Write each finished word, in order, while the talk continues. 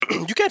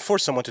You can't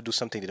force someone to do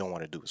something they don't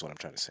want to do. Is what I'm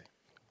trying to say.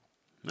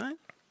 All right,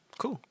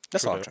 cool.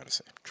 That's all I'm trying to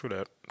say. True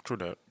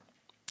that.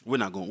 We're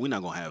not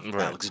gonna have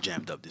Alex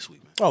jammed up this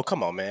week, man. Oh,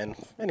 come on, man.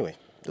 Anyway,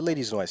 the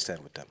ladies know I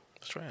stand with them.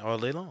 That's right. All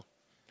day long.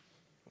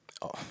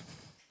 Oh,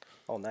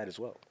 all night as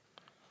well.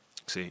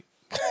 See,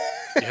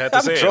 You had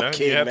to say it. Huh?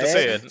 You have to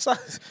say it. It's not,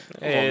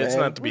 It's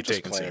not to be We're just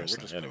taken playing.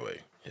 seriously.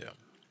 Anyway,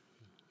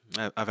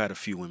 yeah. I've had a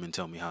few women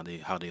tell me how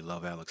they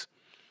love Alex.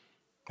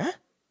 Huh?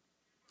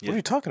 Yeah. What are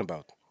you talking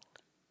about?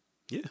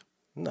 Yeah.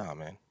 Nah,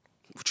 man.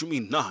 What you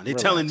mean? Nah, they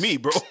telling me,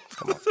 bro.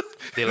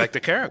 They like the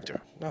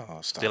character. No,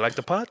 stop. They like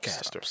the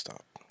podcaster.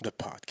 Stop. The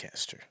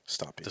podcaster.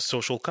 Stop it. The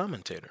social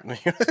commentator.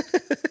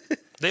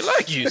 They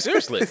like you,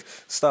 seriously.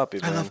 Stop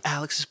it, man. I love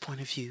Alex's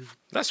point of view.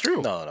 That's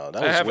true. No,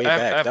 that was way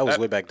back. That was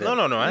way back then.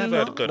 No. I have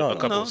had a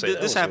couple say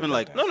that. This happened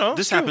like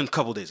this happened a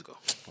couple days ago.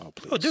 Oh,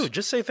 please. Oh, dude,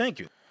 just say thank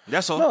you.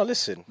 That's all. No,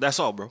 listen. That's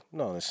all, bro.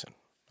 No, listen.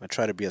 I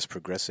try to be as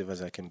progressive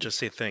as I can be. Just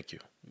say thank you.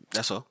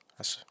 That's all.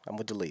 I'm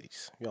with the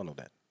ladies. Y'all know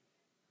that.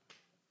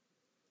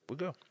 We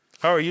go.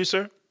 How are you,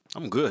 sir?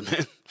 I'm good,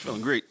 man.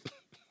 Feeling great.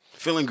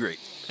 Feeling great.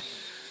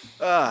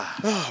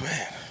 Oh,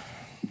 man.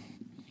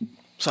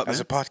 What's up, man? As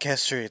a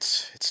podcaster,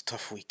 it's a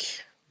tough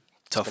week.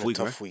 Tough week,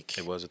 Tough right? week.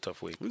 It was a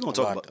tough week. We're gonna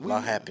talk about A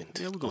lot happened.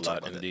 Yeah, we're A gonna talk lot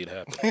about that. indeed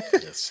happened.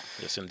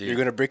 Yes, indeed. You're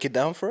going to break it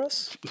down for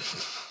us?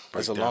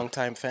 As a down.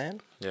 longtime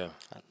fan? Yeah.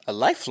 A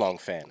lifelong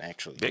fan,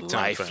 actually. Big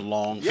time fan.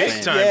 Lifelong Big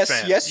fan. time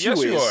fan. Yes, you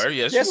Yes, you is. are.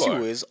 Yes, yes, you you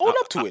are. is. Own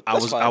up to it. I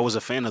That's was fine. I was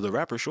a fan of the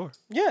rapper, sure.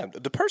 Yeah,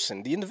 the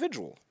person, the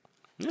individual.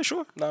 Yeah,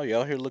 sure. Now you're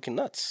out here looking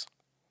nuts.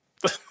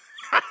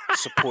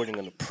 Supporting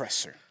an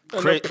oppressor.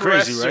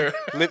 Crazy,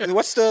 right?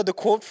 What's the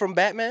quote from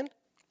Batman?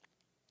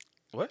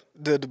 What?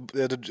 The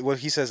what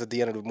he says at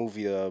the end of the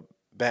movie,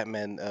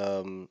 Batman,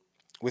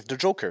 with the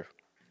Joker.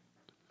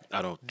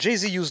 I don't.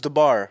 Jay-Z used the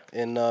bar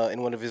in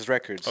one of his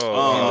records. Oh,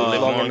 Live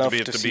live long long enough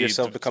be- to see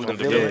yourself become the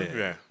the villain. villain.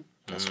 Yeah.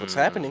 That's what's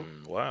happening.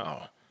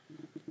 Wow.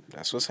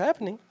 That's what's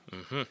happening.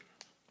 Damn.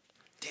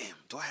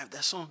 Do I have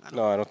that song? I don't.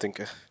 No, I don't think.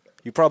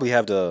 You probably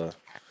have the.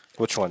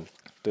 Which one?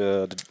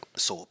 The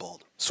So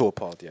appalled. So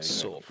Appalled. Yeah.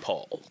 So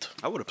appalled.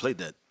 I would have played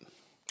that.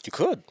 You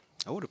could.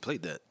 I would have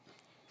played that.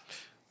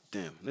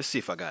 Damn. Let's see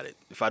if I got it.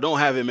 If I don't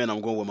have it, man,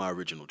 I'm going with my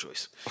original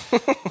choice.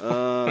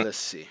 Let's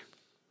see.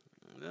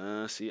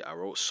 See, I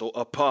wrote So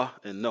Appa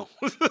and no.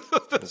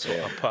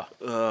 Yeah.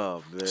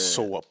 Oh man.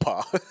 So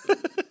Appalled.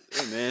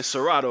 Hey, man,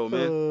 Serato,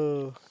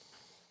 man.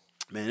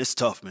 Man, it's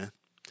tough, man.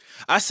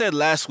 I said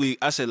last week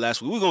we're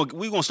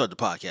gonna start the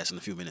podcast in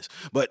a few minutes.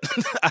 But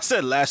I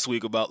said last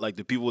week about like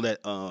the people that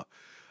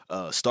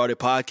started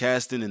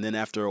podcasting and then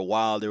after a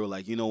while they were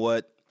like, you know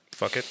what?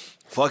 Fuck it.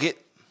 Fuck it.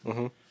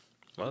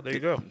 Well, there you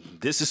go.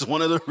 This is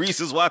one of the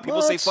reasons why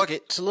people say fuck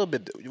it. It's a little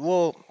bit.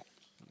 Well,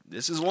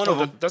 This is one of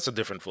them. That's a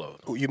different flow.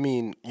 you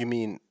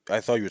mean? I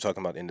thought you were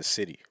talking about in the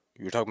city.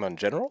 You were talking about in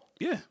general.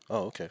 Yeah.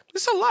 Oh, okay.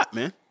 It's a lot,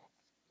 man.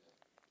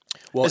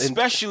 Well,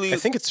 Especially- I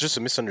think it's just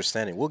a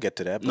misunderstanding. We'll get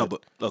to that. No,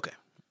 but okay.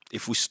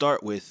 If we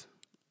start with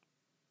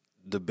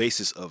the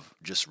basis of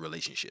just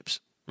relationships,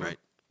 right?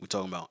 We're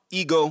talking about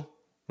ego.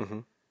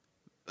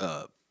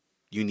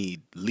 You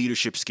need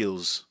leadership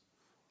skills,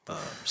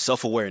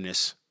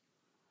 self-awareness,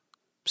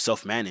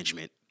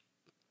 self-management,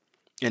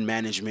 and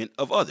management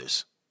of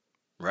others,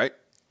 right?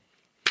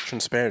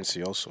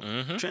 transparency also.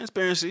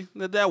 Transparency.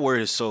 That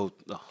word is so.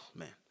 Oh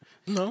man.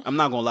 No. I'm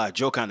not gonna lie.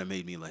 Joe kind of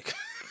made me like.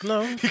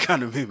 No. He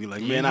kind of made me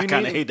like, man, I You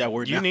kind of need- hate that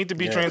word. You now. need to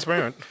be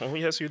transparent. Oh,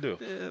 yes, you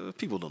do.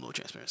 People don't know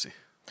transparency.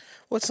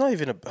 Well, it's not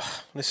even a.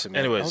 Listen, man.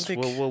 Anyways, I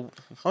don't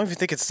even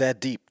think it's that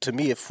deep. To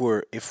me, if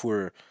we're,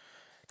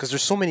 because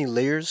there's so many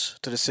layers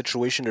to the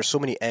situation. There's so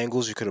many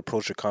angles you could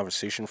approach a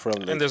conversation from.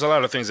 Like, and there's a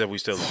lot of things that we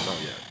still don't know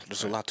yet.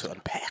 there's a lot to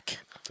unpack.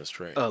 That's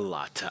right. A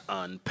lot to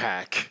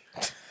unpack.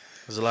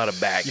 There's a lot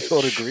of baggage. You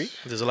don't agree?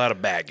 There's a lot of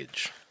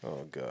baggage.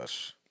 Oh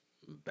gosh.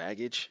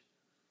 Baggage.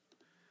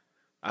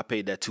 I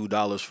paid that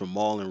 $2 for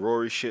Maul and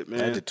Rory shit,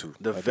 man. I did too.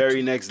 The I did very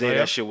too. next day, Oh, yeah?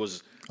 that shit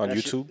was On that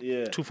YouTube? Shit,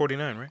 yeah.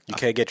 $2.49, right? You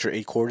can't get your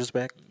 8 quarters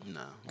back.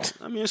 No,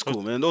 I mean it's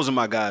cool, man. Those are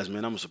my guys,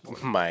 man. I'm a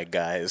supporter. My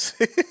guys.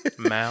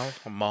 Mal.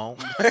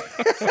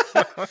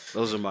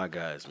 Those are my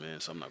guys, man.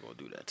 So I'm not gonna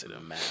do that to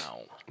them.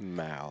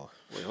 Mal.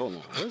 Wait, hold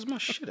on. Where's my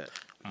shit at?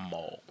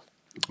 Mal.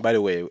 By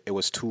the way, it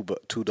was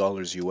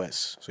 $2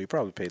 US. So you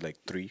probably paid like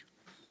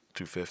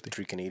 $2.50.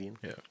 3 Canadian.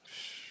 Yeah.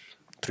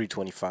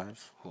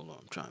 $3.25. Hold on,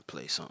 I'm trying to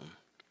play something.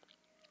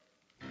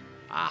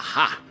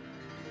 Aha!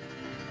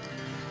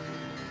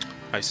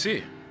 I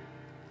see.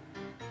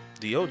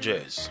 The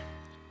OJs.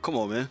 Come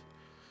on, man.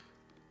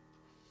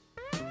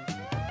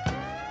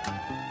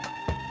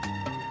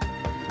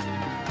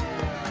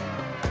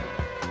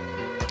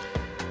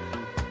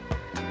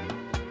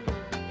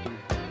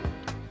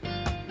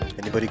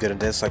 Anybody gonna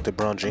dance like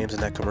LeBron James in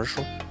that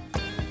commercial?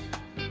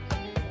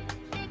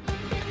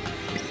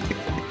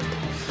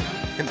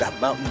 In that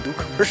Mountain Dew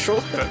commercial?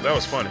 That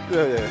was funny.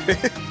 Yeah.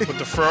 With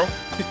the fro.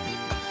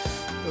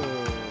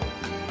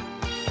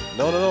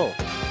 No.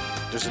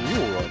 There's a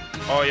new one.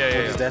 Oh,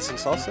 yeah, He's dancing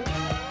salsa?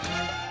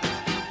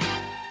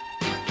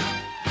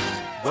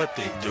 What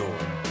they doing?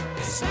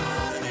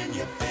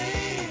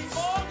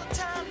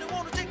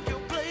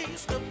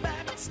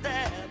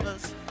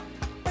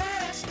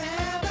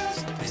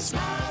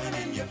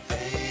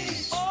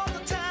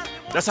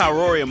 That's how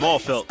Rory and Maul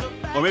felt.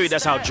 Or maybe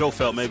that's how Joe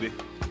felt, maybe.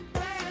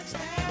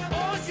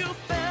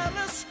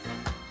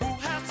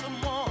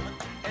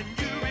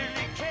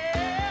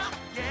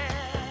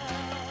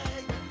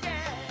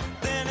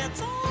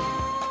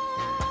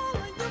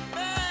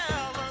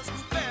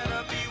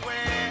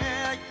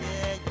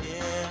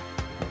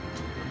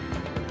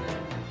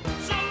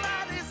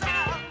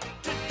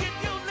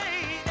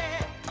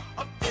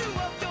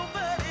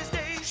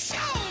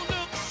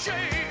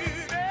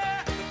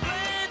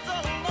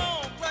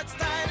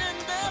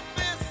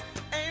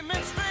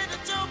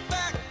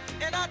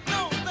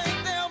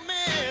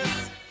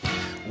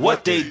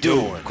 What they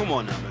doing? Come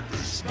on now, man.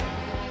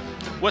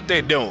 What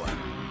they doing?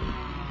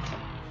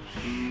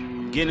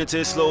 Getting into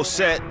this little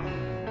set,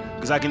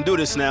 because I can do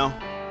this now.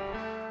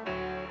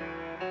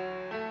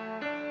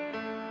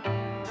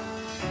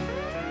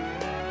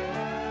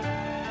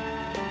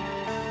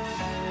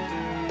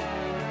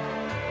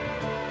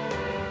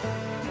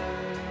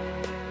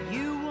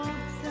 You want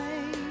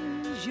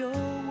things your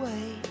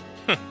way,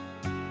 and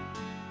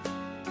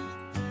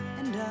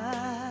I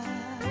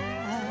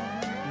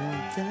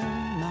want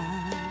them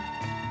mine.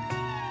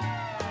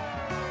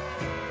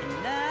 And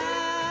now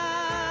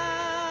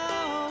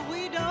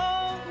we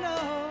don't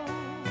know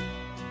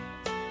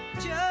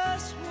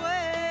just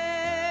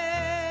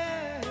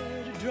where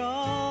to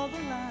draw the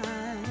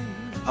line.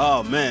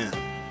 Oh, man.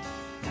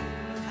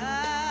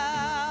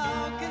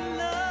 How can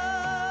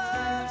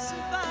love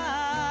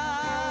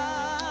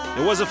survive?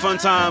 It was a fun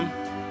time.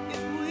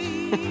 If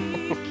we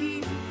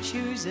keep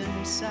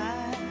choosing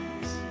sides,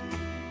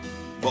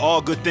 But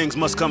all good things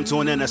must come to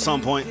an end at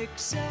some point.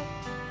 except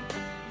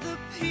the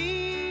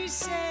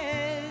pieces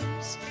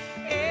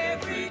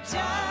every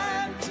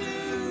time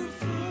two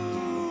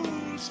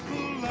fools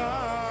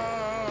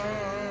collide.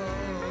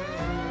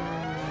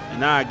 And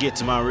now I get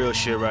to my real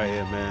shit right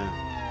here, man.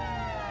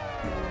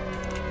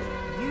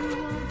 You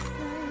want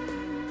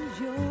things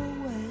your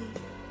way.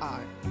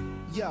 Alright,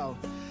 yo,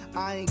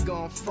 I ain't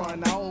gon'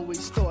 front. I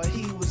always thought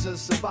he was a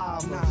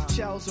survivor.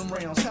 Shells and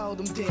rounds held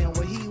him down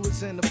when he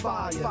was in the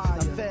fire. Now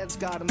feds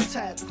got him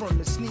tapped from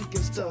his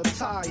sneakers to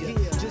attire.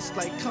 Just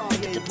like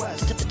Kanye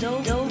West. Like,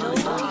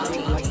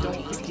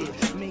 don't forget,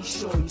 make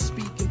sure you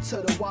speaking to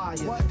the wire.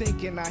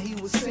 Thinking how he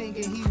was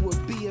singing, he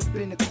would be up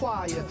in the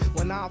choir.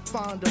 When I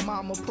find him,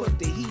 I'ma put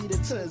the heater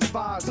to his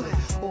visor.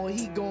 All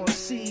he gon'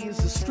 see is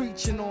a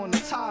screeching on the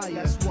tire.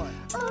 That's what.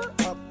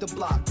 Up the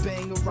block,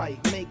 bang a right,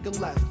 make a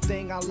left.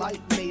 Thing I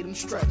like made him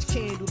stretch.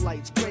 Candle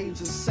lights,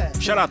 graves are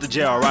set. Shout out to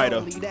J.R.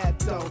 Ryder. Not only that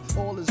though,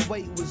 all his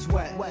weight was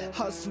wet.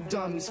 Hustle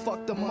dummies,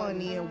 fucked the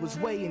money and was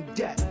way in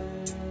debt.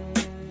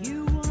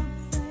 You want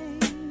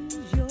things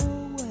your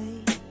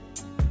way.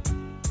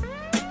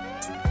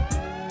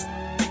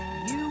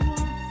 You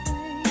want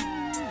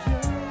things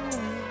your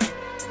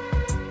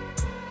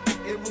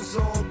way. It was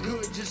all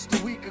good just a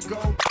week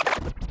ago.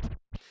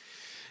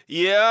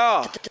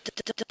 Yeah.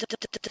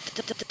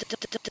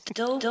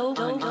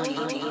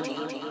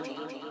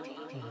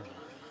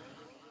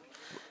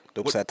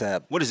 Dope's at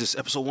tab. What is this,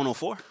 episode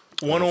 104?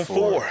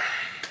 104.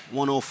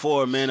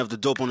 104, man, of the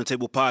Dope on the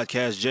Table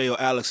podcast. J.O.,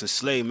 Alex, and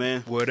Slay,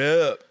 man. What up? You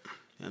know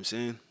what I'm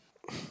saying?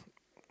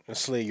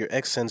 Slay, your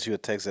ex sends you a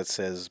text that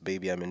says,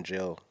 "Baby, I'm in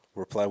jail."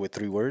 Reply with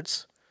 3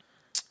 words.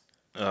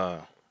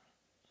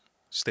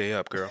 Stay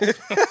up, girl.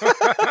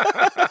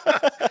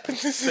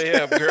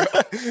 Stay up, girl.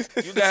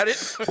 You got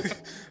it. You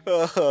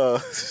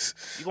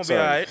gonna be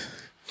all right.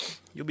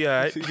 You'll be all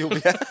right.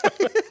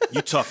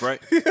 You tough,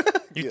 right?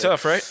 You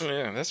tough, right?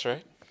 Yeah, that's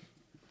right.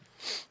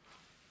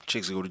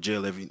 Chicks go to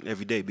jail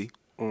every day, B.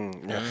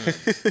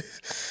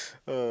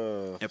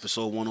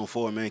 Episode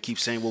 104, man. Keep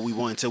saying what we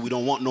want until we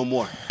don't want no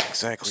more.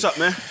 Exactly. What's up,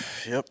 man?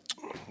 Yep.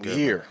 Good,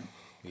 Here.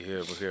 Yeah,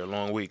 we're here. A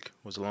long week. It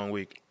was a long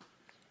week.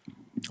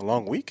 A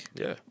long week?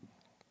 Yeah.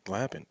 What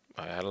happened?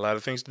 I had a lot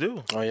of things to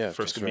do. Oh, yeah,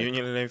 First that's right.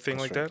 communion and everything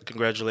That's like right. that.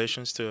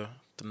 Congratulations to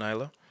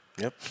Nyla.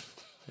 Yep.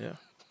 Yeah.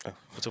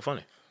 What's so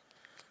funny?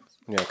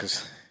 Yeah,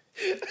 because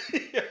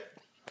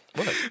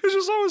It's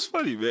just always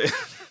funny, man.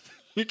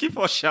 You keep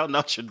on shouting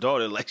out your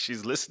daughter like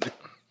she's listening.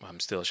 I'm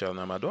still shouting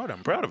out my daughter.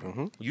 I'm proud of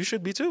her. You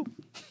should be too.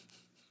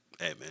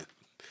 Hey, man.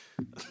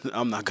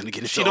 I'm not going to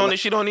get into She all don't.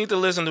 She don't need to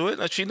listen to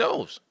it. She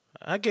knows.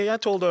 I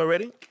told her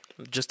already.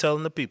 Just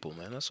telling the people,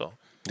 man. That's all.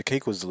 the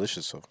cake was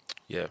delicious, so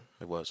Yeah,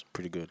 it was.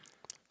 pretty good.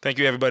 Thank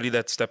you, everybody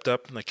that stepped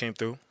up, that came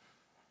through,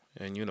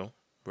 and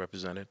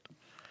represented.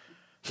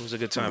 It was a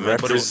good time, man.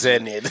 But it was-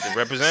 Represented.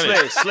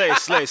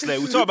 represented. Slay.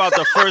 We talk about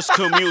the first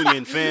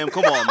communion, fam.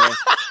 Come on, man.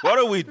 What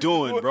are we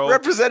doing, bro?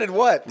 Represented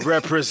what? Those who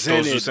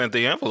Represented. sent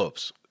the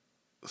envelopes.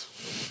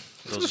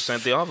 Those who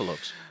sent the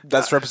envelopes.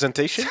 That's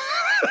representation?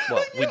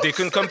 Well, they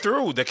couldn't come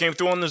through. They came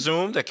through on the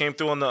Zoom. They came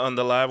through on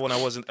the live when I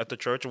wasn't at the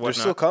church or They're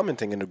whatnot. still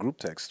commenting in the group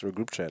text or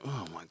group chat.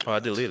 Oh, my God. Oh, I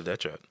deleted that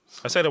chat.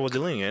 I said I was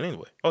deleting it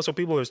anyway. Oh, so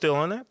people are still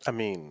on that? I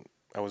mean,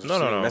 I was No,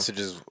 receiving no.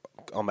 messages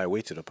on my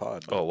way to the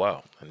pod. but- Oh,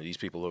 wow. And these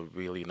people are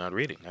really not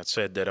reading. I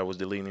said that I was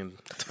deleting.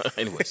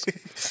 Anyways.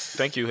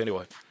 Thank you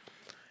anyway.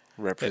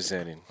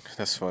 Representing.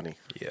 That's funny.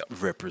 Yeah.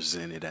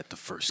 Represented at the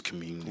first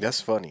communion.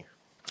 That's funny.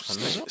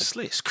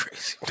 Slay is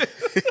crazy.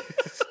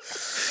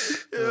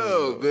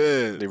 Yo,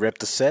 man. They repped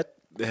the set.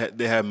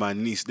 They had my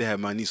niece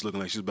looking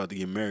like she was about to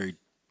get married.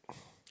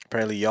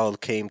 Apparently, y'all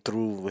came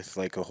through with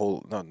like a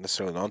whole, not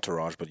necessarily an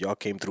entourage, but y'all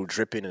came through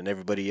dripping, and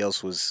everybody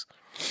else was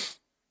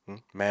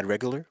mad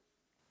regular.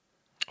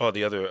 Oh,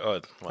 the other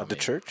the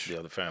church? the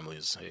other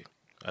families. Hey,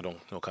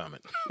 no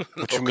comment.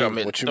 What no you mean?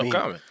 comment. What you no mean?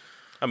 comment.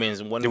 I mean,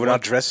 They were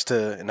not dressed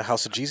in the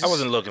house of Jesus. I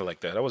wasn't looking like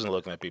that. I wasn't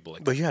looking at people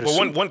like But that. you had a But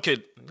suit. one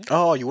kid.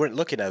 Oh, you weren't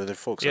looking at other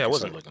folks. Yeah, I Okay,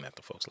 wasn't sorry. looking at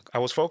the folks. I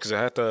was focused.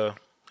 I had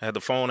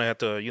the phone. I had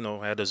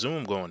the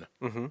Zoom going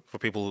for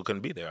people who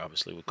couldn't be there,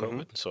 obviously with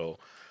COVID. So,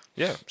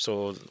 yeah.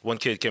 So one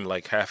kid came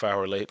like half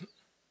hour late.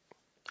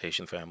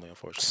 Haitian family,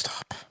 unfortunately.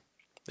 Stop.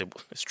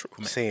 It's true,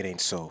 man. Say it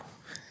ain't so.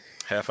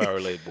 Half hour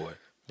late, boy.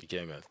 He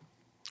came in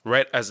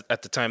right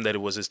at the time that it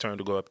was his turn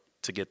to go up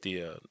to get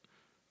the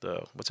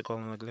what's it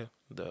called in English?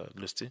 The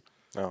listi.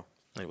 Oh.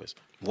 Anyways,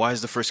 Why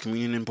is the first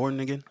communion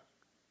important again?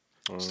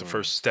 it's the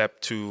first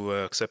step to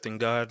accepting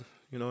God,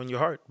 in your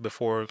heart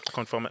before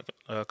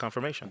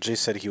confirmation. Jay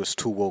said he was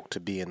too woke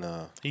to be in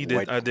a He did.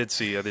 white... I did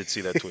see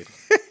that tweet.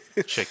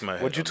 Shake my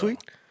head. What'd you on that tweet?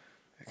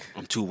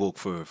 I'm too woke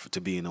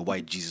to be in a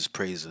white Jesus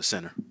Praise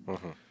Center.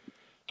 one.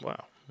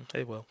 Wow.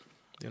 Hey, well,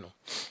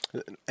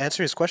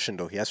 Answer his question,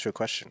 though. He asked you a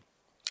question.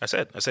 I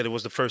said it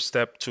was the first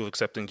step to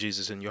accepting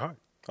Jesus in your heart,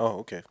 Oh,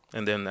 okay.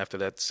 and then after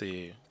that,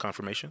 the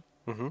confirmation.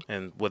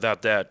 And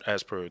without that,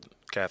 as per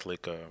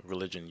Catholic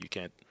religion, you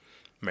can't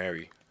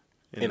marry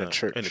In a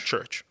church. In a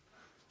church,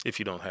 if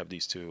you don't have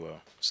these two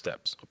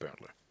steps,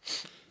 apparently.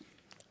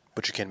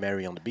 But you can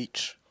marry on the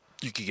beach.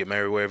 You can get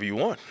married wherever you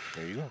want,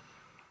 There you go.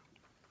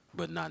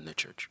 But not in the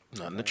church.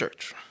 not in the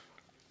church.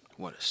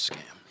 What a scam.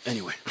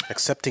 Anyway,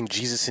 Accepting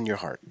Jesus in your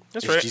heart.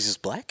 That's Is right. Jesus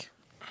black?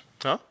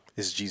 Huh?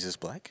 Is Jesus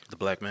black? The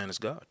black man is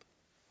God.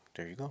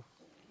 There you go.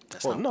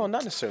 that's Well, not no,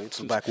 not necessarily. It's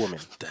a black woman.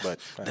 But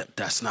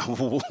that's not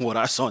what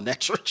I saw in that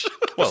church.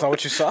 that's not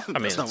what you saw? I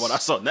mean, That's not what I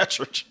saw in that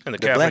church. And the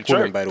The Catholic black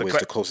woman, Church, by the way, is Cla-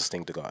 the closest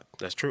thing to God.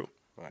 That's true.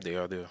 They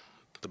are the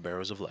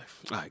bearers of life.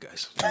 All right,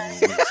 guys.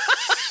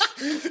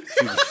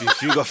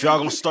 If y'all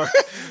gonna start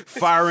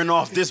firing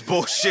off this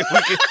bullshit,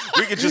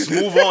 we can just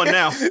move on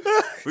now.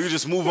 We can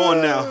just move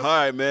on now. All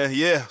right, man.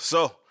 Yeah.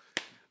 So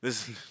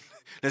let's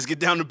get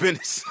down to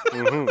business.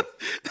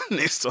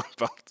 Let's talk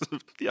about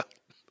yeah.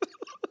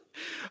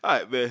 All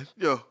right, man.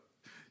 Yo.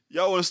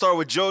 Y'all want to start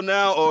with Joe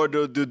now, or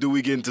do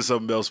we get into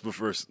something else? But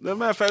first, as a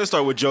matter of fact, let's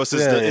start with Joe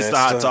since it's the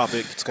hot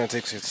topic. It's gonna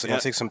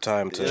take some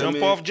time to Jump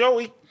mean- off,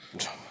 Joey.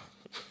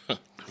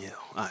 Yeah.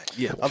 All right.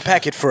 Yeah.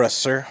 unpack it for us,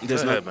 sir.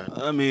 There's Go no. ahead, man.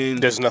 I mean,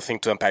 There's nothing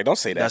to unpack. Don't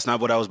say that. that's not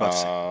what I was about to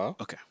say.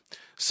 Okay.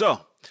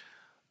 So,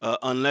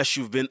 unless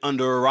you've been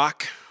under a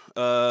rock,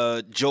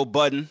 Joe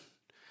Budden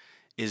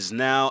is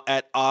now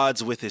at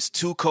odds with his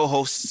two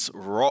co-hosts,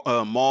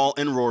 Maul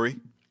and Rory,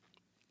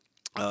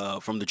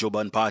 from the Joe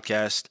Budden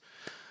podcast.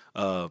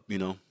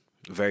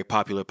 Very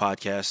popular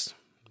podcast.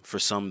 For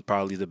some,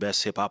 probably the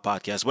best hip-hop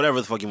podcast,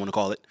 whatever the fuck you want to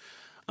call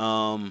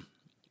it.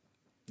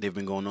 They've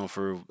been going on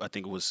for, I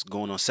think it was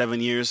going on 7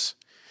 years.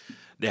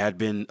 There had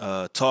been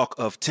talk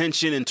of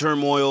tension and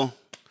turmoil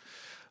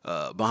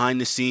behind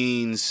the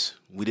scenes.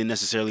 We didn't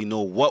necessarily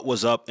know what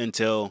was up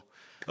until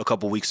a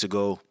couple weeks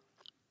ago.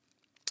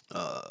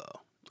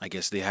 I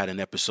guess they had an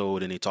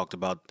episode and they talked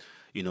about,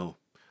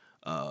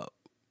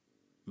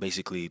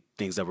 basically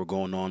things that were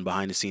going on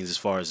behind the scenes as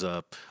far as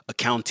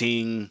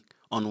accounting.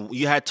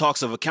 You had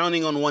talks of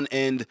accounting on one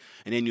end,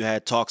 and then you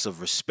had talks of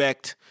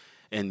respect,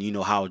 and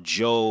how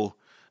Joe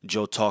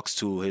talks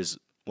to his.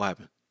 What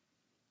happened?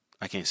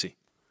 I can't see.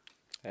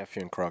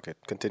 Affy and Crockett.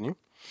 Continue.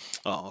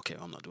 Oh, okay.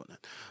 I'm not doing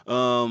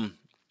that.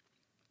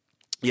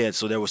 Yeah,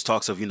 so there was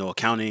talks of,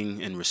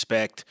 accounting and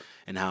respect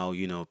and how,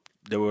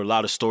 there were a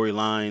lot of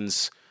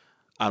storylines.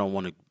 I don't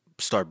want to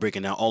start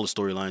breaking down all the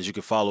storylines. You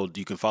can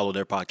follow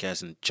their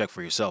podcast and check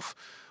for yourself.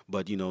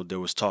 But, there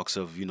was talks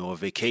of, a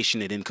vacation.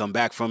 They didn't come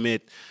back from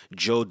it.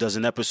 Joe does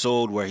an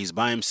episode where he's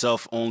by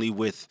himself only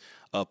with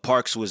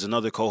Parks, who is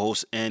another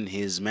co-host, and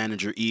his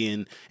manager,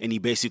 Ian. And he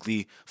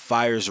basically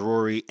fires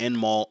Rory and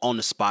Maul on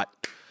the spot.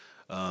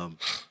 That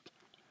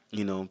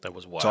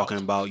was wild. Talking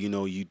about,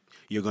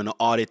 you're going to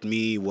audit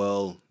me.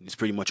 Well, it's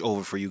pretty much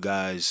over for you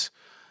guys.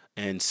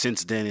 And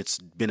since then, it's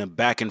been a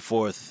back and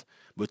forth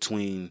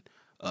between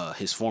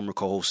his former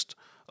co-host,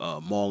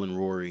 Maul and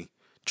Rory,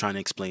 trying to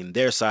explain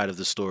their side of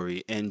the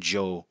story, and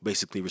Joe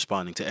basically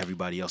responding to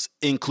everybody else,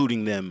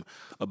 including them,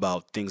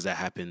 about things that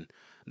happened.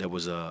 There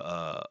was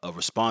a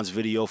response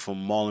video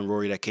from Maul and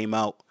Rory that came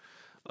out.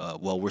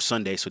 We're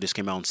Sunday, so this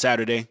came out on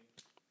Saturday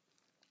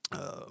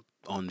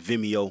on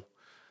Vimeo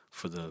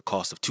for the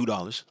cost of $2,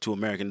 $2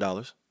 American.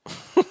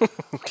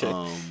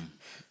 Okay.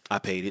 I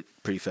paid it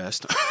pretty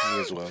fast. Me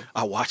as well.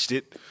 I watched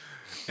it,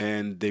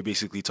 and they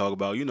basically talk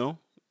about,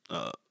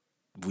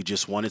 we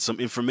just wanted some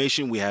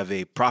information. We have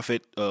a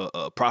profit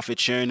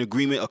sharing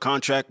agreement, a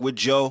contract with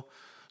Joe,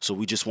 so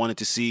we just wanted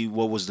to see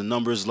what was the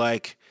numbers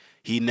like.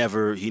 He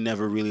never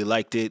really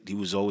liked it. He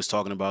was always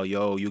talking about,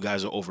 you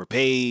guys are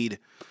overpaid.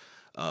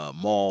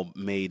 Maul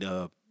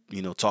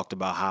talked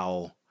about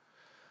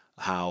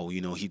how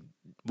he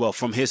well,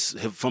 from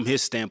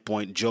his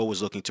standpoint, Joe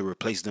was looking to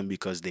replace them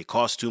because they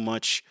cost too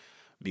much.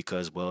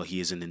 Because, well, he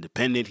is an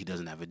independent. He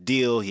doesn't have a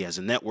deal. He has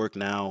a network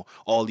now.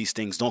 All these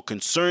things don't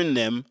concern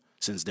them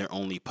since they're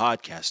only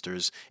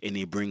podcasters and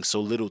they bring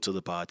so little to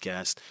the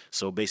podcast.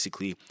 So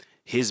basically,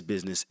 his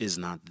business is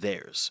not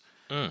theirs.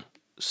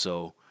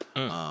 So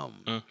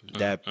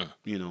that,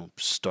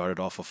 started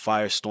off a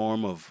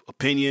firestorm of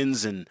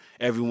opinions, and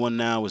everyone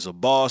now is a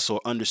boss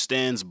or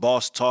understands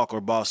boss talk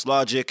or boss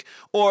logic,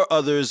 or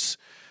others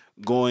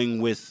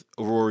going with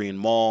Rory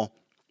and Mal.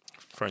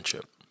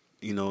 Friendship.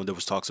 There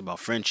was talks about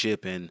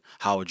friendship and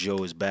how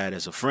Joe is bad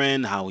as a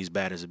friend, how he's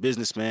bad as a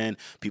businessman.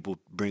 People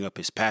bring up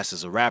his past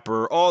as a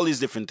rapper, all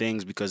these different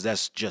things because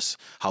that's just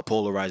how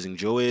polarizing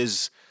Joe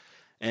is.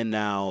 And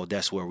now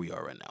that's where we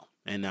are right now.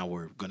 And now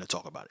we're going to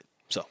talk about it.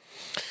 So,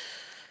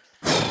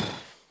 Do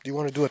you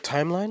want to do a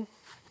timeline?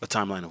 a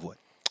timeline of what?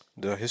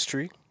 The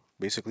history?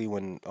 Basically,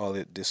 when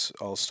this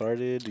all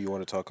started? Do you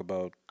want to talk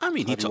about? I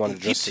mean, how do you want to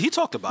address it? he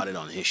talked about it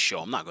on his show.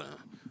 I'm not going to.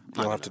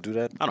 You don't have to do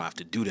that? I don't have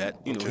to do that.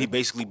 He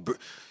basically.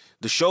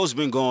 The show's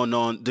been going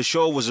on. The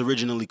show was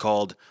originally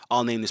called,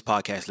 I'll name this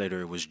podcast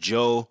later. It was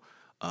Joe.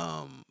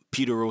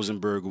 Peter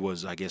Rosenberg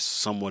was, I guess,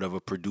 somewhat of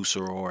a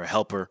producer or a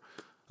helper.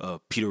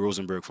 Peter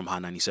Rosenberg from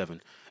Hot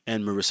 97.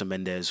 And Marissa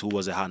Mendez, who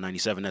was at Hot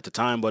 97 at the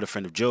time, but a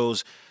friend of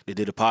Joe's. They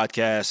did a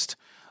podcast.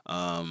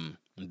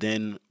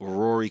 Then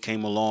Rory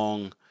came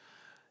along.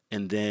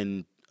 And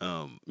then,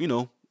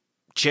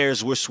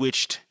 chairs were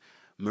switched.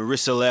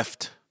 Marissa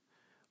left.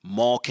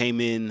 Mal came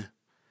in.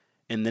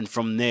 And then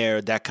from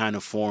there, that kind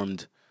of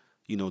formed...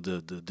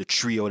 the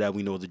trio that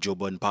we know the Joe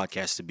Budden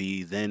podcast to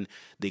be. Then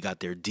they got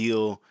their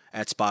deal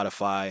at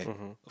Spotify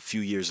a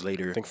few years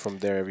later. I think from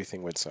there,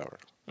 everything went sour.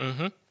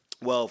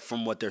 Well,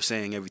 from what they're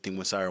saying, everything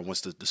went sour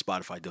once the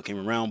Spotify deal came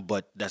around.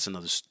 But that's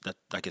another.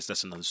 I guess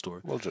that's another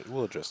story.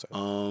 We'll address that.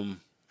 And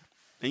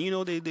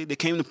they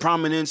came to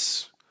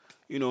prominence,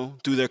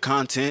 through their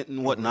content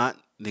and whatnot.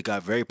 They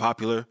got very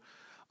popular.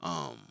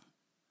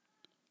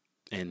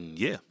 And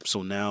yeah,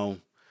 so now.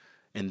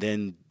 And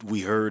then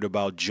we heard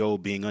about Joe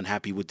being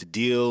unhappy with the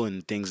deal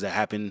and things that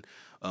happened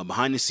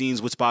behind the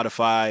scenes with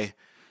Spotify.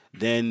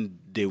 Then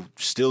they were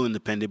still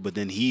independent, but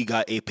then he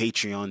got a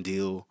Patreon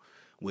deal,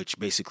 which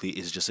basically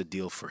is just a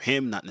deal for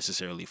him, not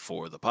necessarily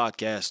for the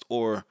podcast.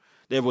 Or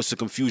there was some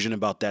confusion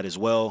about that as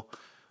well.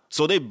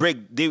 So they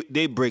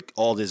break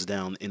all this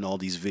down in all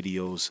these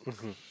videos.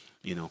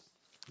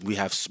 We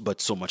have but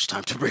so much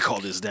time to break all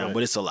this down, Right.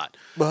 but it's a lot.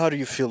 But how do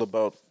you feel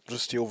about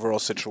just the overall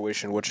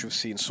situation, what you've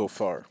seen so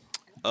far?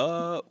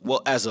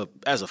 Well, as a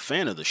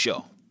fan of the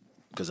show,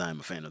 because I am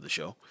a fan of the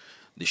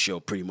show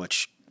pretty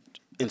much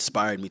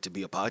inspired me to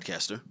be a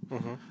podcaster,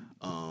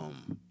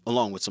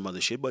 along with some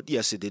other shit. But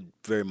yes, it did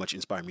very much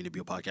inspire me to be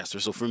a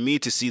podcaster. So for me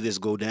to see this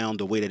go down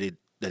the way that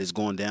it's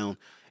going down,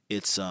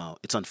 it's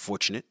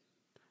unfortunate.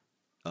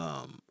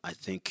 I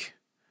think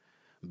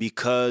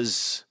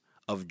because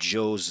of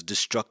Joe's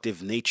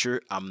destructive nature,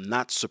 I'm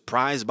not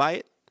surprised by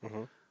it,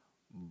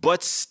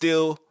 but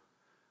still.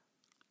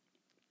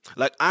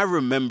 Like, I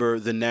remember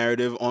the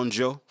narrative on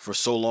Joe for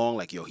so long,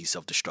 like, he's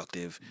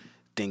self-destructive,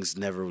 things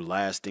never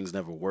last, things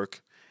never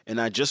work.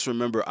 And I just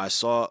remember I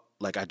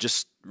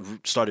just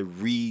started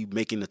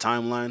remaking the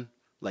timeline,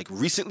 like,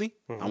 recently.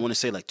 I want to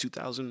say, like,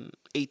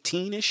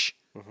 2018-ish.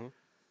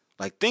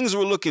 Like, things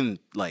were looking,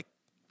 like,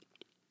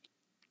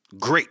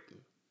 great.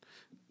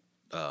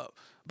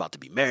 About to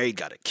be married,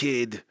 got a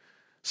kid,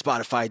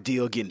 Spotify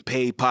deal, getting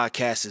paid,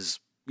 podcast is,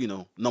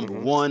 number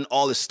one,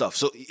 all this stuff.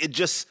 So it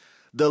just...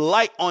 The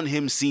light on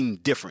him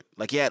seemed different.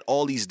 Like, he had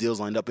all these deals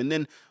lined up. And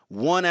then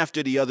one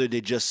after the other, they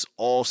just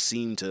all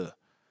seemed to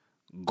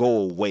go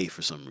away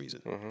for some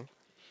reason.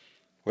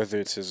 Whether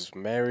it's his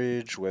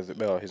marriage,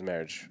 his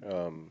marriage,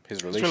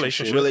 his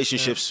relationship.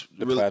 Relationships.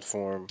 the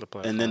platform.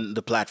 And then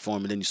the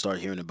platform. And then you start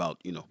hearing about,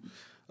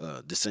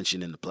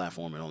 dissension in the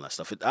platform and all that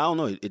stuff. I don't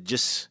know. It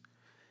just...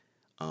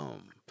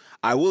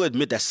 I will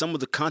admit that some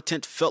of the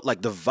content felt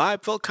like the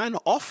vibe felt kind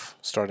of off.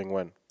 Starting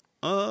when?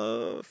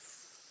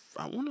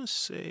 I want to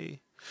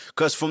say,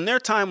 because from their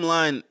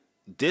timeline,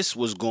 this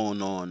was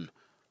going on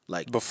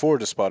like Before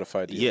the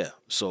Spotify deal. Yeah,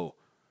 so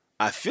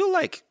I feel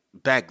like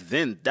back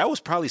then that was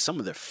probably some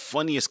of their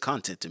funniest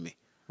content to me,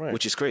 Right.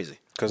 which is crazy.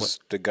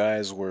 Because the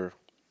guys were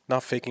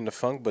not faking the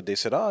funk, but they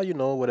said,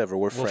 whatever,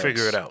 we're friends. We'll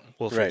figure it out.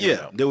 We'll Right. figure it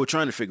Yeah, out. they were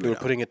trying to figure They it were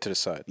out. putting it to the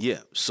side. Yeah,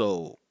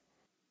 so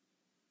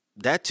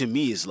that to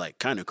me is like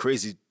kind of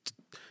crazy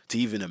to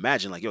even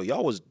imagine. Like,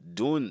 y'all was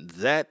doing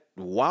that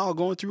while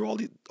going through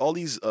all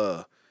these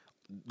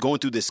going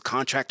through this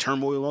contract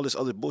turmoil and all this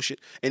other bullshit.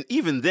 And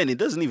even then, it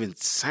doesn't even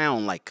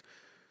sound like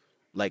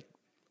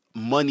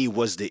money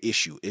was the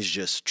issue. It's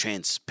just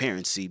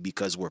transparency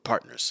because we're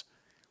partners.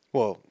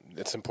 Well,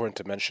 it's important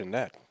to mention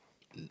that.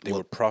 They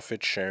were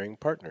profit-sharing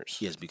partners.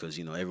 Yes, because,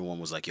 everyone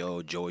was like,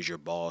 yo, Joe is your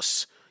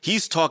boss.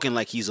 He's talking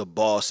like he's a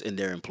boss and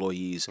their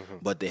employees,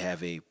 but they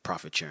have a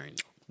profit-sharing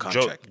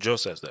contract. Joe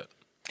says that.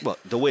 Well,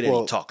 the way that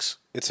he talks.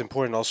 It's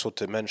important also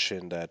to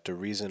mention that the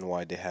reason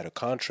why they had a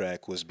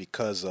contract was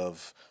because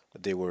of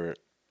they were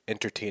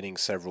entertaining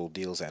several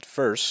deals at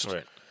first.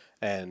 Right.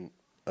 And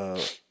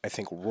I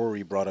think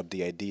Rory brought up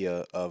the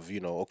idea of,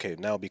 okay,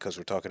 now because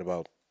we're talking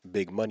about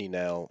big money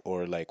now,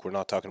 or like we're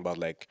not talking about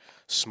like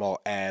small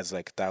ads,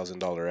 like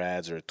 $1,000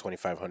 ads or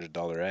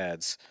 $2,500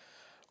 ads,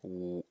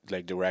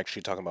 like they were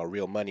actually talking about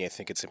real money. I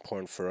think it's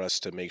important for us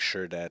to make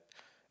sure that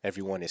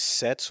everyone is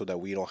set so that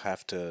we don't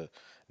have to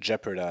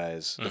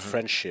jeopardize the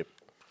friendship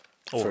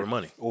Over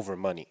money. over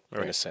money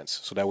in a sense.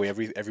 So that way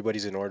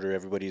everybody's in order,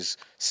 everybody's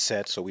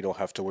set, so we don't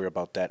have to worry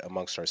about that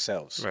amongst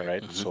ourselves,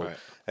 right? So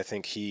I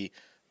think he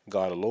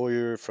got a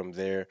lawyer. From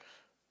there,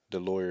 the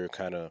lawyer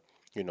kind of,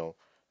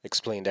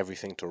 explained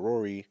everything to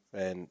Rory,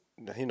 and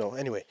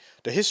anyway,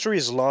 the history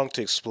is long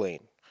to explain.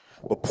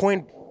 But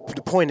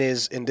the point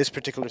is, in this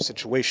particular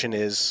situation,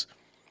 is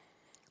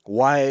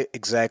why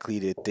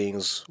exactly did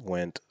things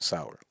went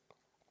sour?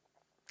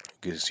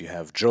 Because you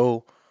have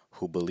Joe,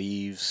 who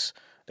believes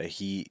that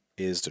he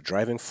is the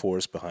driving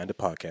force behind the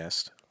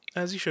podcast.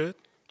 As he should.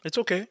 It's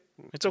okay.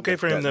 It's okay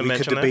for him to We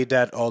mention could debate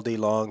that all day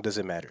long.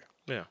 Doesn't matter.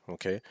 Yeah.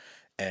 Okay.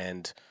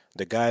 And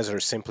the guys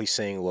are simply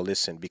saying, well,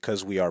 listen,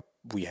 because we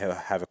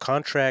have a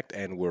contract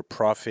and we're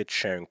profit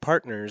sharing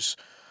partners,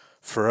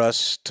 for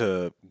us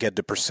to get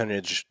the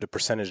percentage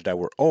that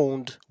we're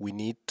owned, we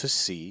need to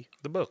see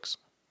the books.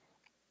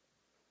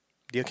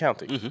 the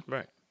accounting.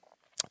 Right.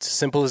 It's as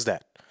simple as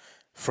that.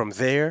 From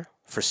there,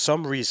 for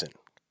some reason,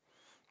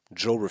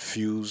 Joe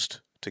refused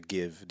to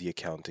give the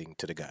accounting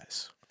to the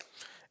guys.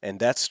 And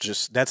that's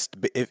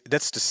the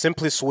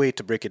simplest way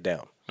to break it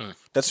down.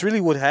 That's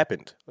really what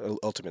happened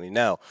ultimately.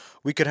 Now,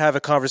 we could have a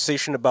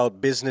conversation about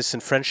business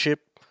and friendship.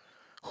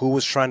 Who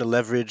was trying to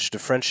leverage the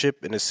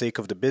friendship in the sake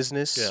of the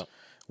business? Yeah.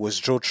 Was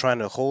Joe trying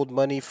to hold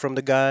money from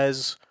the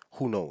guys?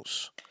 Who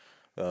knows?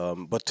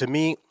 But to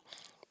me,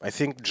 I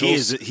think He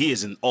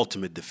is in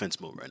ultimate defense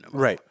mode right now.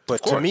 right.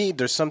 But to me,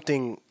 there's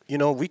something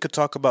we could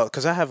talk about,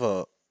 because I have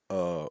a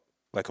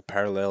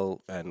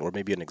parallel or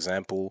maybe an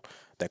example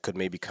that could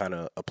maybe kind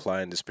of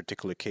apply in this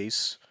particular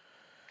case.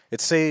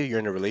 Let's say you're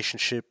in a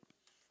relationship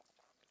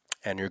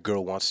and your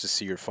girl wants to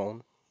see your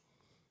phone.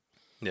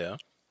 Yeah.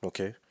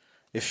 Okay.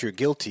 If you're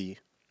guilty,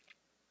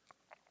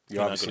 you're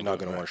not obviously gonna not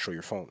do it, going to right. want to show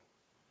your phone.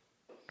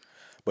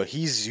 But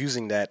he's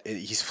using that,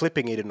 he's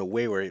flipping it in a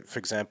way where, for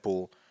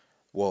example,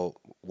 well,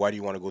 why do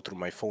you want to go through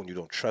my phone? You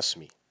don't trust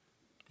me.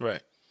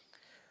 Right.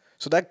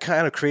 So that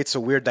kind of creates a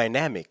weird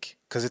dynamic,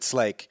 because it's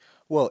like,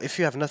 well, if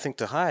you have nothing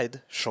to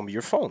hide, show me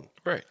your phone.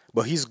 Right.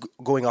 But he's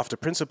going off the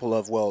principle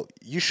of, well,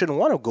 you shouldn't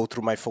want to go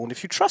through my phone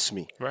if you trust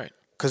me. Right.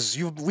 Because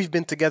we've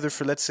been together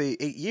for, let's say,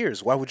 8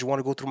 years. Why would you want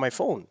to go through my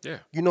phone? Yeah.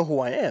 You know who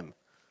I am.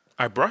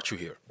 I brought you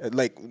here.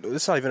 Like,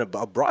 it's not even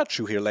about brought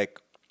you here. Like,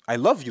 I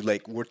love you.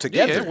 Like, we're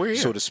together, we're here.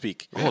 so to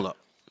speak. Hold up.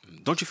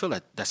 Don't you feel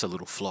like that's a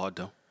little flawed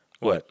though?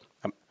 What?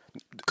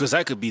 Because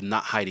I could be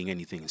not hiding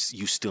anything, and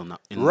you still not,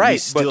 and Right. we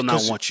still not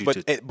 'cause- want you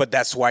but, to. But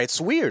that's why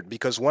it's weird,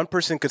 because one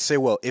person could say,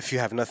 well, if you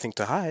have nothing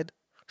to hide,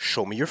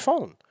 show me your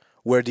phone.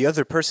 Where the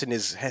other person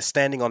is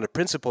standing on the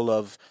principle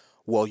of,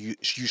 well, you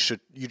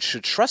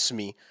should trust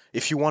me.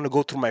 If you want to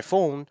go through my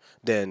phone,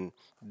 then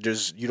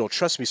you don't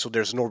trust me, so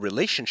there's no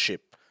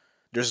relationship.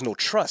 There's no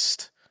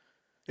trust.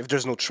 If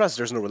there's no trust,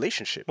 there's no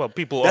relationship. Well,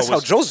 people that's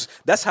always...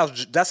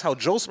 how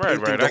Joe's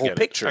painting the I whole get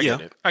picture. It. I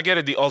get it. I get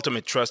it. The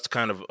ultimate trust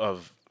kind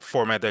of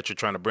format that you're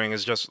trying to bring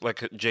is just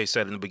like Jay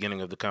said in the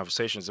beginning of the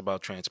conversation, is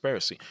about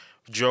transparency.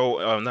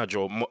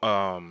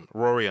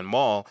 Rory and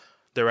Maul,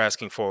 they're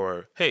asking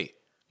for, hey,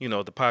 the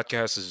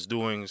podcast is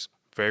doing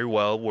very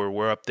well.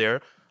 We're up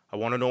there. I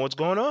want to know what's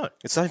going on.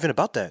 It's not even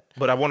about that.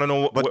 But I want to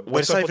know But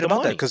what's it's up not with even the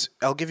about that, money. because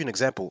I'll give you an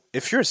example.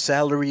 If you're a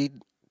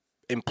salaried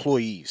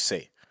employee,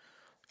 say,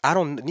 I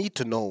don't need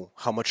to know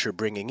how much you're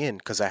bringing in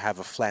because I have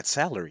a flat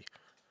salary.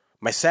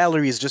 My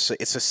salary is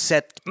it's a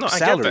set No, I get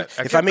salary. that.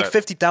 I If get I make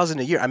that. $50,000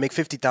 a year, I make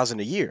 $50,000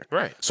 a year.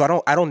 Right.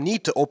 So I don't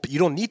need to you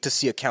don't need to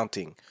see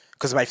accounting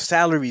because my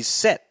salary is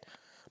set.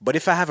 But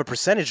if I have a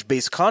percentage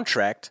based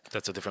contract,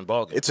 That's a different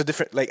ballgame. it's a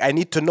different, like, I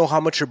need to know how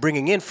much you're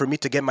bringing in for me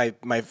to get my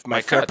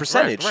fair cut.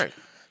 percentage. Right.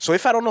 So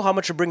if I don't know how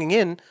much you're bringing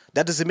in,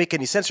 that doesn't make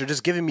any sense. You're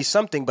just giving me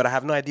something, but I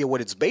have no idea what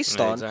it's based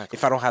Yeah, on exactly.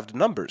 if I don't have the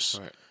numbers.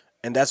 Right.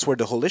 And that's where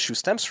the whole issue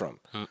stems from,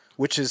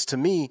 which is, to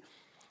me,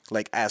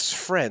 like, as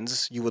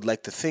friends, you would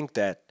like to think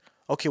that,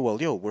 okay,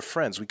 well, yo, we're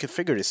friends. We could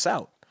figure this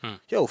out.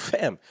 Yo,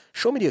 fam,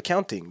 show me the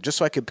accounting just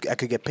so I could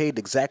get paid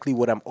exactly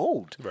what I'm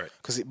owed. Right.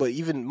 But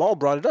even Maul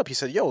brought it up. He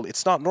said, yo,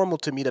 it's not normal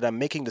to me that I'm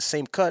making the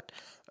same cut.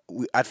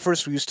 At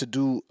first, we used to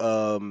do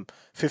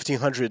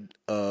 1,500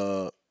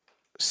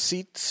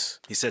 seats.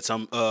 He said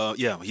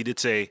he did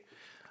say,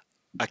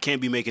 I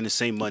can't be making the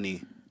same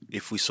money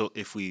if we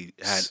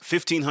had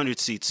 1,500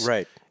 seats,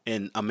 Right.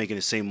 and I'm making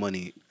the same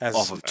money As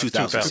off of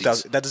 2,000 seats.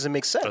 2,000. That doesn't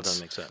make sense. That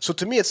doesn't make sense. So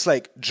to me, it's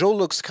like Joe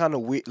looks kind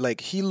of weird.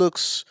 Like, he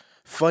looks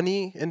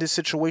funny in this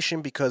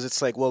situation because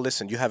it's like, well,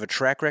 listen, you have a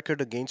track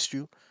record against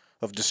you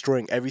of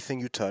destroying everything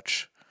you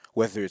touch,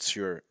 whether it's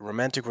your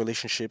romantic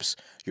relationships,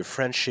 your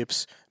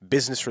friendships,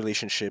 business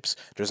relationships.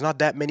 There's not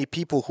that many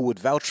people who would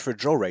vouch for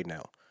Joe right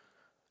now.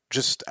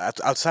 Just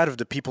outside of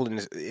the people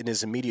in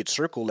his immediate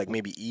circle, like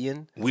maybe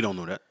Ian. We don't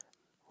know that.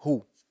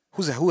 Who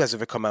has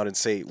ever come out and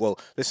say, well,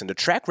 listen, the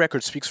track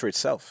record speaks for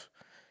itself.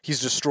 He's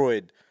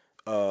destroyed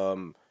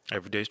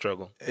Everyday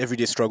struggle.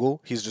 everyday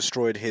struggle. He's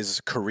destroyed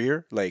his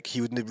career. Like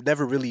he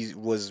never really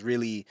was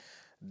really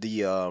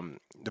the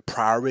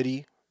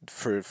priority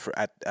for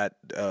at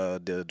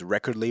the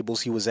record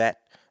labels he was at.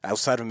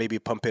 Outside of maybe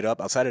Pump It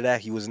Up, outside of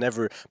that, he was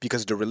never,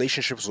 because the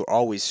relationships were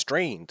always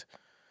strained.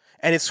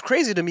 And it's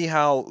crazy to me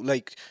how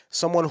like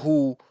someone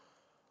who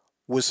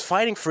was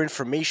fighting for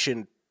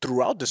information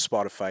throughout the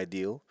Spotify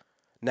deal,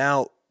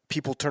 now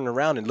people turn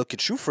around and look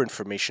at you for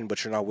information,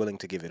 but you're not willing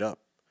to give it up.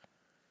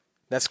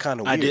 That's kind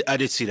of weird. I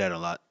did see that a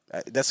lot.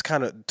 That's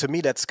kind of, to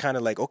me, that's kind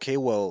of like, okay,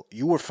 well,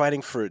 you were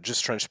fighting for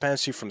just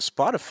transparency from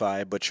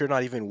Spotify, but you're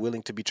not even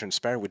willing to be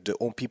transparent with the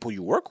own people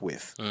you work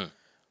with.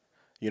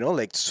 You know,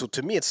 like, so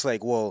to me, it's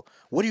like, well,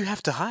 what do you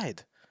have to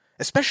hide?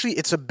 Especially,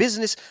 it's a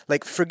business,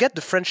 like, forget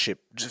the friendship.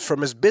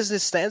 From a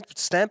business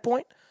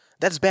standpoint,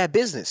 that's bad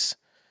business.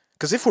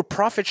 Because if we're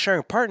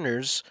profit-sharing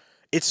partners,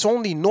 it's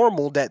only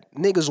normal that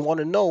niggas want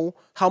to know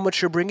how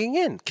much you're bringing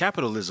in.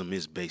 Capitalism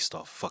is based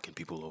off fucking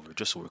people over,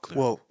 just so we're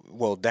clear.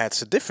 Well,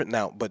 that's a different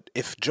now. But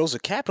if Joe's a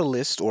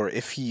capitalist, or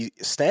if he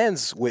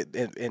stands with,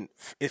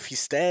 if he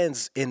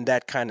stands in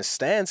that kind of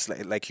stance,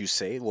 like you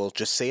say, well,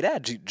 just say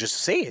that. Just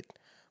say it.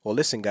 Well,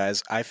 listen,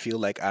 guys, I feel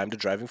like I'm the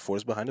driving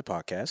force behind the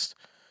podcast.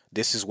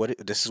 This is what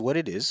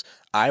it is.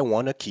 I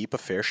want to keep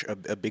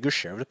a bigger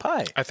share of the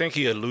pie. I think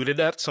he alluded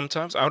that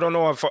sometimes. I don't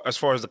know as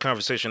far as the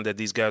conversation that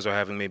these guys are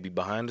having maybe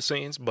behind the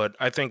scenes, but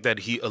I think that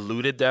he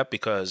alluded that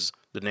because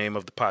the name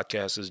of the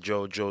podcast is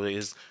Joe. Joe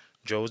is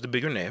the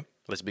bigger name.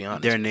 Let's be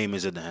honest. Their name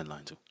is in the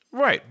headline too.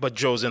 Right, but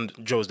Joe's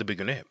the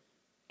bigger name.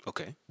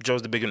 Okay.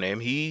 Joe's the bigger name.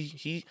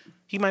 He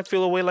might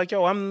feel a way like,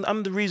 yo,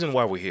 I'm the reason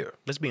why we're here.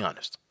 Let's be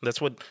honest. That's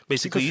what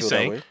basically he's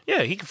saying.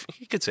 Yeah, he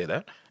could say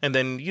that. And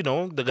then, you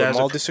know, the guys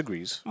Maul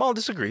disagrees. Maul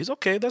disagrees.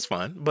 Okay, that's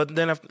fine. But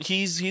then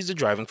he's the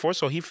driving force,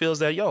 so he feels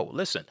that, yo,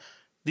 listen,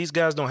 these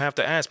guys don't have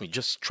to ask me.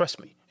 Just trust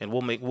me, and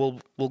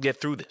we'll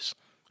get through this.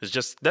 It's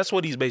just, that's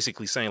what he's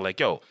basically saying. Like,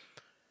 yo,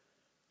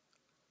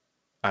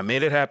 I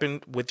made it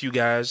happen with you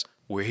guys.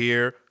 We're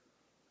here.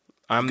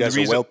 I'm You guys the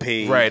reason, are well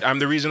paid. Right. I'm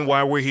the reason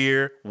why we're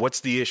here. What's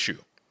the issue?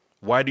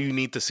 Why do you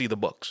need to see the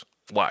books?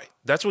 Why?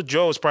 That's what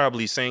Joe is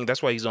probably saying.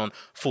 That's why he's on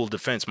full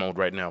defense mode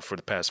right now for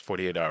the past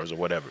 48 hours or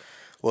whatever.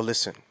 Well,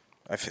 listen,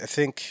 I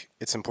think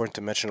it's important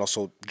to mention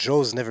also,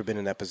 Joe's never been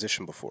in that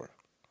position before.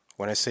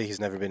 When I say he's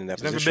never been in that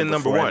position Never been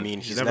before, number one. I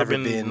mean he's never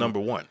been number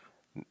one.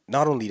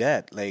 Not only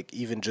that, like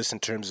even just in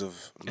terms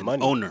of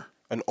money.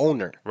 An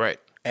owner. Right.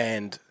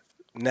 And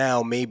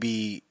now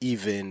maybe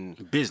even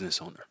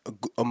Business owner.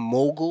 a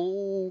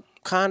mogul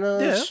kind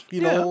of, you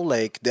know,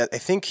 like that. I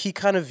think he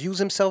kind of views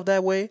himself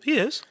that way. He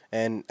is.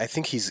 And I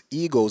think his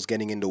ego is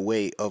getting in the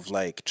way of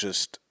like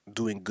just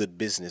doing good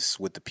business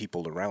with the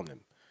people around him.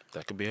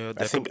 That could be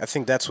I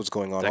think that's what's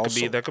going on. That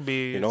could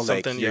be you know,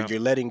 like something, you're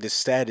letting this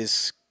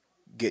status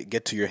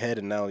get to your head,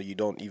 and now you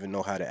don't even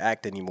know how to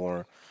act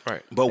anymore.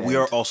 Right. But we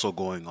are also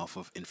going off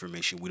of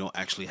information. We don't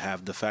actually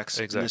have the facts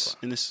in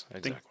this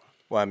thing.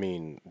 Well, I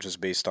mean, just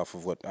based off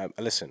of what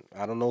listen,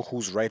 I don't know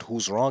who's right,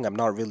 who's wrong. I'm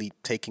not really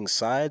taking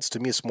sides. To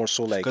me, it's more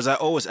so like, Because I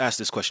always ask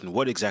this question: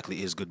 what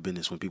exactly is good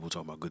business when people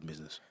talk about good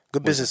business?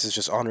 good business is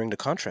just honoring the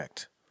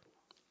contract.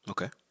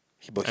 Okay.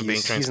 But And being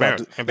he's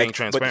transparent. not And being But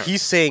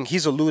transparent.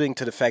 he's alluding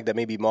to the fact that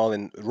maybe Maul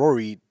and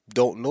Rory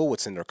don't know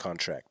what's in their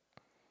contract.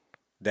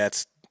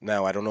 That's,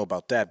 now I don't know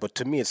about that, but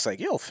to me it's like,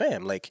 yo,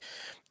 fam, like,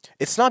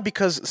 it's not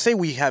because, say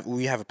we have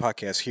a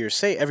podcast here,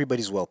 say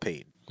everybody's well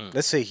paid.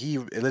 Let's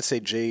say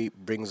Jay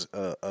brings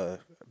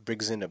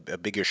in a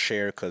bigger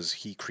share because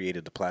he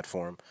created the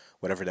platform,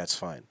 whatever, that's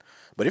fine.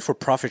 But if we're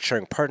profit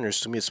sharing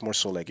partners, to me it's more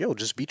so like, yo,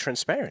 just be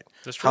transparent.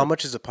 That's true. How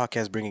much is the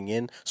podcast bringing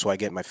in so I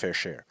get my fair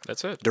share?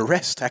 That's it. The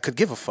rest, I could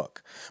give a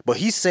fuck. But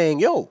he's saying,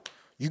 yo,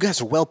 you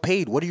guys are well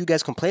paid. What are you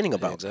guys complaining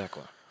about?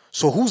 Exactly.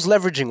 So who's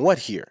leveraging what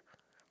here?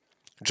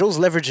 Joe's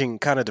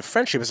leveraging kind of the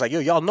friendship. It's like, yo,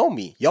 y'all know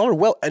me. Y'all are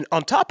well, and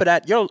on top of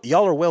that,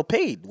 y'all are well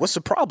paid. What's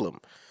the problem?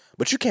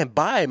 But you can't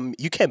buy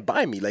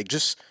me. Like,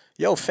 just,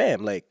 yo,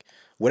 fam, like,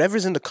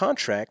 whatever's in the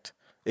contract,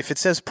 if it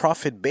says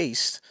profit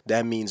based,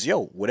 that means,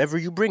 yo, whatever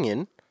you bring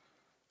in,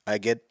 I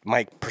get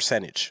my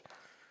percentage.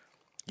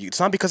 It's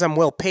not because I'm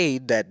well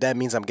paid that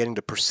means I'm getting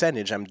the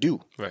percentage I'm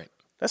due. Right.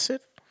 That's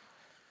it.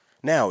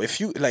 Now, if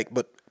you like,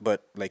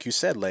 but like you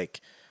said,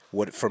 like,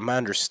 what, from my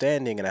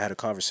understanding, and I had a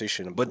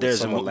conversation. But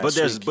there's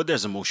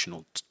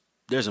emotional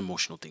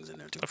things in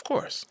there too. Of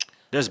course.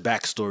 There's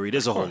backstory.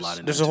 There's a whole lot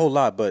in there. There's a whole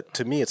lot, but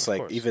to me, it's like,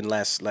 course. even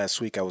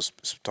last week I was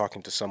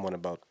talking to someone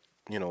about,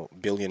 you know,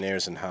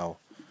 billionaires and how,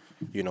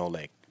 you know,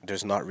 like,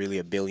 there's not really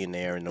a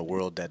billionaire in the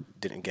world that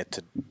didn't get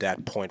to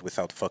that point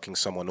without fucking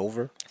someone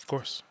over. Of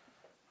course.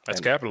 That's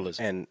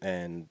capitalism.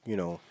 And you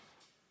know,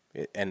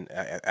 and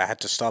I had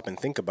to stop and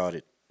think about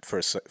it for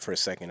a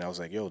second. I was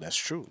like, yo, that's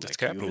true. That's like,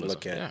 capitalism. You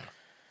look at,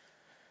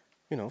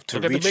 you know, to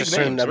Look at the reach a big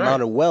certain names,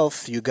 amount right. of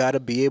wealth, you got to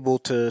be able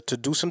to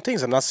do some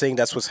things. I'm not saying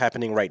that's what's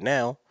happening right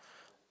now,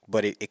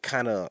 but it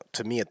kind of,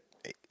 to me,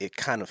 it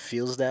kind of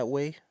feels that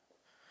way.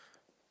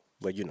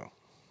 But, you know,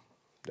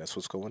 that's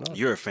what's going on.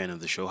 You're a fan of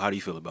the show. How do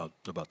you feel about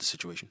the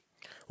situation?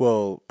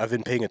 Well, I've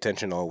been paying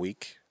attention all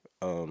week.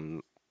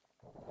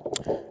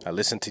 I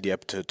listened to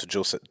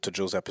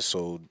Joe's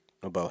episode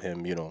about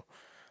him,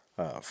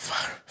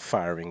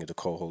 firing the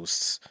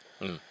co-hosts.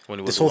 When he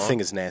was This whole alone? thing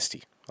is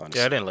nasty, honestly.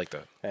 Yeah, I didn't like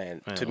that.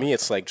 And to me,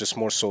 it's like just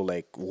more so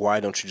like, why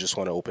don't you just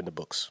want to open the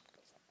books?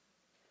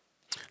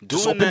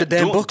 Just Doing open the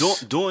damn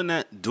books.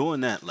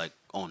 Doing that like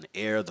on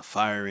air, the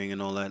firing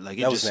and all that. Like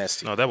it That was just,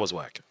 nasty. No, that was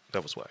whack.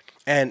 That was whack.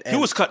 And He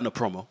was cutting a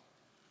promo.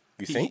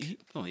 you think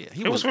Oh yeah,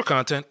 It was for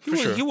content, for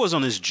sure. He was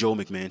on his Joe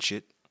McMahon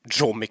shit.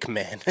 Joe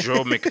McMahon?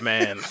 Joe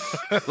McMahon,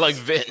 like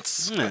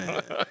Vince.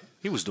 Yeah,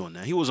 he was doing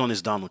that. He was on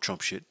his Donald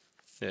Trump shit.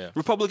 Yeah.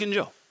 Republican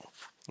Joe.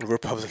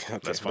 Republican. Okay,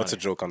 That's that's a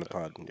funny. joke on the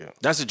pod. Yeah.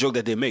 That's a joke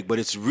that they make, but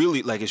it's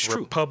really like it's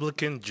true.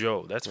 Republican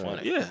Joe. That's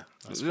funny. Yeah,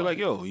 they're like,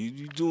 yo,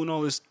 you doing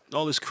all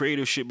this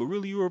creative shit, but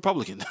really you're a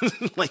Republican.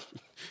 Like,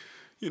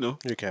 You're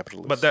a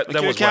capitalist. But that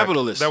you're a was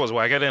capitalist. Whack. That was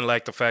whack. I didn't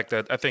like the fact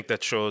that I think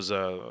that shows.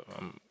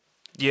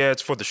 Yeah,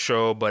 it's for the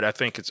show, but I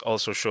think it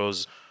also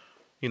shows,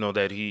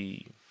 that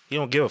he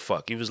don't give a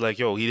fuck. He was like,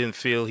 yo, he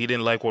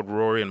didn't like what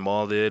Rory and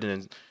Maul did,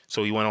 and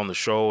so he went on the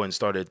show and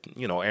started,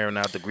 airing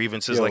out the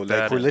grievances like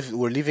that.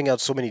 We're leaving out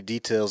so many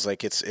details.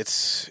 Like it's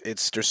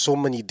there's so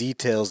many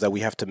details that we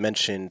have to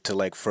mention to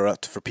like for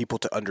people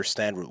to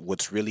understand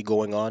what's really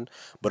going on.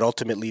 But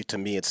ultimately, to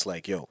me, it's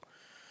like, yo,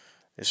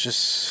 it's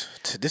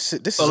just this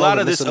is a all lot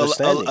the of this,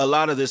 misunderstanding. a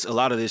lot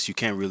of this, you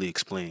can't really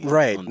explain.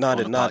 Right, on not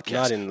the in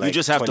podcast. like you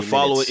just have to 20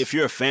 follow minutes. it. If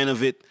you're a fan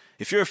of it,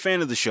 if you're a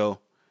fan of the show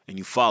and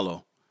you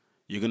follow,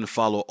 you're gonna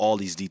follow all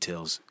these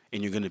details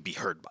and you're gonna be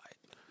hurt by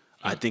it.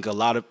 I think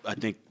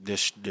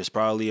there's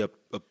probably a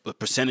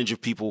percentage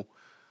of people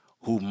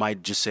who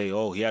might just say,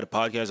 "Oh, he had a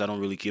podcast. I don't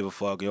really give a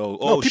fuck." No,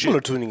 people shit.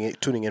 are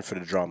tuning in for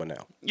the drama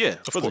now. Yeah,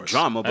 for the course,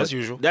 drama, but as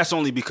usual. that's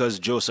only because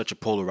Joe's such a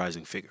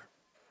polarizing figure.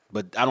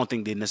 But I don't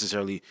think they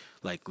necessarily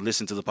like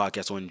listen to the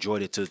podcast or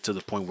enjoyed it to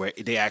the point where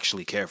they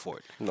actually care for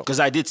it. No. Because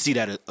I did see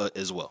that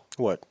as well.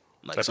 What?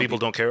 Like That some people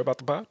don't care about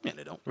the pod? Yeah,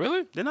 they don't.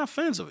 Really? They're not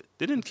fans of it.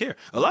 They didn't care.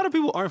 A lot of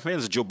people aren't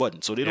fans of Joe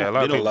Budden, so they don't. Yeah, a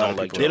lot of they people don't, don't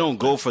like They Joe. don't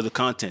go for the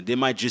content. They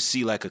might just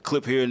see like a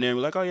clip here and there, and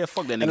be like, "Oh yeah,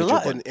 fuck that nigga And a Joe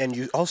lot, Budden." and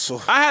you also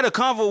I had a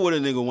convo with a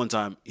nigga one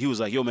time. He was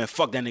like, "Yo, man,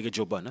 fuck that nigga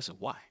Joe Budden." I said,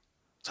 "Why?"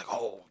 It's like,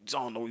 "Oh, I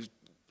don't know."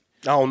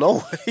 I don't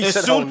know. He As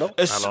said, soon- I don't know.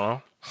 as- I don't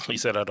know. He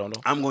said, I don't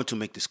know. I'm going to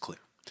make this clear.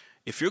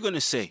 If you're going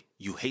to say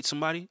you hate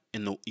somebody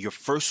and your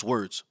first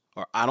words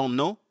are "I don't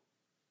know,"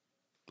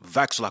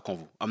 vax la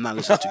convo. I'm not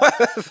listening to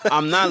you.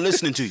 I'm not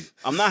listening to you.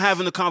 I'm not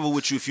having a convo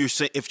with you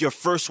if your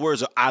first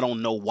words are "I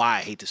don't know why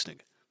I hate this nigga."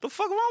 The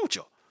fuck wrong with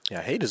y'all?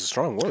 Yeah, hate is a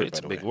strong word. It's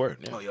by a the big way. word.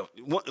 Yeah. Oh,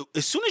 yo,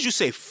 as soon as you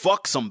say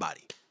fuck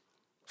somebody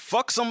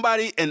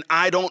and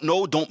 "I don't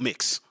know," don't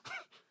mix.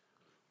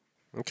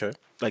 Okay.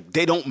 Like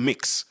they don't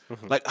mix.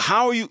 Like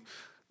how are you?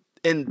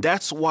 And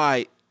that's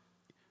why.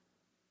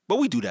 But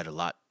we do that a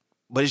lot.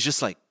 But it's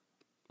just like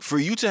for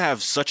you to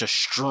have such a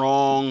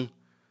strong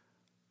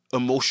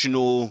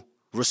emotional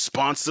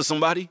response to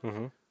somebody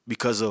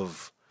because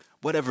of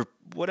whatever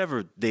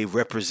they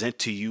represent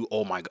to you.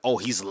 Oh my! Oh,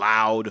 he's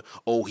loud.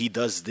 Oh, he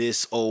does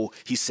this. Oh,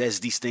 he says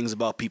these things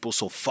about people.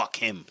 So fuck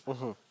him.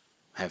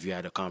 Have you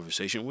had a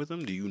conversation with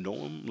him? Do you know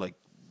him? Like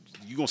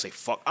you gonna say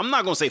fuck? I'm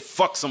not gonna say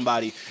fuck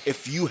somebody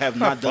if you have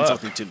not done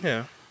something to me.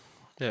 Yeah.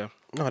 Yeah.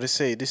 No, they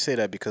say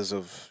that because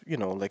of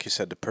like you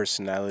said, the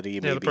personality.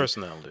 Yeah, maybe. the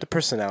personality. The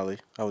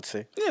personality, I would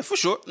say. Yeah, for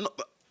sure. No,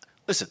 but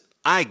listen,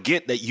 I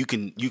get that you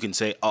can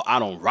say, "Oh, I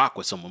don't rock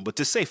with someone," but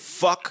to say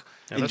 "fuck"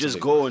 and that's a just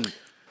big go and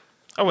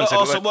I wouldn't say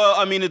also, that. well,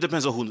 I mean, it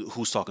depends on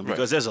who's talking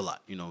because there's a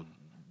lot,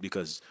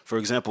 Because, for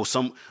example,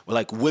 some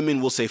like women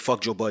will say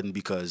 "fuck Joe Budden"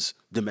 because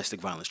domestic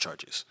violence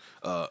charges.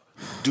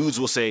 Dudes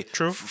will say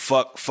True.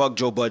 Fuck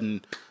Joe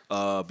Budden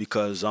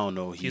because I don't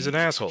know. He's an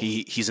asshole.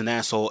 He's an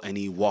asshole, and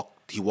he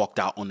walked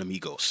out on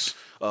Amigos.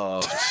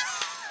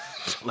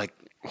 Like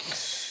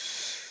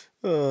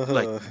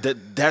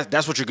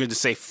that's what you're going to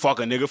say "fuck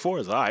a nigga" for?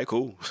 Is all right,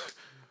 cool.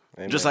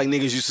 Just like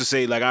niggas used to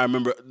say, like I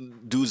remember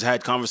dudes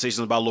had conversations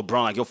about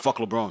LeBron, like, "Yo, fuck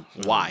LeBron."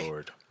 Why?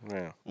 Lord.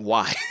 Yeah,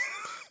 Why?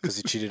 because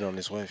he cheated on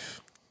his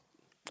wife.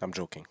 I'm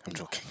joking.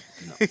 No,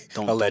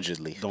 don't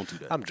Allegedly. Don't do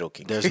that. I'm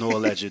joking. There's no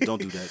alleged. Don't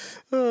do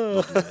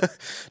that.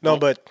 No,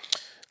 but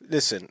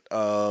listen,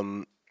 a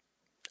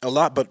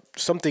lot. But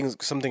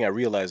something I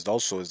realized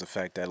also is the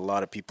fact that a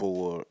lot of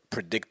people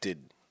predicted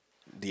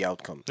the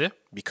outcome. Yeah.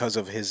 Because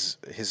of his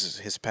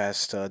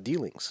past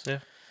dealings. Yeah.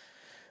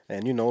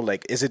 And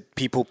like, is it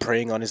people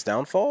preying on his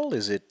downfall?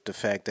 Is it the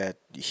fact that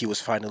he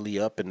was finally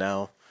up and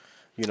now,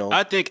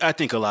 I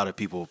think a lot of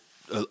people,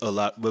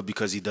 but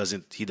because he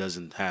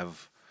doesn't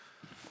have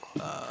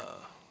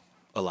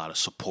a lot of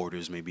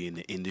supporters, maybe in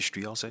the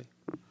industry, I'll say,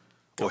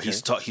 or Okay.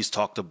 he's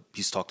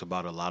talked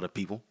about a lot of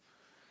people,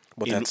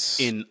 But that's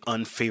in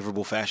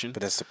unfavorable fashion.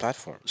 but that's the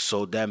platform.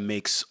 So that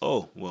makes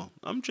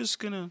I'm just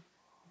gonna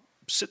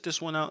sit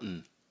this one out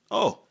and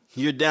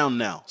you're down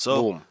now.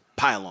 So Boom.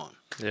 pile on.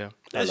 Yeah. I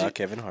That's like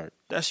Kevin Hart.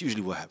 That's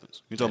usually what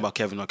happens. You're talking about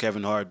Kevin Hart.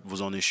 Kevin Hart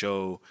was on this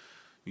show.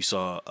 You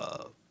saw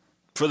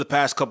for the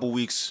past couple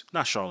weeks,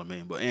 not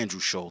Charlamagne, but Andrew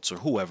Schultz or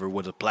whoever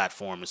with a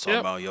platform is talking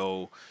Yep.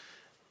 about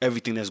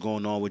everything that's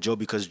going on with Joe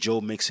because Joe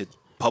makes it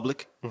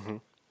public.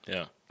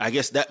 Yeah. I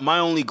guess that my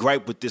only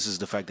gripe with this is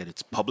the fact that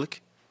it's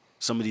public.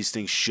 Some of these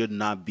things should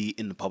not be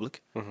in the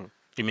public.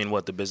 You mean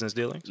what, the business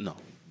dealings? No,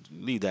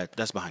 leave that.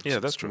 That's behind. Yeah, the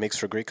that's scenes. true. Makes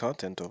for great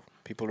content, though.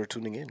 People are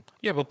tuning in.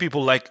 Yeah, but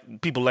people like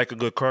a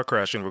good car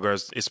crash in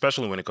regards,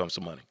 especially when it comes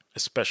to money,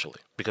 especially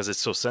because it's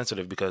so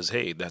sensitive. Because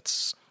hey,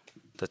 that's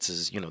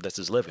his that's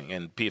his living.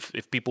 And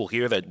if people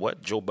hear that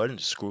what Joe Budden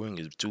is screwing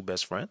his two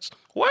best friends,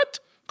 what?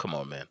 Come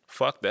on, man,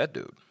 fuck that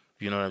dude.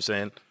 You know what I'm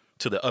saying?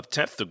 To the up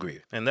 10th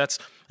degree, and that's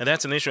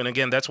an issue. And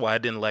again, that's why I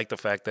didn't like the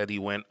fact that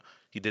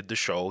he did the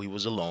show. He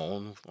was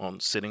alone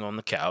sitting on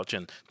the couch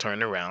and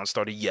turned around,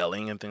 started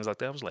yelling and things like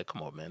that. I was like,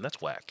 come on, man, that's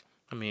whack.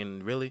 I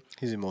mean, really?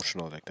 He's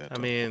emotional like that. I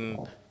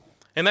mean,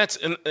 and that's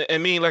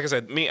and me, like I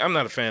said, I'm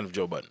not a fan of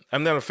Joe Budden.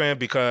 I'm not a fan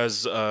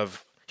because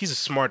of he's a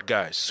smart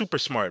guy, super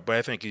smart, but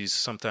I think he's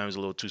sometimes a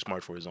little too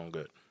smart for his own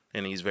good,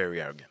 and he's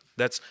very arrogant.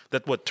 That's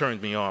what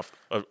turned me off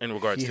in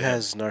regards he to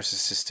has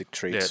narcissistic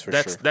traits. yeah,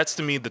 for sure. that's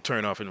to me the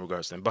turn off in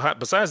regards to him. But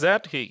besides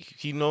that,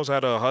 he knows how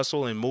to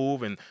hustle and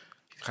move and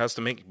has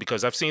to make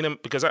because I've seen him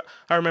because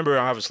I remember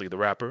obviously the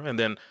rapper, and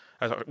then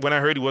when I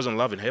heard he wasn't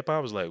loving hip hop, I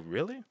was like,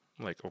 really?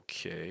 I'm like,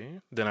 okay.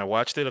 Then I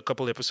watched it a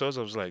couple episodes.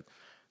 I was like,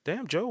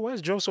 damn, Joe, why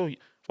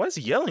is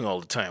he yelling all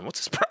the time? What's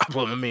his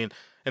problem? I mean,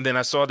 and then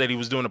I saw that he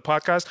was doing a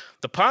podcast.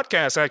 The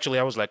podcast, actually,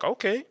 I was like,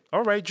 okay,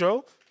 all right,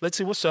 Joe, let's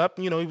see what's up.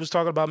 He was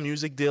talking about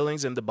music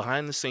dealings and the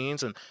behind the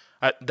scenes. And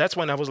that's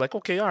when I was like,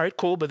 okay, all right,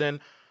 cool. But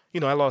then,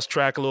 I lost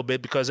track a little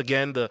bit because,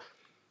 again, the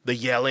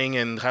yelling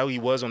and how he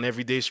was on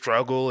Everyday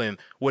Struggle and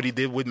what he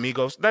did with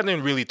Migos, that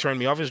didn't really turn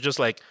me off. It's just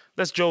like,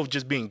 that's Joe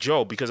just being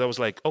Joe, because I was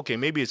like, okay,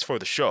 maybe it's for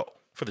the show,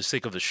 for the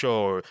sake of the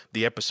show or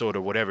the episode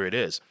or whatever it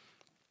is.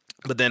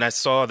 But then I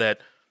saw that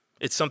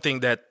it's something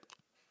that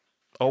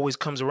always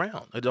comes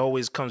around. It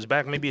always comes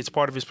back. Maybe it's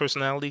part of his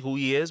personality, who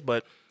he is,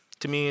 but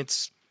to me,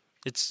 it's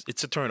a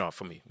turnoff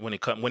for me when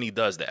he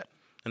does that.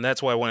 And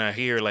that's why when I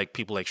hear like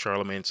people like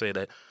Charlamagne say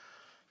that,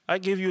 I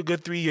give you a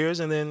good 3 years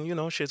and then,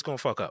 shit's going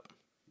to fuck up.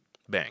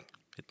 Bang.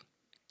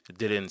 It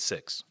did it in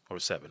 6 or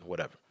 7,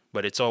 whatever.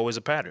 But it's always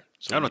a pattern.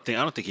 So I don't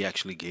think he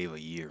actually gave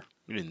a year.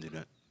 He didn't do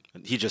that.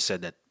 He just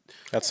said that.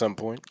 At some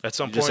point. At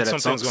some He just point, said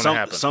that something's going to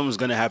happen. Something's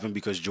going to happen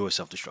because Joe is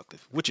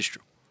self-destructive, which is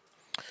true.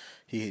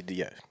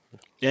 Yeah.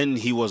 And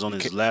he was on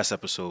his last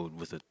episode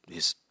with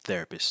his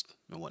therapist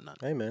and whatnot.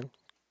 Hey, man.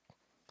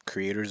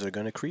 Creators are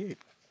going to create.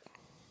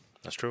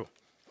 That's true.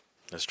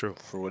 That's true.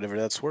 For whatever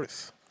that's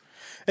worth.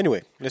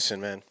 Anyway, listen,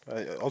 man.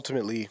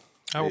 Ultimately,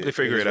 I hope they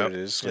figure it out. It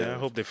is. Yeah, I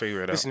hope they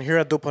figure it out. Listen, here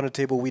at Dope on the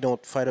Table, we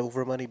don't fight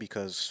over money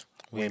because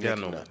we ain't got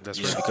making no. none. That's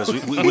Yeah, right. because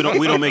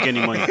we don't make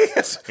any money.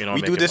 You don't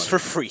We make do it this money. for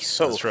free.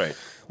 So That's right.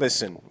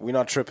 Listen, we're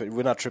not tripping.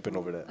 We're not tripping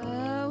over that.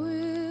 I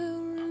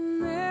will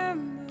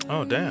remember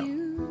Oh,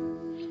 damn.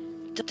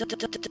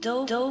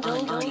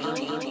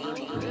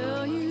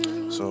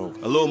 So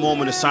A little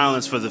moment of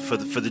silence for the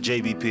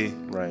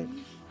JBP right.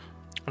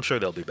 I'm sure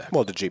they'll be back.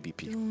 Well, the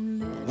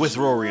JBP. with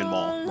Rory and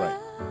Maul. Right.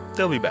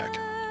 They'll be back.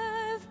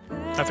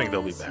 I think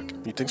they'll be back.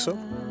 You think so?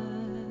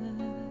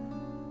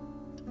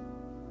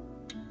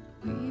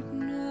 Weep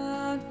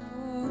not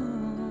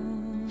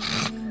for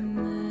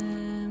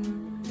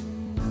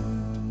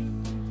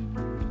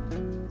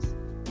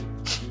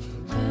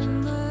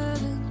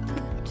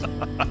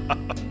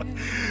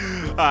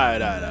All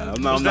right.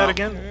 I'm Who's that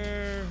again?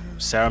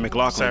 Sarah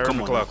McLachlan. Sarah Come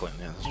McLachlan.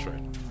 Yeah, that's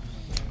right.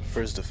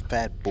 First the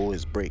fat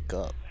boys break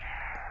up.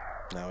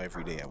 Now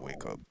every day I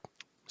wake up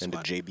and the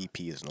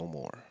JBP is no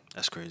more.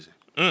 That's crazy.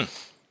 It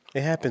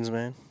happens,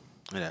 man.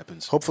 It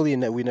happens. Hopefully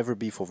we never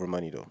beef over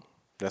money though.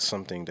 That's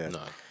something that No,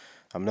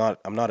 I'm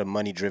not a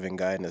money driven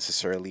guy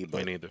necessarily, me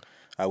but neither.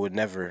 I would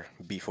never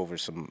beef over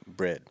some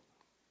bread.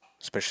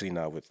 Especially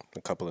now with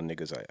a couple of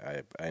niggas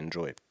I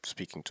enjoy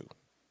speaking to.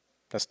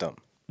 That's dumb.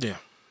 Yeah.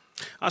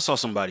 I saw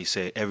somebody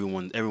say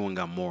everyone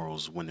got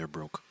morals when they're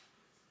broke.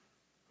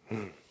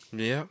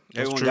 Yeah.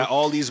 That's Everyone true. got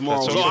all these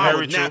morals. also I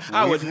very would, true.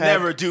 I would We've had-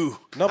 never do.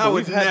 No, but I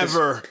would we've had this-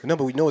 never. No,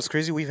 but we know it's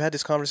crazy. We've had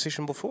this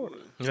conversation before.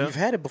 Yeah. We've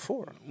had it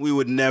before. We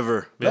would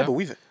never. Yeah. No,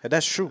 but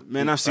that's true.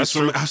 Man, I've seen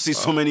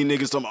so many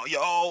niggas talking about,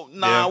 yo,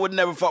 nah, Yeah. I would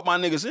never fuck my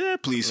niggas. Yeah,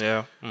 please.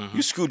 Yeah.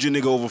 You screwed your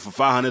nigga over for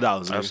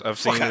 $500. I've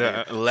seen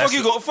that.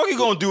 Fuck you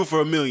gonna do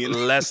for $1 million?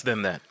 Less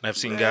than that. I've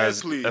seen Man,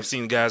 guys. please. I've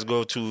seen guys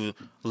go to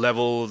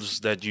levels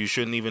that you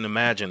shouldn't even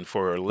imagine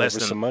for less Over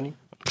than some money?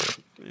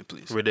 Man,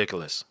 please.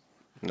 ridiculous.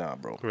 Nah,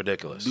 bro.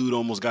 Ridiculous. Dude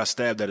almost got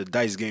stabbed at a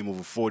dice game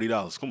over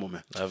 $40. Come on,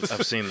 man.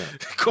 I've seen that.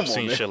 Come I've on,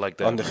 seen man. shit like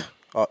On that.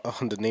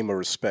 the name of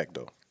respect,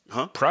 though.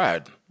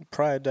 Pride.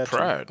 Pride.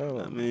 Pride.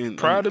 Oh, I mean,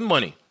 Pride and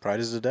money. pride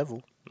is the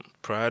devil.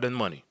 Pride and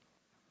money.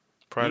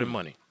 Pride and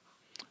money.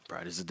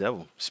 Pride is the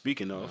devil.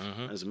 Speaking of,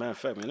 Mm-hmm. as a matter of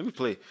fact, man, let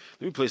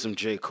me play some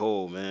J.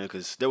 Cole, man,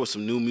 because there was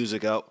some new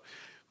music out.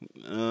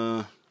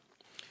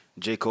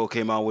 J. Cole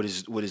came out with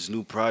his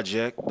new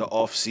project, The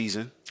Off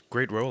Season,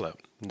 Great rollout.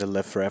 The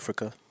left for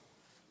Africa.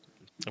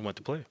 I went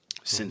to play.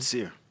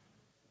 Sincere.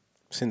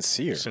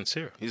 Sincere.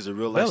 Sincere. He's a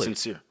real life Really?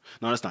 sincere.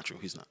 No, that's not true.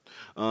 He's not.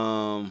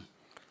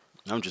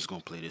 I'm just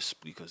gonna play this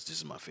because this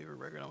is my favorite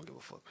record. I don't give a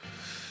fuck.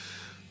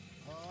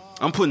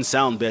 I'm putting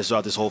sound beds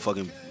throughout this whole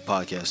fucking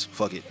podcast.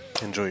 Fuck it.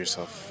 Enjoy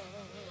yourself.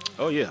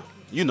 Oh yeah,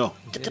 you know.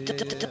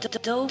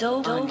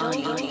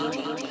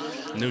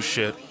 New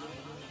shit.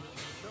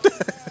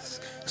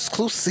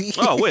 Exclusive.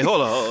 Oh wait,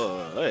 hold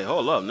up. Hey,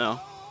 hold up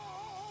now.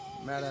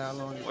 Matter how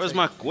long it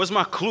Where's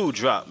my clue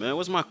drop, man?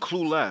 Where's my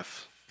clue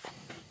laugh?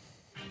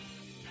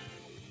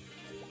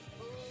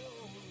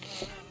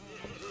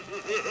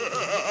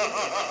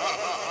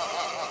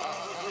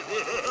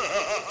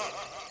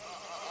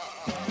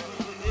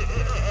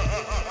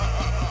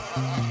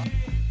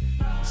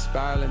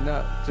 Spiraling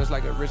up, just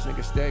like a rich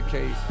nigga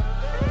staircase.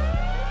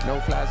 No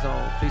fly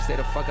zone, please stay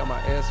the fuck out my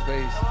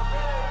airspace.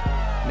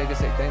 Niggas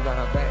say things on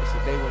her back,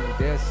 shit they wouldn't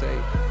dare say.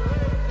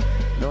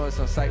 Know it's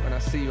on sight when I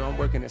see you, I'm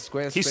working at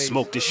Squarespace. He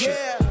smoked this shit.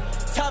 Yeah,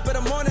 top of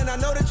the morning, I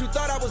know that you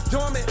thought I was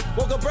dormant.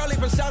 Woke up early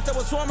from shots that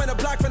was swarming. A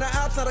block from the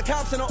Alps, now the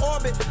cops in the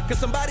orbit. Cause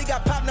somebody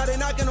got popped, now they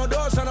knocking on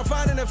doors trying to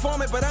find an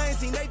informant. But I ain't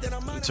seen Nathan,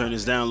 I'm Turn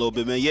this down a little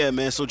bit, man. Yeah,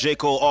 man. So J.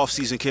 Cole off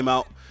season came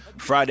out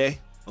Friday,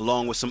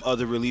 along with some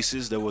other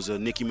releases. There was a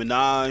Nicki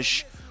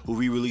Minaj who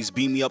re-released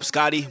 "Beam Me Up,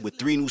 Scotty" with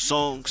 3 new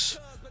songs.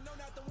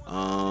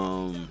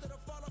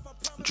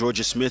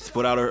 Georgia Smith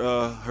put out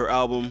her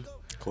album.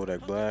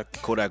 Kodak Black.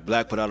 Kodak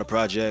Black put out a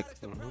project.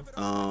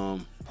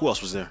 Who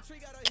else was there?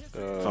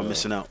 If I'm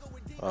missing out.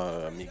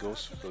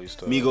 Migos released.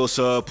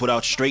 Migos put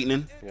out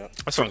 "Straightening." Yeah.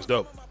 That song's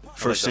dope.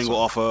 First single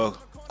off of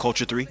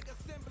Culture 3.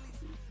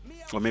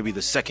 Or maybe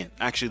the second.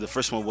 Actually, the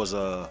first one was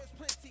what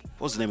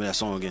was the name of that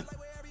song again?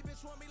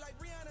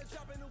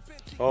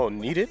 Oh,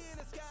 Needed?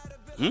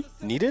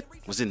 Needed?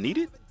 Was it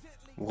Needed?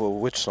 Well,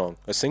 which song?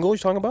 A single you're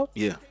talking about?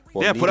 Yeah.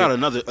 Well, yeah, put out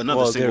Needed- another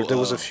well, single. There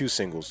was a few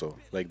singles though.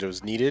 Like there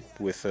was Needed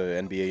with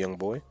NBA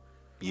YoungBoy.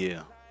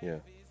 Yeah. Yeah.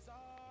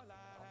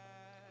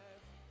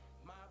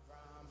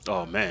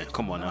 Oh man,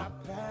 come on now.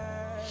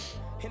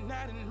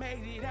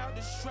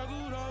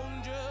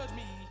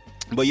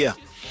 But yeah.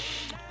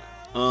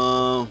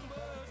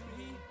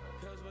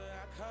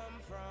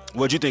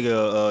 What'd you think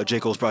of J.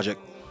 Cole's project?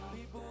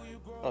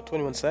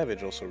 21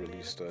 Savage also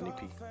released an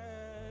EP.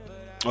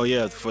 Oh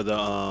yeah, for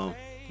the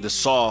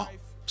Saw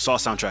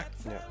soundtrack.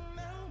 Yeah.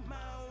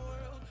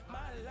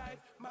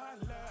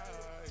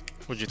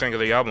 What'd you think of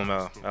the album,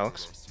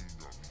 Alex?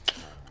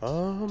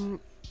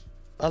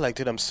 I liked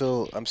it. I'm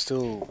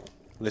still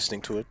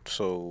listening to it.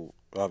 So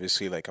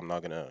obviously, like, I'm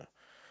not gonna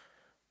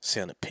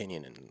say an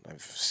opinion. And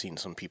I've seen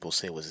some people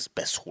say it was his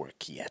best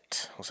work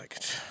yet. I was like,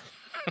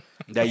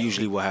 That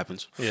usually what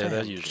happens. Yeah, man,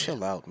 that usually.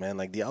 chill out, man.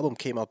 Like the album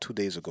came out 2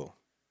 days ago.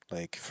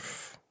 Like,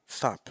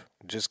 stop.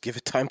 Just give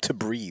it time to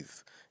breathe.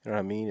 You know what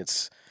I mean?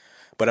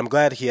 But I'm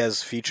glad he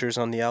has features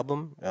on the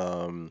album.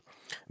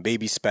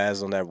 Baby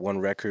Spaz on that one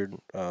record.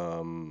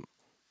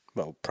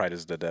 Well, Pride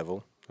is the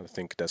Devil. I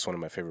think that's one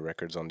of my favorite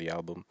records on the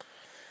album.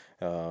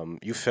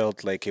 You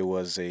felt like it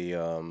was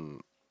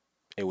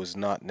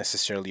not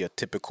necessarily a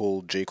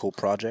typical J. Cole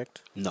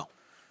project. No.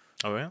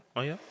 Oh yeah.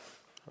 Oh yeah.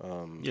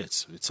 Yeah,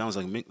 it sounds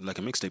like a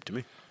mixtape to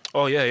me.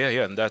 Oh yeah.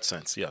 In that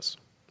sense, yes.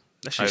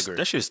 That I shit's, agree.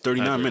 that shit's I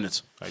 39 agree.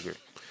 minutes. I agree.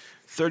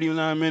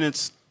 39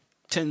 minutes,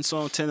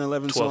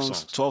 11 12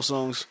 songs, 12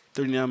 songs,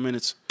 39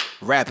 minutes,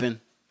 rapping, Is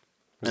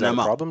and that I'm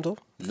a out. problem though?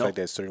 The No. fact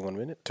that it's 39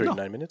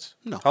 minutes?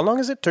 No. How long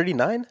is it?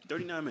 39?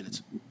 39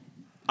 minutes.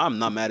 I'm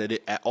not mad at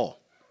it at all.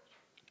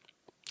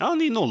 I don't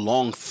need no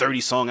long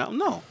 30-song album.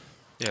 No.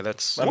 Yeah,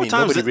 that's. I More mean,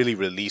 times nobody than- really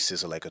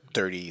releases like a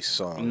 30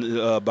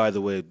 song. By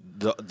the way,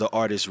 the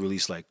artist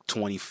released like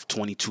 20,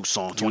 22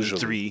 songs,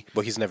 23. Usually.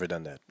 But he's never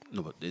done that.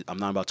 No, but I'm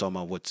not about talking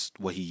about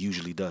what he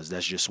usually does.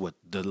 That's just what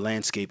the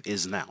landscape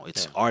is now.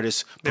 It's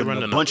artists They putting run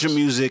a the bunch of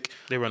numbers. music,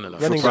 They run it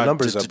up. Running the pro-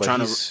 numbers to- up, to but trying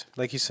to- he's,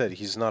 like he said,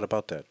 he's not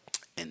about that.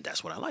 and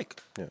that's what I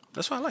like. Yeah.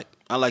 That's what I like.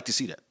 I like to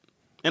see that,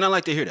 and I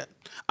like to hear that.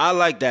 I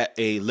like that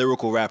a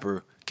lyrical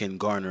rapper can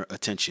garner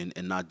attention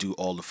and not do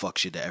all the fuck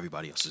shit that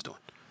everybody else is doing.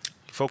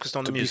 Focused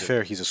on the To be music.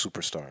 fair, he's a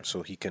superstar,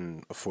 so he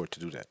can afford to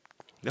do that.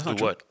 That's Do not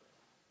true. what?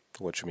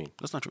 What you mean?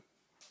 That's not true.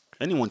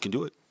 Anyone can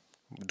do it.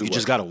 Do You what?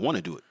 just gotta want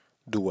to do it.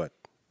 Do what?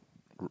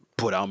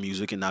 Put out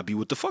music and not be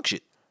with the fuck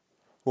shit.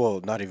 Well,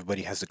 not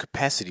everybody has the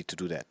capacity to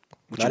do that.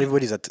 you Not mean?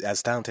 everybody's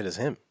as talented as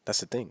him. That's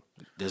the thing.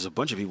 There's a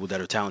bunch of people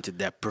that are talented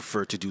that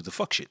prefer to do the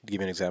fuck shit. Give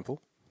me an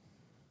example.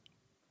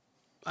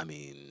 I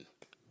mean,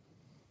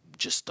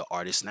 just the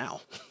artist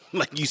now.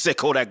 Like you said,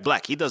 Kodak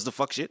Black. He does the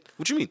fuck shit.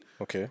 What you mean?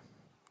 Okay.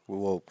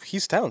 Well,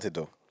 he's talented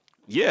though.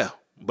 Yeah,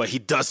 but he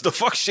does the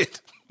fuck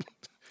shit.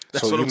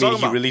 That's so what you I'm mean talking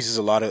he about. releases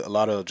a lot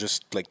of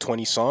just like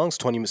 20 songs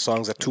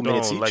at 2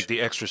 minutes each? like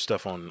the extra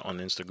stuff on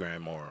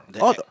Instagram or.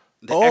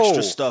 The extra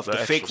oh, stuff, the the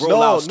fake extra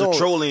rollouts, stuff. the No,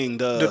 trolling,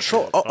 the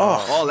troll.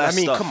 all that I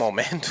mean, stuff. come on,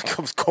 man.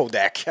 Comes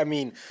Kodak. I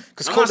mean,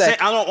 because I'm not saying,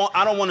 Kodak.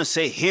 I don't want to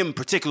say him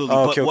particularly,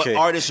 Oh, but okay, what okay.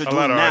 artists are A doing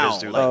lot of now,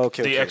 artists do like Oh,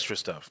 okay, the okay. extra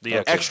stuff. The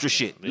extra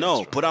shit. The No,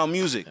 extra. put out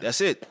music.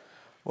 That's it.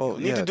 Well, You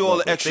need yeah, to do all no,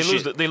 the but extra They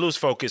lose. shit. They lose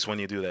focus when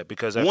you do that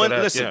because after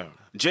that, Listen, yeah.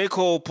 J.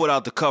 Cole put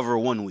out the cover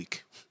 1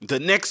 week. The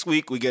next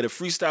week we get a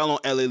freestyle on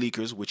LA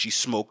Leakers, which he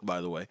smoked,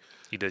 by the way,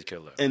 He did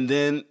kill that. and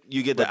then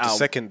you get But the the album.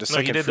 second No,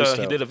 freestyle.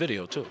 he did a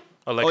video too.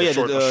 Like Oh a yeah,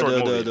 short, a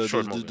short movie.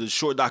 Short movie. the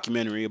short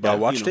documentary about. Y'all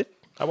watched it?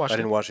 I watched I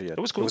didn't it. watch it yet.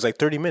 It was cool. It was like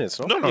 30 minutes,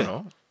 no? No, Yeah.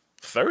 no.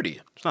 30.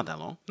 It's not that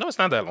long. No, it's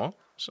not that long.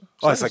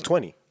 Oh, it's like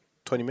 20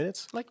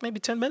 minutes? like maybe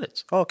 10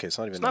 minutes. Oh, okay, it's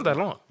not even It's not that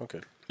long. Okay.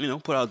 You know,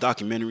 put out a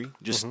documentary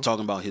just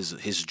talking about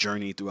his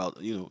journey throughout,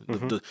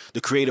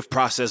 the creative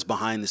process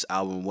behind this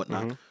album and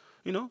whatnot.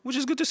 You know, which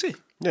is good to see.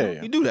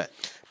 Yeah. You do that.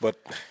 But,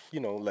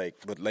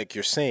 like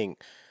you're saying,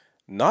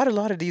 not a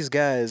lot of these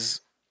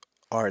guys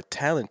are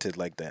talented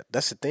like that.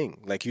 That's the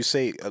thing. Like you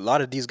say, a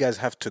lot of these guys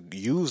have to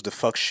use the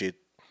fuck shit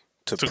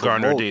to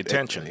garner promote the it.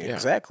 attention. Yeah.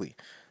 Exactly.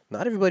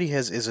 Not everybody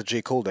is a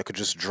J. Cole that could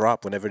just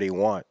drop whenever they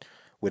want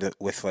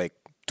with like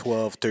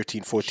 12,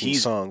 13, 14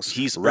 songs,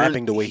 he's rapping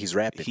earned- the way he's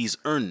rapping. He's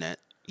earned that,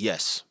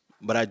 yes.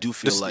 But I do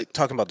feel like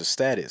talking about the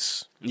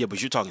status. yeah,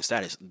 but you're talking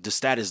status. The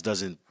status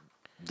doesn't.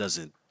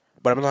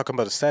 But I'm not talking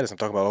about the status. I'm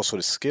talking about also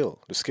the skill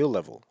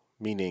level.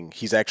 Meaning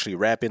he's actually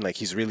rapping, like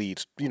he's really,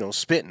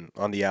 spitting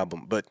on the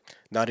album. But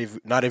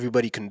not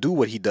everybody can do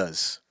what he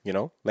does,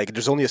 Like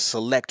there's only a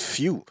select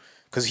few.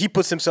 Because he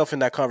puts himself in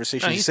that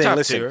conversation. Nah, he's he's saying, top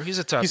listen. tier. He's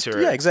a top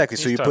tier. Yeah, exactly.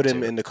 So He's you top put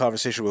him tier. in the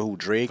conversation with who?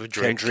 Drake, With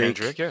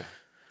Kendrick. yeah.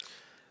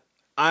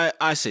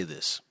 I say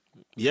this.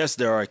 Yes,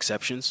 there are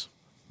exceptions,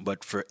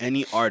 but for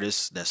any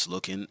artist that's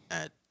looking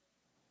at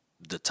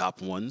the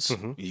top ones,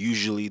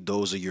 usually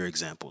those are your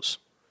examples.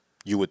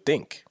 You would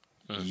think.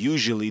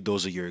 Usually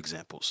those are your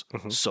examples.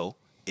 So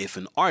if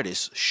an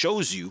artist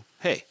shows you,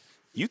 hey,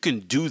 you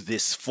can do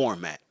this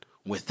format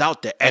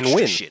without the And extra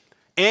win. shit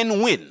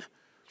and win,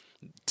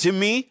 to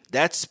me,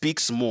 that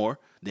speaks more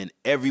than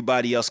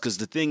everybody else. Because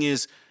the thing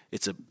is,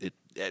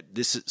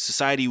 this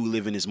society we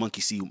live in is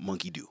monkey see,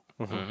 monkey do.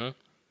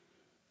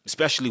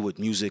 Especially with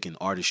music and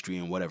artistry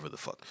and whatever the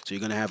fuck. So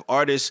you're going to have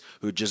artists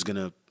who are just going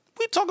to,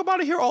 we talk about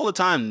it here all the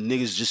time,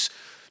 niggas just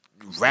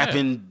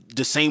rapping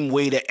the same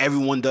way that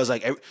everyone does.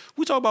 Like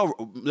we talk about,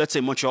 let's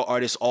say Montreal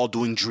artists all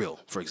doing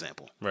drill, for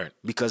example. Right.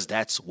 Because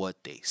that's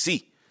what they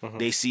see.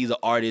 They see the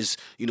artists,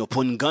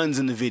 putting guns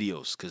in the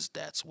videos because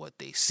that's what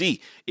they see.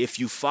 If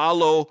you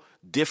follow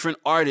different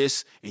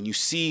artists and you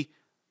see,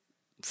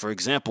 for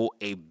example,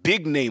 a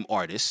big name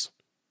artist,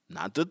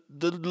 not the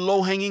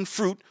low-hanging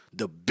fruit,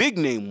 the big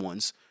name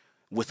ones,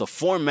 with a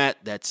format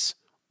that's,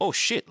 oh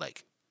shit,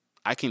 like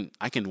I can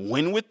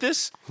win with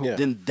this,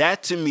 then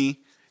that to me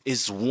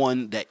is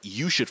one that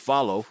you should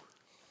follow.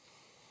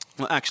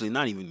 Well, actually,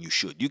 not even you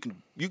should. You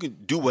can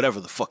do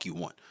whatever the fuck you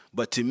want.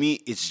 But to me,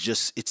 it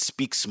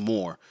speaks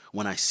more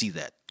when I see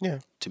that. Yeah.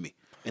 To me.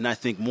 And I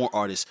think more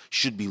artists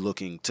should be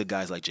looking to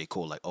guys like J.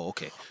 Cole, like, oh,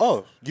 okay.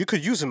 Oh, you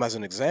could use him as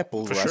an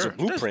example or as a sure.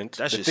 blueprint.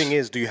 That's the just- thing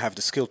is, do you have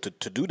the skill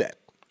to do that?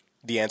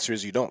 The answer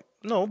is you don't.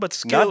 No, but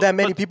skill. Not that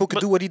many but- people could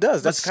but- do what he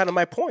does. That's but kind of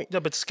my point. Yeah,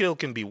 but skill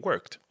can be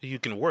worked. You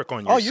can work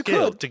on your Oh, you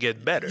skill could. to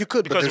get better. You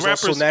could, but because there's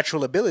also rappers,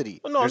 natural ability.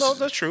 No, There's-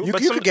 that's true. You,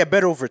 but you some- could get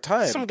better over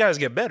time. Some guys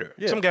get better.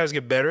 Yeah. Some guys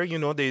get better.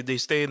 They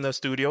stay in the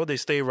studio, they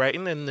stay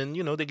writing, and then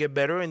they get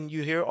better, and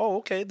you hear, oh,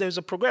 okay, there's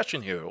a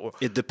progression here. Or,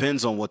 It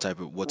depends on what type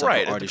of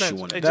Right, it artist you depends.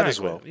 want to That as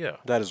Exactly, well. yeah.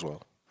 That as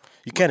well.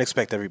 You can't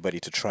expect everybody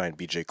to try and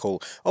be J.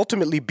 Cole.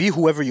 Ultimately, be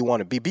whoever you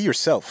want to be. Be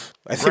yourself.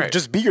 I think Right.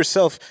 just be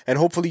yourself, and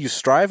hopefully you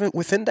strive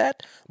within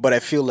that. But I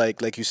feel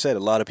like you said, a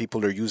lot of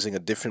people are using a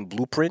different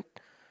blueprint,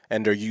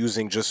 and they're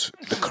using just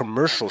the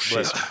commercial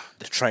shit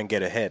to try and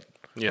get ahead.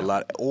 Yeah. A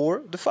lot,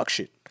 or the fuck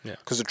shit. Yeah.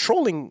 Because the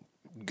trolling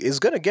is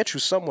gonna get you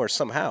somewhere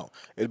somehow,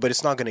 but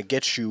it's not gonna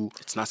get you.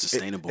 It's not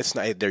sustainable. It's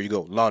not. There you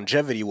go.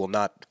 Longevity will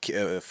not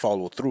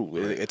follow through.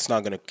 It's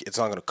not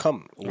gonna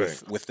come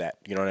with that.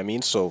 You know what I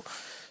mean?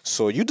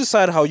 So you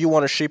decide how you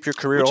want to shape your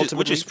career ultimately.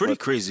 Which is pretty but-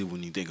 crazy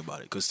when you think about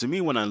it. Because to me,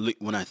 when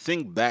I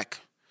think back,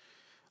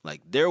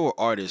 like there were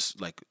artists,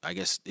 like I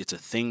guess it's a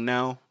thing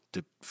now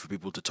for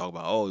people to talk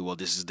about. Oh, well,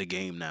 this is the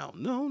game now.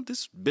 No, this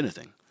has been a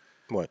thing.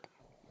 What?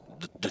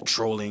 The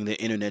trolling, the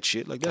internet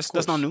shit, like that's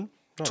not new.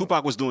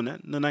 Tupac was doing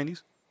that in the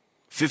 90s.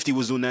 50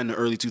 was doing that in the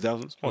early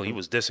 2000s. well, he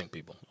was dissing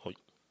people.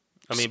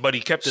 I mean, but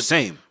he kept it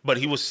Same. But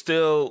he was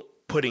still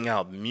putting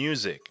out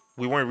music.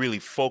 We weren't really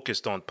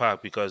focused on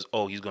Pac because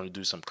he's going to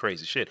do some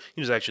crazy shit.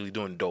 He was actually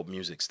doing dope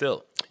music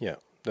still. Yeah.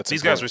 That's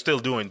These guys were still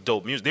doing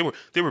dope music.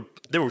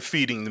 They were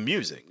feeding the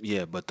music.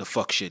 Yeah, but the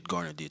fuck shit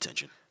garnered the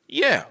attention.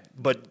 Yeah,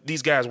 but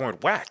these guys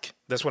weren't whack.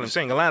 That's what I'm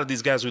saying. A lot of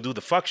these guys who do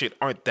the fuck shit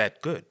aren't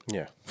that good.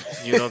 Yeah.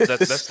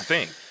 That's the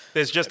thing.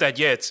 It's just that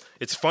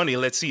it's funny.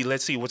 Let's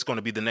see what's going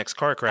to be the next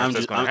car crash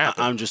that's going to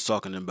happen. I'm just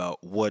talking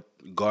about what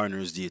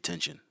garners the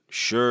attention.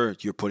 Sure,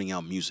 you're putting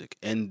out music,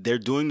 and they're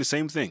doing the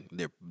same thing.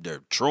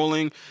 They're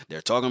trolling.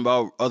 They're talking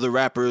about other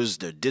rappers.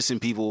 They're dissing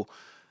people,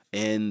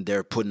 and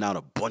they're putting out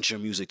a bunch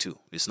of music too.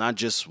 It's not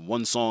just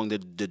one song.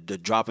 They're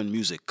dropping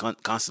music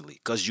constantly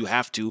because you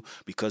have to,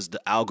 because the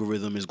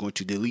algorithm is going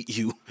to delete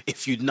you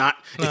if you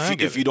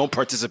don't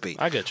participate.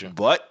 I get you.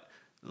 But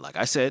like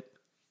I said,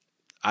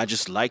 I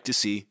just like to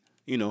see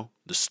the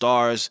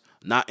stars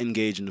not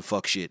engage in the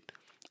fuck shit.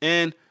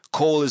 And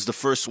Cole is the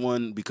first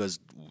one because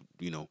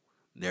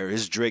there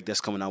is Drake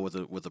that's coming out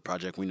with a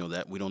project. We know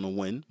that. We don't know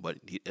when, but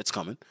it's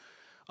coming.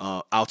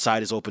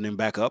 Outside is opening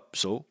back up,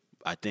 so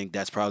I think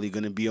that's probably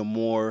going to be a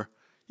more.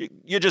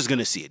 You're just going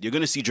to see it. You're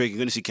going to see Drake. You're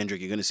going to see Kendrick.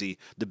 You're going to see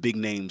the big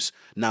names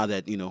now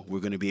that we're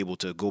going to be able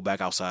to go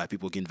back outside.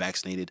 People are getting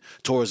vaccinated.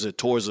 Tours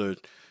are.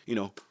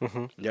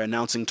 They're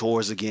announcing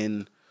tours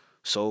again.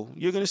 So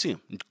you're gonna see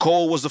him.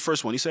 Cole was the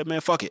first one. He said,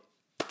 "Man, fuck it,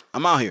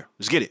 I'm out here.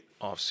 Let's get it."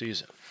 Off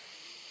season.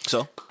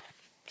 So,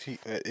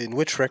 In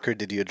which record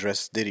did he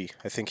address Diddy?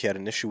 I think he had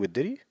an issue with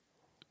Diddy.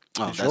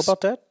 oh, Did you know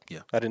about that?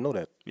 Yeah. I didn't know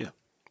that. Yeah.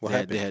 What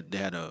they happened?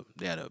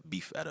 had a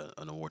beef at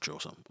an award show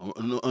or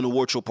something. An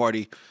award show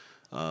party.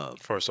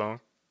 For a song?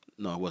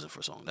 No, it wasn't for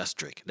a song. That's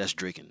Drake. That's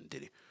Drake and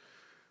Diddy.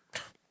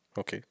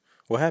 Okay.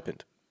 What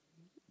happened?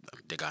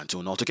 They got into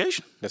an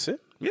altercation. That's it?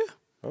 Yeah.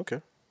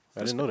 Okay. I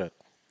didn't know that.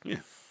 Yeah.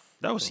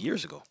 That was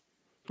years ago.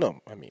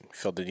 No, I mean,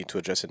 felt the need to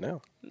address it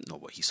now. No,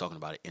 but he's talking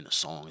about it in a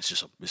song. It's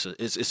just a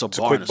a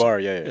bar. quick in a bar,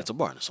 song. yeah, yeah. It's a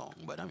bar in a song.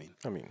 But I mean,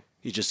 I mean,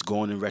 he's just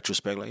going in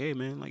retrospect, like, hey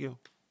man, like yo,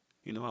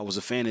 I was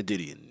a fan of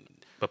Diddy, and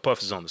But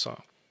Puff is on the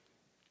song.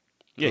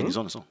 yeah, he's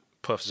on the song.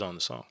 Puff is on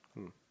the song.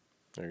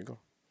 there you go.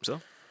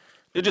 So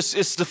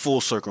it's the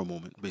full circle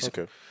moment,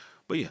 basically. Okay.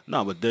 But yeah,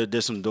 but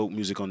there's some dope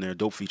music on there,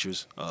 dope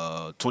features.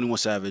 21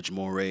 Savage,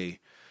 Moray,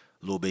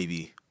 Lil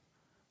Baby.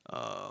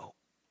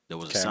 There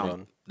was a Cameron.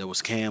 sound. There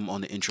was Cam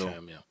on the intro.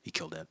 Cam, yeah. He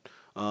killed that.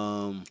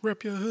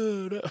 Rip your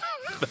hood up.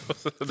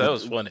 that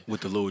was funny.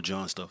 With the Lil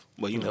Jon stuff.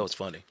 Well, That was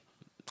funny.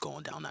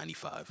 going down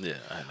 95. Yeah.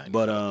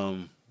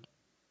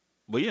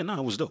 But yeah, no,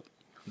 it was dope.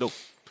 Dope.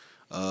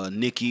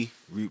 Nicki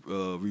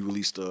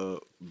re-released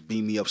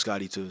 "Beam Me Up,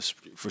 Scotty"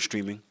 for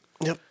streaming.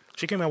 Yep.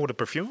 She came out with a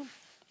perfume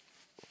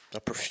A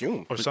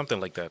perfume. or something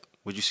like that.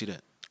 Where'd you see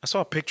that? I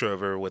saw a picture of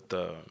her with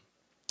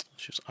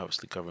she was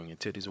obviously covering her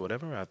titties or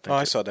whatever. I think. Oh,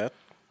 I saw that.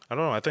 I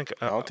don't know. I think.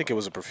 I don't think it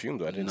was a perfume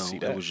though. I didn't No, see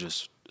that. it was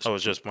just. Oh, it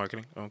was just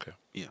marketing. Okay.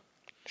 Yeah.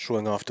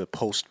 Showing off the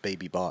post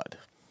baby bod.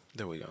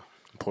 There we go.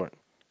 Important.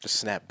 The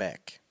snap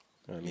back.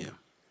 You know what I mean? Yeah.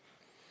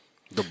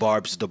 The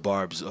barbs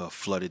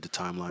flooded the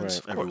timelines Right,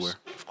 of everywhere.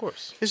 Of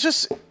course. It's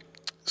just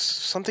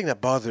something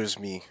that bothers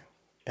me,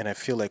 and I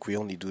feel like we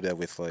only do that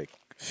with like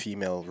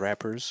female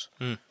rappers.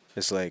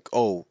 It's like,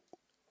 oh,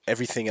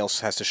 everything else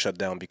has to shut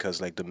down because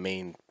like the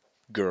main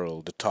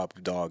girl, the top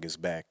dog, is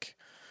back.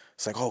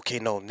 It's like, okay,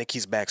 no,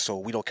 Nicki's back, so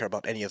we don't care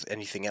about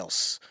anything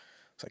else.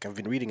 It's like I've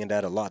been reading in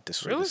that a lot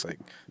this week. Really? It's like,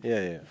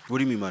 yeah. What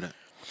do you mean by that?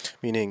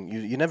 Meaning,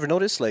 you never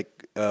notice, like,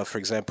 for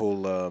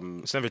example,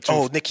 It's never too.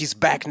 oh, Nicki's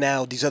back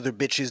now. These other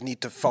bitches need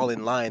to fall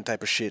in line,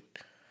 type of shit.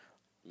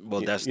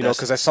 Well, that's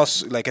Because I saw,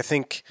 like, I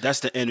think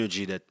that's the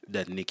energy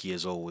that Nicki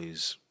has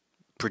always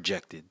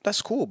projected.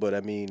 that's cool, but I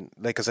mean,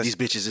 like, cause These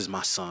bitches is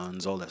my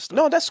sons, all that stuff.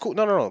 no, that's cool.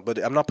 No. But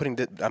I'm not putting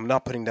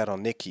that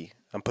on Nicki.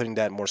 I'm putting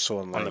that more so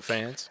on like on the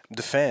fans.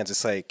 The fans.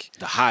 It's like,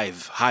 The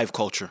hive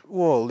culture.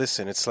 well,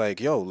 listen. It's like,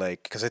 yo,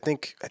 like, because I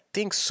think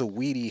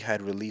Saweetie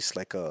had released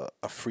like a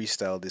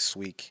freestyle this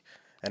week,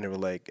 and they were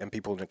like, and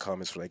people in the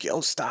comments were like,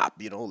 yo, stop,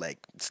 like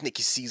it's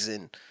Nicki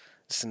season,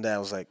 this and that. I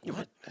was like,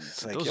 what?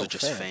 It's like, Those yo, are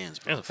just fans,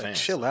 bro. Yeah, Like,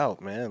 fans. chill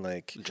out, man.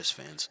 Like, Just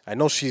fans. I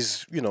know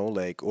she's,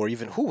 like, or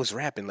even who was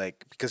rapping,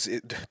 like, because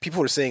people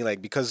were saying,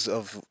 like, because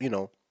of,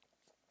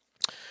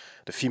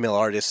 the female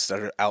artists that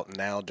are out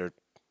now, they're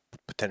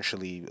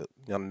potentially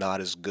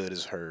not as good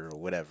as her or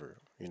whatever,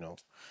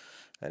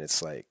 And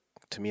it's like,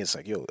 to me, it's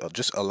like, yo,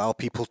 just allow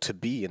people to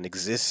be and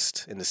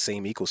exist in the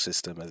same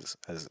ecosystem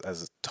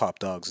as top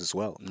dogs as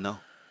well. No,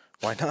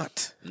 Why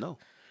not? no,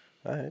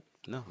 All right.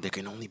 no. There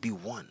can only be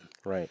one.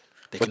 Right.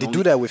 They But can they do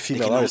only- that with they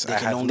female can artists. they I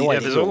can have only- no Yeah,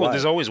 idea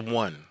There's why. always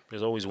one.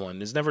 There's always one.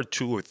 There's never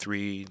two or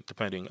three,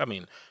 depending. I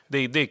mean,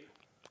 they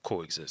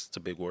coexist. It's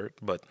a big word,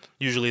 but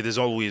usually there's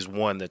always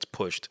one that's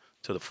pushed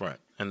to the front,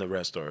 and the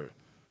rest are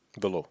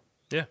Below.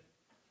 yeah.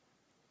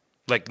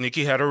 Like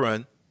Nicki had a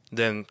run,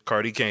 then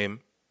Cardi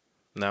came.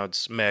 Now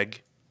it's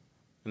Meg.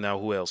 Now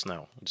who else?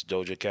 Now it's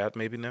Doja Cat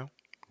maybe now.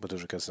 But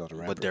Doja Cat's not a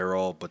rapper. But they're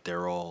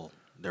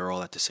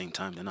all at the same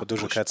time. They're not. But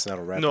Doja pushed. Cat's not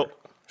a rapper. No.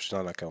 She's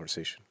not in that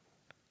conversation.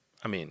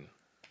 I mean,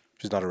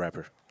 She's not a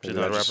rapper. She's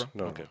not a just- rapper?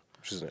 No. Okay.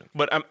 She's not.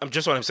 but I'm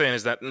just what I'm saying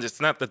is that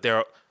it's not that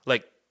they're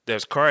like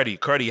there's Cardi.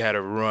 Cardi had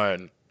a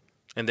run,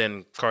 and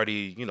then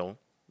Cardi,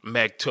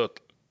 Meg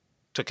took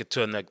it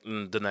to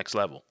the next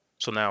level.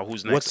 So now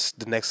who's next? What's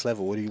the next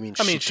level? What do you mean?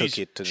 I mean, she took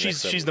it to the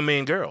next level? she's the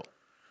main girl.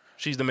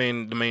 She's the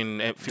main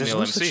There's female no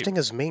MC. such thing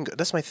as main.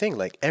 That's my thing.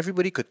 Like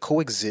everybody could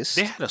coexist.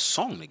 They had a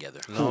song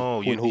together.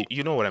 No, Who and who?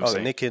 you know what I'm Oh,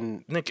 saying. Nick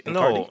and no,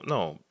 Cardi?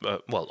 no.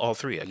 Well, all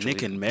three actually.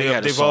 Nick and Meg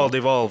had a they've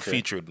song. all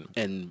featured.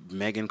 And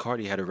Meg and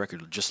Cardi had a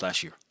record just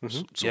last year.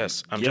 So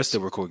Yes, I'm yes, just- they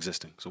were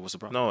coexisting. So what's the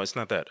problem? No, it's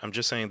not that. I'm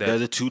just saying They're that.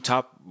 the two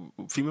top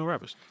female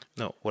rappers.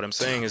 No, what I'm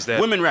saying is that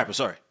Women rappers,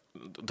 sorry.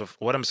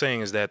 what I'm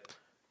saying is that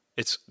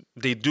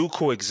they do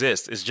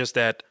coexist. It's just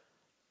that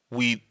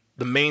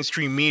the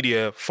mainstream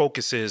media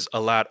focuses a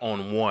lot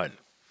on one.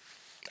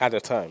 at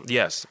the time.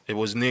 Yes, it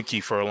was Nicki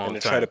for a long And they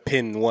time. try to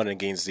pin one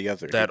against the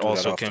other. They that do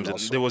also often came to.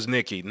 also. There was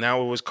Nicki.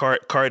 Now it was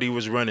Cardi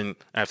was running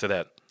after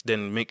that.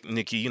 Then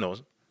Nicki,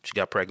 she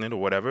got pregnant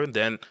or whatever.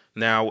 Then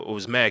now it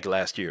was Meg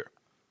last year.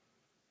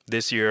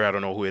 This year I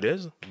don't know who it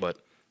is, but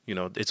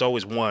it's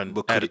always one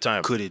But at a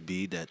time. Could it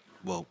be that,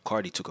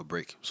 Cardi took a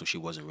break, so she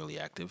wasn't really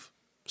active.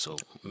 So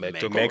Meg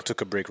took Meg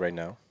took a break right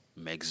now.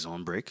 Meg's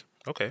on break.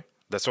 Okay,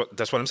 that's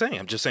what I'm saying.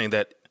 I'm just saying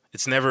that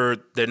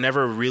they're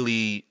never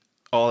really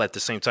all at the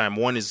same time.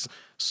 One is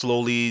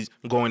slowly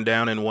going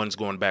down and one's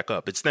going back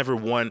up. It's never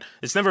one.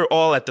 It's never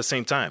all at the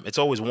same time. It's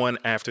always one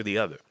after the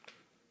other.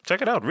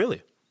 Check it out,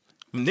 really.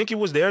 Nicki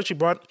was there. She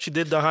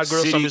did the Hot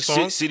Girl Summer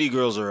song. City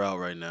Girls are out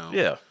right now.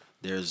 Yeah.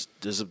 There's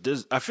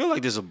I feel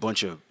like there's a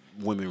bunch of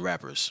women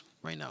rappers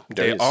right now.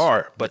 They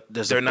are, but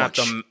there's they're a not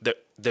bunch.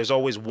 there's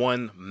always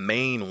one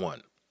main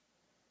one.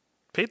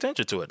 Pay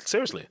attention to it.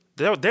 Seriously.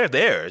 They're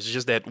there. It's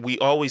just that we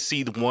always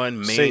see the one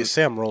main.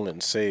 Say I'm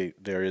rolling. Say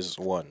there is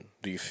one.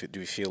 Do you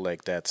feel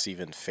like that's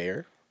even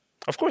fair?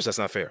 Of course, that's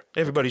not fair.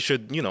 Everybody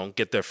should,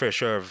 get their fair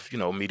share of,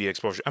 media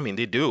exposure. I mean,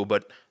 they do,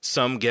 but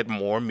some get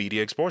more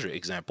media exposure.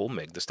 Example,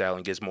 Meg Thee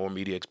Stallion gets more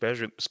media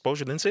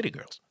exposure than City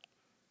Girls,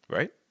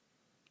 right?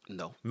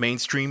 No.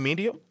 Mainstream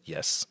media?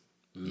 Yes.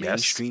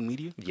 Mainstream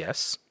media?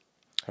 Yes.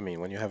 I mean,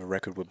 when you have a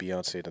record with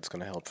Beyonce, that's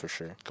gonna help for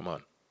sure. Come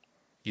on.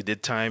 You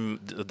did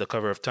the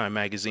cover of Time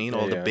magazine,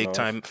 all Yeah, the big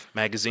Time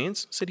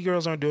magazines. City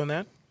Girls aren't doing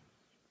that.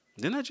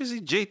 Didn't I just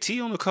see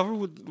JT on the cover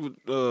with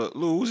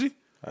Lil Uzi?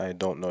 I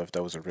don't know if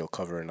that was a real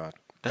cover or not.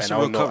 That's and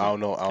a real cover. I don't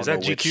know. Is that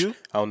GQ?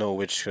 I don't know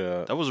which.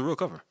 That was a real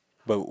cover.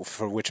 But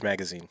for which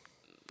magazine?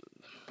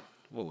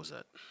 What was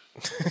that?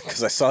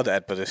 Because I saw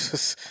that, but it's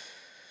just.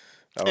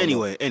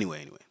 Anyway.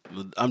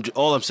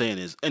 All I'm saying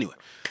is, anyway,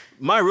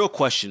 my real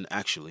question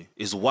actually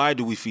is, why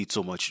do we feed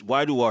so much?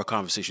 Why do our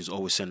conversations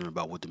always center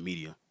about what the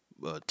media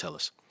tell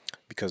us?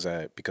 Because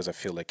I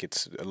feel like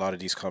it's a lot of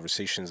these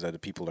conversations that the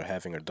people are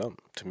having are dumb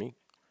to me.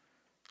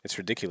 It's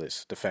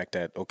ridiculous. The fact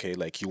that, okay,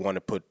 like you want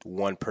to put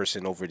one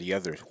person over the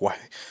other. Why?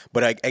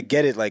 But I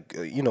get it. Like,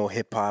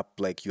 hip hop,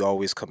 like you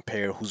always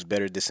compare who's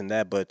better, this and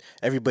that. But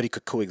everybody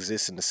could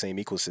coexist in the same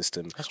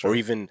ecosystem, or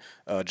even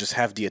just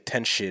have the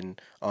attention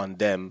on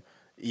them,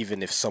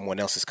 even if someone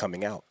else is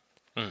coming out.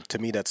 To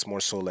me, that's more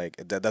so like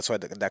that's why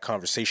that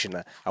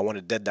conversation. I want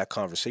to dead that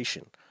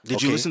conversation.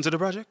 Did you listen to the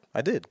project?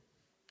 I did.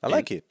 I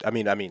like it. I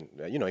mean,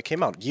 it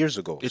came out years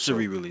ago. It's a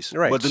re-release,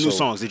 right? But the new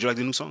songs, did you like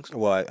the new songs?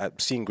 Well, I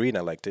Seeing Green, I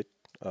liked it.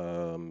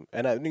 And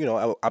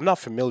I'm not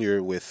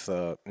familiar with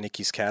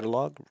Nicki's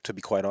catalog, to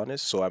be quite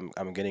honest. So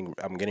I'm getting,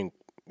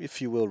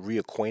 if you will,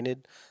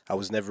 reacquainted. I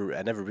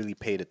never really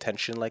paid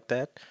attention like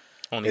that.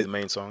 Only the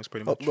main songs,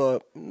 pretty much.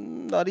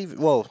 Not even.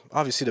 Well,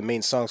 obviously the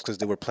main songs because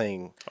they were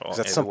playing. Because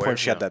at some point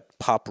she had that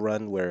pop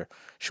run where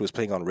she was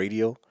playing on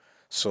radio.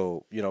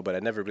 So but I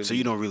never really. So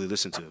you don't really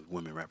listen to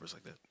women rappers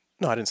like that?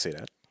 No, I didn't say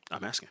that.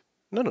 I'm asking.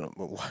 No.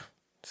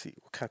 See,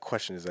 what kind of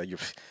question is that? You're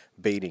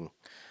baiting.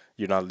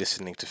 You're not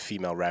listening to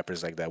female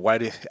rappers like that. Why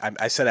did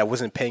I said I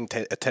wasn't paying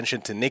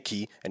attention to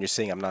Nicki, and you're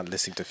saying I'm not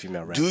listening to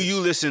female rappers? Do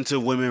you listen to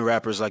women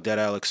rappers like that,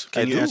 Alex?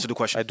 Can you answer the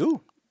question? I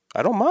do.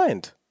 I don't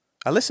mind.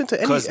 I listen to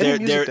any music.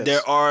 Because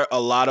there are a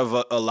lot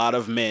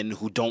of men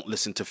who don't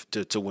listen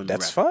to women.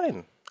 That's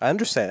fine. I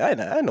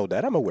understand. I know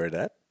that. I'm aware of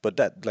that. But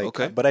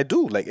But I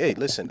do. Like, hey,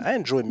 listen. I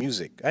enjoy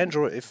music. I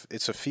enjoy if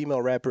it's a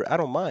female rapper. I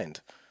don't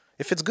mind.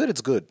 If it's good,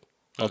 it's good.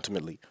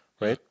 Ultimately,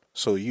 right?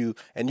 So you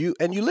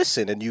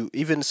listen, and you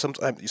even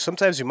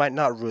sometimes you might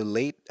not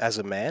relate as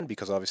a man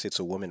because obviously it's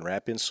a woman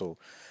rapping. So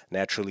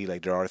naturally,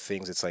 like there are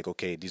things. It's like,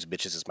 okay, these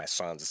bitches is my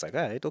sons. It's like,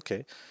 all right,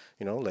 okay,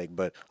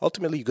 but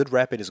ultimately, good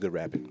rapping is good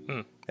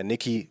rapping. And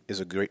Nicki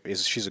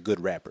she's a good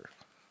rapper.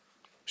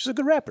 She's a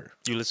good rapper.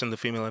 You listen to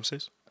female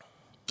MCs?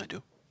 I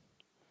do.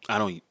 I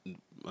don't.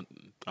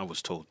 I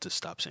was told to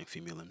stop saying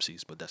female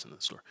MCs, but that's another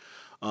story.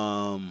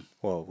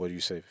 Well, what do you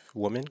say?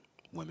 Women?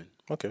 Women.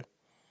 Okay.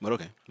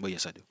 But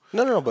yes, I do.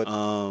 No, but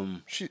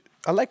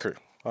I like her,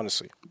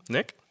 honestly.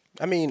 Nick?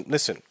 I mean,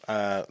 listen,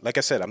 like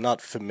I said, I'm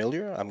not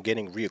familiar. I'm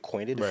getting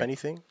reacquainted, if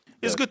anything.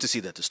 It's good to see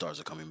that the stars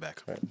are coming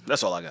back. Right.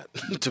 That's all I got,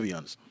 to be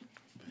honest.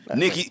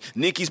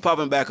 Nicki's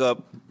popping back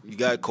up. You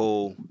got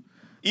Cole.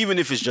 Even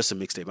if it's just a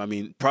mixtape. I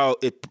mean,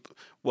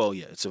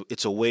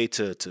 it's a way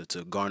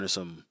to garner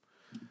some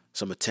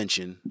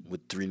attention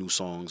with 3 new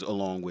songs,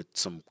 along with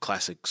some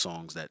classic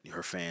songs that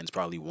her fans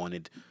probably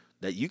wanted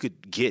that you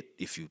could get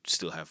if you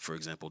still have, for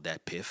example,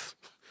 Dat Piff.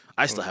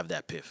 I still have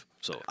Dat Piff,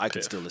 so I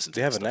can still listen to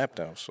it. They have an app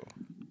now, so.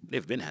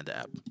 They've been had the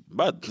app.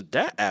 But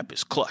that app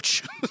is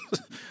clutch.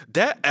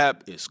 That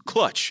app is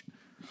clutch.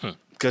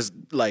 Because,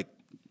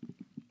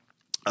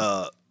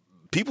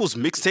 people's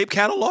mixtape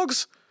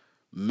catalogs,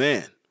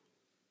 man.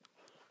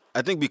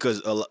 I think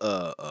because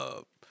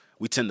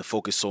we tend to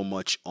focus so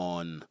much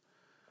on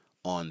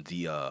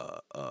the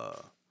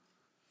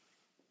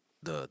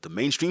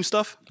mainstream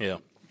stuff. Yeah.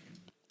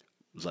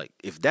 Like,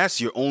 if that's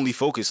your only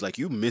focus, like,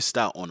 you missed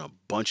out on a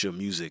bunch of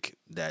music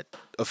that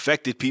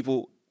affected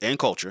people and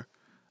culture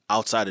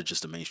outside of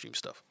just the mainstream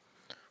stuff.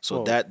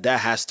 So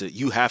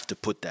you have to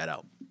put that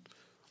out.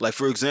 Like,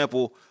 for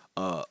example,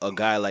 a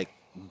guy like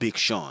Big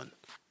Sean,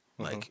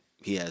 like,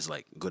 he has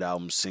like good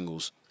albums,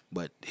 singles,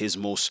 but his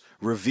most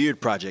revered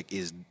project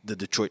is the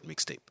Detroit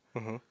mixtape.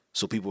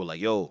 So people are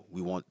like, yo,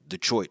 we want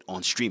Detroit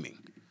on streaming.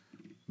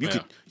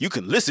 You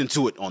can listen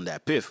to it on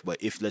that Piff, but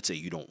if, let's say,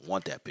 you don't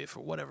want that Piff or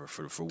whatever,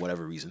 for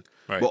whatever reason,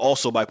 but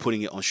also by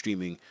putting it on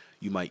streaming,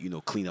 you might,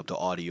 clean up the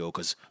audio,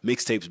 because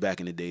mixtapes back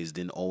in the days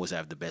didn't always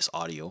have the best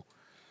audio.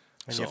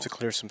 And you have to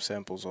clear some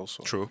samples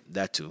also. True.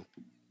 That too.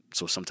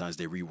 So sometimes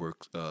they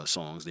rework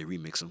songs, they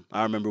remix them.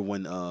 I remember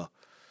when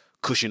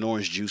Cushion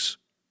Orange Juice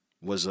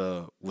was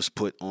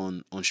put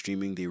on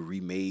streaming. They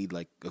remade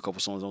like a couple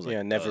songs. I was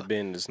like, Never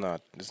Been is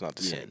not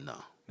the same. No,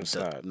 It's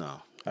not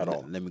no at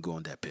all. Let me go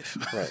on that piff.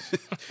 Right.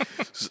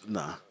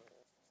 Nah.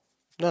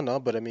 No,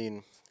 but I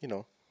mean,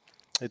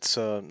 it's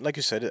like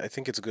you said. I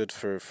think it's good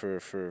for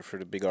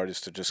the big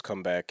artists to just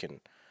come back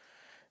and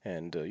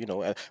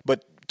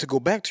but to go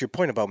back to your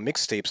point about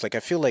mixtapes, like I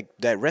feel like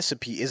that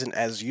recipe isn't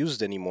as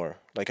used anymore.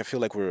 Like I feel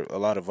like a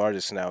lot of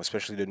artists now,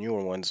 especially the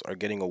newer ones, are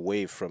getting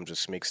away from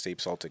just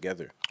mixtapes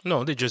altogether.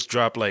 No, they just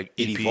drop like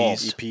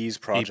EPs,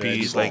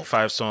 projects, like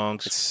 5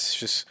 songs. It's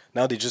just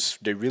now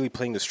they're really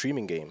playing the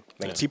streaming game.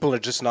 Like people are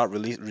just not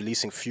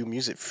releasing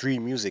free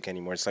music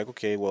anymore. It's like,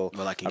 okay, well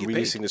I can I'm get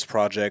releasing paid. this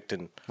project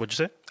and What'd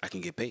you say? I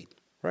can get paid.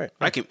 right.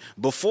 I can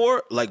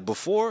before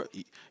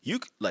you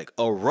like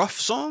a rough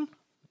song.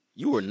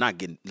 You were not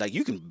getting like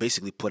you can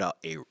basically put out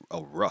a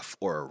rough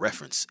or a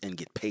reference and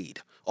get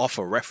paid off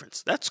a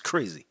reference. That's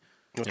crazy.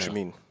 What you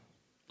mean?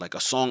 Like a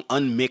song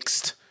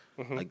unmixed,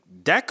 like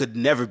that could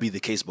never be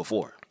the case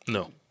before.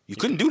 No, You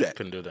couldn't do that.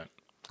 couldn't do that.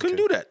 Couldn't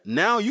do that.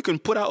 Now you can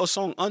put out a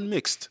song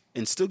unmixed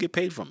and still get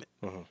paid from it,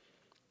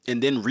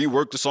 and then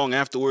rework the song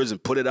afterwards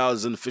and put it out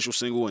as an official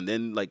single, and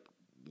then like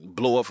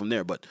blow up from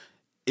there. But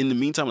in the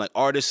meantime, like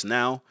artists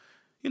now,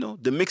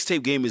 the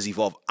mixtape game has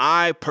evolved.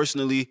 I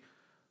personally.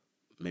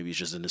 Maybe it's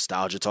just a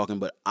nostalgia talking,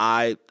 but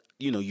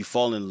you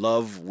fall in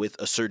love with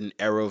a certain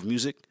era of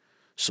music.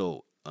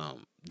 So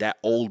that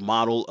old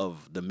model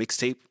of the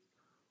mixtape,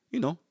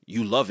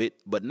 you love it,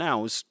 but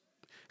now it's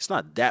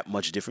not that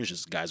much different.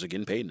 Just guys are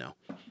getting paid now.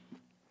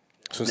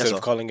 So instead of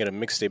calling it a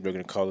mixtape, they're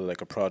gonna call it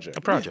like a project.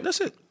 A project. Yeah,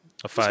 that's it.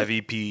 A 5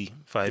 EP,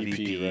 5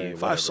 EP, right.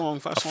 Five song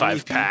a 5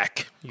 EP.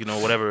 pack,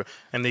 whatever,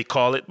 and they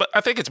call it. But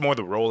I think it's more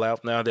the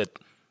rollout now that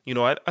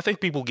I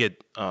think people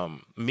get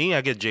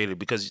I get jaded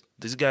because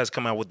these guys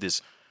come out with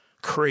this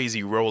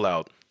crazy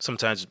rollout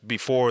sometimes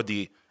before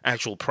the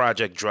actual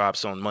project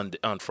drops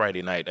on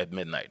Friday night at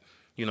midnight.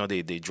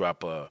 They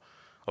drop a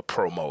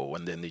promo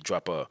and then they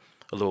drop a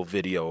little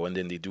video and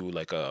then they do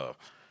like a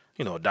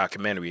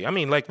documentary. I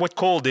mean, like what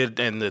Cole did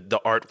and the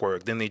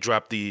artwork. Then they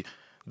drop the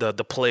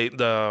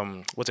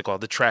what's it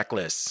called, the track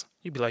lists.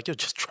 You'd be like, yo,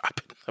 just drop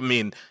it. I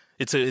mean,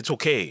 it's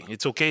okay.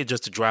 It's okay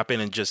just to drop in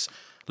and just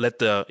let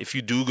if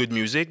you do good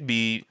music,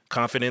 be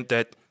confident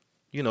that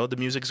the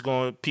music is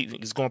going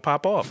to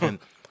pop off. And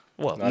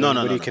well, Not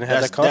everybody can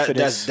have that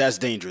confidence. That's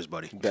dangerous,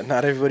 buddy.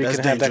 Not everybody That's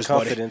can have that dangerous,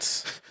 buddy.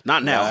 confidence.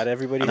 Not now. Not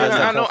everybody has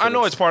that I know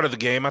confidence. it's part of the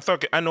game.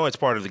 I know it's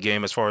part of the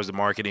game as far as the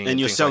marketing. And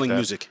you're things selling like that.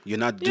 music. You're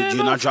not Yeah, you're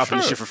no, not dropping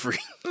this sure. shit for free.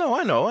 No,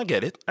 I know. I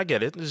get it.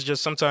 It's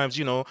just sometimes,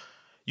 you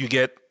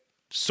get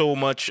so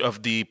much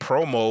of the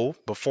promo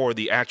before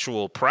the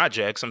actual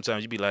project.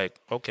 Sometimes you'd be like,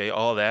 okay,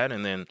 all that,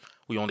 and then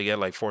we only get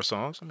like 4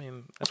 songs. I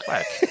mean, that's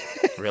whack.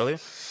 Really?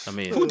 I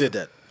mean, Who did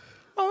that?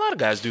 a lot of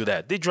guys do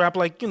that. They drop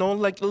like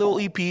like little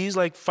EPs,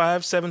 like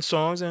 5-7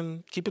 songs,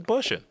 and keep it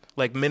pushing.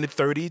 Like minute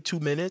 30, 2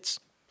 minutes.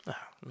 I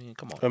mean,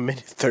 come on. A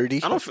minute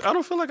 30. I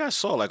don't feel like I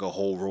saw like a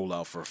whole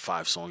rollout for a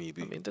 5-song EP.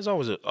 I mean, there's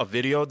always a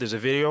video. There's a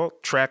video,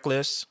 track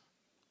list,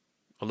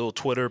 a little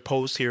Twitter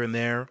post here and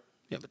there.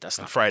 Yeah, but that's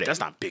not Friday. That's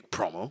not big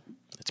promo.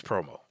 It's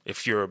promo.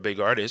 If you're a big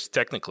artist,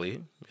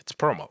 technically, it's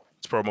promo.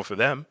 It's promo for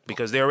them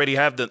because they already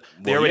have the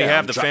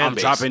fan I'm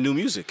base. dropping new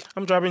music.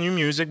 I'm dropping new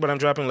music, but I'm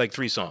dropping like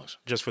 3 songs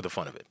just for the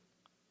fun of it.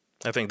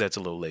 I think that's a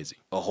little lazy.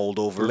 A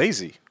holdover.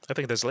 Lazy I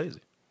think that's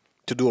lazy.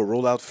 to do a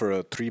rollout for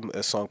a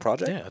 3-song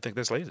project. Yeah, I think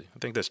that's lazy. I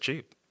think that's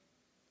cheap.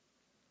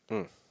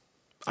 I'm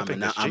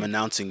that's cheap.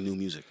 announcing new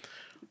music.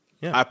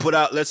 Yeah.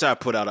 Let's say I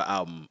put out an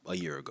album a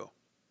year ago.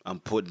 I'm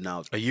putting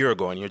out A year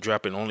ago, and you're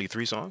dropping only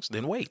 3 songs,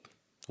 then wait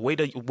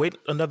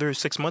another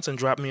 6 months and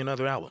drop me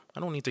another album. I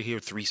don't need to hear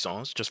 3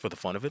 songs just for the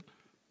fun of it.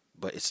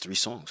 but it's 3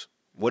 songs.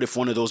 What if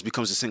one of those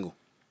becomes a single?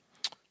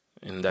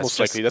 And that's Most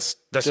just, likely, that's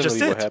just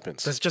generally it. what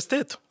happens. That's just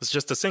it. It's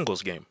just a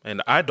singles game,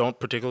 and I don't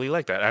particularly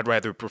like that. I'd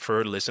rather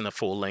prefer to listen to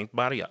full length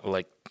body,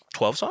 like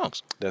 12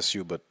 songs. That's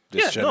you, but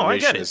this Yeah, no, I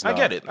get generation it. is I not.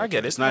 get it. I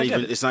get it. It's not I get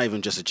even. it. It's not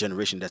even just a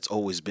generation that's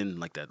always been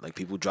like that. Like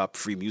people drop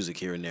free music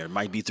here and there. It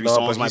might be 3 No,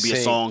 songs, but might he's be a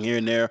saying- song here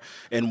and there,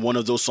 and one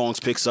of those songs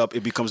picks up.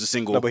 It becomes a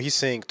single. No, but he's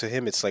saying to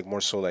him, it's like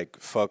more so like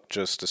fuck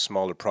just the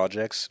smaller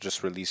projects,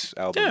 just release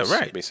albums. Yeah,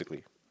 right.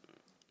 Basically,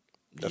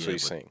 that's Yeah, what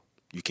he's but saying.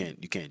 You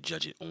can't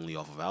judge it only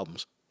off of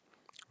albums.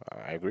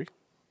 I agree.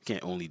 You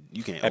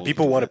can't. And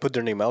people want to put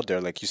their name out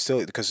there, like you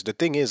still, because the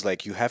thing is,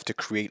 like you have to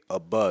create a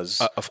buzz.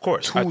 Of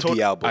course, to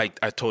the album.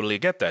 I totally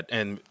get that.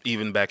 And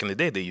even back in the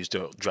day, they used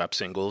to drop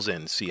singles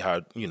and see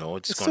how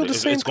it's still going the to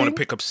same it's going to thing.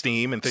 pick up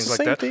steam and things the like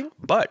same that. thing.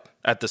 But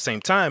at the same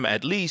time,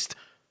 at least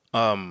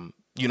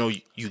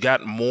you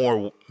got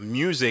more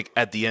music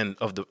at the end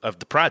of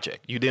the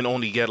project. You didn't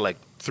only get like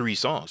 3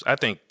 songs. I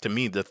think to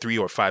me the 3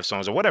 or 5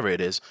 songs or whatever it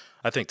is,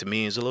 I think to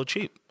me is a little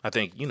cheap. I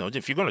think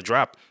if you're going to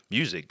drop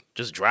music,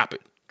 just drop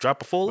it.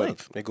 Drop a full But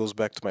length. it goes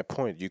back to my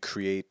point. You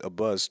create a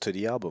buzz to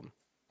the album.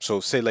 So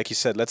say, like you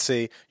said, let's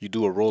say you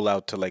do a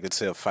rollout to like, let's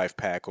say a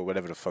 5-pack or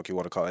whatever the fuck you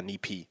want to call it, an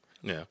EP.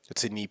 Yeah.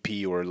 It's an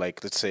EP or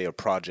like let's say a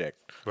project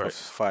Right. of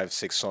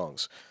 5-6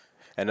 songs,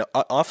 and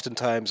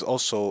oftentimes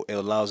also it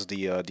allows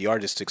the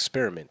artist to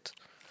experiment.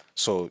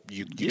 So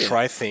you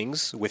try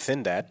things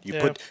within that.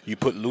 You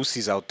put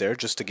Lucy's out there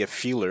just to get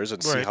feelers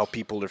and see Right. how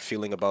people are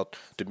feeling about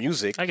the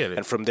music. I get it.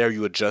 And from there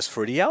you adjust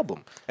for the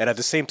album. And at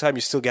the same time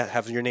you still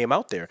have your name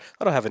out there.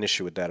 I don't have an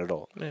issue with that at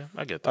all. Yeah,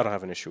 I get I that. don't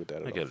have an issue with that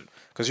at all. get it.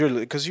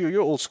 Because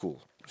you're old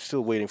school.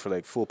 Still waiting for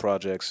like full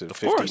projects and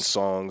 15 course.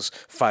 songs,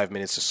 5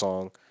 minutes a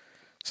song.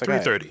 It's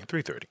like, 3:30.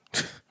 3:30.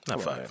 Not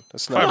man, 5.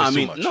 that's No, not. Five I is too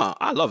mean, much. no,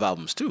 I love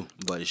albums too,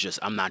 but it's just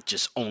I'm not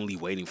just only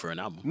waiting for an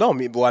album. No,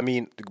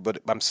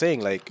 but I'm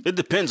saying like. It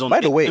depends on. By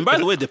the way- and by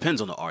the way, it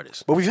depends on the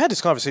artist. But we've had this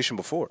conversation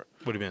before.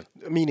 What do you mean?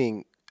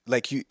 Meaning,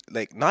 like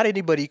not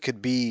anybody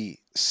could be,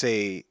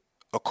 say,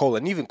 a Cole,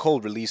 and even Cole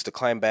released the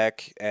Climb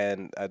Back,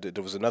 and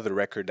there was another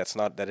record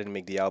that didn't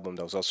make the album.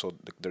 That was also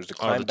there's the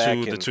Climb Back,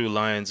 the and, two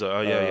lions.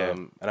 Yeah.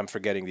 and I'm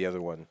forgetting the other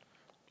one.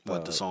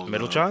 What the song?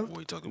 Middle Child? What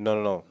are you talking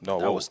No. That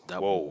whoa, was-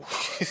 that- whoa.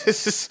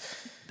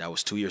 That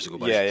was 2 years ago.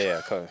 Buddy.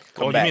 yeah. Come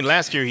Oh, back. you mean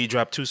last year he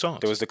dropped 2 songs?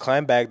 There was the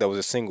Climb Back that was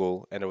a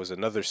single, and there was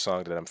another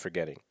song that I'm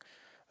forgetting.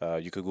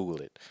 You could Google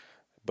it,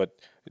 but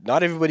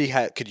not everybody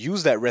could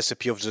use that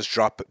recipe of just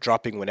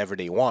dropping whenever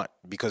they want,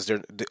 because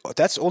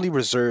that's only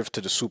reserved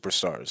to the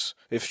superstars.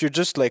 If you're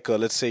just like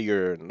let's say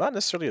you're not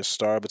necessarily a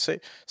star, but say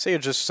you're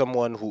just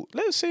someone who,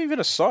 let's say even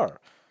a star.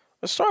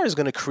 A star is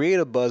going to create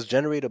a buzz,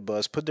 generate a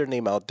buzz, put their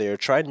name out there,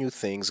 try new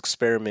things,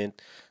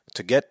 experiment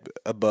to get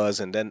a buzz,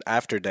 and then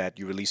after that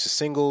you release a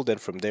single. Then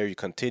from there you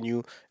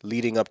continue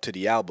leading up to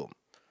the album,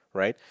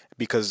 right?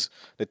 Because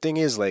the thing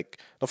is, like,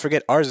 don't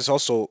forget, artists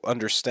also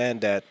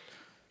understand that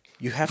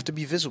you have to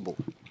be visible.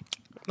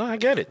 No, I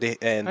get it.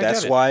 And I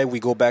that's get it. why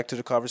we go back to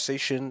the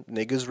conversation.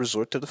 Niggas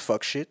resort to the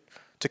fuck shit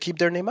to keep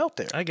their name out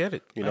there. I get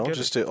it. You I know, get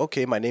just it. to,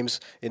 okay, my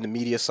name's in the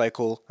media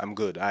cycle. I'm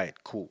good. All right,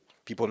 cool.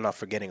 People are not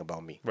forgetting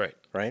about me. Right.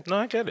 Right? No,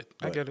 I get it.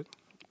 I get it.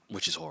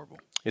 Which is horrible.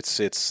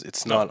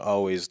 It's not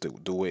always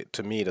the way.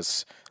 To me,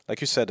 that's,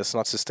 like you said, that's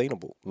not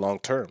sustainable long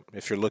term.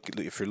 If you're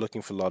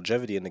looking for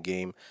longevity in the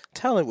game,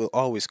 talent will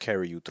always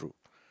carry you through.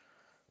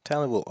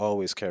 Talent will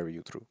always carry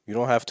you through. You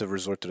don't have to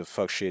resort to the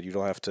fuck shit. You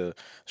don't have to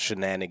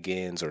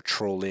shenanigans or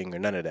trolling or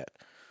none of that.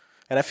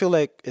 And I feel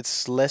like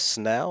it's less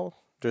now.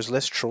 There's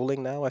less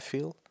trolling now, I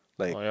feel.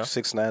 Like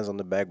 6ix9ine's on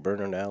the back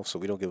burner now, so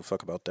we don't give a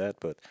fuck about that.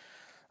 But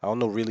I don't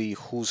know really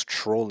who's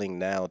trolling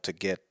now to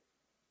get,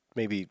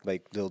 maybe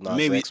like Lil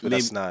Nas X, but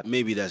that's not.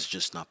 Maybe that's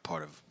just not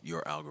part of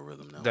your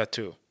algorithm now. That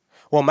too.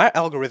 Well, my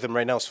algorithm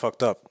right now is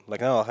fucked up.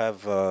 Like now I'll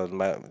have I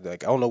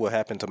don't know what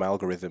happened to my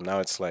algorithm. Now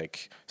it's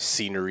like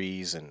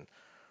sceneries and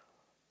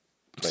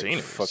like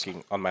Sceneries?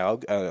 fucking on my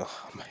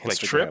Instagram. Like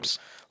trips?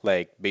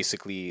 Like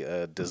basically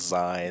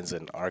designs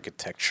and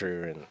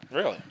architecture and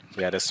Really?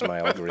 yeah, that's my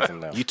algorithm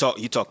now. You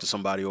talk to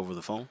somebody over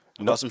the phone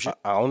about some shit.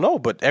 I don't know,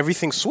 but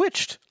everything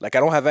switched. Like I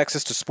don't have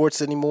access to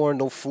sports anymore.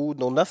 No food,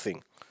 no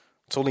nothing.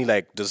 It's only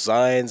like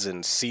designs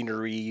and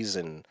sceneries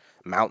and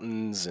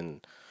mountains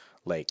and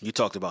like You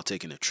talked about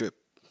taking a trip.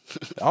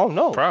 I don't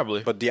know.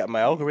 Probably. But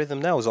my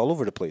algorithm now is all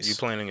over the place. You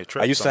planning a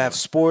trip? I used to have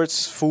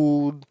sports,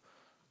 food.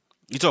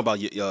 You talk about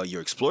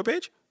your explore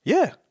page?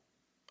 Yeah.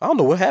 I don't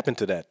know what happened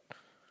to that.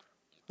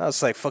 I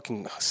was like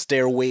fucking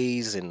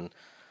stairways and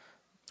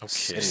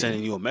Okay. It's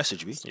sending you a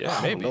message, B. Yeah, I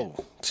don't maybe. know.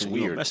 It's Sending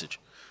you a weird. message.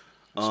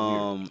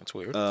 That's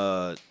weird.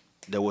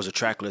 There was a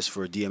track list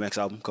for a DMX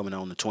album coming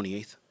out on the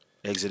 28th.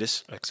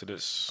 Exodus.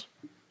 Exodus.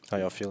 How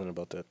y'all feeling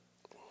about that?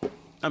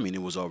 I mean,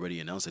 it was already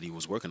announced that he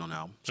was working on the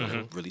album, so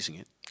they're releasing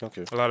it.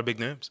 Okay. A lot of big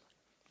names.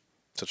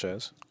 Such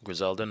as?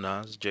 Griselda,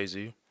 Nas,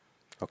 Jay-Z.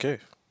 Okay.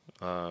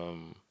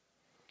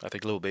 I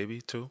think Lil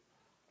Baby too.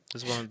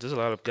 There's a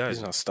lot of guys.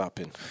 He's not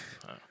stopping.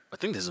 I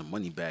think there's a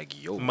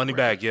Moneybag Yo.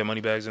 Moneybag, yeah,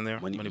 Moneybag's in there.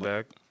 Money-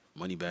 Moneybag.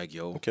 Moneybag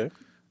Yo. Okay.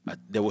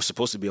 There was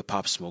supposed to be a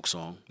Pop Smoke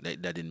song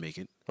that didn't make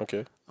it.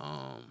 Okay.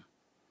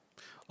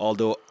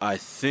 Although I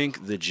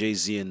think the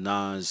Jay-Z and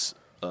Nas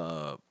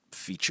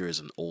feature is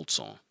an old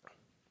song.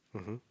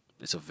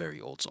 It's a very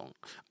old song.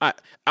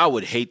 I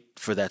would hate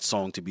for that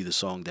song to be the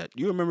song that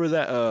you remember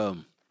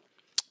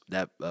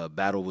that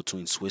battle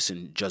between Swiss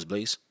and Just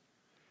Blaze.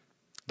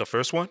 The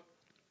first one,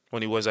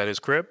 when he was at his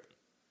crib,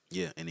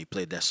 Yeah, and he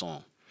played that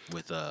song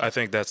with I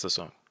think that's the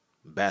song.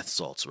 bath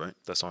salts, right?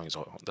 That song is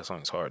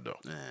hard though.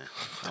 Nah,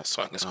 That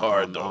song is I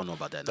hard though. don't know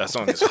about that now. That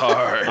song is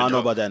hard. I don't know though.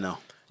 about that now.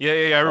 Yeah.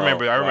 I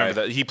remember. I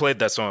remember why? that he played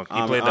that song. He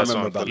I played that remember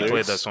song. about He the played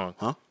lyrics. that song.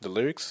 Huh? The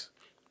lyrics?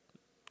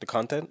 The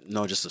content?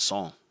 No, just the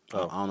song. I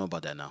don't know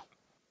about that now.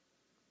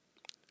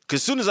 Because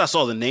as soon as I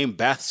saw the name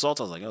Bath Salts,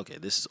 I was like, okay,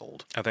 this is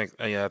old. I think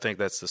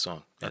that's the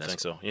song. I that's think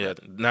so. Yeah.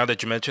 Now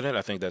that you mention it,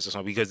 I think that's the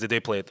song because did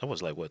they play it? That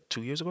was like what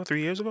 2 years ago,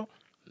 3 years ago?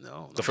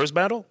 No, The first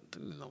battle,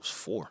 that was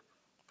 4.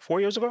 4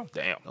 years ago.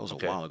 Damn, That was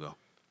okay. a while ago.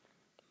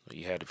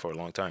 You had it for a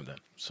long time then.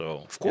 So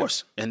Of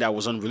course. And that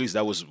was unreleased.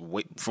 That was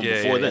from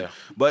Yeah, before yeah, then. yeah.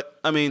 But,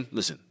 I mean,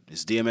 listen,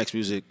 it's DMX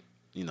music.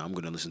 You know, I'm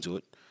going to listen to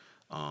it.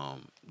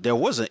 There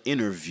was an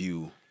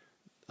interview,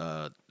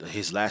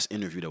 his last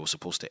interview that was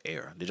supposed to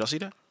air. Did y'all see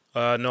that?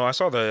 No, I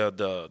saw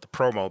the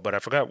promo, but I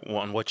forgot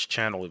on which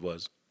channel it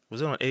was.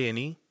 Was it on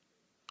A&E?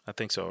 I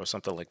think so, or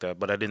something like that.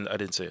 But I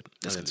didn't see it.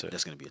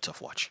 That's gonna be a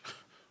tough watch.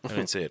 I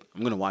didn't see it.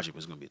 I'm gonna watch it, but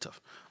it's gonna be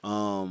tough. I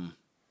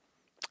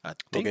Don't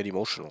think. get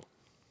emotional.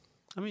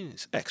 I mean,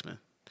 it's X, man.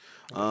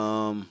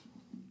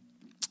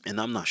 And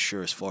I'm not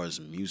sure as far as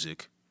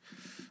music.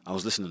 I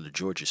was listening to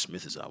Georgia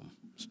Smith's album.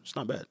 It's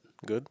not bad.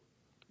 Good.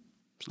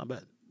 It's not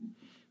bad.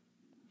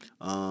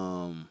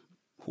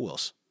 Who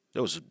else?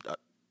 There was,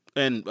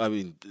 and I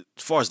mean,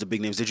 as far as the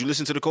big names, did you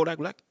listen to the Kodak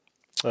Black?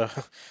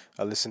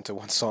 I listened to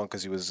one song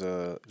because he was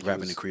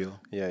Rapping in Creole.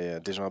 Yeah.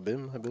 Dejan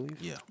Bim, I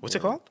believe. Yeah. What's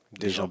it called?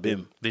 Dejan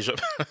Bim. Deja.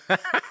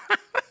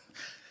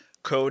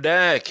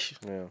 Kodak.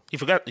 Yeah. He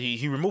forgot.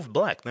 He removed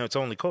Black. Now it's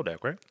only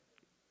Kodak, right?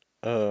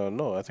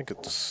 No, I think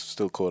it's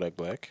still Kodak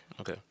Black,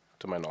 Okay.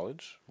 to my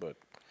knowledge. But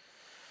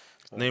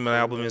Name of the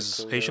album is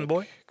Kodak, Haitian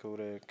Boy.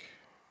 Kodak.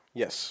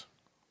 Yes.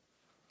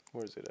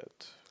 Where is it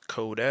at?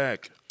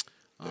 Kodak.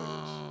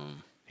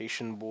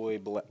 Haitian Boy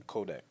Black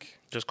Kodak.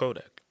 Just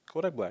Kodak.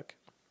 Kodak Black.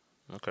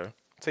 Okay.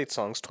 It's 8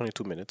 songs,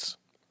 22 minutes.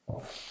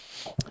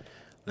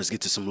 Let's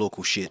get to some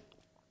local shit.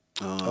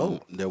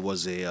 There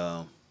was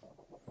a,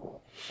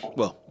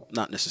 well,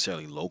 not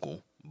necessarily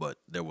local, but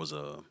there was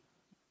a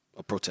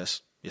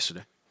protest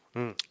yesterday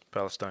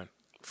Palestine.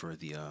 for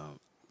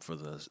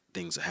the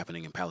things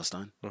happening in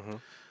Palestine.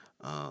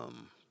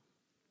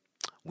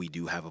 We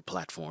do have a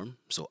platform,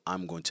 so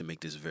I'm going to make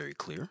this very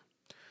clear.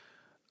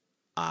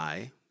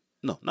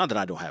 Not that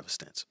I don't have a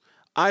stance.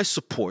 I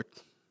support.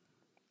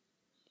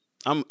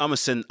 I'm gonna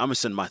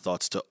send my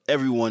thoughts to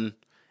everyone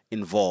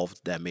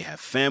involved that may have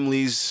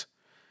families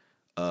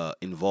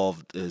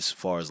involved as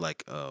far as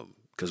like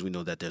because we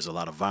know that there's a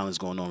lot of violence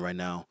going on right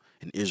now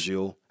in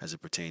Israel as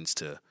it pertains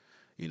to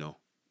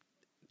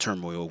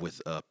turmoil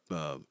with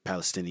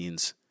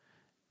Palestinians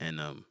and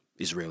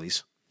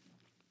Israelis.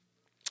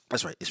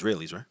 That's right,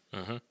 Israelis, right?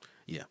 Mm-hmm.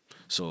 Yeah.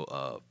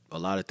 So a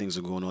lot of things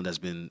are going on. That's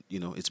been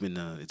it's been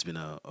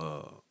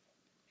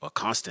a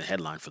constant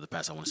headline for the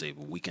past, I want to say,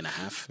 a week and a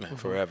half. Man,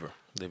 forever.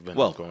 They've been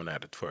Well, going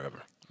at it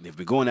forever. They've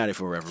been going at it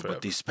forever,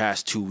 but these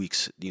past 2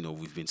 weeks,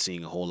 we've been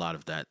seeing a whole lot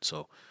of that.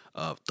 So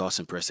thoughts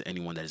and prayers to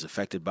anyone that is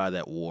affected by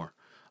that war.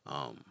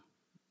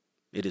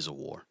 It is a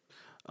war.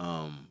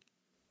 And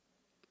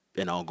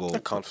I'll go. A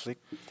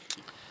conflict.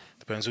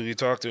 Depends who you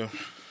talk to.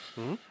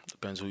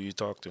 Depends who you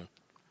talk to.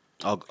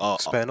 I'll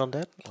Expand on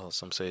that. Well,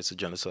 some say it's a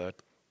genocide.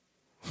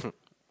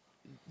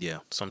 yeah.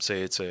 Some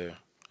say it's a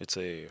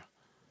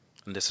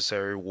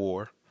necessary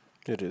war.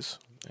 It is.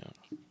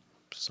 Yeah.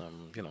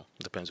 Some,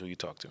 depends who you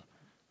talk to.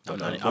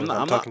 I'm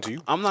not talking to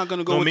you. I'm not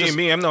gonna go. No, with this.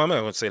 I'm not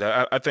going to say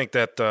that. I think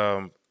that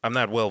I'm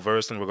not well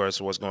versed in regards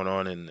to what's going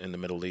on in the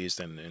Middle East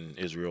and in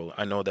Israel.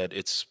 I know that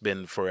it's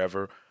been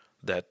forever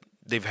that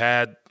they've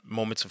had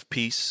moments of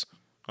peace,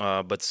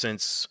 but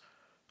since,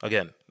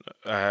 again,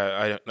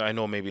 I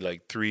know maybe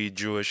like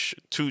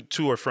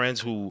two are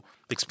friends who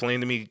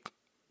explained to me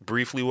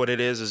briefly what it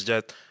is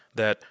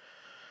that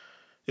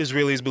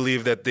Israelis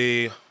believe that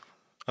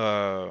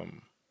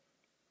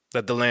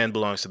that the land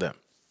belongs to them.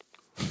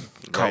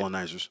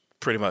 Colonizers.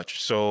 Pretty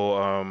much.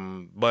 So,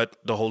 but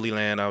the Holy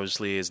Land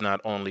obviously is not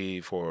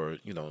only for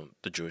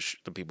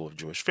the people of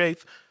Jewish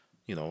faith.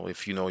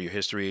 If you know your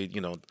history,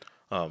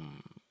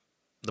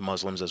 the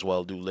Muslims as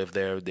well do live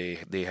there.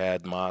 They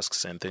had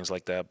mosques and things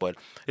like that. But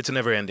it's a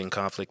never-ending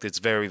conflict. It's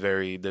very,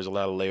 very. There's a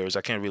lot of layers.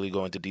 I can't really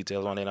go into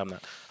details on it. I'm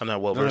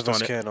not well versed on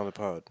it. None of us can on the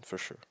pod for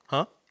sure.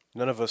 Huh?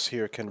 None of us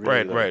here can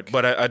really. Right.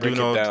 But I do break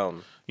know. it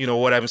down.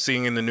 What I'm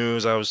seeing in the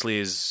news obviously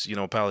is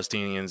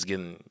Palestinians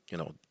getting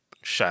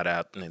shot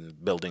at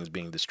and buildings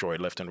being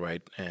destroyed left and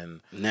right,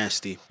 and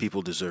Nasty.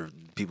 People deserve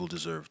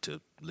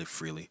to live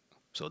freely.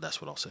 So that's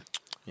what I'll say.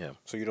 yeah.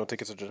 So you don't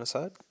think it's a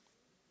genocide?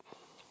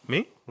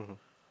 Me?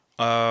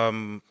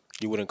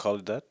 You wouldn't call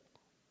it that?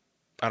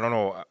 I don't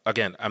know.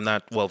 Again, I'm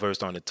not well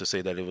versed on it to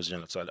say that it was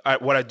genocide.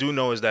 What I do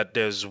know is that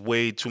there's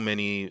way too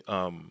many,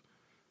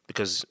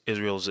 because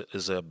Israel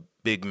is a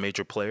big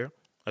major player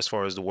as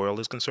far as the world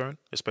is concerned,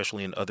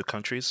 especially in other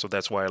countries. So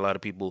that's why a lot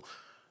of people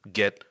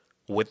get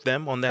with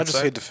them on that I just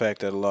side. hate the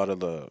fact that a lot of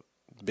the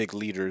big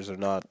leaders are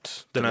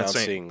not They're not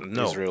denouncing saying-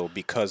 no. Israel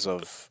because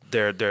of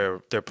Their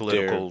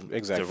political,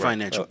 exactly their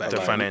financial their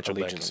backing. financial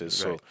allegiances.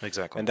 backing. So Right,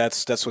 exactly. and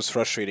that's what's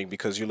frustrating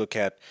because you look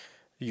at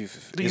The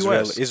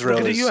Israel. US. Israel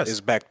Look at the US.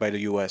 is backed by the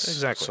U.S.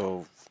 Exactly.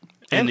 So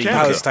And the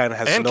Canada. Palestine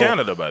has and no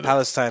Canada, by the way.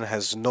 Palestine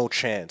has no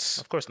chance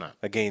Of course not.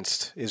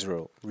 against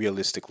Israel,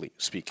 realistically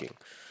speaking.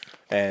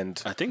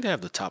 And I think they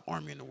have the top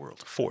army in the world.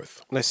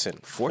 Fourth. listen,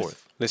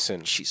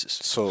 listen. Jesus.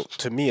 So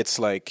to me, it's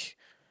like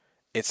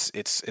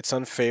it's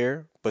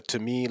unfair, but to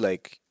me,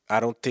 like I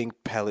don't think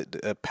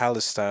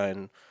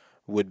Palestine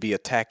would be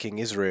attacking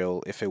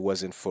Israel if it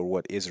wasn't for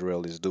what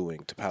Israel is doing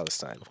to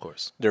Palestine. Of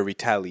course. They're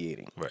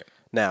retaliating. Right.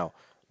 Now,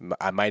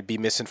 I might be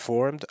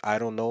misinformed. I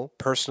don't know.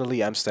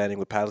 Personally, I'm standing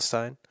with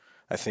Palestine.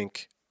 I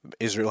think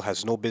Israel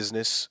has no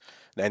business.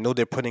 I know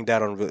they're putting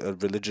that on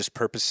religious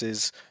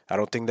purposes. I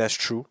don't think that's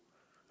true.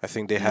 I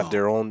think they have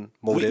their own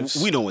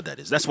motives. We know what that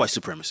is. That's white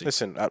supremacy.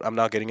 Listen, I'm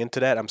not getting into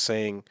that. I'm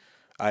saying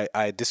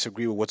I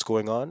disagree with what's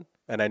going on,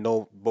 and I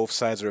know both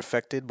sides are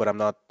affected, but I'm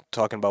not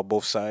talking about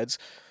both sides.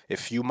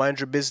 If you mind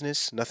your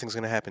business, nothing's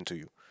gonna happen to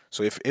you.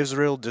 So if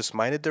Israel just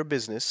minded their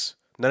business,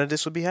 none of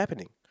this would be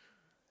happening.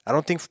 I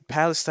don't think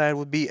Palestine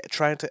would be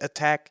trying to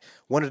attack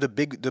one of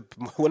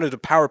the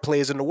power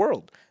players in the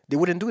world. They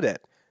wouldn't do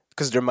that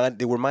because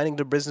they were minding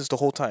their business the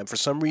whole time. For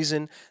some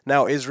reason,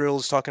 now Israel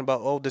is talking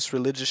about this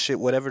religious shit,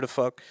 whatever the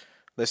fuck.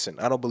 Listen,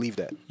 I don't believe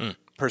that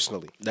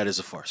personally. That is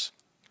a farce.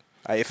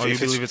 If you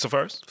believe it's a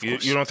farce?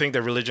 You don't think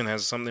that religion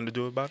has something to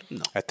do about it?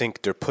 No. I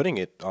think they're putting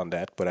it on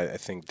that, but I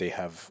think they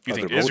have. You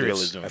other think Israel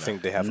motives. is doing I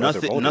think that? they have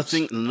other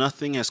motives.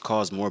 Nothing has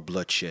caused more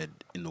bloodshed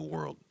in the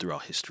world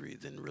throughout history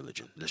than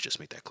religion. Let's just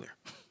make that clear.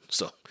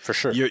 So For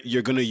sure.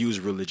 you're gonna use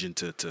religion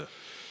to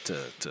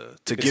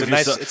give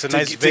nice- yourself it's a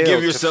nice to veil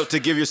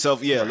give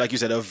yourself like you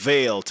said, a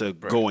veil to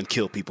go and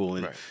kill people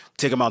and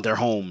take them out their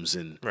homes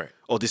and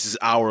this is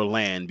our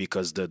land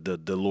because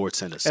the Lord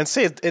sent us. And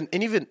say it, and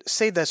even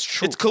say that's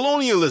true. It's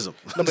colonialism.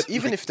 No, but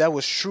even if that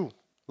was true,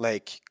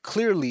 like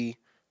clearly,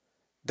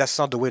 that's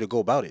not the way to go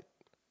about it.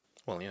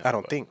 Well, yeah. I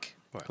don't think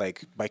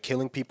like by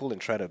killing people and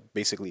try to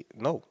basically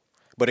no.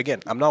 But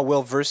again, I'm not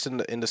well versed in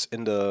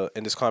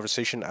this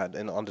conversation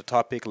and on the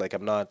topic. Like I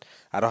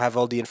don't have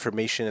all the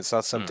information. It's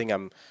not something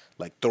I'm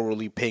like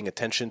thoroughly paying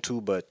attention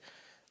to. But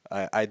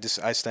I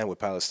stand with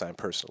Palestine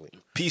personally.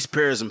 Peace,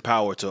 prayers, and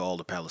power to all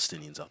the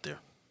Palestinians out there,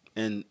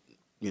 and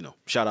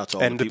shout out to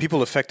all the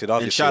people affected.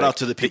 Obviously, and shout out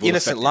to the people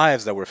innocent affected.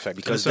 lives that were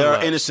affected because there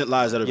are innocent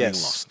lives that are being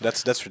yes,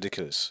 lost. that's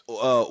ridiculous.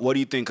 What do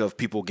you think of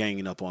people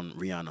ganging up on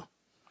Rihanna?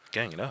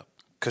 Ganging up?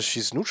 Because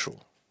she's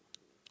neutral.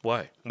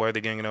 Why? Why are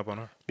they ganging up on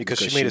her? Because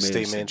she made a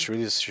statement.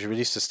 She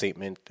released a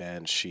statement,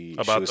 and she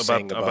was about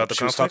saying the she was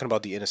conflict? talking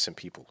about the innocent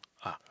people,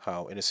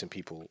 how innocent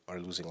people are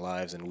losing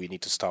lives, and we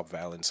need to stop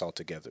violence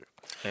altogether.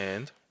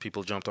 And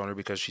people jumped on her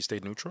because she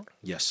stayed neutral?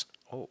 Yes,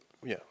 Oh,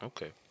 Yeah,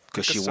 okay.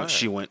 because Good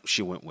sign.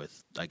 she went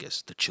with, I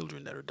guess, the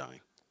children that are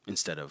dying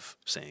instead of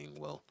saying,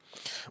 well,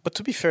 but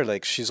to be fair,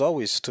 like she's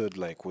always stood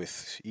like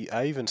with.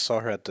 I even saw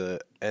her at the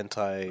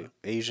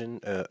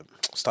anti-Asian,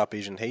 Stop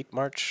Asian Hate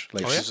March.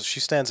 Like she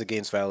stands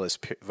against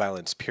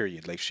violence.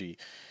 Period. Like she's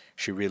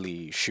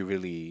really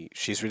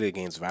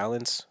against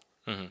violence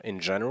in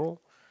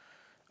general.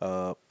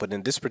 But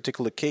in this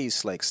particular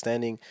case, like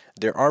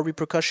there are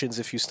repercussions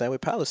if you stand with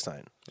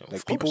Palestine.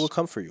 Like people will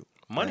come for you.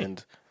 Money.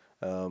 And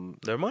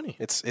Their money.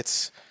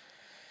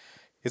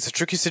 it's a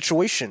tricky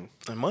situation.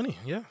 And money,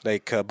 yeah.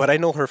 Like, but I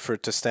know her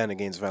to stand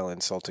against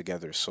violence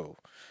altogether. So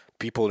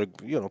people are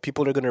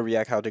going to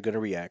react how they're going to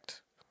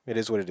react. It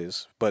is what it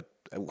is. But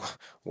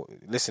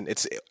listen,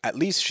 it's at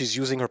least she's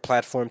using her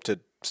platform to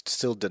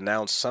still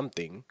denounce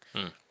something.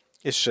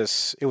 It's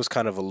just it was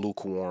kind of a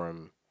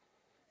lukewarm,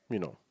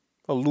 post.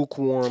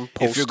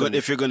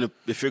 If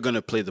you're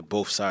gonna play the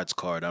both sides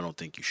card, I don't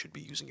think you should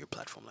be using your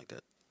platform like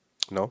that.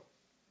 No.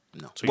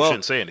 So you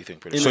shouldn't say anything.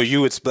 Pretty much.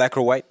 So it's black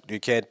or white. You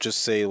can't just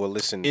say, well,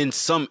 listen. In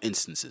some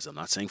instances, I'm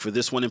not saying for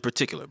this one in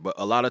particular, but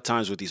a lot of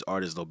times with these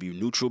artists, they'll be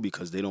neutral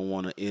because they don't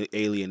want to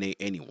alienate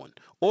anyone,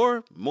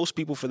 or most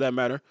people for that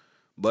matter.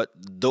 But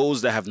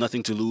those that have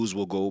nothing to lose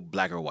will go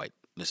black or white.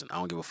 Listen, I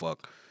don't give a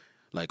fuck.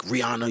 Like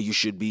Rihanna, you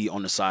should be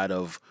on the side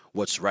of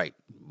what's right.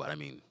 But I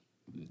mean,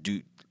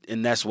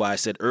 and that's why I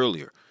said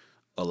earlier,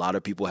 a lot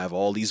of people have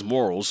all these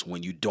morals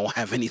when you don't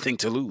have anything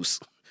to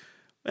lose.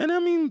 And I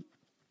mean,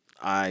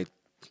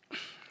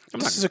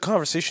 this is a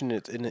conversation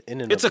in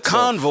and it's of a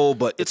convo,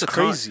 but it's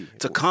crazy.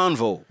 It's a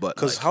convo, but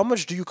because how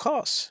much do you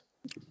cost?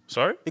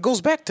 Sorry? It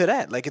goes back to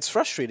that. Like, it's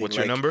frustrating. What's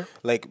your number?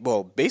 Like,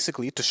 well,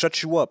 basically, to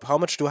shut you up, how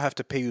much do I have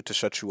to pay you to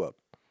shut you up?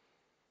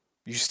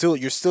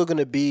 You're still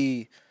gonna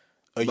be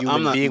a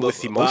human being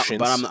with emotions.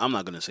 But I'm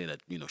not gonna say that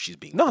she's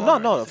being. No.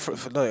 I'm not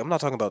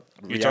talking about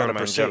You're Rihanna talking about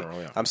per in se.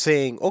 general, yeah. I'm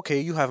saying, okay,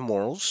 you have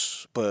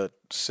morals, but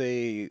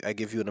say I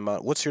give you an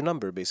amount. What's your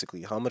number,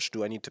 basically? How much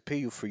do I need to pay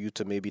you for you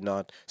to maybe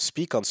not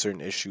speak on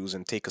certain issues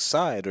and take a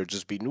side, or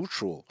just be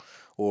neutral,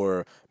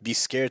 or be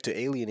scared to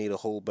alienate a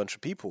whole bunch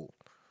of people?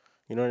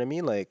 You know what I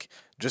mean? Like,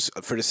 just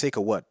for the sake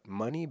of what?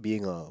 Money?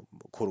 Being a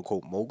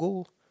quote-unquote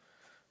mogul?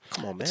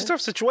 Come on, man. It's a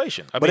tough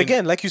situation. But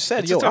again, like you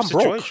said, it's a tough I'm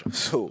broke. situation.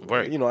 So,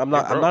 Right. I'm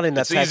not in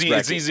that tax bracket.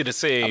 It's easy to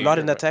say. I'm not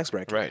in that tax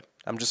bracket. Right.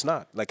 I'm just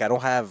not. Like, I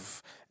don't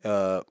have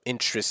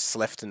interests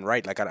left and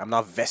right. Like, I'm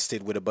not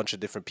vested with a bunch of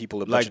different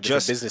people, a bunch of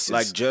different businesses.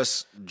 Like,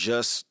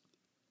 just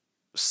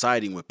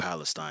siding with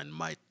Palestine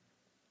might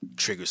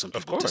trigger some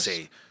people to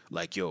say,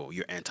 like, yo,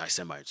 you're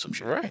anti-Semite, some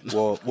shit. Right.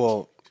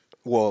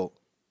 Well,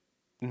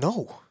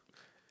 no.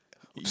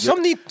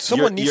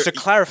 Someone needs to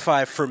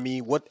clarify for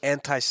me what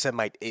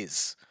anti-Semite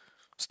is.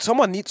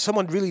 Someone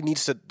really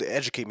needs to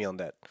educate me on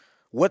that.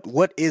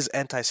 What is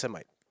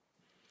anti-Semite?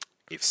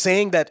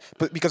 Saying that,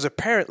 but because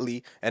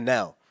apparently, and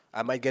now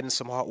I might get in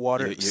some hot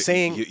water.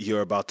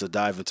 You're about to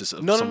dive into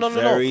some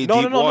very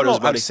deep waters.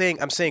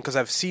 I'm saying because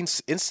I've seen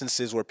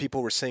instances where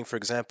people were saying, for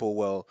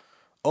example,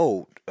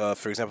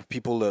 for example,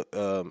 people.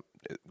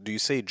 Do you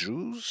say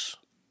Jews?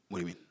 What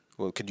do you mean?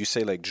 Well, could you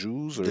say like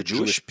Jews or the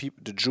Jewish people?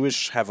 The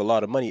Jewish have a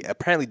lot of money.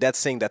 Apparently, that's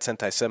saying that's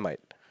anti-Semite.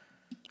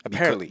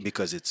 Apparently,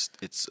 because it's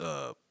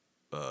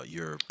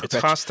It's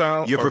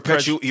hostile. You're or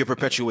you're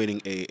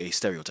perpetuating a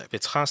stereotype.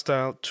 It's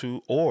hostile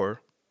to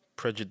or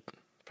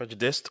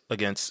prejudiced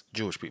against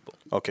Jewish people.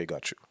 Okay,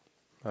 got you.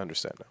 I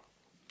understand now.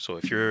 So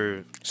if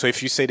you're So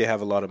if you say they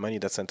have a lot of money,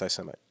 that's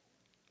anti-Semite.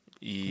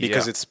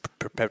 Because it's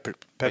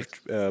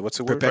what's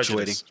the word?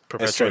 Perpetuating.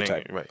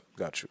 Stereotype. Right.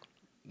 Got you.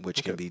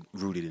 Which can be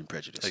rooted in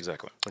prejudice.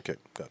 Exactly. Okay,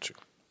 got you.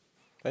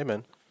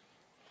 Amen.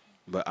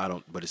 But I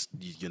don't. But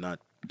you're not.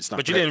 It's not.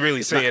 But you didn't really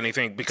it's say not-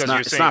 anything because it's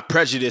you're it's saying not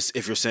prejudice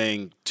if you're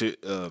saying to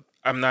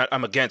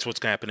I'm against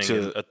what's happening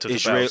to the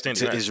Palestinians.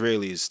 to Right.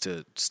 Israelis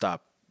to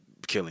stop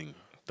killing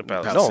The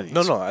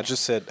Palestinians. No. I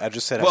just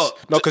said. Well,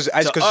 no, because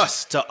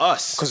to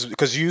us.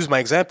 Because you used my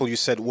example. You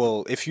said,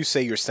 well, if you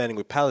say you're standing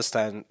with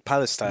Palestine,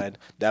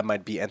 that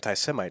might be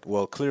anti-Semite.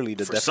 Well, clearly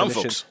the For some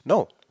definition. folks.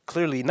 No,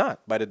 clearly not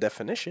by the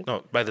definition.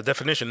 No, by the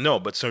definition, no.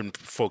 But certain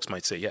folks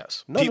might say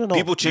yes. No.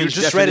 People change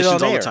You just read it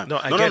definitions on all air. the time. No,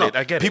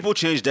 I get it. People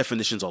change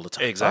definitions all the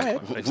time. Exactly.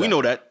 Alright. Exactly. We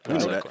know that. We know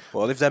that. Exactly.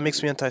 Well, if that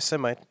makes me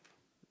anti-Semite,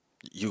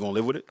 You gonna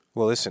live with it?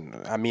 well, listen.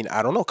 I mean, I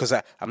don't know, because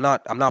I'm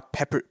not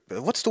pepper.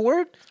 What's the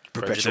word?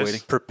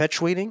 Perpetuating.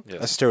 Perpetuating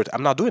a stereotype.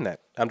 I'm not doing that.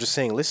 I'm just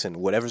saying, listen,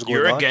 whatever's going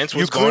You're on. against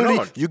you what's going clearly-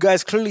 on. You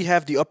guys clearly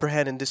have the upper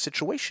hand in this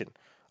situation.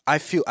 I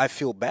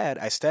feel bad.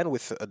 I stand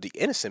with the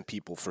innocent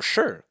people for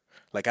sure.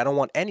 Like, I don't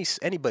want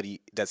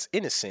anybody that's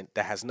innocent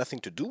that has nothing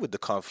to do with the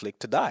conflict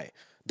to die.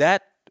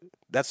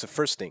 That's the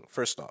first thing.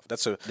 First off,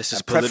 This is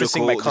I'm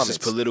prefacing political. my This comments. is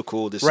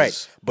political. This Right,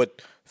 is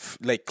but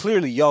like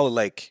clearly y'all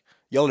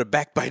are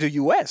backed by the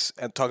U.S.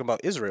 and talking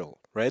about Israel,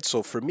 right?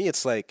 So for me,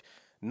 it's like,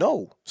 no,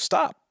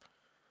 stop,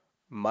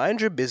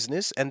 mind your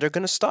business, and they're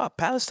gonna stop.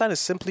 Palestine is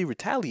simply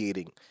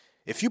retaliating.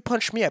 If you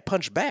punch me, I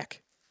punch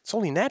back. It's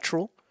only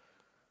natural,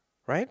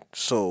 right?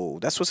 So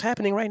that's what's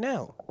happening right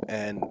now,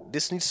 and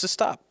this needs to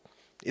stop.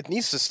 It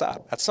needs to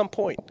stop at some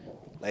point.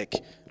 Like,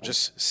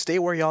 just stay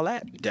where y'all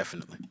at.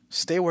 definitely.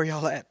 Stay where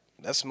y'all at.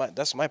 That's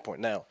my point.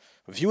 Now,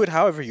 view it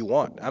however you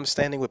want. I'm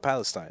standing with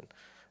Palestine.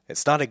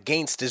 It's not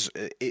against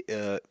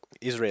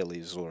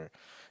Israelis, or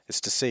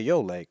it's to say, yo,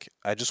 like,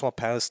 I just want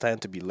Palestine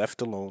to be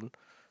left alone,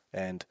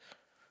 and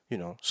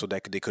so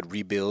that they could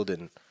rebuild,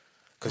 and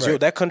because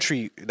that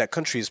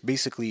country is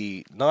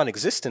basically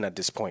non-existent at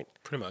this point.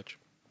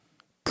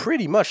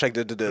 Pretty much, like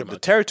the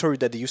territory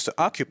that they used to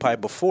occupy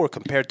before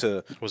compared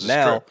to Was a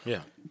now, strip,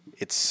 yeah.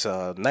 it's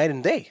night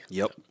and day.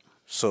 Yep.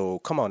 So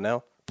come on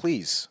now,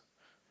 please,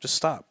 just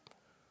stop.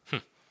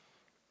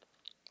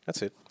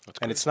 That's it.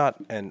 And it's not.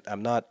 And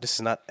I'm not. This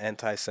is not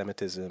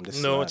anti-Semitism.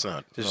 This No, is it's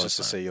not. It's No, just it's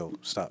to say, yo,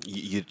 stop.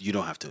 You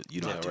don't have to.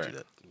 You don't have to right. do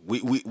that.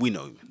 We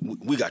know.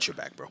 We got your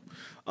back, bro.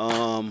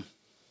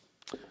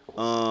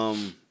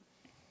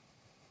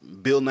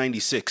 Bill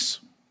 96.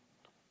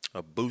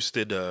 A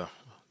boosted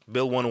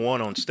Bill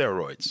 101 on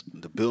steroids.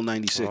 The Bill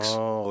 96.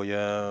 Oh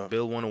yeah.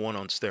 Bill 101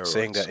 on steroids.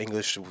 Saying that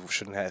English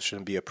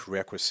shouldn't be a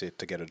prerequisite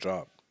to get a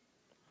job.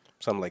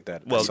 Something like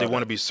that. Well, they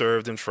want to be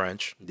served in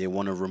French. They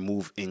want to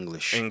remove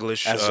English.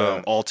 English As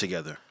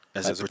altogether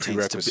as as it a pertains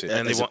prerequisite. to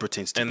and they as want, it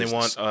pertains to and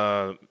business. they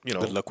want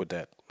Good luck with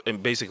that.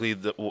 and basically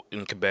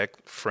in Quebec,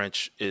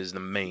 French is the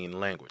main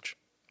language.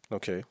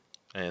 Okay.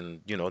 And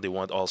they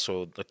want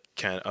also the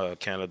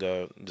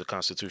Canada, the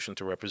Constitution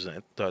to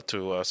represent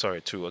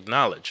to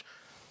acknowledge,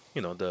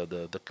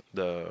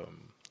 the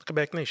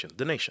Quebec nation,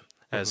 the nation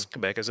as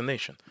Quebec as a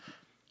nation.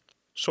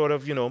 Sort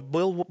of,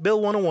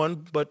 Bill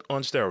 101, but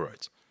on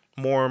steroids,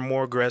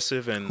 more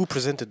aggressive. And Who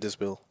presented this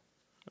bill?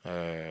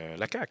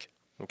 La CAQ,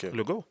 Okay.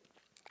 Legault,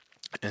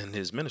 and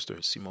his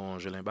minister Simon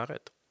Jolin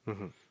Barrette.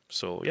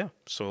 So yeah,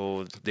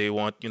 so they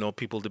want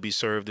people to be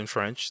served in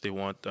French. They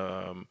want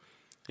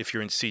if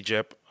you're in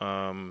CEGEP,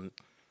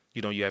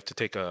 you have to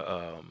take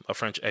a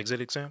French exit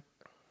exam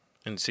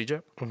in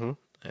CEGEP,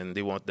 and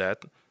they want that.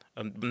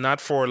 Not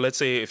for, let's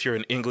say, if you're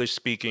an English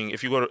speaking,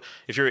 if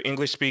you're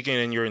English speaking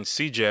and you're in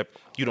CEGEP,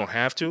 you don't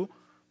have to.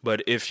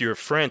 But if you're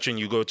French and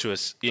you go to a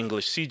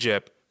English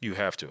CEGEP, you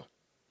have to.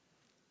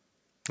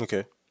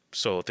 Okay.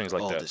 So things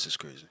like All that. this is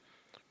crazy.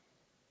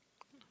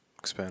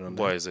 Expand on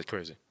that. Why is it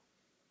crazy?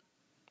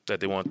 That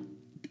they want.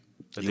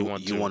 That they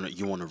want You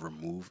to. want to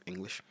remove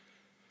English?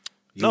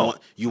 No.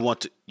 You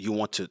want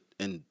to.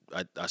 And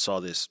I saw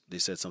this. They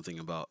said something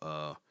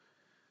about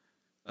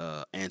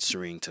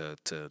answering to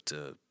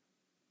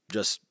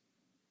just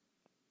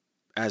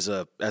as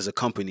a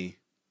company,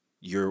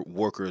 your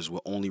workers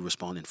will only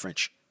respond in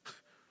French.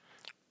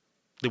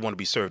 They want to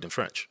be served in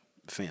French.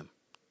 Fam,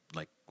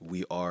 like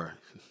we are,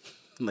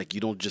 like you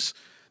don't just.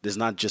 There's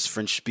not just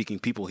French speaking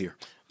people here.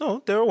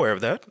 No, they're aware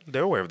of that.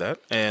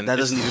 And That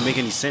doesn't even make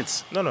any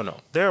sense. No.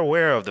 They're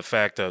aware of the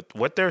fact that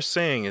what they're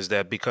saying is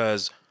that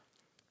because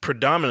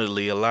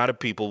predominantly a lot of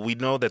people, we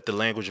know that the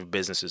language of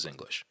business is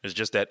English. It's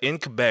just that in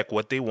Quebec,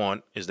 what they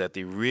want is that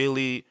they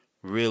really,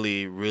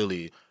 really,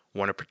 really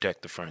want to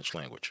protect the French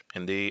language.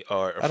 And they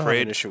are afraid. I don't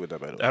have an issue with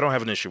that, by the way. I don't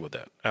have an issue with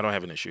that. I don't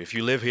have an issue. If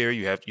you live here,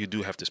 you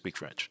do have to speak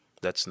French.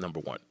 That's number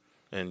one.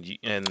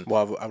 And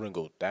Well, I wouldn't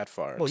go that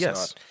far. well,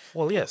 yes.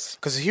 Well, yes.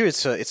 Because here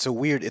it's a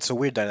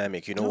weird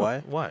dynamic. You know why?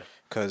 Why?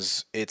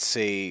 Because it's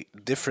a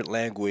different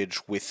language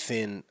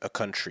within a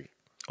country.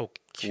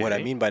 Okay. What I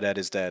mean by that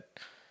is that,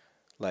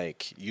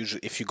 like,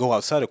 usually if you go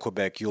outside of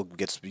Quebec,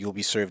 you'll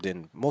be served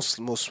in most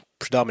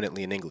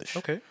predominantly in English.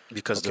 Okay.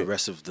 Because the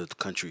rest of the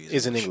country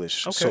Is in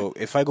English. Okay. So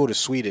if I go to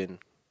Sweden,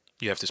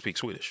 You have to speak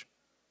Swedish.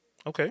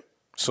 Okay.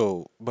 so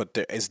but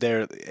is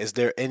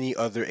there any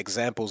other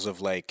examples of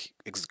like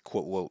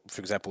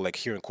for example, like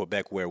here in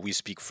Quebec where we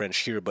speak French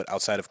here, but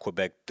outside of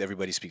Quebec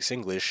everybody speaks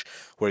English,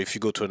 where if you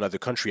go to another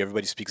country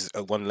everybody speaks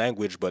one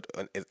language, but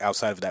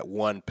outside of that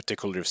one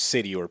particular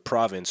city or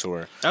province or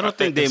I don't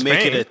think they in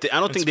make Spain. it. I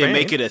don't In think they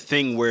make Spain. it a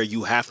thing where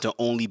you have to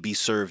only be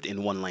served in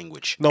one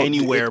language No,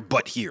 anywhere it-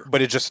 but here. But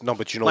it just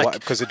but you know Like- why?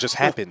 Because it just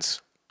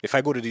happens. If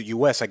I go to the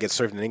U.S., I get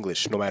served in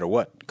English no matter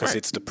what, because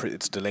Right.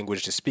 it's the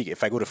language to speak.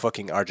 If I go to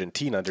fucking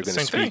Argentina, they're going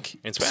to Same thing, speak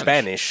in Spanish.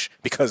 Spanish.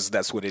 Because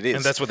that's what it is,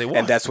 And that's what they And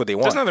want. that's what they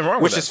want. There's nothing wrong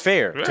with which that. is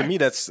fair to Right. me.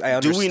 That's I Do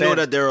understand. we know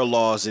that there are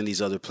laws in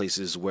these other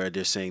places where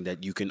they're saying that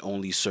you can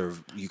only serve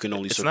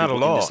It's serve not a people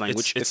in law. this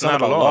language? It's not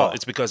not a about law. law.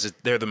 It's because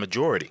they're the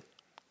majority.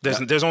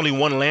 There's only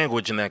one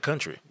language in that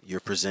country. You're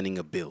presenting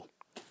a bill.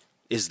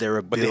 Is there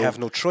a bill? But they have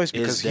no choice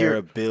because is there here-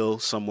 a bill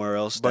somewhere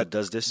else that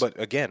does this? But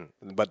again,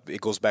 it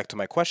goes back to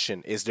my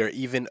question: is there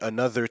even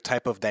another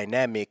type of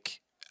dynamic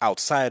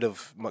outside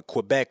of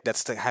Quebec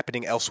that's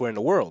happening elsewhere in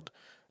the world?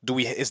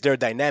 Is there a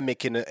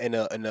dynamic in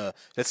a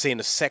let's say in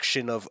a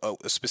section of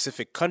a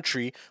specific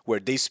country where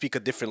they speak a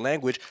different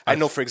language? I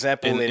know, for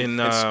example, in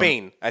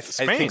Spain, I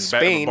think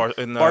Spain,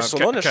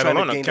 Barcelona is trying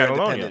to gain their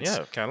independence.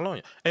 Yeah,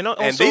 Catalonia. And,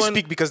 also And they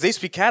speak because they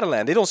speak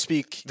Catalan. They don't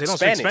speak They don't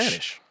Spanish. speak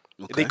Spanish.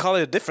 They call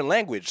it a different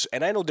language,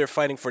 and I know they're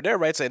fighting for their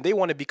rights, and they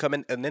want to become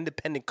an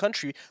independent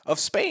country of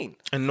Spain.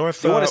 And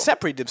North. They want to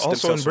separate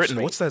themselves. Also in from Britain,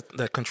 Spain. what's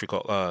that country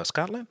called?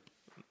 Scotland.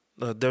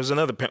 There's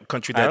another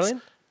country that's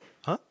Ireland?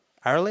 Huh?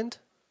 Ireland?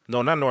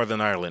 No, not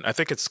Northern Ireland. I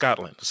think it's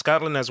Scotland.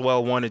 Scotland as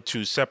well wanted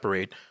to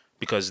separate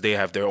because they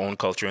have their own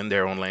culture and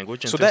their own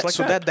language. And So things that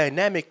like that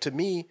dynamic to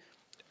me,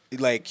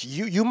 like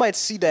you might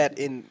see that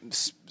in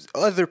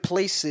other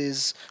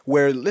places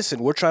where listen,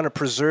 we're trying to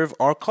preserve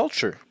our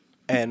culture,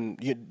 and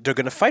they're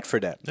gonna fight for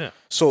that. Yeah.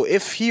 So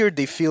if here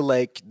they feel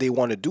like they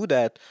want to do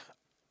that,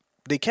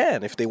 they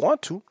can if they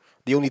want to.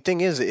 The only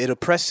thing is it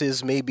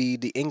oppresses maybe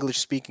the English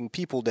speaking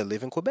people that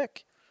live in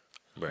Quebec.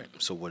 right.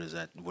 So what does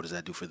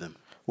that do for them?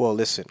 Well,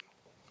 listen.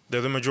 They're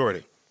the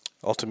majority.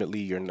 Ultimately,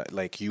 you're not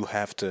like you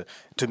have to.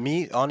 To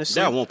me,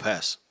 honestly, That won't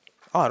pass.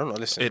 oh, I don't know.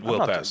 Listen, It will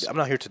I'm not, pass. I'm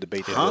not here to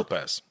debate It that. will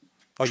pass.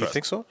 Oh, you Trust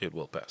think so? It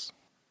will pass.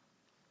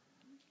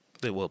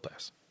 It will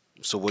pass.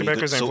 So what?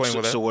 Quebecers ain't playing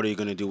with that. So what are you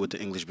going to do with the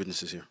English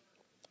businesses here?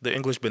 The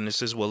English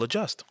businesses will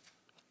adjust,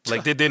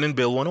 like they did in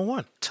Bill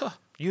 101. Tuh.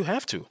 You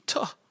have to.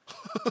 Tuh.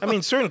 I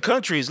mean, certain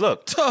countries,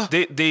 look,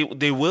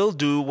 they will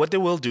do what they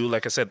will do.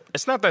 Like I said,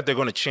 it's not that they're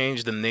going to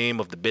change the name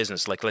of the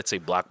business, like let's say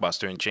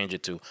Blockbuster, and change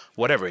it to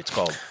whatever it's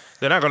called.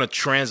 They're not going to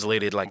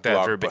translate it like that.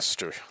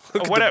 Blockbuster. Or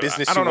Look at whatever. the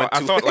business I don't you know. went I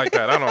to. thought like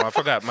that. I don't know. I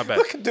forgot. My bad.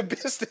 Look at the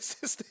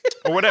businesses.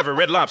 Or whatever.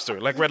 Red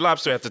Lobster. Like Red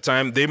Lobster at the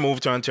time, they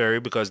moved to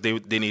Ontario because they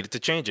needed to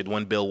change it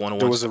when Bill 101.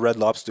 There was a Red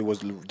Lobster.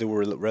 There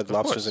were Red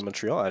Lobsters course. in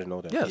Montreal. I didn't know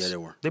that. Yes. Yeah, they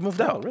were. They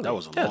moved out. really? That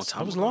was a long Yes, time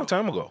That was a ago. long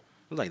time ago.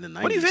 It was like the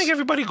 90s. What do you think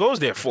everybody goes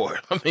there for?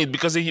 I mean,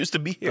 because they used to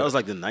be here. That was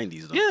like the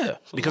 90s, though. Yeah, It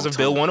was a because long of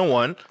time Bill ago.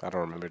 101. I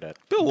don't remember that.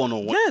 Bill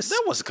 101. Yes.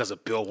 That wasn't because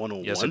of Bill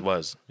 101. Yes, it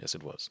was. Yes,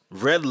 it was.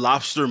 Red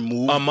Lobster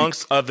moved.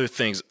 Amongst other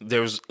things,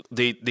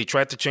 they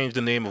tried to change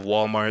the name of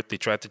Walmart. They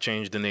tried to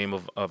change the name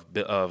of Red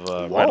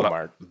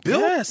Walmart?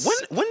 Bill. Yes.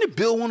 When did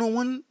Bill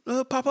 101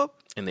 pop up?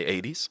 In the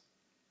 80s.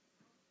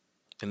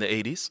 In the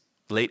 80s,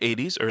 late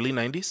 80s, early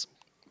 90s.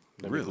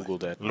 Let me Google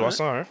that.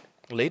 Loissant,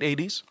 late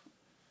 80s.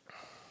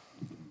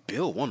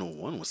 Bill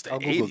 101 was the I'll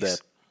 80s. Google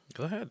that.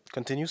 Go ahead.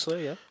 Continue,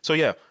 Slay. Yeah. So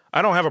yeah,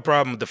 I don't have a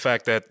problem with the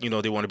fact that they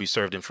want to be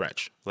served in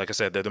French. Like I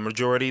said, they're the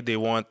majority. They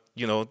want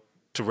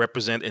to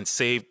represent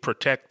and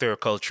protect their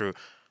culture.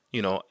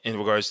 In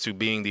regards to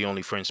being the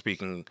only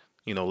French-speaking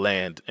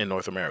land in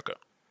North America.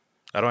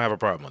 I don't have a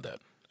problem with that.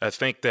 I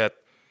think that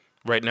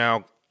right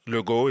now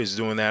Legault is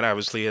doing that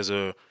obviously as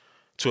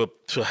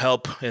to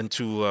help and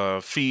to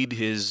feed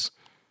his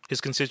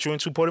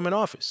constituents who put him in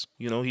office.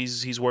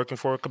 He's working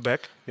for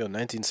Quebec.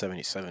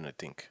 1977, I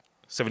think.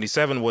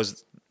 77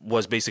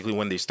 was basically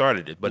when they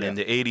started it, but in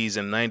the 80s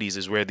and 90s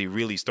is where they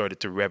really started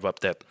to rev up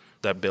that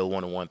Bill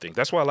 101 thing.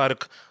 That's why a lot of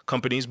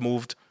companies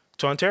moved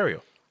to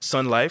Ontario.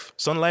 Sun Life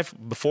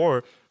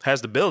before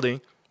has the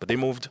building, but they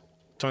moved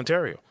to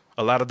Ontario.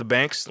 A lot of the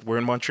banks were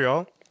in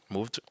Montreal,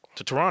 moved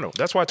to Toronto.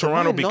 That's why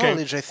Toronto to my became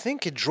knowledge, I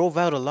think it drove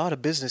out a lot of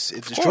business.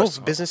 It course.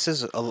 drove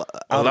businesses out lot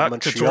of to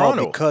Montreal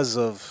Toronto.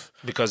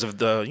 because of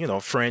the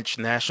French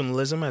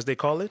nationalism, as they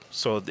call it.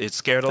 So it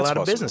scared a lot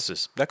of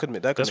businesses. That could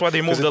that. That's why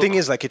they moved. The thing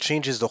is, like, it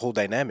changes the whole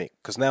dynamic.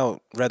 Because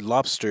now Red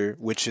Lobster,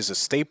 which is a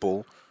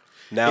staple,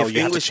 now you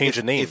have to change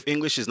the name. If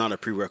English is not a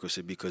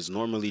prerequisite, because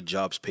normally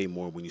jobs pay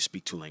more when you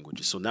speak two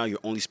languages. So now you're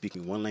only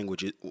speaking one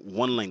language,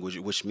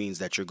 which means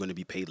that you're going to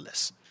be paid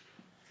less.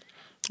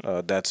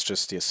 That's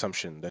just the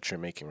assumption that you're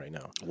making right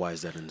now. Why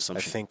is that an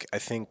assumption? I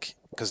think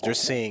because they're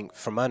saying,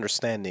 from my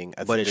understanding,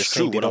 But think it's they're true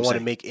saying they what don't I'm want to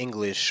saying. make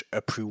English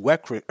a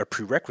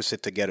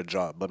prerequisite to get a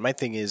job. But my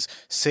thing is,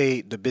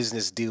 say the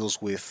business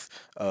deals with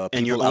you're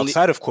people only-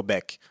 outside of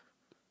Quebec.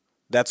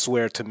 That's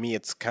where, to me,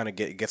 it's kind of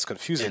gets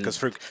confusing because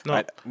for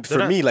No, for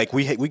they're me, like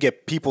we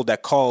get people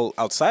that call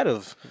outside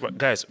of. But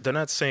guys, they're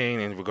not saying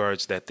in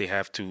regards that they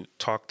have to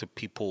talk to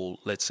people,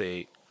 let's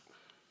say,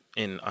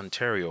 in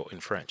Ontario in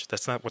French.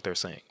 That's not what they're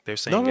saying. They're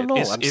saying no,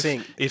 that I'm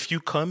saying- if you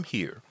come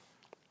here,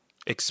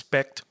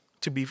 expect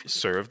to be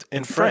served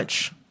in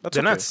French. French. That's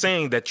They're okay. not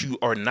saying that you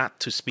are not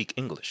to speak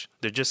English.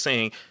 They're just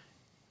saying,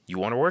 you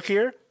want to work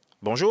here?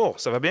 Bonjour,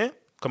 ça va bien?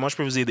 Comment je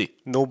peux vous aider?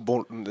 No,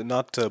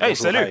 not Hey, bonjour,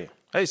 salut. hi.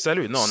 Hey,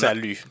 salut. Non,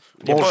 Salut.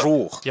 Y a pas-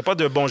 Bonjour. y a pas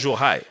de bonjour,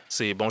 hi.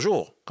 C'est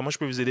bonjour. Comment je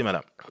peux vous aider,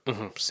 madame?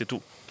 Mm-hmm. C'est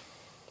tout.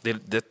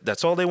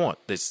 That's all they want.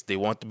 They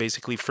want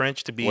basically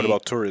French to be. What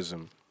about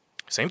tourism?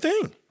 Same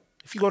thing.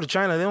 If you go to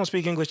China, they don't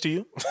speak English to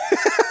you.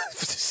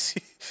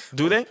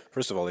 Do they?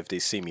 First of all, if they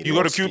see me, You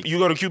go to Cuba. You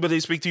go to Cuba, they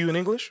speak to you in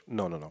English.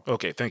 No.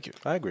 Okay, thank you.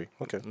 I agree.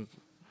 Okay.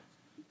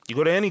 You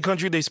go to any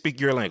country, they speak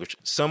your language.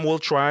 Some will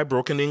try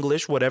broken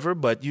English, whatever,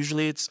 but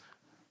usually it's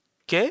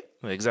okay.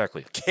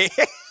 Exactly. Okay.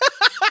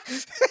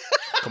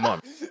 Come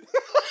on.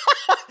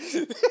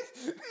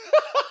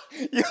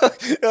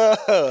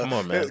 Come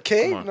on, man.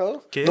 Okay, Come on. no.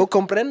 Okay? No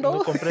comprendo? No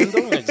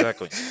comprendo.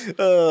 Exactly.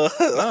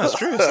 Nah, it's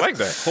true. It's like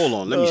that. Hold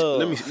on,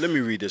 let me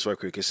read this right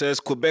quick. It says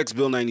Quebec's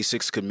Bill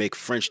 96 could make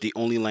French the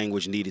only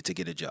language needed to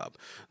get a job.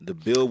 The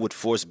bill would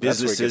force That's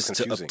where it gets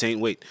businesses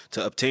confusing.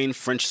 to obtain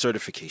French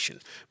certification.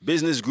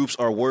 Business groups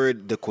are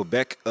worried the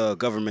Quebec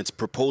government's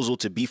proposal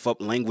to beef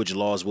up language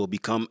laws will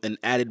become an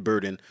added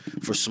burden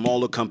for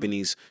smaller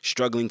companies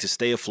struggling to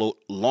stay afloat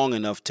long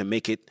enough to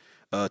make it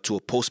to a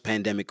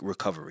post-pandemic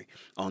recovery.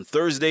 On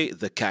Thursday,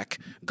 the CAQ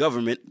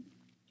government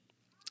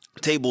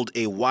tabled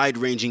a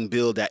wide-ranging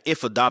bill that,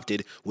 if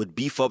adopted, would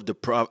beef up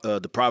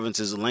the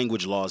province's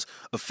language laws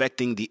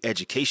affecting the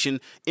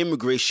education,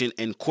 immigration,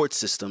 and court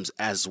systems,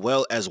 as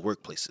well as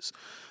workplaces.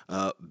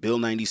 Bill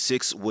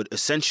 96 would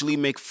essentially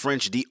make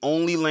French the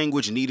only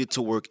language needed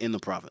to work in the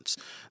province.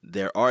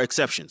 There are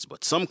exceptions,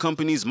 but some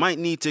companies might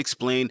need to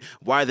explain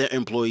why their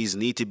employees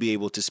need to be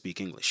able to speak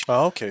English.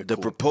 Oh, okay, The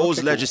cool. proposed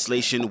Okay, cool.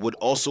 legislation would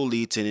also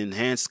lead to an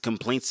enhanced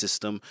complaint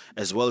system,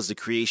 as well as the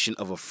creation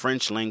of a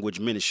French language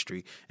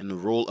ministry and the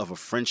role of a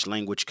French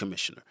language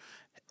commissioner.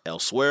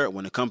 Elsewhere,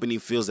 when a company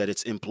feels that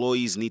its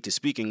employees need to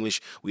speak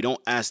English, we don't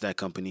ask that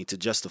company to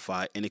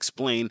justify and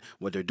explain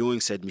what they're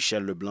doing, said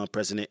Michel Leblanc,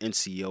 president and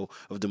CEO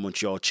of the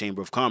Montreal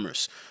Chamber of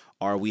Commerce.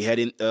 Are we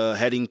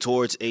heading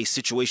towards a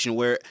situation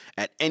where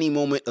at any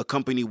moment a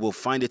company will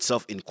find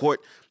itself in court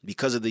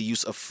because of the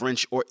use of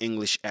French or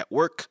English at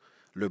work?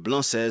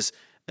 Leblanc says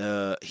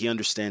he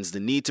understands the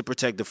need to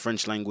protect the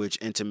French language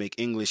and to make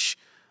English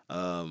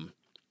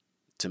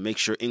to make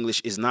sure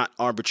English is not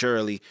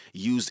arbitrarily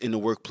used in the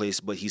workplace,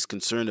 but he's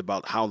concerned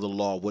about how the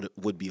law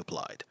would be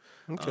applied.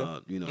 Okay.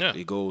 Yeah.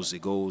 It goes a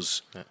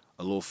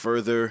little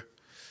further.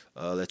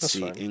 Let's That's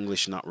see, fine.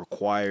 English not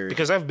required.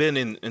 Because I've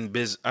been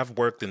I've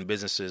worked in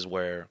businesses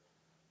where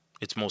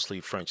it's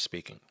mostly French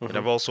speaking, and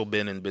I've also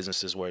been in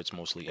businesses where it's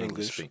mostly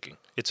English speaking.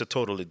 It's a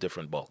totally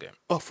different ballgame.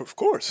 Oh, of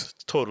course.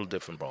 Total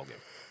different ballgame.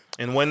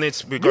 And when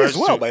it's Me regards as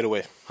well, to, by the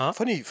way. Huh?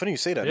 Funny you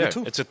say that. yeah, Me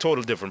too. it's a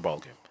total different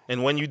ballgame.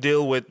 And when you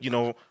deal with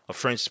a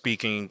French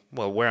speaking,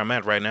 well, where I'm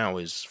at right now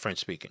is French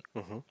speaking,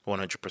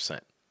 100%.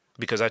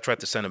 Because I tried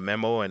to send a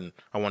memo and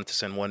I wanted to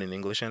send one in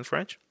English and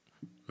French,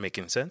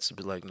 making sense.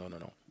 But like, no.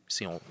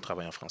 Ici on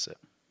travaille en français.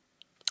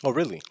 Oh,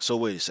 really? So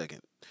wait a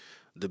second.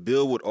 The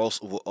bill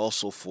will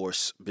also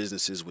force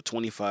businesses with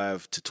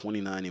 25 to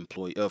 49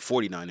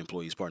 49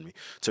 employees,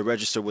 to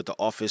register with the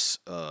Office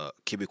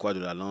Québécois de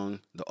la Langue,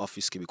 the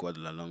Office Québécois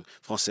de la Langue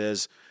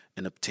Française,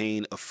 and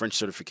obtain a French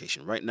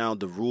certification. Right now,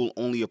 the rule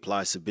only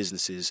applies to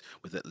businesses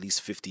with at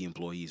least 50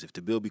 employees. If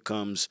the bill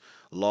becomes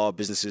law,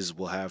 businesses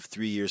will have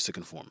 3 years to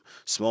conform.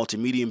 Small to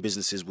medium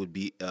businesses would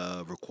be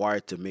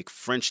required to make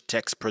French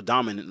text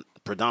predominant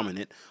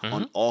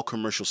on all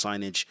commercial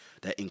signage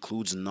that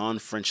includes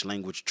non-French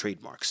language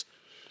trademarks.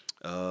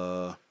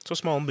 So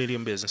small,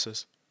 medium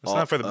businesses. It's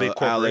not for the big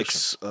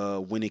corporations.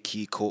 Alex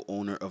Winicky,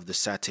 co-owner of the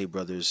Satay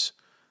Brothers,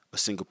 a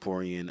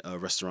Singaporean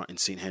restaurant in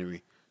St.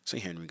 Henry.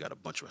 St. Henry got a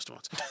bunch of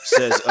restaurants.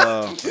 Says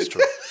that's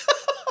true.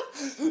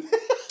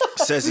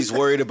 Says he's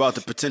worried about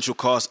the potential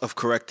cost of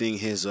correcting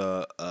his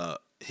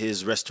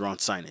restaurant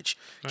signage.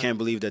 Can't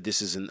believe that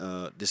this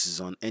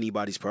is on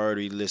anybody's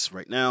priority list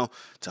right now.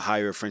 To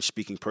hire a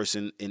French-speaking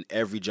person in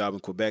every job in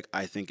Quebec,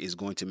 I think is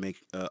going to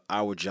make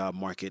our job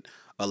market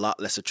a lot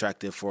less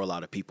attractive for a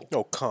lot of people.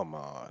 No, come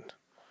on.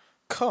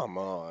 Come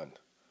on.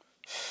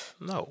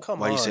 No. Come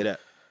Why on. do you say that?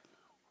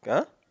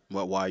 Huh?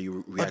 Why are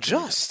you reacting?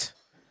 Adjust.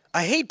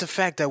 I hate the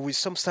fact that we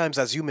sometimes,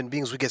 as human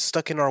beings, we get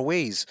stuck in our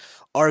ways.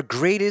 Our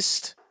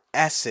greatest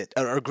asset,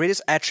 our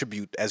greatest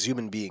attribute as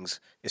human beings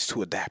is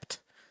to adapt.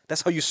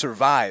 That's how you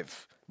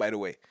survive, by the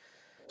way.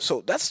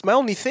 So that's my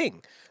only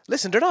thing.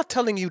 Listen, they're not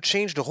telling you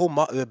change the whole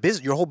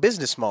your whole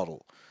business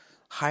model.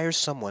 Hire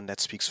someone that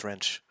speaks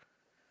French.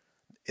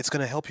 it's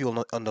gonna help you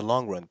on the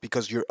long run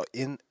because you're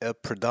in a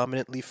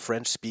predominantly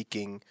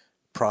French-speaking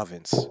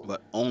province.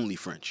 But only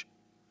French.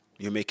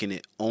 You're making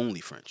it only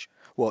French.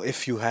 Well,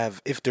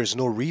 if there's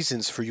no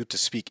reasons for you to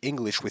speak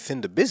English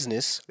within the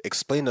business,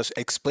 explain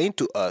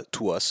to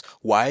us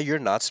why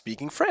you're not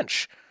speaking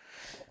French.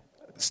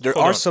 There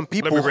Hold are on. some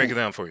people. Let me break it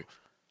down for you.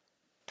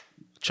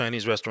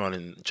 Chinese restaurant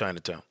in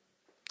Chinatown.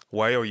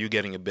 Why are you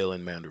getting a bill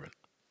in Mandarin?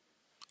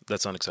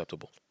 That's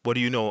unacceptable. What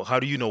do you know? How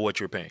do you know what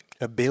you're paying?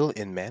 A bill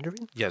in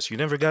Mandarin? Yes, you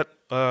never got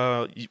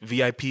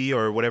VIP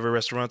or whatever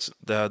restaurants,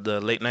 the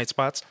late night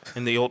spots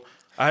in the old.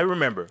 I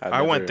remember.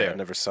 I went there. I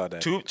never saw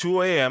that.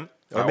 2 a.m.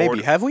 Or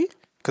maybe have we?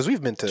 Because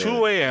we've been to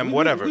 2 a.m.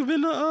 Whatever. We've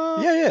been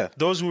Yeah.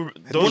 Those were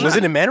Was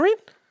it in Mandarin?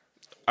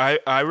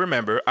 I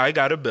remember I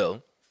got a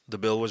bill. The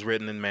bill was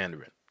written in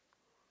Mandarin.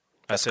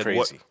 That's I said,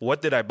 crazy.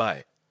 What did I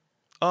buy?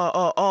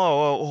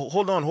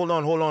 Hold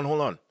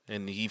on.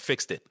 And he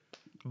fixed it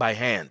by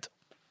hand.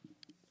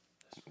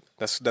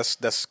 That's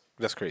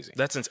crazy.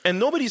 And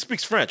nobody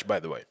speaks French, by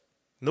the way.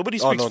 Nobody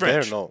speaks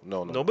French. No.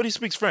 Nobody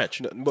speaks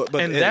French. but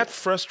that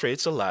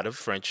frustrates a lot of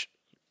French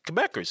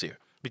Quebecers here.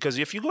 Because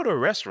if you go to a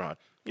restaurant,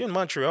 you're in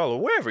Montreal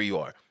or wherever you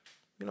are,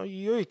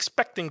 you're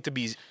expecting to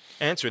be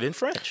answered in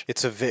French.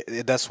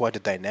 That's why the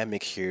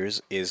dynamic here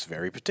is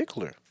very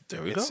particular.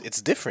 There we go.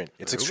 It's different.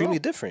 It's extremely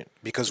different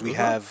because we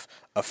have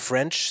a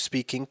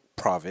French-speaking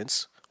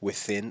province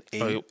within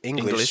a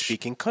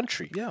English-speaking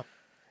country. Yeah.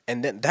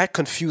 And then that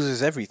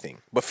confuses everything.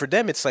 But for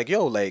them, it's like,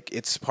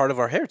 it's part of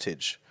our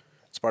heritage.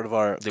 It's part of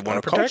our They wanna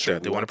our protect culture.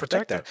 that. They We wanna wanna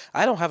protect that.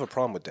 I don't have a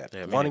problem with that.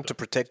 Yeah, me Wanting neither. to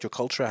protect your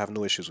culture, I have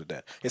no issues with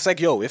that. It's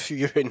like, if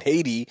you're in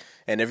Haiti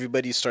and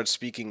everybody starts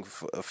speaking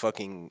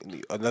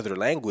fucking another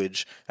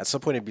language, at some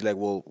point it'd be like,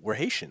 well, we're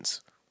Haitians.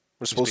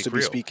 We're supposed to be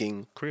Creole.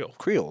 speaking Creole.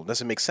 Creole.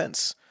 Doesn't make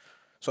sense.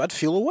 So I'd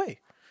feel away.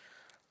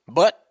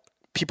 But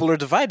people are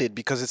divided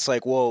because it's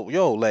like, well,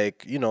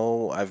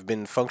 I've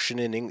been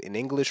functioning in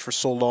English for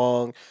so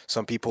long.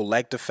 Some people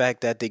like the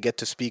fact that they get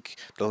to speak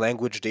the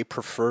language they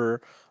prefer.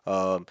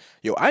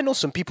 I know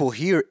some people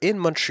here in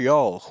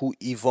Montreal who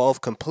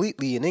evolve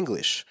completely in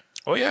English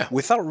Oh, yeah.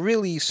 without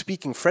really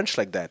speaking French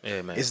like that.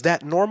 Yeah, man. Is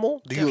that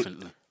normal?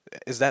 Definitely.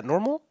 Is that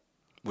normal?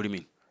 What do you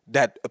mean?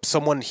 That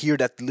someone here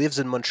that lives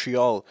in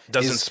Montreal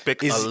Doesn't is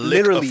speak a lick of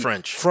literally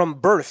French. from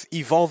birth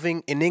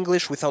evolving in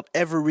English without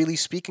ever really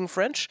speaking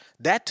French.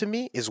 That to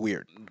me is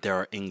weird. There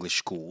are English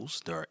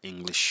schools. There are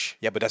English.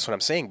 Yeah, but that's what I'm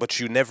saying. But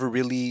you never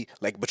really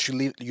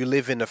you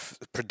live in a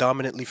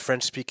predominantly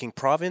French speaking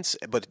province,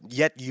 but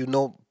yet you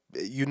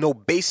know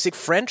basic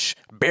French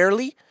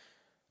barely.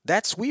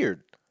 That's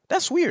weird.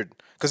 That's weird.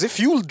 Because if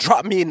you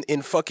drop me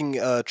in fucking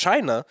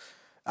China,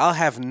 I'll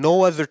have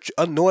no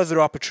other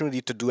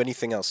opportunity to do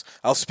anything else.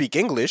 I'll speak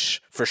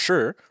English for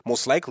sure,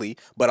 most likely,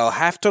 but I'll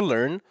have to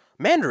learn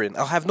Mandarin.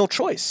 I'll have no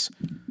choice.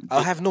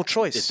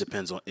 It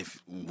depends on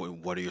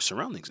what are your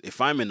surroundings.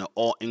 If I'm in an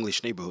all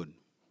English neighborhood,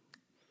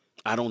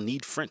 I don't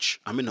need French.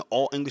 I'm in an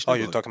all English Oh,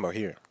 neighborhood. you're talking about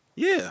here.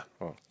 Yeah.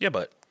 Yeah,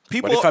 but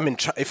People. But if I'm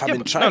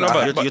in China, no,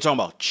 but- you're talking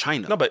about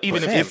China. No, but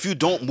even if you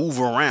don't move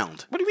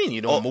around, what do you mean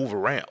you don't move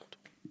around?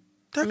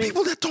 there are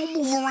people that don't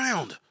move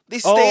around. They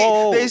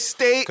stay. They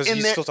stay because in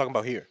you're their. still talking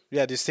about here.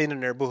 Yeah, they stay in the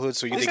neighborhood.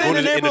 So they stay go in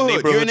to the in a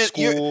neighborhood. neighborhood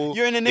You're school.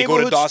 you're in a They go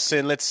to neighborhood.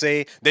 Dawson, let's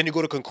say. Then you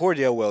go to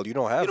Concordia. Well, you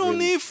don't have. You don't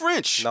really, need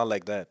French. Not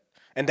like that.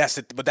 And that's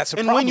it. But that's a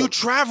And problem. when you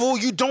travel,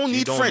 you don't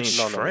need don't French. need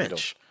No, we French. don't.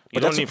 You But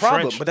don't that's a need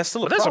problem. French. But that's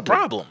still a But that's a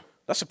problem. problem.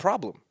 That's a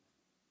problem.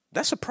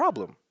 That's a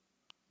problem.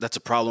 That's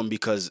a problem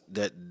because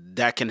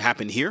that can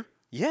happen here.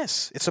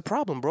 Yes, it's a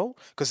problem, bro.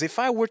 Because if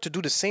I were to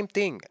do the same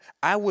thing,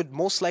 I would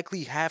most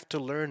likely have to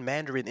learn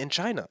Mandarin in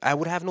China. I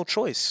would have no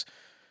choice.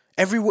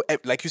 Everywhere,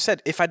 like you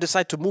said, if I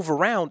decide to move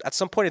around, at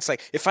some point, it's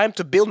like if I'm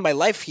to build my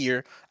life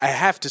here, I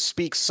have to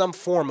speak some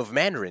form of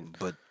Mandarin.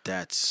 But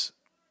that's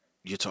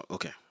you're talking.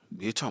 Okay,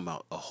 you're talking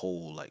about a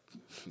whole like.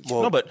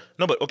 No, but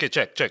okay,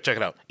 check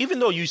it out. Even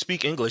though you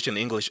speak English and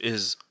English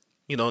is,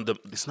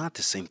 It's not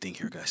the same thing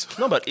here, guys.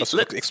 no, but So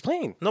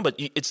explain. no, but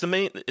it's the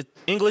main.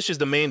 English is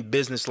the main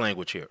business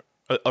language here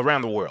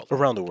around the world.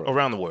 Around the world.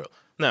 Around the world.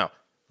 Now,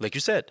 like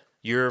you said,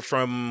 you're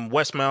from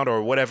Westmount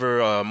or whatever,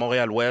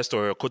 Montréal West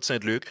or Côte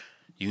Saint-Luc.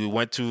 You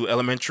went to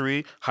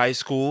elementary, high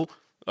school,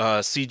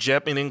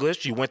 CEGEP in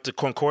English. You went to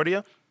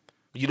Concordia.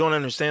 You don't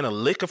understand a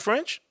lick of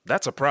French?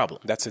 That's a problem.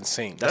 That's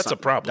insane. That's a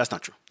problem. That's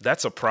not true.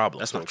 That's a problem.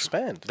 That's not true.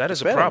 expand. That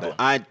is a Expand on problem.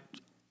 that.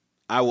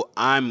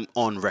 I'm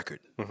on record.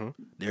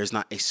 There's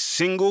not a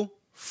single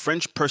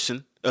French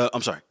person.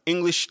 I'm sorry,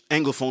 English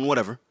Anglophone,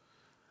 whatever,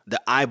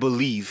 that I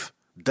believe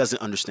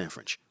doesn't understand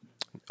French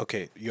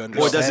Okay, you or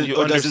understand. doesn't you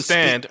or doesn't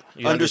understand-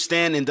 speak, you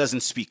understand and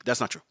doesn't speak. That's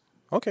not true.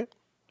 Okay.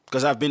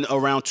 Because I've been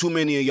around too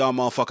many of y'all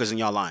motherfuckers and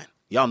y'all lying.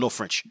 Y'all know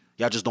French.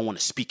 Y'all just don't want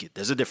to speak it.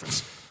 There's a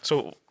difference.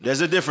 So,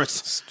 There's a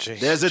difference. Jay.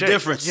 There's a Jay,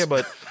 difference. yeah,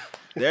 but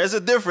there's a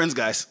difference,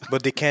 guys.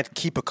 But they can't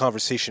keep a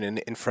conversation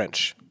in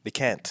French. They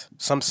can't.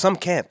 Some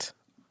can't.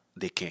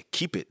 They can't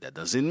keep it. That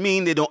doesn't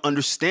mean they don't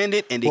understand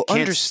it and they Well,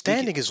 can't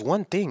understanding speak is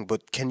one thing,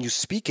 but can you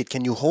speak it?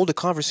 Can you hold a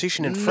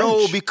conversation in it. French?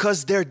 No,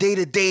 because their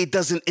day-to-day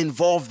doesn't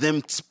involve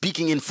them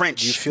speaking in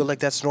French. Do you feel like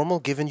that's normal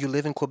given you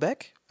live in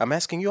Quebec? I'm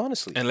asking you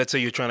honestly. And let's say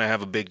you're trying to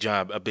have a big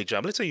job.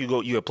 Let's say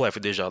you apply for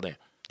Desjardins.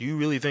 Do you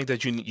really think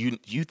that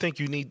you think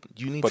you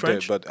need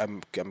French? But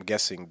I'm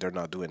guessing they're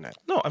not doing that.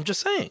 No, I'm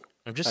just saying.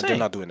 They're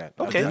not doing that.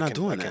 Okay, they're not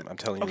doing that. I'm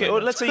telling you. Okay, right well,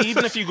 now. let's say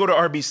even if you go to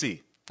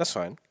RBC. That's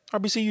fine.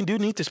 RBC, you do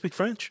need to speak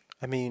French.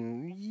 I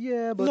mean,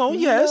 yeah, but No,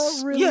 yes,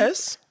 not really.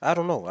 yes. I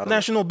don't know.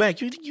 National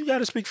Bank, you got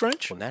to speak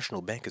French. Well,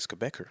 National Bank is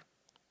Quebecer.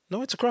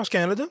 No, it's across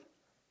Canada.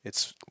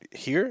 It's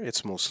here.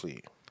 It's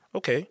mostly.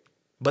 Okay,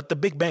 but the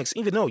big banks,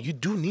 even though you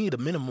do need a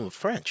minimum of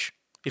French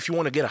if you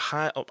want to get a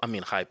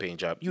high paying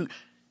job.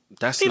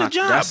 That's need a not.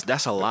 job.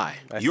 That's a lie.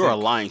 I You are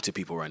think- lying to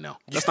people right now.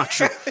 That's not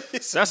true.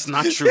 That's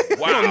not true.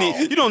 Wow.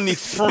 You don't need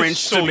French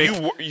So to make.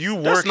 you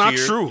work That's not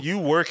here. true. You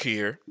work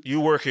here.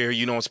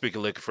 You don't speak a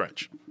lick of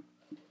French.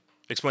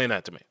 Explain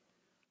that to me.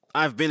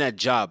 I've been at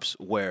jobs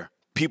where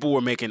people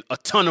were making a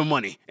ton of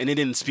money and they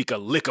didn't speak a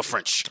lick of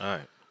French. All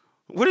right.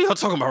 What are y'all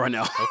talking about right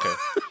now? Okay.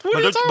 What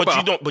are you talking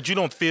about? But you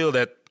don't feel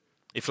that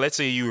if, let's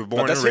say, you were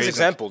born No, that's and his raised.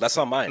 example. That's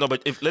not mine. No,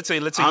 but if let's say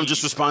I'm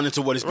just responding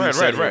to what is being right,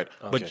 said. right.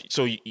 here. But Okay.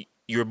 so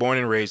you were born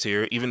and raised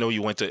here, even though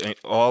you went to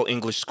all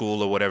English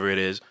school or whatever it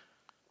is,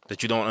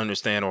 that you don't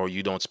understand or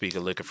you don't speak a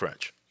lick of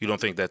French. You don't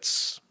think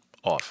that's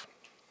off.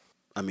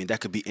 I mean, that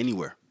could be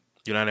anywhere.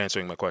 You're not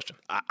answering my question.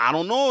 I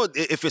don't know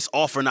if it's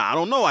off or not. I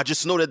don't know. I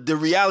just know that the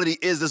reality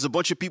is there's a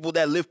bunch of people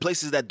that live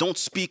places that don't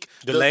speak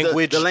the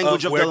language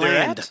of where the they're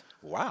land. at?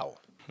 Wow.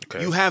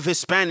 Okay. You have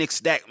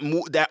Hispanics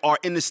that are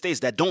in the States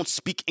that don't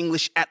speak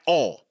English at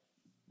all.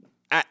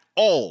 At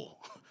all.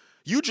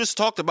 You just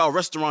talked about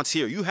restaurants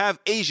here. You have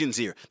Asians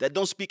here that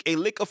don't speak a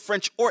lick of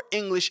French or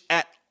English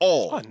at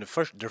all. Oh, and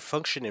they're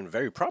functioning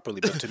very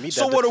properly, but to me,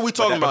 So what are we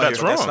talking about That's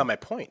here? That's not my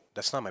point.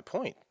 That's not my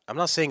point. I'm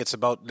not saying it's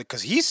about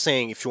because he's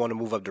saying if you want to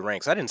move up the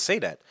ranks. I didn't say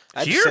that.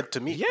 I Here? just said to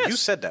me, Yes. you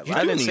said that. You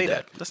I do didn't need say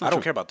that. that. That's not I don't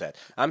true. care about that.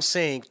 I'm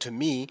saying to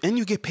me, And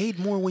you get paid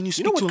more when you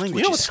speak you know two what? languages.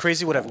 You know what's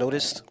crazy? What I've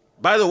noticed.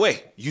 By the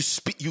way, you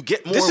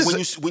get more This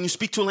is when you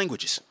speak two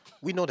languages.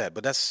 We know that,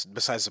 but that's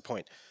besides the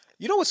point.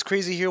 You know what's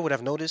crazy here? What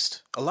I've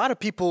noticed? A lot of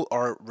people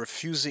are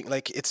refusing.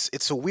 Like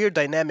it's a weird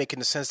dynamic in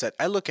the sense that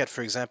I look at,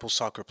 for example,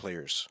 soccer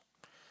players.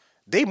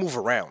 They move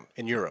around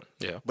in Europe,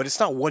 Yeah. but it's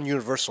not one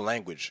universal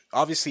language.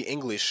 Obviously,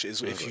 English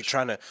is if you're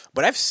trying to.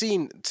 But I've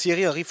seen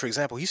Thierry Henry, for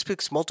example. He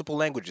speaks multiple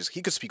languages.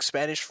 He could speak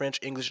Spanish, French,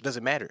 English.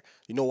 Doesn't matter.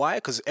 You know why?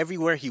 Because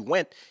everywhere he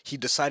went, he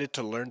decided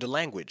to learn the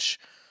language.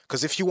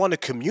 Because if you want to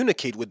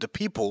communicate with the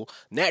people,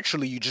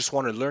 naturally you just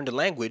want to learn the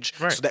language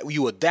Right. so that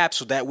you adapt.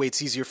 So that way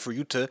it's easier for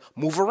you to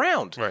move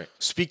around, Right.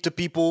 speak to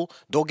people,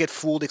 don't get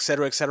fooled,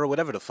 etc.,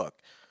 whatever the fuck.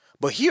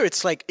 But here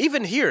it's like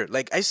even here,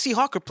 like I see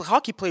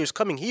hockey players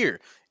coming here,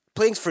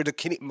 playing for the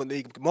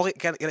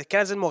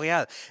Canadiens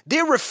Montréal.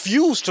 They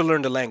refuse to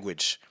learn the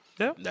language.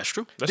 Yeah, That's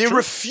true. that's They true.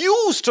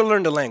 refuse to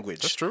learn the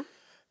language. That's true.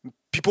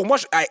 People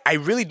much I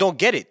really don't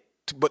get it,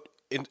 but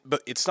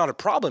it's not a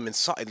problem in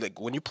like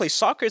when you play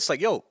soccer. It's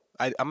like yo,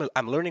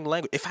 I'm learning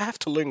language. If I have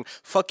to learn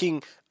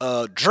fucking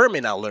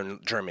German, I'll learn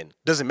German.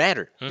 Doesn't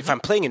matter. If I'm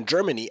playing in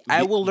Germany,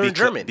 I will learn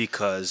German.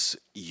 Because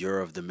you're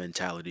of the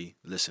mentality.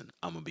 Listen,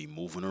 I'm gonna be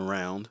moving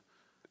around.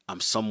 I'm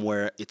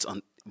somewhere.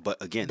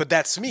 But again, But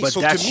that's me. But So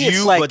to that's me, it's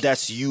you. like- But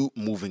that's you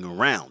moving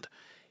around.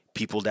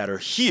 People that are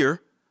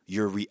here,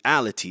 your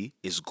reality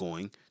is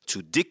going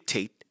to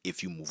dictate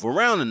if you move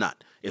around or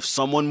not. If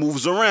someone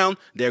moves around,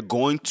 they're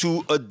going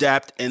to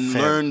adapt and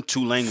learn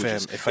two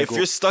languages. if I If go-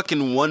 you're stuck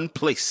in one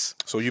place,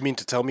 So you mean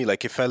to tell me,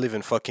 like, if I live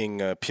in fucking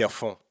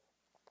Pierrefonds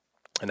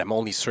and I'm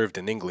only served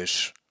in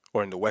English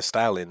or in the West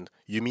Island,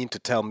 you mean to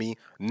tell me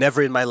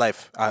never in my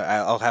life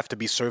I'll have to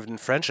be served in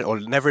French, or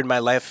never in my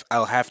life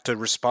I'll have to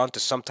respond to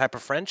some type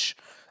of French?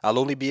 I'll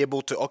only be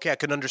able to, okay, I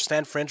can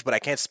understand French, but I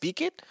can't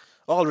speak it?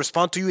 Oh, I'll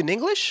respond to you in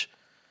English?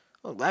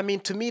 Well, I mean,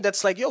 to me,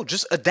 that's like, yo,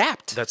 just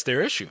adapt. That's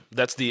their issue.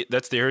 That's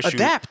their issue.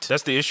 Adapt.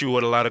 That's the issue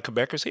with a lot of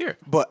Quebecers here.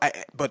 But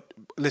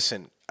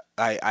listen,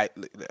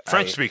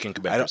 French-speaking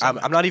Quebecers,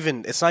 I'm not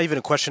even. It's not even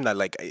a question that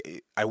like.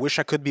 I wish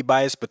I could be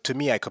biased, but to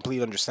me, I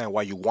completely understand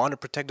why you want to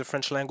protect the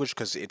French language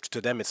because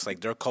to them, it's like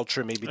their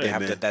culture. Maybe they Hey,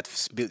 have man. that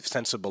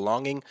sense of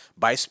belonging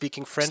by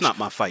speaking French. it's not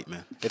my fight,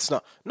 man. It's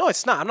not. No,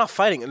 it's not. I'm not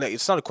fighting. Like,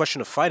 it's not a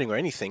question of fighting or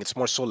anything. It's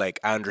more so like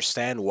I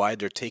understand why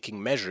they're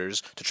taking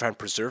measures to try and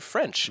preserve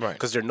French. Right.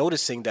 Because they're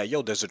noticing that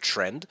there's a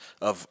trend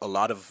of a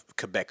lot of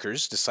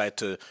Quebecers decide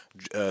to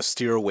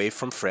steer away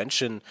from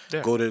French and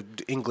go to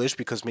English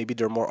because maybe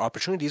there are more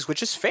opportunities,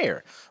 which is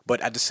fair.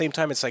 But at the same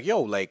time, it's like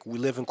like we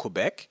live in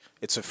Quebec.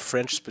 It's a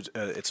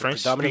it's a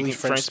predominantly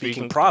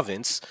French-speaking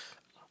province.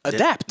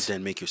 Adapt.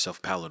 Then make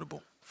yourself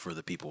palatable for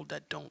the people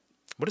that don't.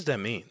 What does that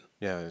mean?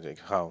 Yeah. Like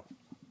how?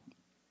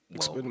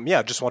 Well, Yeah,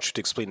 I just want you to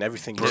explain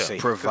everything you say.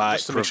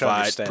 Just to make sure I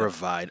understand.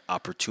 provide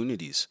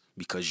opportunities,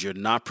 because you're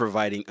not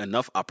providing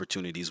enough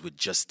opportunities with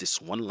just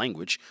this one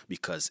language,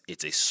 because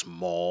it's a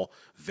small,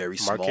 very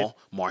small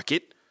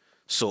market.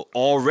 So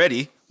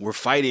already we're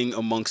fighting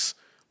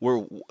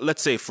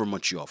let's say for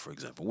Montreal, for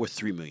example, we're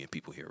 3 million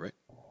people here, right?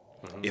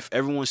 Mm-hmm. If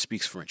everyone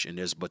speaks French and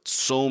there's but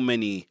so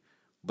many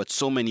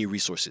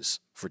resources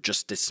for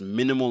just this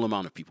minimal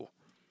amount of people,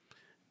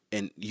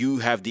 and you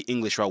have the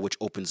English route, which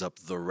opens up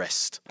the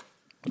rest.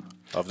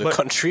 of the But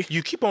country.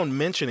 You keep on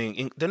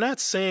mentioning, they're not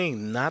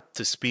saying not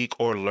to speak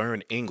or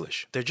learn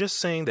English. They're just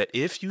saying that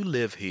if you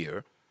live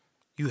here,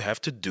 you have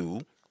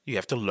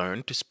to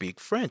learn to speak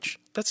French.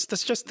 That's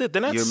just it.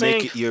 They're not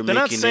they're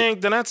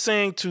not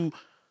saying to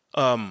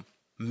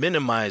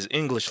minimize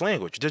English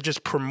language. They're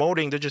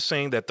just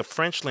saying that the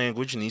French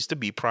language needs to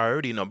be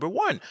priority number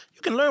one.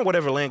 You can learn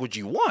whatever language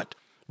you want,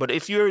 but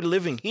if you're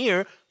living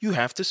here, you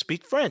have to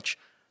speak French.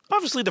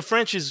 Obviously, the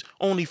French is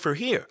only for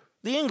here.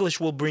 The English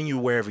will bring you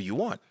wherever you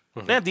want.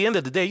 And at the end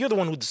of the day, you're the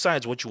one who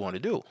decides what you want to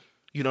do.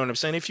 You know what I'm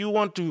saying? If you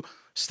want to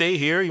stay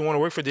here, you want to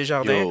work for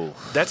Desjardins,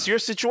 that's your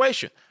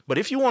situation. But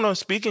if you want to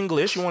speak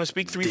English, you want to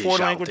speak 3-4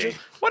 languages,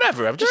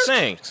 whatever. I'm just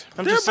saying.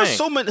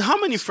 So many. How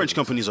many French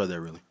companies are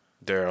there really?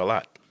 There are a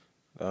lot.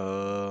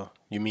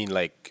 You mean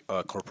like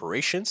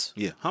corporations?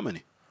 Yeah. How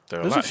many?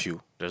 There's a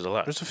few. There's a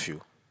lot. There's a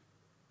few.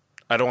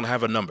 I don't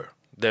have a number.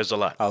 There's a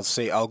lot.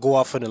 I'll go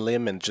off on a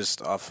limb and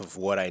just off of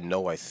what I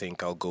know, I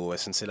think I'll go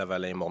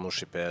SNC-Lavalin,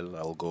 Morneau-Shepell.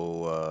 I'll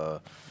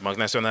go Banque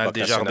Nationale,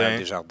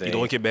 Desjardins,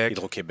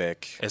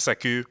 Hydro-Québec,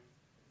 SAQ.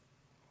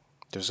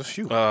 There's a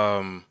few. This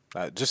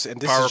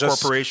Power is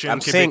just, Corporation,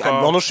 I'm saying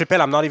Québecor.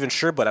 Morneau-Shepell. I'm not even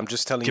sure, but I'm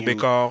just telling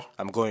Québecor. you.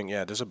 I'm going.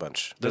 Yeah, there's a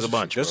bunch. There's a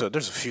bunch. There's bro.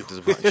 a few. There's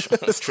a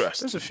bunch. Trust.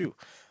 There's a few.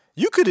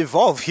 You could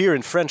evolve here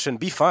in French and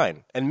be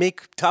fine and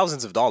make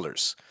thousands of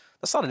dollars.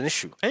 That's not an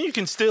issue. And you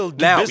can still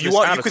do Now business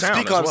you out of could town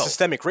speak as on well.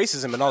 systemic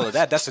racism and all of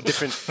that. That's a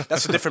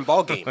different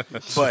ball game.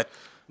 But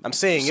I'm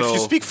saying if you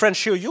So- speak French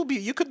here,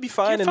 you could be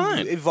fine You're and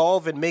fine.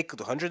 evolve and make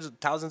hundreds of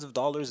thousands of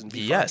dollars and be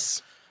Yes.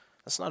 fine.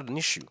 That's not an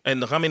issue.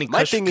 And how many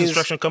My thing is-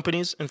 construction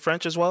companies in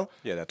French as well?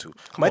 Yeah, that too.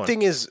 Come My on.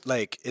 thing is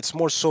like it's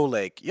more so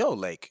like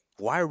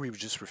why are we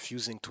just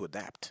refusing to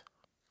adapt?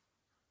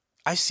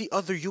 I see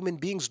other human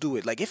beings do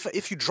it. Like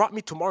if you drop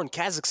me tomorrow in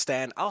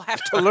Kazakhstan, I'll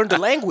have to learn the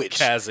language.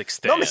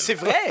 Kazakhstan. No, mais c'est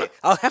vrai.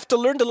 I'll have to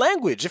learn the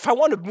language. If I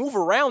want to move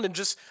around and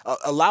just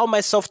allow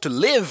myself to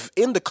live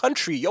in the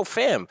country, yo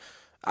fam,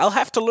 I'll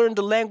have to learn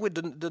the language,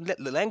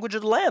 the language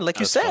of the land, like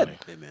you said.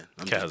 Hey man,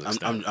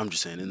 Kazakhstan. I'm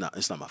just saying,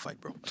 it's not my fight,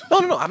 bro.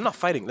 No. I'm not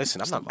fighting.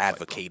 Listen, I'm not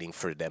advocating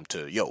for them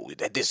to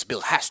that this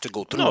bill has to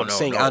go through. No, I'm no,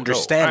 saying no, I no.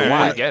 understand I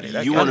why. get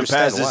it. You want to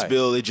understand pass this why.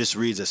 bill? It just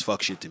reads as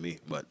fuck shit to me.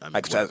 But I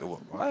mean,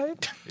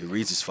 What? it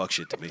reads as fuck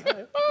shit to me.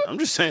 I'm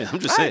just saying.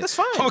 That's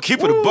fine. I'm gonna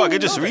keep it a buck.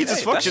 It just reads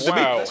as fuck shit to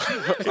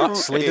me.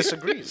 Slay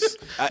disagrees.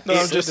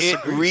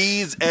 It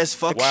reads as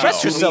fuck shit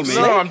Express to yourself, me,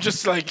 Slay. man. No, I'm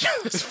just like,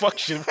 it's fuck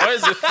shit. Why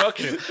is it fuck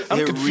shit?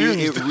 I'm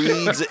confused. It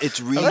reads just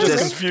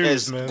as, confused,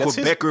 as man. That's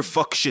his- Quebecer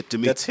fuck shit to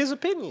me. That's his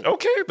opinion.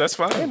 Okay, that's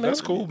fine.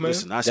 That's cool, man.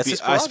 Listen, That's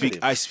his prerogative.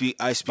 I speak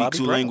Bobby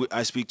Brown.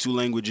 I speak two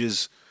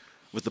languages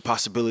with the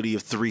possibility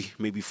of 3,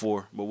 maybe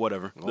 4, but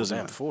whatever. Oh, Doesn't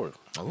damn, matter. 4.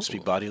 You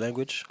speak body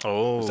language?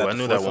 Oh, Is that I the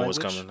knew that fourth one was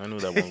language? coming. I knew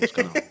that one was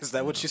coming. Is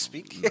that what you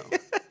speak?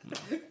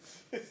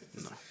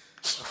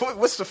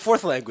 What's the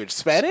 4th language?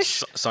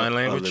 Spanish? Sign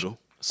language? little.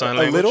 Sign A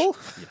language? little?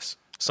 Yes.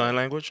 Sign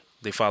language?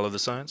 They follow the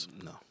signs?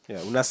 No.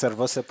 Yeah, una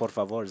cerveza por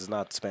favor is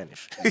not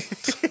Spanish.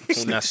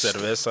 Una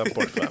cerveza,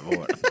 por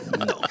favor.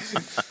 No.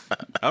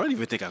 I don't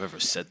even think I've ever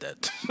said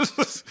that.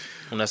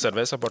 Una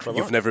cerveza, por favor.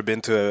 You've never been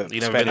to a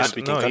You never been to-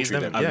 Spanish-speaking no, he's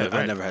country never- then? yeah, I've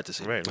right. never had to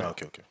say Right, that.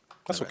 right. Okay.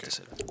 That's Never okay. had to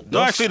say that.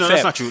 No, actually, no,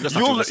 that's Fam, not true. That's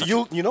not true. That's not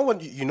true.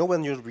 You know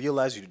when you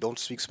realize you don't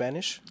speak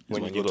Spanish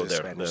when you go to a there.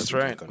 Spanish. That's speaking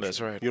right. country.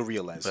 That's right. You'll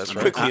realize. That's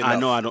quickly right. enough. I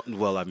know I don't.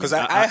 Well, I mean, 'Cause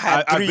I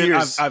had 3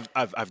 years.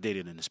 I've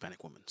dated an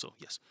Hispanic woman, so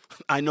yes,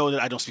 I know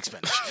that I don't speak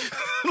Spanish.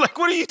 Like,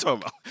 what are you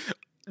talking about?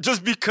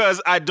 Just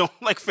because I don't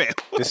like fam.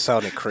 This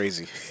sounded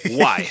crazy.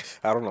 Why?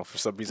 I don't know. For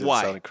some reason, it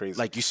Why? sounded crazy.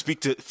 Like you speak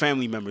to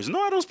family members. No,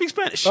 I don't speak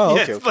Spanish. Oh,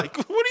 Yeah, okay, okay. Like,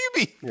 what do you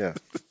mean? yeah,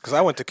 because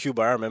I went to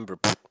Cuba. I remember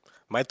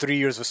my 3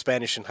 years of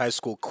Spanish in high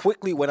school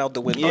quickly went out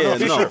the window. Yeah,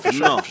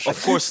 no,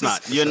 of course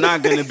not. You're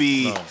not gonna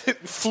be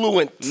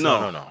fluent.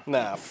 no.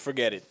 Nah,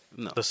 forget it.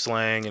 The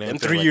slang and everything.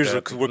 3 like years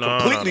that. were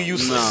completely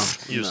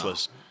useless. No.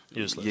 Useless.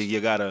 Useless. You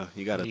gotta.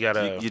 You gotta-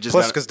 You just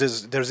Plus, gotta.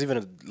 because there's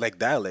even like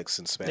dialects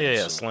in Spanish.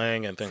 Yeah, so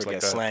slang and things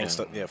forget like that. slang Yeah.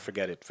 stuff. Yeah,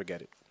 forget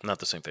it. Not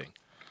the same thing.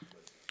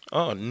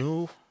 Oh,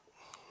 new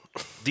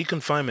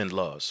deconfinement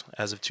laws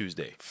as of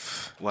Tuesday.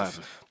 What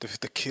happened? The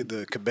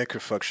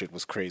Quebecer fuck shit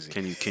was crazy.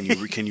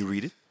 Can you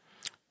read it?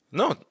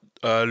 No,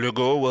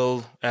 Legault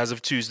will, as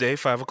of Tuesday,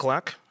 5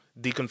 o'clock,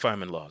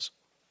 deconfinement laws.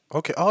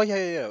 Okay. Oh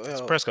yeah.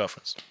 Well, Press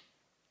conference.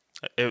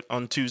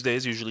 On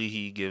Tuesdays, usually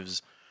he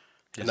gives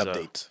an his,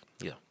 update.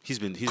 Yeah. He's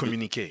been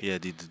Communique. Yeah,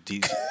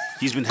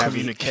 he's been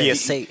having Communique.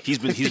 PSA. He's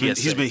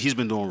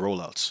been doing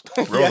rollouts.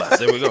 Rollouts.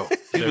 There we go.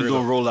 He's been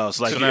doing rollouts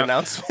like now-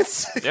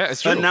 Announcements. Yeah,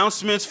 it's true.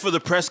 announcements for the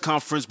press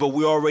conference, but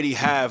we already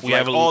have We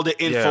have all the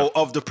info yeah.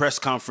 of the press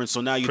conference.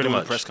 So now you're Pretty doing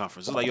much. a press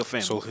conference. It's like your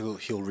family. So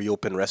he'll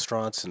reopen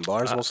restaurants and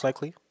bars most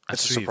likely.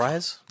 It's a Suivre.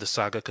 surprise. The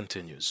saga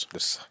continues.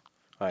 This,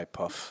 I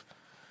puff.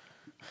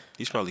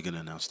 He's probably going to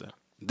announce that.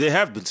 They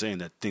have been saying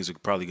that things are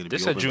probably going to be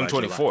This said over June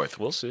by July. 24th.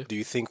 We'll see. Do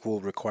you think we'll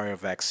require a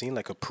vaccine,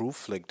 like a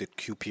proof, like the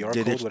QPR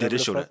They code? did whatever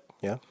the show fuck? that.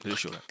 Yeah. They did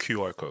show that.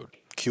 QR code.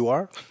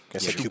 QR.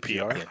 Guess a QPR.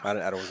 QPR. Yeah. I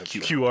don't wasn't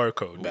sure. QR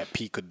code. That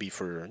P could be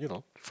for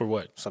For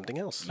what? something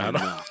else. I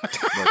don't know.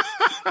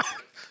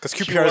 Because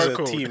QPR is a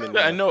code. team. In,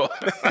 I know.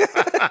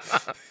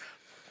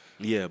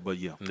 Yeah, but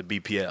yeah, in the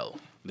BPL.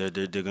 they're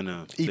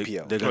gonna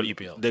EPL. They're gonna,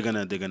 EPL.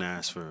 They're gonna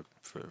ask for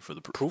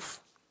the proof.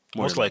 Proof?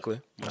 Most than-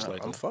 likely. Most Nah,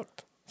 likely. I'm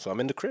fucked. So I'm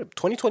in the crib.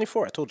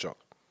 2024. I told y'all.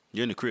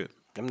 You're in the crib.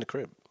 I'm in the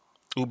crib.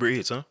 Uber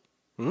Eats, huh?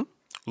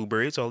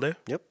 Uber Eats all day?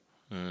 Yep.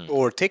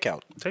 Or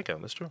takeout.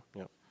 Takeout, that's true.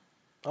 Yep.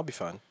 I'll be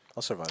fine.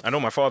 I'll survive. I know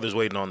my father's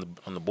waiting on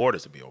the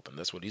borders to be open.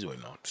 That's what he's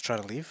waiting on. Just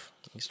trying to leave.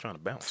 He's trying to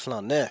bounce.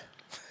 Flaner.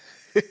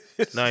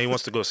 Now he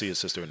wants to go see his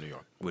sister in New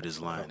York. With his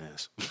lying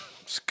ass.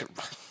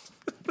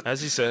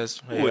 As he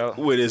says, hey,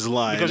 With his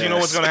lying because ass. you know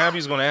what's going to happen?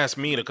 He's going to ask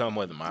me to come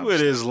with him. With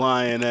obviously. his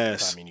lying I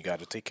ass. mean, you got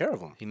to take care of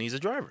him. He needs a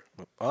driver.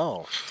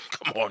 Oh.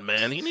 Come on,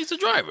 man. He needs a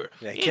driver.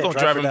 Yeah, he he ain't can't going to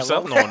drive drive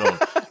himself. for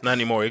that No, not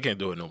anymore. He can't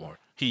do it no more.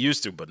 He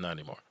used to, but not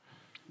anymore.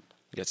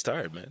 He gets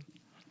tired, man.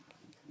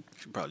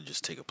 Should probably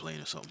just take a plane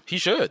or something. He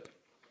should.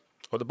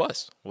 Or the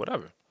bus,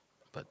 whatever.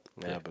 But,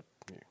 Yeah, but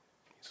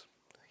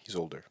he's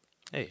older.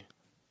 hey,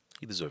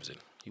 he deserves it.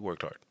 He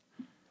worked hard.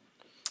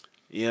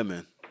 Yeah,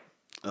 man.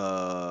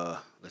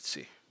 Let's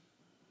see.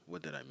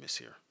 What did I miss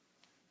here?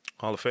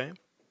 Hall of Fame?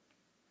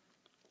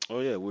 Oh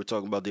yeah, we were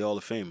talking about the Hall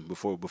of Fame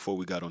before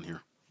we got on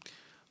here.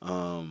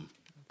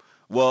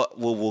 Well,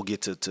 we'll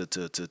get to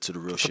the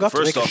real shit. Forgot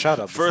to make a off- shout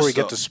out before we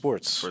get off- to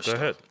sports. First Go off,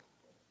 ahead.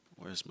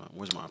 Where's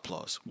my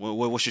applause?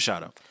 What's your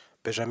shout out?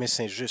 Benjamin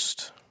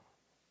Saint-Just.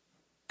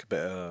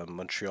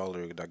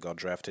 Montrealer that got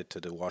drafted to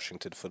the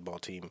Washington football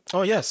team.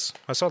 Oh, yes.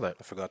 I saw that.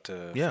 I forgot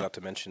to Yeah.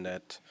 mention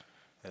that.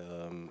 I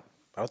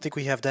don't think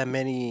we have that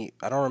many.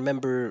 I don't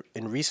remember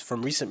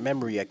from recent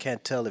memory. I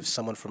can't tell if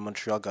someone from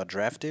Montreal got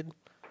drafted.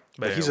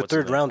 But yeah, he's a what's his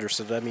third name? rounder,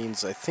 so that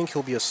means I think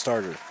he'll be a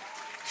starter.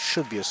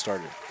 Should be a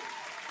starter.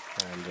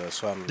 And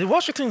so I'm Did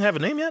Washington have a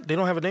name yet? They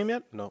don't have a name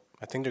yet? no.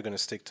 I think they're gonna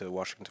stick to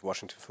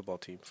Washington football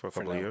team For a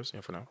couple of now. years.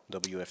 Yeah, for now.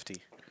 WFT.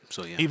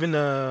 So yeah, Even So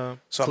I'm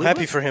Cleveland?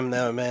 happy for him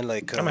now, man.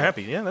 Like I'm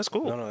happy. Yeah, that's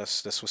cool. No,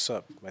 that's what's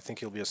up. I think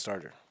he'll be a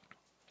starter.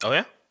 Oh,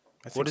 yeah?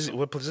 I think What is so. it?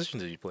 What position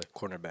did you play?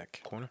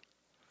 Cornerback. Corner?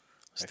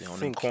 I Stay on them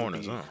think he'll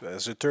corners, be- huh?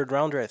 As a third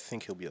rounder, I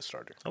think he'll be a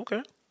starter.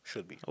 Okay.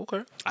 Should be.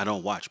 Okay. I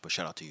don't watch, but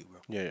shout out to you, bro.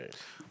 Yeah.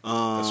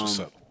 That's what's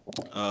up.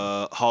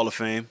 Hall of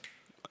Fame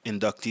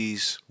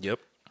inductees: Yep.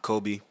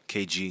 Kobe,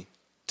 KG,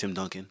 Tim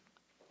Duncan.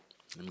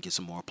 Let me get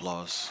some more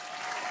applause.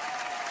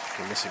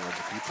 We're missing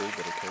other people,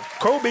 but okay.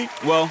 Kobe.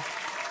 Well,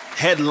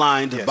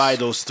 headlined Yes. by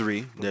those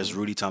three. There's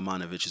Rudy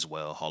Tomjanovich as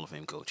well, Hall of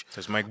Fame coach.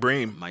 There's Mike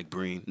Breen. Mike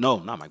Breen. No,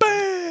 not Mike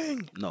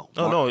Breen. No.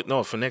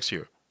 No, for next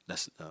year.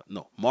 That's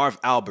no. Marv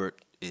Albert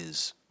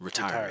is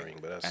retiring, Retiring,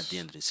 but that's- at the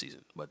end of the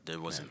season. But there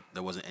wasn't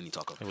any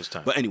talk of It was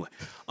time. But anyway,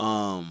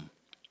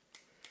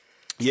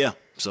 yeah.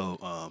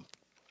 So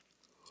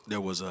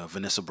there was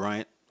Vanessa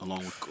Bryant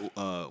along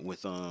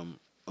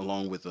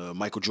with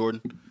Michael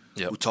Jordan,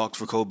 Yep. who talked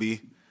for Kobe.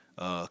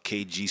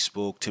 KG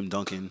spoke. Tim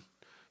Duncan.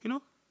 You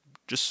know,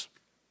 just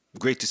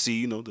great to see.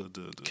 You know the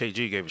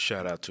KG gave a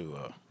shout out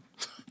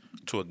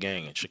to a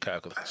gang in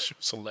Chicago. That shit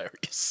was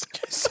hilarious.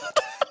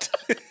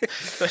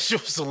 That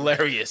shit was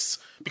hilarious.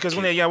 Because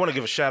when I want to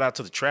give a shout out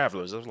to the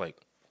Travelers, I was like,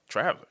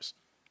 Travelers?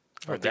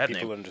 I've heard think that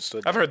people name.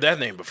 understood I've that. heard that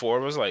name before.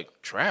 It was like,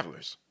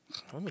 Travelers.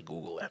 Let me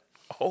Google that.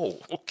 Oh,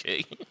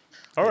 okay.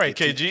 All right,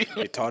 They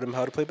KG. taught him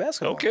how to play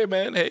basketball. Okay,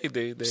 man. Hey,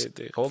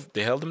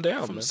 they held him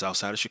down, from man. the south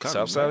side of Chicago.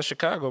 South side of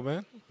Chicago,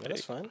 man.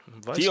 That's fine.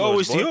 Vice He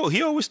Lords, always boy.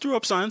 he always threw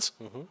up signs.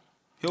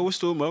 He always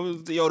threw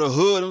them. Yo, the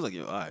hood. I was like,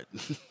 yo, all right.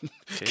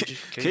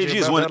 KG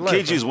is about one. that life,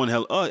 KG is man. one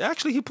hell.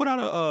 Actually, he put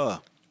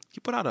out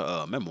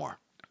a memoir.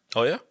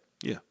 Oh, yeah?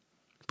 Yeah,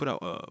 he put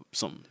out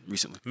something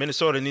recently.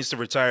 Minnesota needs to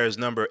retire his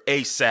number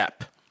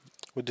ASAP.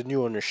 With the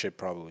new ownership,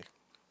 probably.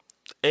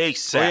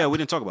 ASAP. Oh yeah, we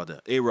didn't talk about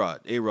that.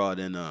 A-Rod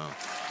and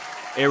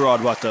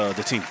A-Rod bought the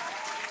team.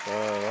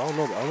 I don't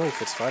know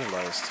if it's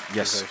finalized.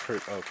 Yes. I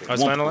heard. Okay. Oh,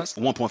 it's finalized?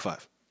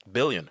 1.5.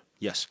 Billion.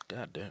 Yes,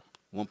 God damn.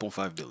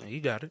 1.5 billion. He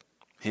got it.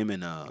 Him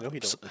and he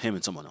don't. him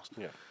and someone else.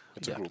 Yeah.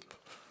 It's Yeah. a group.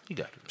 He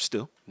got it.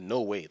 Still,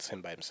 No way it's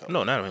him by himself.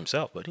 No, not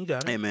himself, but he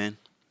got it. hey man,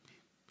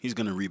 he's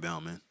gonna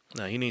rebound, man.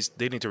 No,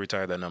 they need to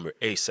retire that number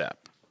ASAP.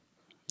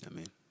 I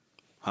mean,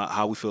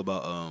 how we feel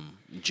about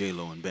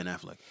J-Lo and Ben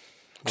Affleck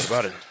What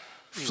about it?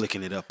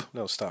 flicking it up?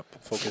 No, stop.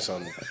 Focus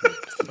on.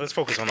 Let's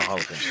focus on the Hall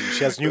of Fame.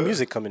 She has new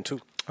music coming too.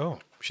 Oh.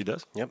 She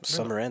does. Yep,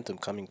 summer anthem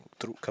coming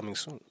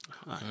soon.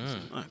 All right,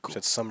 all right, cool. She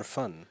had summer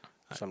fun,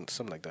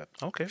 something like that.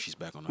 Okay. She's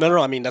back on. No,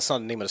 I mean that's not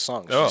the name of the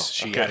song. Oh,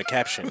 She okay. had a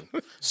caption.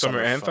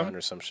 Summer anthem? Fun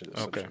or some shit.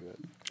 some Okay. shit like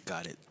that.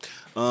 Got it.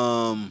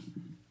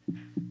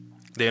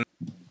 Then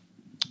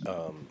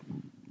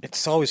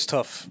It's always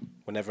tough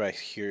whenever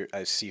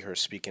I see her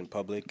speak in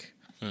public,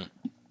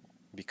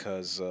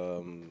 because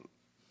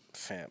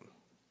fam,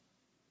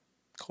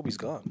 Kobe's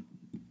gone.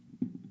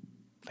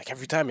 Like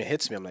every time it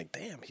hits me, I'm like,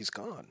 damn, he's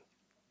gone.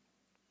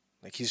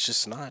 Like he's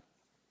just not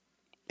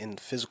in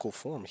physical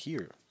form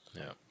here.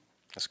 yeah.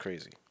 That's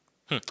crazy.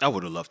 I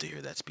would have loved to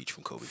hear that speech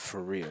from Kobe. For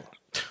real.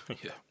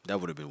 Yeah. That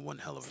would have been one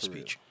hell of a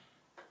speech.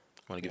 I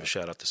want to give a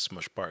shout out to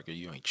Smush Parker.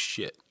 You ain't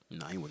shit.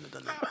 Nah, he wouldn't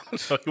have done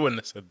that. No, you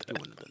wouldn't have said He that.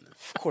 wouldn't have done that.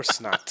 Of course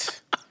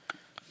not.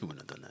 He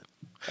wouldn't have done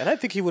that. And I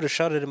think he would have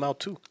shouted him out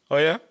too. Oh,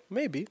 yeah?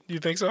 Maybe. You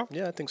think so?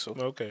 Yeah, I think so.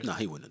 Okay. Nah,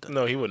 he wouldn't have done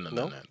No, he wouldn't have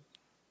No? done that.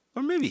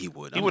 Or maybe he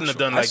would. He wouldn't have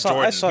done I like saw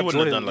Jordan. Jordan. He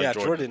wouldn't have done like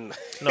Jordan.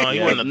 No, he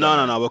wouldn't have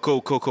done No. But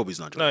Kobe's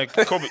not Jordan. that.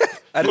 No, Kobe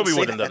I didn't say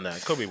wouldn't have done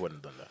that. Kobe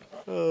wouldn't have done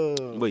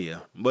that. But yeah,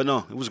 but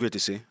no, it was great to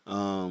see.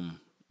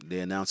 They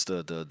announced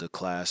the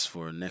class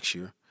for next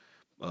year.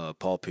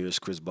 Paul Pierce,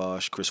 Chris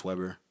Bosh, Chris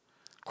Webber,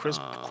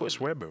 Chris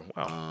Webber.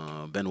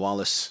 Wow. Ben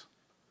Wallace.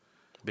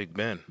 Big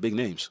Ben. Big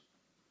names.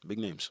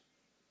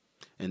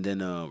 And then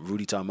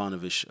Rudy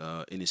Tomjanovich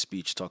in his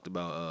speech talked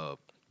about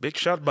Big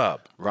shot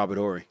Bob. Robert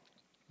Horry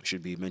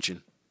should be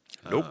mentioned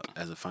Nope.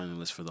 as a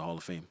finalist for the Hall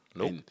of Fame.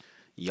 Nope. And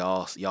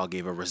y'all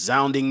gave a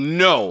resounding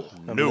no.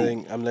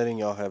 I'm letting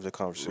y'all have the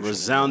conversation.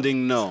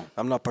 Resounding no.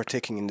 I'm not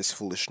partaking in this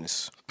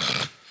foolishness.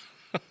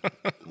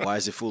 Why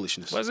is it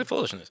foolishness? Why is it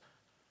foolishness?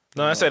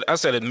 No, I said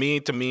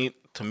it.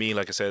 To me,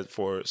 like I said,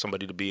 for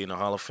somebody to be in the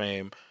Hall of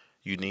Fame,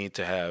 you need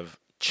to have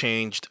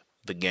changed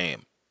the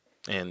game.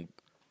 And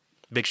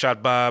Big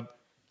Shot Bob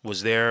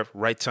was there,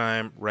 right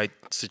time, right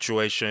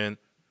situation.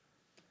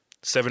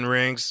 7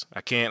 rings.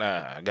 I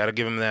gotta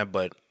give him that,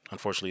 but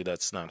unfortunately,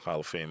 that's not Hall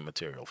of Fame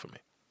material for me.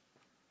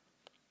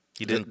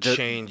 He didn't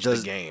change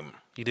the game.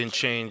 He didn't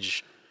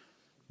change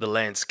the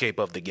landscape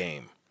of the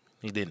game.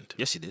 He didn't.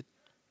 Yes, he did.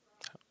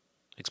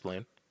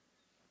 Explain.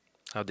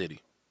 How did he?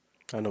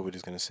 I know what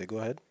he's gonna say. Go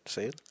ahead,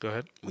 say it. Go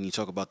ahead. When you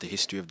talk about the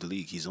history of the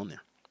league, he's on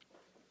there.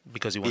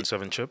 Because he won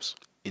 7 chips?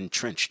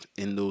 Entrenched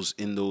in those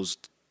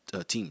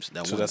teams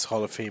that So won. that's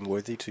Hall of Fame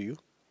worthy to you.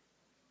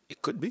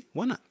 It could be.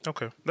 Why not?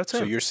 Okay. That's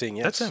So him. you're saying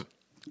yes? That's him.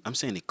 I'm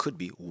saying it could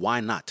be. Why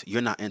not?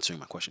 You're not answering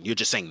my question. You're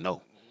just saying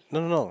no.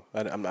 No.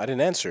 I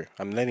didn't answer.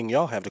 I'm letting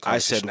y'all have the I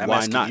conversation. said I'm why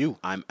asking not? you.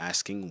 I'm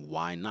asking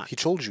why not. He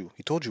told you.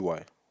 He told you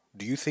why.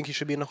 Do you think he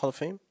should be in the Hall of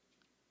Fame?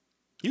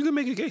 You can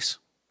make a case.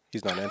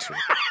 He's not answering.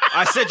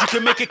 I said you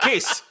can make a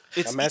case.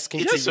 I'm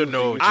asking Yes you. or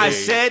no, I Jay?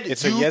 said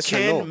It's a you yes or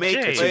can no. make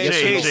Jay, a Jay,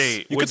 case.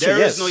 Jay, You with could There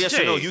say is no yes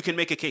or no. Jay. You can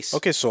make a case.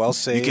 Okay, so I'll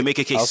say. You can make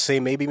a case. I'll say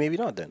maybe, maybe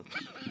not. Then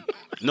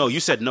No, you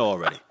said no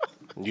already.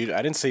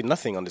 I didn't say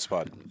nothing on this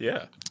pod.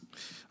 Yeah.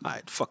 All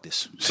right, fuck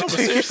this.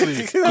 Seriously.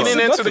 You I didn't said answer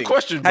the nothing.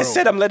 question, bro. I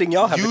said I'm letting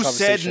y'all have the You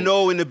conversation. said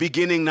no in the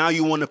beginning. Now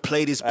you want to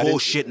play this didn't-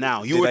 bullshit.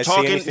 Now you did were I say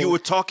talking. anything? You were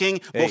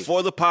talking Hey.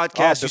 before the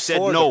podcast. You said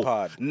before the no.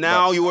 pod.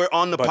 Now But- you were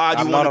on the But pod.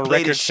 You I'm want not to on play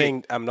record this shit.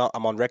 saying I'm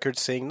on record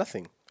saying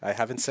nothing. I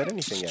haven't said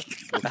anything yet.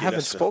 I haven't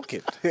that's fair.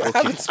 spoken. I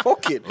haven't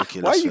spoken. Okay,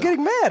 Why are that's you fair.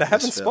 getting mad? I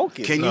haven't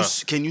spoken.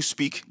 Can you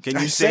speak? Can you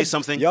I say said-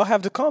 something? Y'all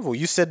have the convo.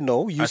 You said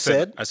no. You I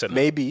said said no.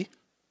 maybe.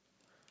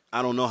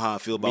 I don't know how I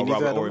feel about neither, I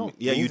Robert don't Ory. know.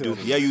 Yeah, Me you neither.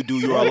 do. Yeah, you do.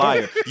 You're a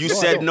liar. You No, I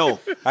said don't. no.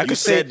 I You could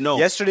said say no.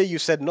 Yesterday you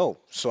said no,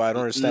 so I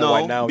don't understand No,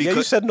 why now. Yeah, you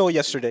because- said no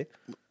yesterday.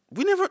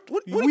 We never.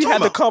 What are you We talking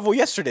had the about? convo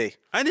yesterday.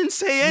 I didn't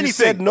say anything. You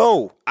said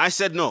no. I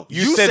said no.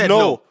 You said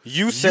no.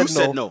 You You said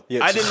said no. no.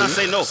 Yeah, I did not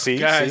see? say no. See?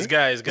 Guys, See?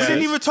 guys. We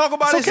didn't even talk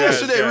about It's this okay.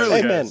 yesterday, Guys,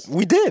 really. Hey man,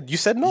 we did. You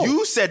said no.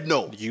 You said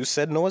no. You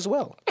said no as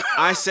well.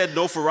 I said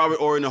no for Robert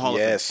Ory in the Hall of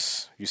Fame.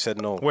 Yes, you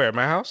said no. Where? At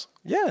my house?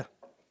 Yeah,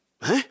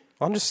 Huh?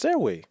 on the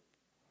stairway.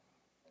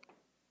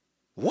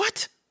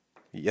 What?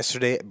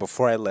 Yesterday,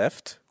 before I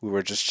left, we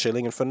were just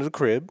chilling in front of the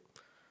crib.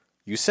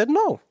 You said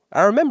no.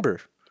 I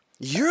remember.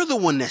 You're the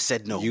one that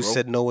said no. You bro.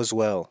 said no as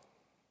well.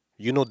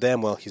 You know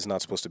damn well he's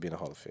not supposed to be in the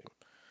Hall of Fame.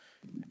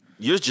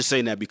 You're just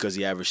saying that because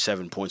he averaged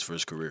 7 points for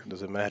his career.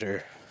 Doesn't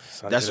matter.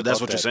 It's not That's even what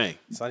about you're that. saying.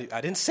 It's not,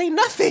 I didn't say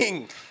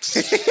nothing.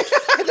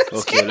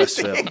 Okay, that's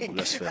fair.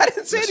 That's fair. I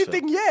didn't say That's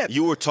anything fair. yet.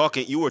 You were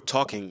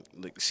talking.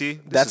 Like, see,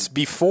 That's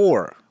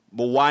before.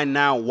 But why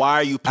now? Why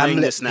are you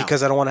playing this now?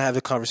 Because I don't want to have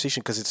the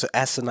conversation because it's an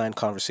asinine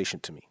conversation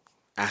to me.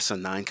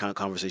 Asinine kind of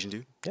conversation,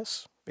 dude.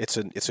 Yes, it's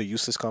a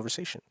useless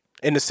conversation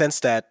in the sense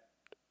that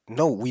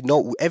we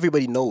know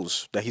everybody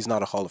knows that he's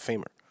not a Hall of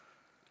Famer.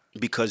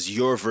 Because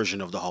your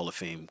version of the Hall of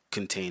Fame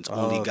contains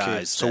only Okay.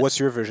 guys. So that, what's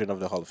your version of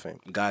the Hall of Fame?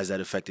 guys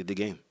that affected the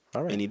game?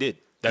 All right. And he did.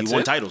 That's he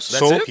won it? titles.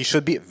 So it? he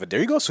should be. There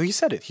you go. So he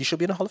said it. He should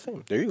be in the Hall of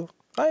Fame. There you go.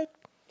 All right.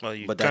 Well,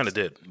 you But kind of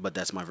that's- did. But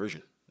that's my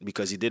version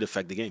because he did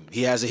affect the game.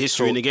 He has a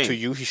history So in the game. to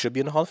you, he should be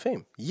in the Hall of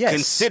Fame. Yes.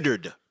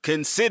 Consider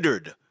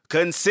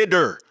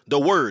the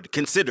word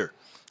consider.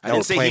 I Now didn't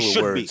we're say he playing with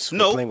should words. be. We're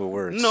No, playing with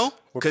words. no.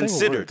 We're playing with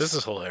Considered. words. This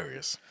is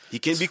hilarious. He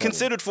can be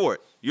considered for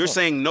it. You're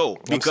saying no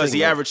because saying he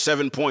no. averaged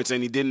 7 points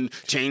and he didn't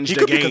change He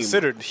the could game. be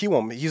considered. He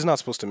won't. He's not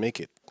supposed to make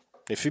it.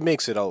 If he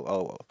makes it,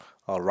 I'll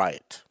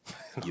riot.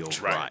 You're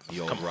Right. right.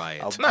 You're right.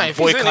 I'll- Nah, I'm if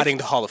he's in, boycotting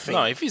the Hall of Fame.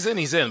 No, if he's in,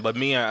 he's in. But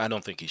me, I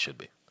don't think he should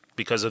be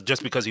because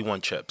he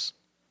won chips.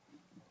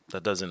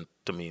 That doesn't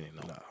to me.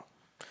 No.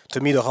 To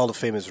me, the Hall of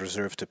Fame is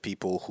reserved to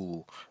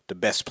people the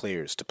best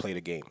players to play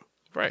the game.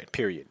 Right.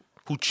 Period.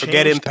 Who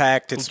Forget changed-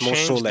 impact. who It's more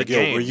so changed the like, yo,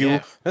 game, were you?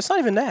 yeah. That's not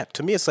even that.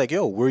 To me, it's like,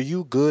 yo, were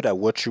you good at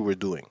what you were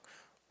doing?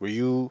 Were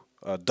you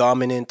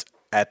dominant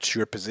at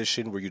your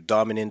position? Were you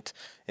dominant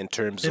in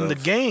terms In of the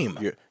game?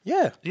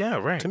 Yeah. Yeah,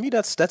 right. To me,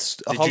 that's a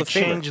Did Hall you of Famer.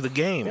 change the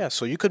game? Yeah.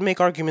 So you could make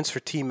arguments for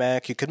T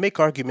Mac. You could make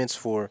arguments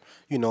for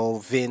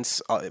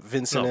Vince,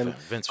 Vince No, and them,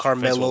 Vince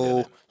Carmelo,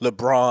 will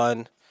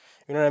LeBron.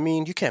 You know what I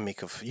mean? You can't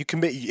make you can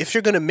make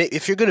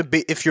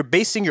if you're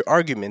basing your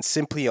arguments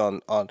simply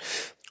on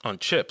On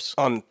chips.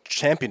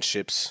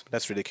 championships.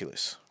 That's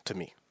ridiculous to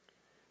me.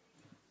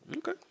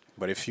 Okay.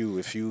 But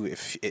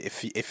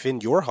if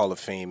in your Hall of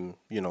Fame,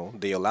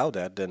 they allow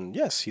that, then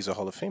yes, he's a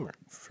Hall of Famer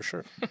for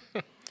sure.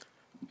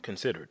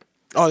 Considered.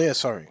 Oh yeah,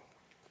 sorry.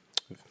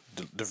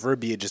 The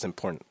verbiage is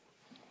important.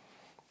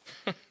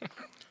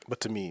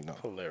 But to me, no.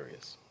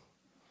 Hilarious.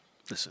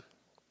 Listen,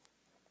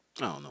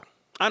 I don't know.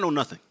 I know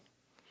nothing.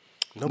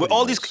 Nobody With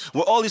all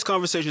knows. these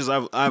conversations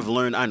I've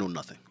learned, I know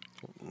nothing.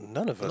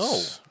 None of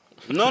us.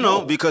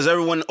 No, because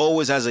everyone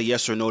always has a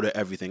yes or no to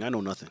everything. I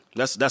know nothing.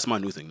 That's my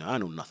new thing now. I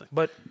know nothing.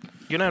 But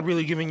you're not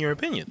really giving your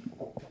opinion.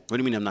 What do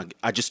you mean I'm not?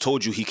 I just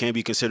told you he can't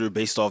be considered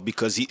based off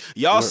because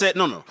y'all said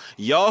no.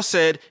 Y'all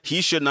said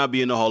he should not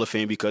be in the Hall of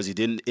Fame because he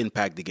didn't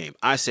impact the game.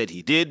 I said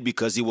he did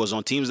because he was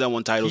on teams that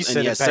won titles He and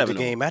said he has impact 7 the of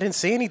them. game. I didn't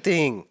say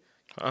anything.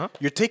 Uh-huh.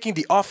 You're taking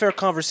the off-air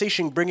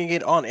conversation, bringing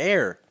it on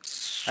air.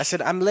 I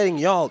said, I'm letting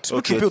y'all. Tu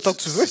veux que Ok, je peux-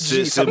 tu veux que je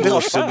dise, ça c'est me beau,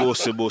 dérange c'est pas. beau,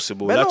 c'est beau, c'est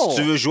beau. Mais Là, non.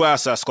 tu veux jouer à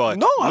ça, c'est correct.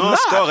 Non, I'm not.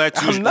 c'est correct.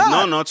 I'm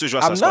not. Non, tu veux jouer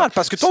à ça, I'm c'est not, correct.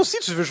 parce que toi aussi,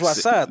 tu veux jouer à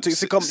ça.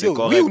 C'est comme, c'est yo,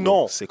 correct, oui ou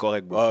bro. non? C'est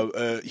correct, bro.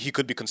 He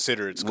could be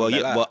considered. C'est Well, comme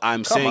yeah, là. but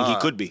I'm Come saying he on.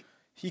 could be.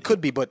 He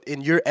could be, but in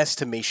your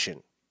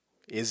estimation,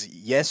 is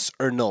yes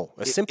or no?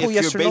 A simple If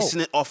yes you're or no. basing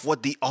it off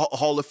what the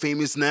Hall of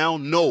Fame is now,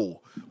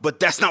 no.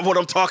 But that's not what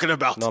I'm talking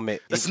about. No, man.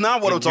 That's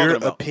not what I'm in talking your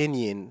about.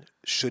 opinion,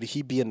 should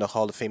he be in the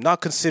Hall of Fame? Not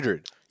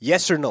considered.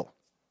 Yes or no?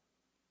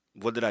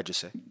 What did I just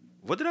say?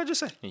 What did I just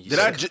say? You Did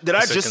I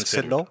said just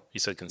considered. no? You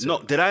said considered.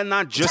 no? Did I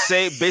not just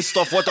say based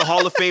off what the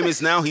Hall of Fame is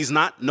now, he's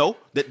not? No.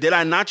 Did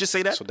I not just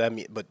say that? So that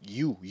means, but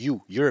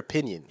your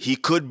opinion. He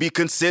could be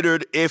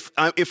considered if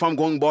I'm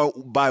going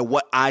by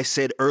what I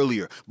said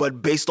earlier.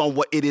 But based on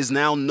what it is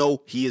now,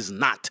 no, he is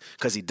not.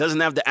 Because he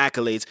doesn't have the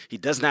accolades. He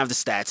doesn't have the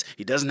stats.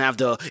 He doesn't have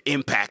the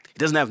impact. He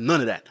doesn't have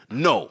none of that.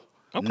 No.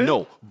 Okay.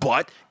 No.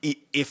 But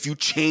if you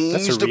change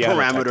That's a the Rihanna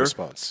type parameter.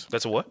 response.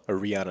 That's a what? A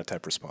Rihanna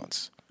type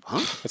response. Huh?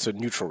 That's a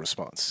neutral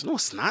response. No,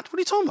 it's not. What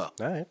are you talking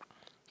about? All right.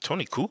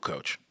 Tony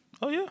Kukoc.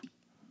 Oh, yeah.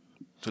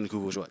 Tony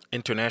Kukoc was what?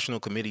 International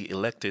committee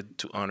elected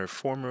to honor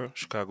former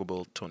Chicago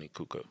Bull Tony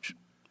Kukoc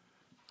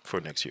for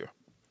next year.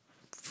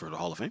 For the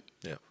Hall of Fame?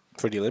 Yeah.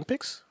 For the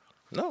Olympics?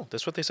 No,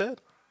 that's what they said.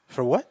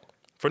 For what?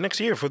 For next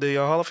year, for the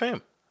Hall of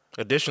Fame.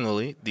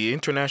 Additionally, the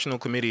International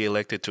Committee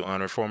elected to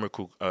honor former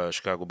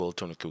Chicago Bull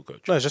Tony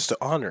Kukoc. No, it's just an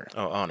honor.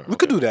 Oh, honor. We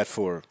could do that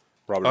for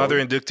Robert. Other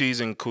Ory.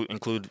 inductees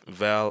include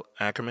Val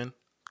Ackerman,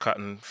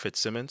 Cotton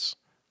Fitzsimmons,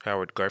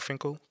 Howard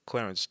Garfinkel,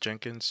 Clarence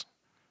Jenkins,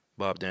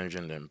 Bob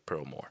Danigen, and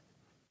Pearl Moore.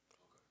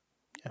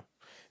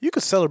 You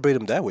could celebrate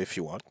him that way if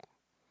you want.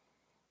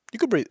 You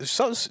could bring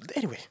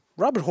anyway.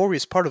 Robert Horry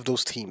is part of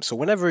those teams. So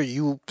whenever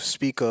you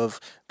speak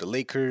of the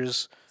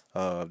Lakers,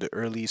 the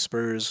early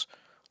Spurs,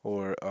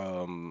 or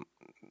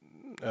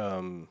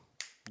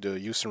the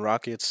Houston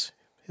Rockets,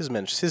 his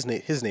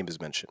name is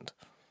mentioned.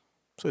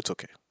 So it's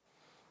okay.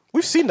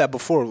 We've seen that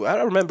before.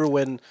 I remember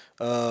when.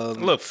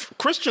 Look,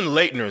 Christian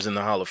Laettner is in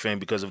the Hall of Fame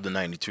because of the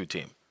 '92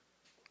 team.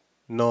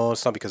 No,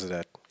 it's not because of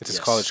that. It's his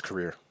Yes. college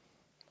career.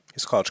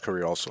 His college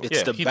career also.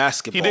 It's the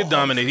basketball. He did Hall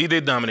of dominate. He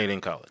did dominate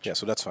in college. Yeah,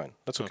 so that's fine.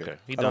 That's okay. Okay.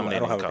 He I don't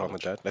dominated have in a problem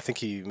with college. that. I think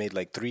he made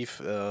like 3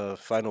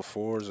 Final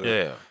Fours. Or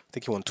Yeah. I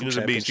think he won 2 He was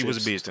a beast. He was a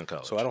championships. beast in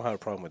college. So I don't have a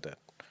problem with that.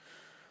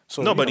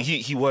 So No, you but know,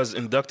 he was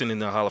inducted in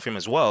the Hall of Fame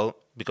as well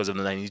because of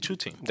the '92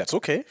 team. that's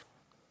okay.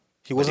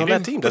 He was he on that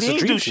didn't- team. but That's he a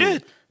didn't dream do team.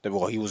 shit.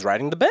 Well, he was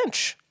riding the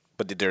bench,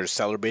 but they're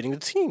celebrating the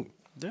team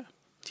Yeah.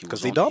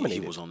 because they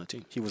dominated. He was on the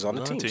team. He was on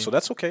the On the team, team. so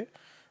that's okay.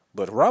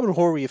 But Robert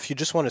Horry, if you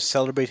just want to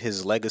celebrate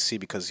his legacy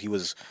because he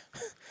was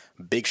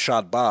Big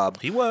Shot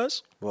Bob, He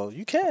was. well,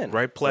 you can.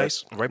 Right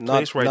place, But right not-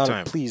 place, right not-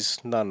 time. Please,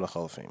 not in the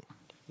Hall of Fame.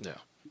 Yeah.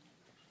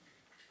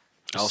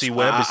 I C.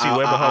 Webb, is C.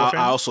 Webb a Hall of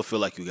Fame? I also feel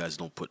like you guys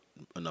don't put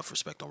enough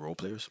respect on role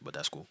players, but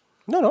that's cool.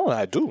 No,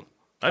 I do.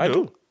 I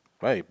do.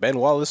 Right. Ben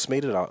Wallace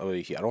made it. I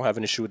don't have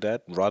an issue with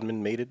that.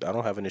 Rodman made it. I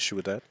don't have an issue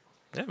with that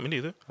Yeah, me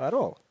neither. at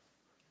all.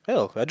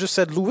 Hell, I just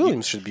said Lou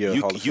Williams should be a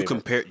Hall of You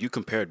Famer.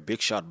 compared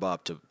Big Shot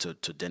Bob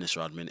to Dennis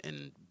Rodman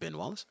and Ben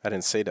Wallace. I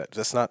didn't say that.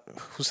 That's not.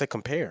 Who said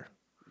compare?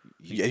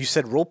 You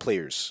said role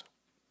players.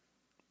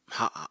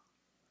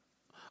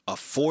 A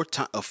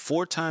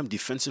four-time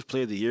defensive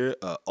player of the year,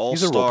 He's a role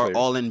all-star, player.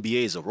 all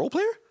NBA is a role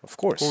player. Of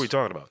course. Who are we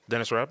talking about?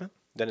 Dennis Rodman?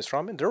 Dennis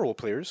Rodman, they're role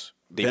players.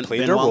 They Ben- play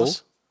Ben their Wallace?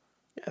 role.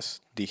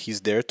 Yes.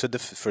 He's there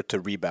to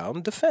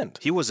rebound, defend.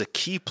 He was a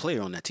key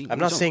player on that team. I'm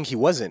not saying he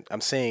wasn't.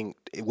 I'm saying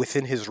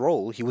within his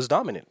role, he was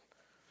dominant.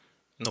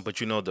 No, but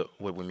you know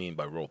what we mean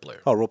by role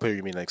player. Oh, role player,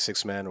 you mean like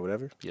 6-man or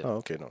whatever? Yeah. Oh,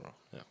 okay, no.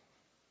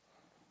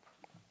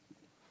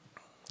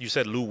 You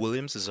said Lou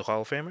Williams is a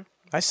Hall of Famer?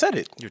 I said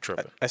it. You're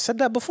tripping. I said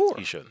that before.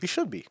 He shouldn't. He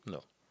should be.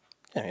 No.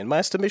 Yeah, in my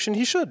estimation,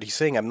 he should. He's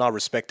saying I'm not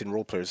respecting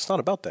role players. It's not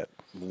about that.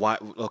 Why.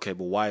 Okay,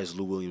 but why is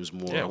Lou Williams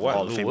more Yeah, of a why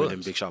Hall of Lou Famer than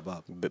Williams? Big Shot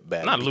Bob?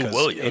 Bad Not Lou because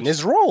Williams. In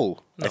his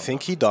role. I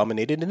think he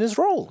dominated in his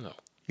role. No.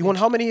 He won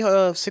how many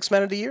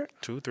 6-man of the year?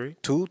 2, 3?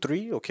 2,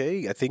 3,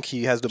 okay. I think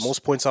he has the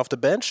most points off the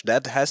bench.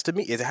 That has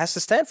to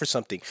stand for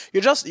something.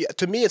 You're just,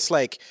 to me, it's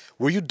like,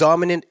 were you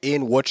dominant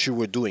in what you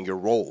were doing, your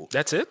role?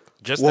 That's it?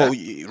 Just Well,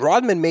 that?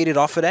 Rodman made it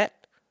off of that.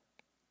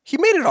 He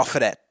made it off of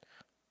that.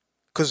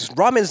 Because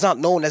Rodman's not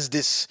known as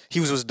this. He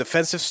was a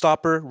defensive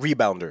stopper,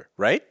 rebounder,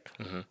 right?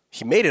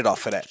 He made it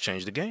off of that.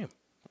 Changed the game.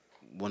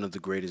 One of the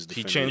greatest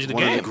defenders. changed the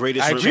one game. Of the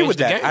greatest. I agree with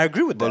the that. game. I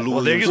agree with that. But Lou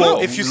Well, there you Williams,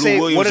 go. If you Lou say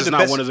Williams one of is the not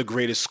best one of the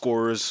greatest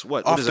scorers.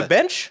 What off is the that?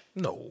 bench,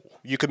 No.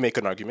 you could make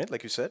an argument,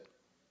 like you said.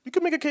 You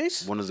could make a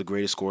case. One of the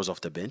greatest scorers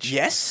off the bench.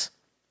 Yes,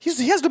 he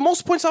has the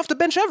most points off the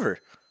bench ever.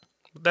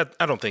 That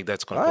I don't think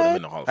that's going to put him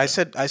in the Hall of Fame. I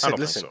said, don't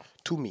listen, think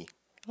to me.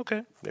 so.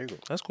 Okay. There you go.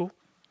 That's cool.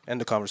 End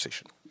the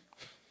conversation.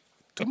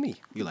 To me.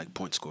 You like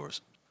point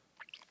scorers.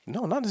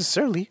 No, not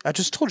necessarily. I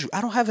just told you,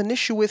 I don't have an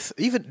issue with,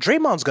 even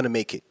Draymond's going to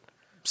make it.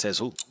 Says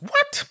who?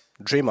 What?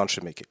 Draymond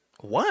should make it.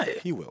 Why?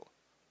 He will.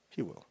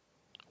 He will.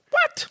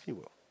 What? He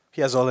will.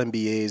 He has all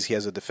NBAs. He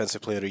has a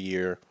Defensive Player of the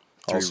Year,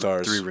 All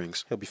Stars. 3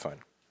 rings. He'll be fine.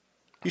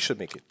 He should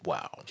make it.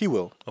 Wow. He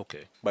will.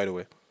 Okay. By the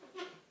way.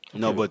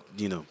 No, but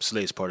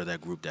Slay's part of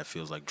that group that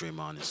feels like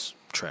Draymond is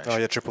trash. Oh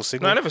yeah, triple No,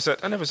 signal.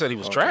 I never said he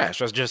was trash.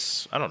 That's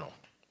just I don't know.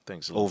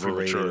 Things a little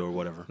Overrated premature. or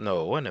whatever.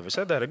 No, I never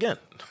said that again.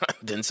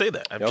 Didn't say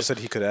that. I He also just, said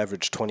he could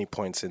average 20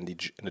 points in the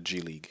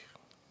G League.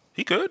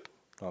 he could,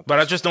 but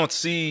I just don't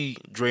see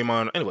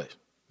Draymond. Anyway,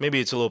 maybe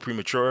it's a little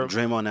premature.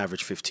 Draymond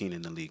averaged 15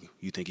 in the league.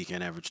 You think he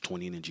can average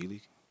 20 in the G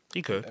League?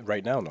 He could.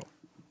 Right now, no.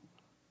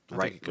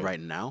 think he could. Right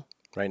now?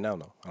 Right now,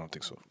 no. I don't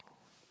think so.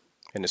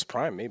 In his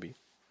prime, maybe.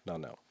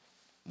 Not now.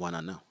 Why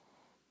not now?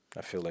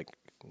 I feel like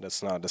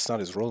that's not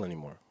his role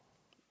anymore.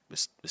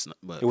 It's not.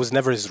 But It was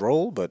never his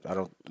role, but I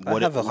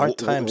have a hard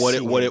time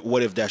seeing him.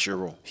 What if that's your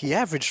role? He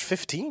averaged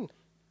 15.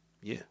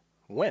 Yeah,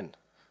 When?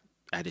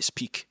 at his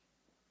peak.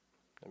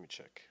 Let me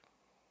check.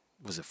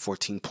 Was it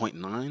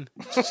 14.9?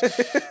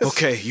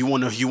 Okay, you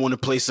wanna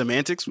play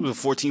semantics? Was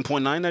it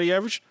 14.9 that he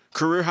averaged?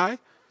 Career high?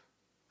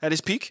 At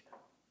his peak?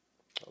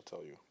 I'll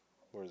tell you.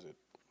 Where is it?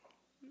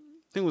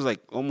 I think it was like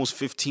almost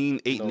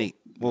 15, 8 and 8.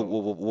 What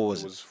was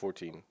It it? was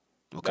 14.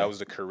 Okay. That was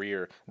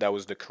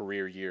the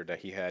career year that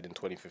he had in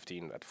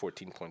 2015 at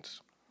 14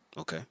 points.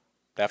 Okay.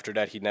 After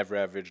that, he never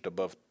averaged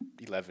above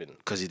 11.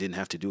 Because he didn't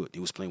have to do it. He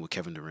was playing with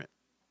Kevin Durant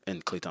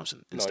and Klay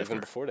Thompson and No, Steph even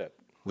Curry. before that.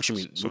 What you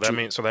mean? So what that you-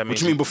 means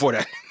What you mean before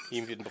that?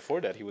 Even before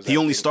that, he was. He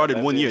only averaging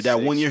started 1 year.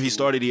 That 1 year he 11,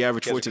 started, he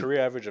averaged He has a 14.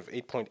 career average of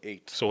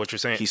 8.8. So what you're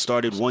saying? He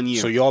started 1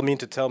 year. So y'all mean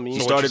to tell me He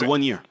what started you're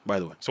 1 year, by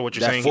the way. So what you're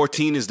that saying-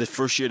 14 is the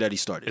first year that he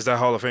started. Is that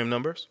Hall of Fame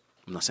numbers?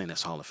 I'm not saying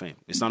that's Hall of Fame.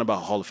 It's not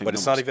about Hall of Fame But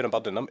numbers. it's not even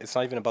about the It's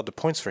not even about the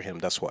points for him.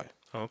 That's why.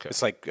 Oh, okay.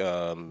 It's like The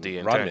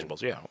Rodman.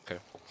 intangibles. Yeah. Okay.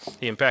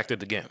 He impacted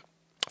the game.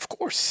 Of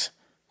course.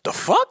 The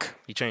fuck?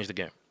 He changed the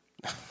game.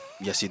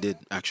 Yes, he did,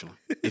 actually.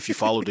 If you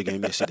followed the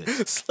game, yes, he did.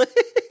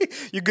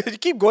 You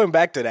keep going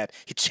back to that.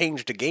 He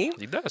changed the game.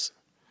 He does.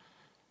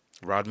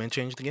 Rodman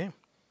changed the game.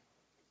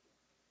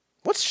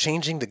 What's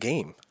changing the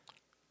game?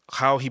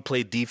 How he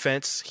played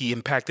defense. He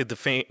impacted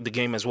the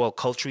game as well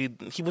culturally.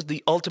 He was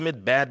the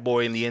ultimate bad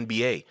boy in the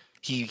NBA.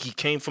 He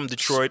came from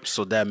Detroit.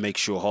 So that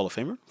makes you a Hall of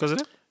Famer because of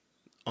that?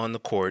 On the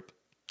court,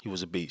 he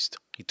was a beast.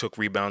 He took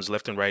rebounds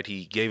left and right.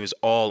 He gave his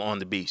all on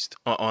the beast.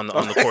 On the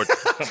court.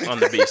 On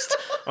the beast.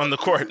 On the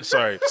court.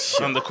 Sorry.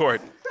 On the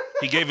court.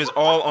 He gave his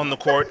all on the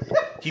court.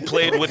 He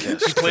played with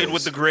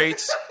the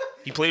greats.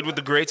 He played with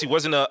the greats. He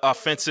wasn't an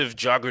offensive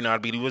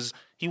juggernaut, but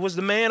he was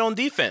the man on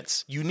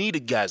defense. You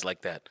needed guys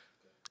like that.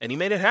 And he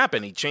made it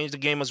happen. He changed the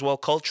game as well,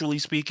 culturally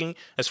speaking,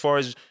 as far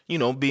as,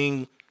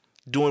 doing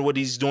what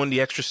he's doing, the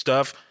extra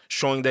stuff,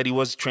 showing that he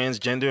was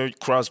transgender,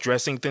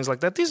 cross-dressing, things like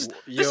that. This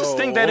is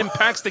thing that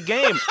impacts the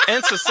game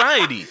and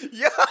society.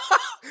 Yeah,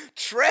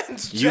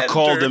 transgender. You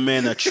called the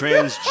man a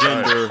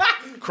transgender.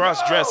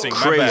 Cross-dressing,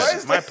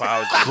 Crazy. my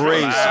bad.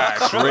 My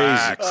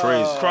apologies.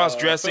 Crazy.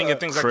 Cross-dressing and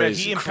things like that.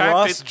 Crazy. He impacted.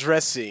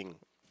 Cross-dressing.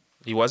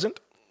 He wasn't?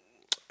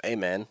 Hey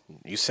man,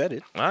 you said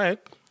it. All right.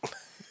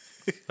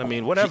 I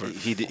mean, whatever.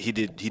 He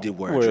did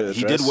wear Wear a a dress.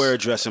 He dress. did wear a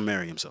dress and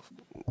marry himself.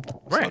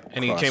 Right.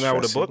 And he came out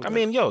with a book. I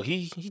mean,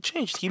 he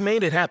changed. He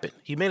made it happen.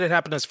 He made it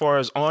happen as far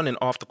as on and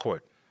off the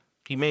court.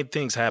 He made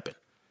things happen.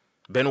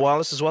 Ben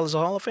Wallace as well as a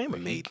Hall of Famer.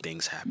 Made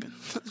things happen.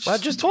 I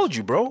just told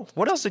you, bro.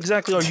 What else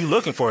exactly are you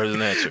looking for as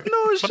an answer?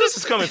 it's but this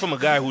is coming from a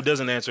guy who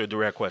doesn't answer a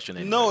direct question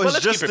anymore. No, But it's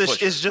let's just keep it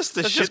pushing. it's just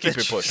the Let's shit just keep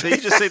that it pushing. you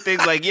just say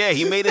things like, yeah,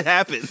 he made it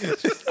happen.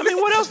 I mean,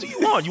 what else do you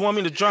want? You want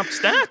me to drop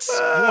stats?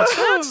 You want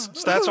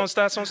stats? Stats on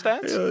stats on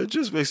stats? It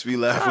just makes me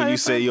laugh when you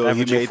say, yo, he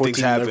Averaging made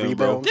things 14 and a happen,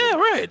 bro. rebound. Yeah,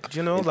 right.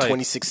 In like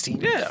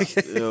 2016. Yeah.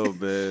 Yo,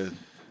 man.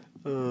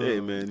 Hey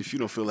man, if you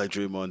don't feel like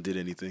Draymond did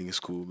anything, it's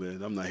cool,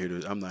 man. I'm not here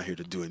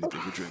to do anything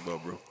with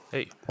Draymond, bro.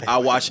 Hey. I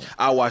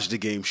watch the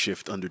game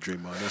shift under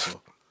Draymond. That's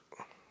all.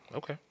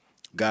 Okay.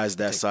 Guys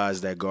that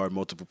size, that guard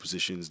multiple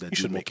positions, that do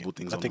should make multiple it.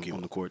 things I on think he the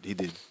will. court. He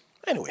did.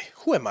 Anyway,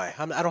 who am I?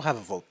 I don't have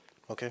a vote.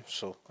 Okay,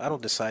 so I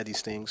don't decide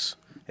these things.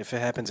 If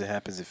it happens, it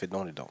happens. If it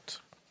don't, it don't.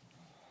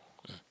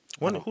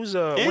 When And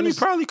he is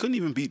probably couldn't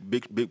even beat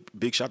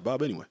Big Shot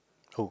Bob anyway.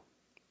 Who?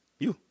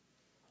 You.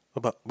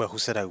 But who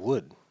said I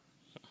would?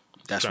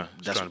 That's Trying-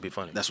 what, trying to be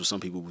funny. That's what some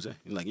people would say.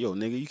 Like, yo,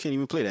 nigga, you can't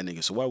even play that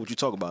nigga. So why would you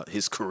talk about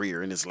his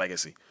career and his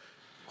legacy?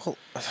 Oh,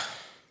 all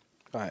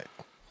right,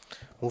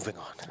 moving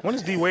on. when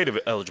is D Wade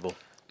eligible?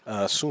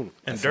 Soon.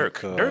 And I Dirk.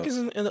 think, Dirk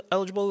isn't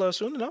eligible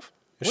soon enough?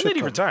 When should did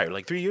he come. retire?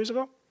 Like 3 years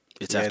ago?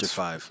 It's Yeah, after it's-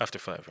 5. After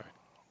 5, right?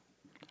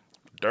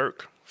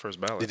 Dirk,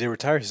 first ballot. Did they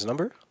retire his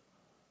number?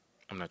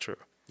 I'm not sure.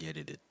 Yeah,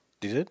 they did.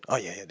 They did? Oh,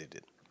 yeah, they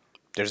did.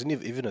 There's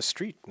even a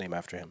street named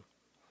after him.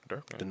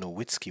 Dirk. The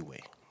Nowitzki Way.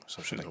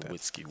 Some shit like that.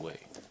 Nowitzki Way.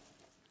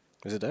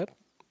 Is it that?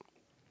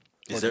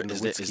 Is Or there the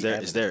is Nowitzki there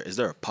Avenue. is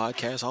there a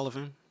podcast Hall of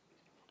Fame?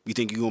 You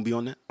think you're gonna be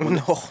on that?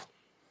 No.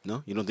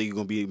 No, you don't think you're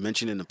gonna be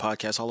mentioned in the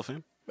podcast Hall of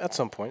Fame? At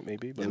some point,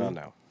 maybe, but not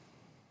now.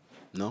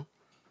 No,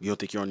 you don't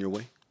think you're on your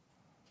way?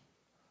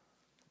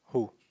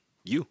 Who?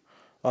 You?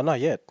 Oh, not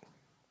yet.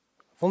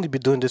 I've only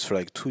been doing this for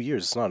like 2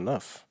 years. It's not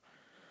enough.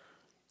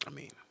 I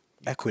mean,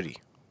 Equity.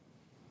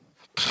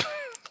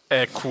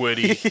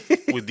 Equity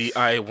with the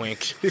eye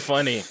wink.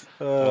 Funny.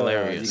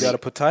 Hilarious. You got to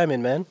put time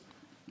in, man.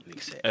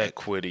 nigga said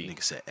Equity.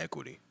 Nigga said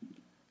equity.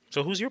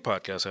 So who's your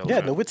podcast Hall of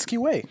Yeah, Fame? Nowitzki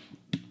Way.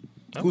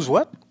 Who's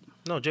what?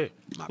 No, Jay.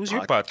 My Who's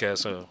your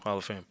podcast Hall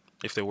of Fame?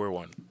 If there were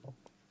one.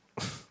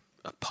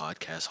 A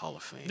podcast Hall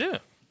of Fame. Yeah.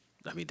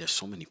 I mean, there's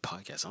so many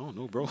podcasts. I don't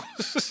know, bro.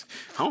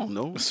 I don't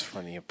know. It's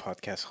funny, a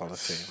podcast Hall of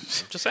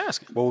Fame. Just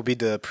asking. What would be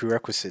the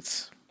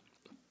prerequisites?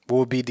 What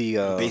would be the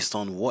Based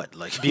on what?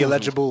 Like, be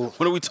eligible?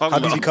 What are we talking How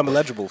do about? you become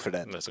eligible for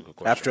that? That's a good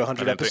question. After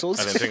 100 episodes?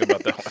 I didn't think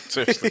about that one.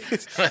 Seriously.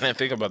 I didn't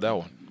think about that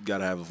one.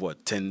 Gotta have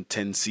what 10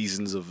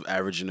 seasons of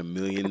averaging a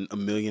million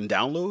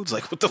downloads.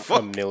 Like, what the A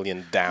fuck?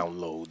 million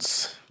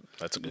downloads.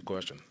 That's a good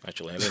question.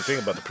 Actually, I didn't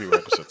think about the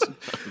prerequisites.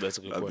 That's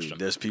a good I mean, question.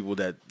 there's people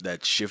that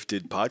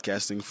shifted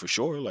podcasting for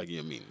sure. Like,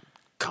 I mean,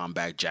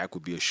 Comeback Jack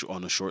would be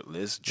on a short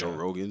list. Joe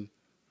Rogan,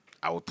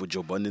 I would put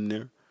Joe Budden in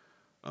there.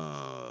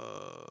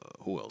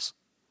 Who else?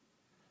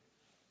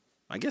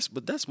 I guess,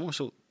 but that's more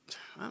so.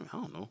 I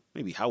don't know.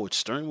 Maybe Howard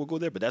Stern will go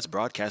there, but that's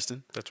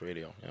broadcasting. That's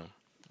radio.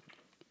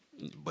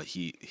 Yeah. But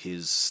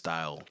his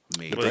style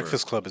made The for-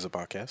 Breakfast Club is a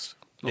podcast.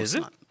 No, Is it's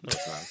it? not. No,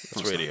 it's not. It's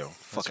No, it's radio. not.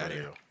 Fuck That's out of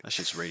here. radio. That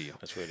shit's radio.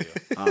 That's radio.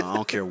 I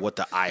don't care what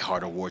the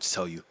iHeart Awards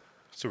tell you.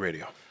 It's a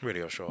radio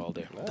show all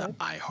day. The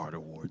iHeart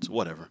Awards,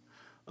 whatever.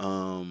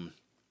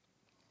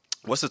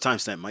 What's the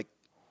timestamp, Mike?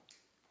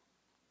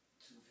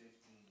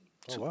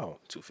 Oh, wow.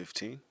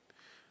 2:15.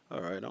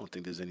 All right. I don't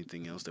think there's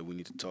anything else that we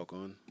need to talk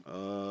on.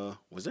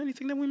 Was there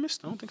anything that we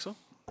missed? I don't think so.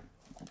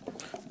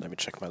 Let me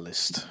check my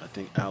list. I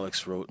think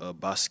Alex wrote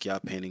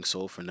Basquiat painting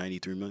sold for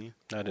 $93 million.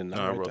 I did not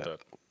No, I write wrote that.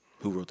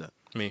 Who wrote that?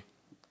 Me.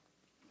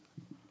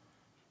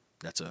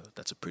 That's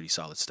a pretty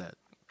solid stat.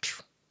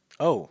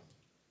 Oh,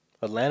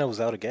 Atlanta was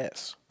out of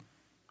gas.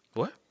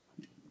 What?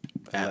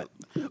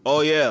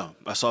 Oh yeah,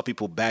 I saw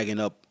people bagging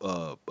up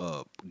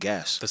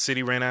gas. The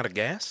city ran out of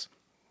gas?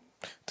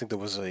 I think there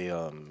was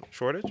a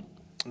Shortage?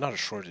 not a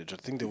shortage. I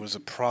think there was a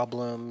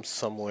problem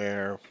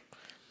somewhere,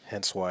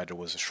 hence why there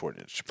was a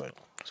shortage. But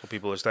So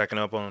people are stacking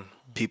up on.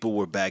 People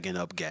were bagging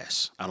up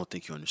gas. I don't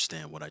think you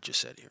understand what I just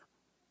said here.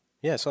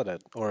 yeah, I saw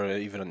that. Or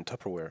even in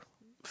Tupperware,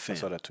 Fam, I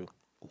saw that too.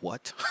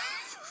 what?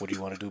 What do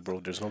you want to do, bro?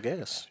 There's no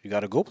gas. You got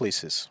to go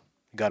places.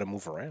 You got to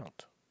move around.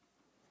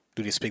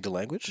 Do they speak the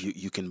language?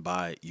 you can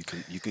buy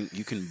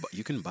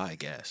buy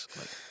gas.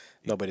 Like,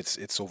 No, but it's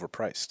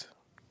overpriced.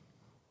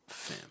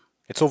 fam.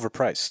 It's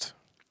overpriced.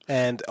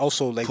 And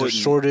also, like, there's Putting-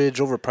 shortage,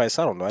 overpriced.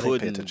 I don't know. I didn't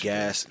pay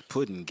attention.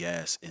 Putting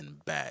gas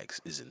in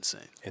bags is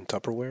insane. In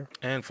Tupperware?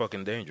 And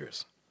fucking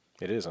dangerous.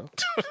 It is, huh?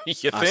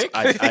 You think?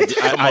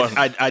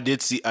 I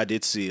did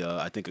see.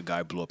 I think a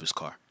guy blew up his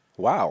car.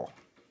 Wow.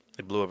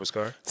 It blew up his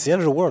car? It's the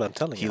end of the world, I'm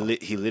telling He you.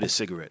 lit a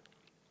cigarette,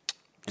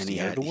 and the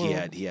end of the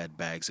world. he had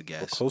bags of We're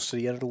gas. close to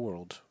the end of the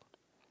world.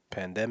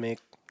 Pandemic,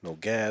 no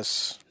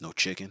gas, No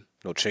chicken.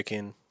 no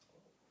chicken.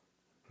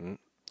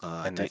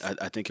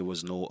 I think it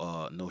was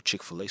no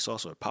Chick-fil-A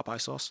sauce or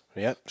Popeye sauce.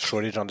 Yeah,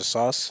 shortage on the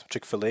sauce.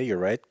 Chick-fil-A, you're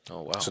right.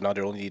 Oh, wow. So now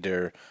they're only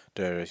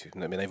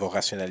maintenant ils vont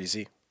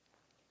rationaliser.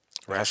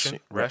 Ration?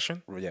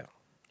 Yeah.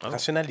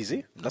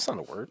 Rationaliser? That's not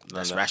a word.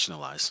 Let's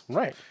rationalize.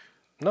 Right.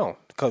 No,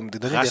 comme de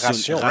donner des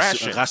rations.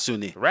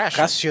 Rationner.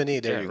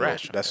 Rationner, there Yeah, you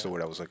ration. go. That's the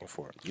word I was looking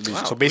for. Wow. So We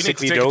need to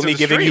basically, take they're it to only the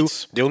giving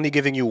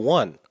streets. you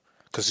one,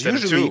 because Instead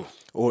of usually,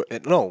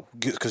 two.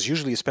 because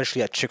usually,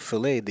 especially at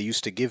Chick-fil-A, they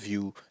used to give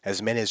you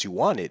as many as you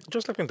wanted.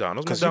 Just like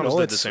McDonald's. Because McDonald's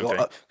did the same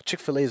thing.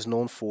 Chick-fil-A is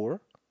known for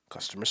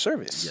customer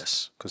service.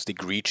 Yes. Because they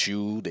greet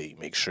you, they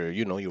make sure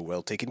you're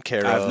well taken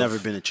care of. I've never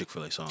been to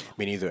Chick-fil-A, so I don't know.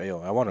 Me neither.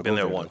 Yo, I want to go Been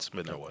there though. once.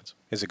 Been there once.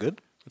 Is it good?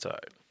 It's all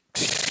right.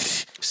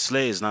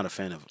 Slay is not a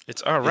fan of it.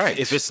 It's all right.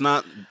 If it's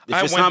not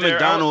I went there,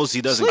 McDonald's,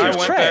 he doesn't Slay care. is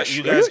went trash. there,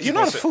 you guys You're keep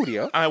not on a saying- foodie,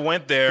 huh? I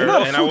went You're there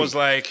not a and I was foodie.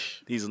 like,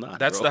 He's not.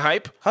 that's bro. the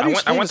hype. How do you I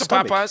explain went the to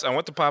stomach? Popeyes. I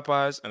went to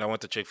Popeyes and I went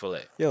to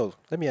Chick-fil-A. Yo,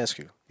 let me ask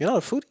you. You're not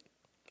a foodie?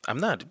 I'm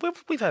not.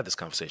 We've had this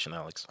conversation,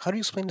 Alex. How do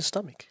you explain the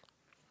stomach?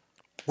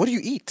 What do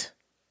you eat?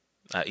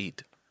 I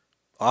eat.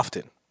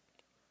 Often.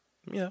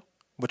 Yeah.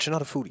 But you're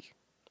not a foodie.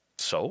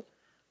 So?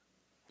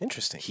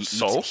 Interesting.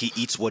 So? He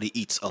eats what he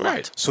eats a lot.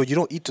 Right. So you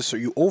don't eat to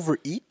you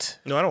overeat?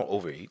 No, I don't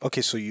overeat.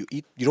 Okay, so you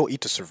don't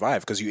eat to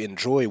survive because you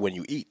enjoy when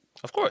you eat,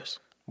 Of course.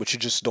 but you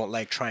just don't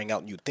like trying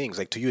out new things.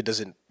 Like to you, it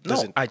doesn't.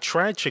 No, I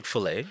tried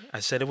Chick-fil-A. I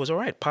said it was all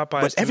right.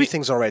 Popeyes. But to me-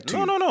 everything's all right to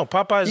you. No.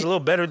 Popeyes is a little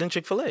better than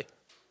Chick-fil-A.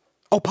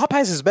 Oh,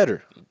 Popeyes is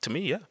better. To me,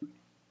 yeah.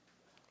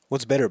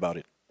 What's better about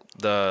it?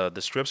 The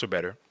strips are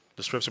better.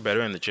 The strips are better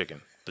and the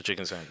chicken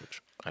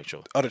sandwich.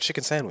 actually. Oh, the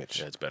chicken sandwich.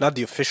 Yeah, it's better. Not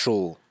the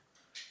official.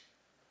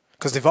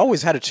 Because they've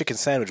always had a chicken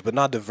sandwich, but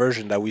not the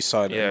version that we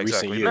saw in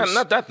recent years.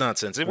 Not that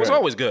nonsense. It was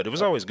always good. It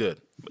was always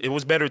good. It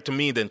was better to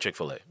me than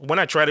Chick-fil-A. When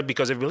I tried it,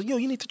 because everybody, yo,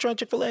 you need to try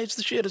Chick-fil-A. It's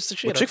the shit. It's the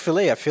shit. Well,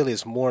 Chick-fil-A, I feel,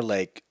 is more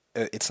like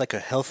it's like a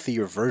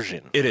healthier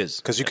version. It is,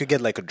 because you could get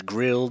like a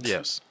grilled.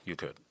 Yes, you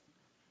could.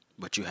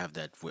 But you have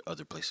that with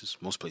other places.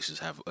 Most places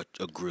have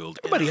a grilled.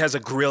 Everybody has a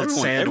grilled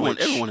sandwich.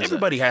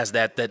 Everybody has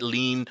that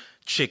lean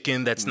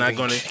chicken that's not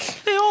going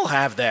to. They all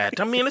have that.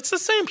 I mean, it's the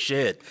same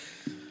shit.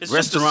 It's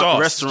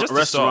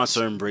Restaurants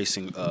are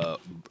embracing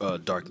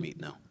dark meat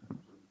now.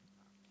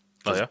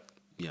 Oh yeah,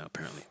 yeah.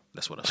 Apparently,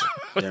 that's what I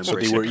said. So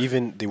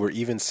they were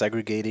even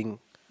segregating.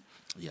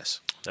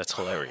 Yes, that's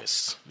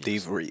hilarious.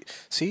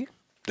 See,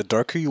 the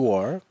darker you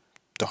are,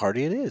 the harder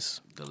it is.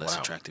 The less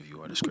attractive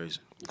you are. That's crazy.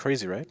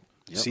 Crazy, right?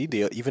 Yep. See,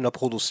 they even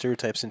uphold those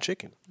stereotypes in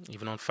chicken.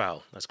 Even on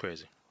fowl. That's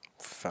crazy.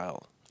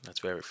 Foul. That's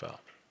very foul.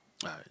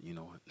 All right, you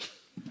know what?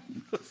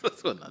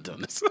 We're not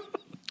doing this.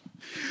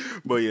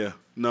 But yeah,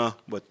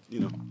 but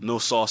no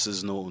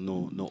sauces, no oil,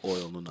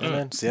 no nothing. Yeah,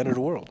 man, it's the end of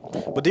the world.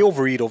 But they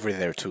overeat over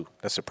there too.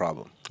 That's the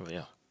problem. Oh,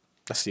 yeah.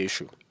 That's the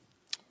issue.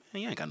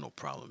 Man, you ain't got no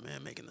problem,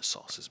 man, making the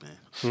sauces,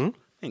 man.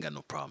 Ain't got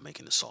no problem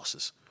making the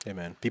sauces. Yeah,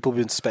 man. People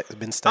been stacking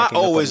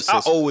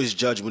I always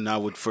judge when I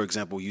would, for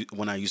example,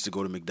 when I used to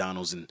go to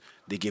McDonald's and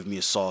they give me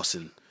a sauce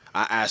and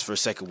I ask for a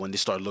second when they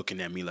start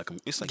looking at me like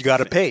it's like you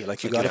gotta pay.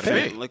 Like you gotta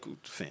pay. Like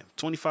fam,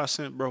 25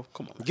 cents, bro.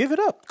 Come on, man. Give it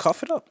up.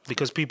 Cough it up.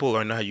 Because people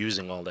are not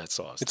using all that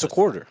sauce. It's a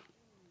quarter.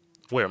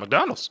 Where?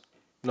 McDonald's?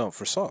 No,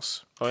 for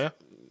sauce. Oh yeah.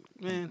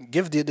 Man,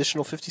 give the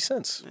additional 50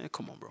 cents. Man,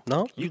 come on, bro.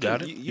 No, you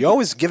got it. You're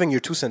always giving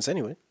your 2 cents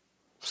anyway.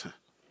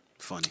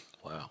 Funny.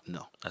 Wow.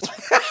 No. That's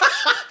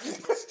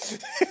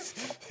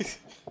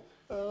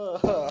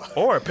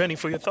or a penny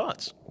for your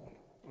thoughts.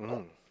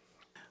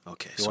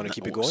 Okay. You want to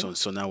keep it going?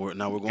 So now we're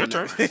going. Your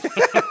turn.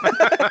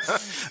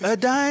 A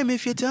dime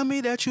if you tell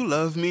me that you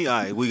love me.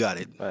 All right, we got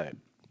it. All right.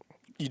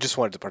 You just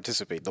wanted to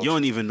participate, You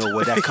don't even know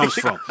where that comes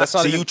from. That's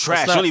not See, even, you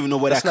trash. You don't even know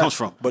where that comes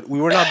from. But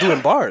we were not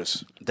doing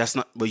bars. That's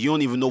not. But you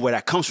don't even know where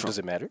that comes from. Does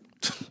it matter?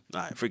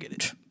 All right, forget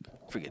it.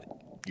 Forget it.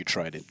 You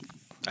tried it.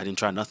 I didn't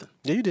try nothing.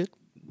 Yeah, you did.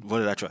 What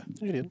did I try?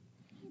 You did.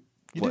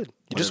 You What? did. You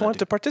What just did I wanted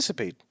do? to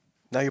participate.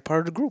 Now you're part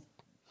of the group.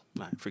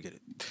 All right, forget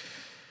it.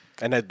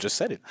 And I just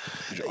said it.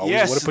 You always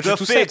Yes, want to put the your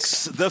 2 fix.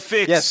 cents. The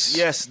fix.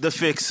 Yes. The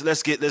fix.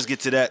 Let's get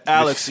to that.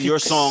 Alex, your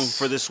fix. song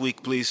for this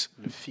week, please.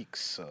 The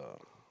fix.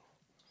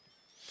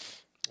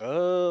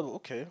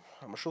 Okay.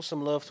 I'm gonna show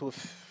some love to a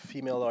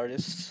female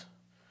artist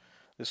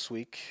this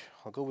week.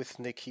 I'll go with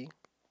Nicki.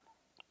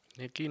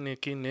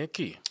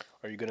 Nicki.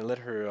 Are you gonna let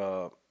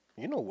her?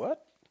 You know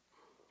what?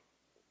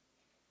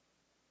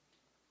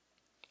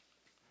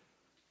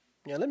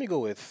 Yeah, let me go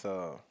with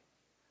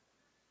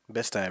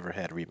Best I Ever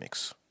Had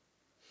remix.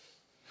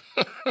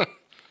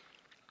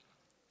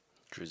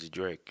 Drizzy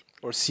Drake.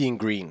 Or Seeing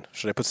Green.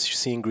 Should I put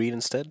Seeing Green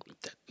instead?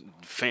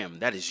 Fam,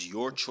 that is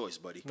your choice,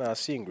 buddy. Nah,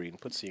 Seeing Green.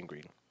 Put Seeing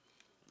Green.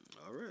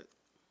 All right.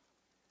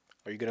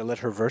 Are you gonna let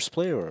her verse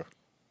play or?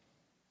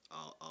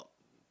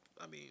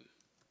 I mean,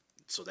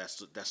 so that's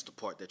the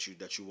part that you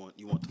want.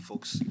 You want the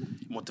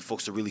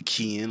folks to really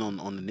key in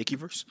on the Nicki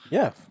verse.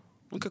 Yeah.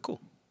 Okay,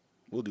 cool.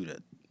 We'll do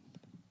that.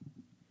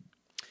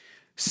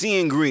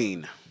 Seeing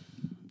Green.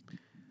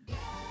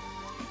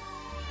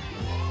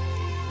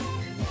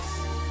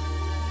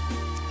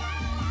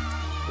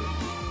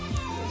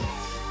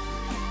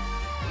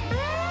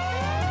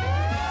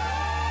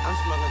 I'm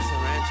smoking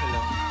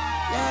tarantula.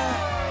 Yeah.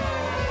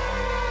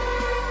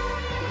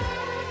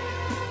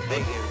 They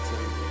give it to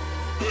me.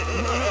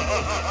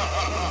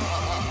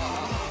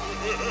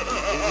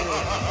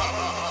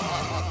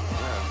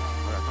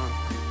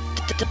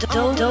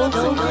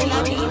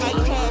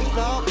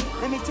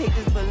 Let me take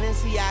this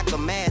Balenciaga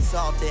mask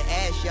off the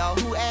ass, y'all.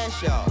 Who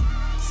asked y'all?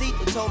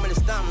 Seaton told me to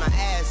stomp my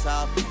ass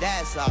off.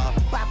 That's all.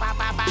 Bop, bop,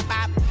 bop, bop,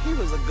 bop. He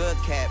was a good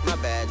cat. My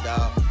bad,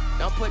 dog.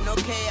 Don't put no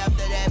K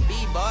after that B,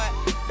 boy.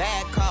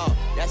 Bad call.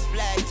 That's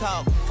flag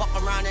talk. Fuck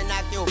around and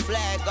knock your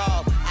flag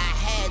off. I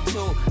had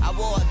to. I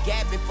wore a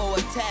gap before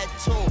a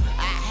tattoo.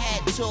 I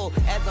had to.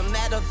 As a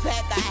matter of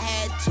fact, I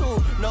had to.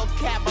 No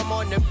cap, I'm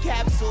on them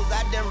capsules.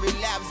 I done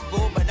relapsed,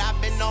 boo. But I've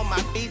been on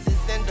my beats since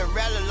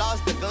Cinderella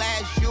lost the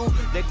glass shoe.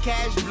 The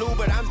cash blue,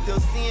 but I'm still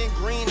seeing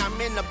green. I'm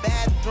in the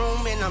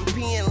bathroom and I'm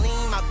peeing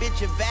lean. My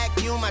bitch a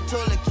vacuum. I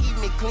told her keep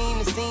me clean.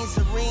 The scene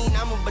serene.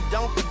 I'm a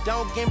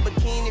badonk in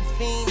bikini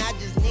fiend. I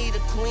just need a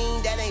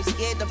queen that ain't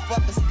scared to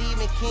fuck a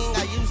Stephen King.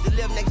 I used to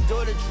live next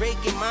door to Drake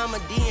and Mama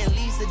D and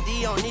Lisa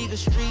D on Eagle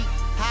Street.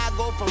 How I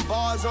go from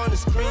bars on the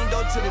screen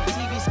door to the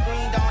TV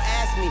screen, don't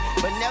ask me.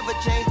 But never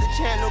change the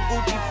channel.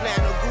 Gucci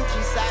flannel,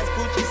 Gucci size,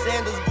 Gucci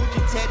sandals,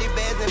 Gucci teddy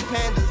bears and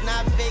pandas.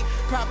 Not fake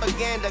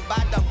propaganda,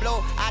 about to blow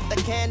out the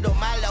candle.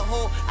 My little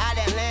hoe out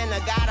Atlanta,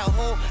 got a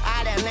hoe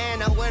out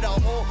Atlanta with a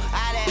hoe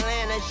out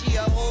Atlanta. She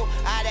a hoe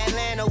out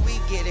Atlanta,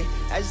 we get it.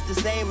 That's the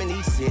same in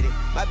each city.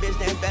 My bitch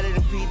ain't better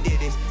than P.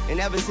 Diddy's. And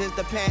ever since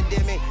the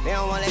pandemic, they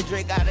don't want that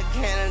Drake out of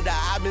Canada.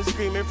 I've been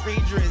screaming free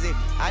Drizzy.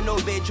 I know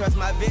they trust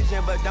my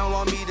vision, but don't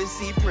want me to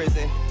see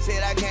prison.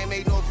 Said I can't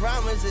make no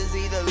promises,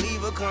 either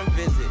leave or come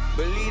visit.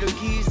 But leave the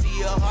keys to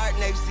your heart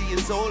next to your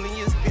soul and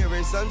your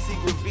spirit. Some see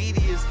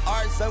graffiti as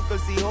art, some could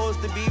see hoes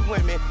to be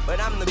women. But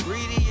I'm the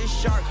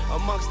greediest shark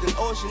amongst an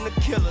ocean of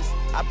killers.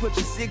 I put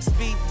you 6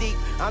 feet deep,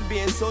 I'm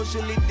being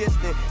socially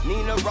distant.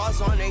 Nina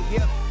Ross on the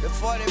hip, the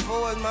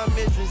 44 is my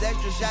mistress.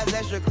 Extra shots,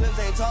 extra clips,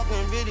 ain't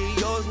talking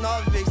videos,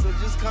 no big, so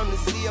just come to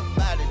see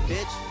about it,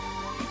 bitch.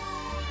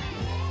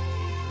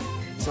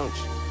 Don't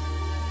you?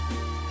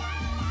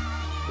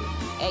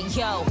 Hey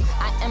yo,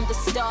 I am the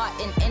star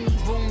in any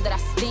room that I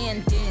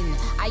stand in.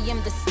 I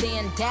am the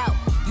standout,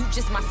 you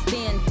just my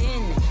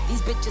stand-in.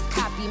 These bitches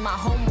copy my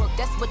homework,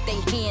 that's what they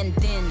hand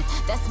in.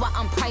 That's why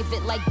I'm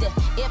private like the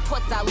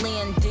airports I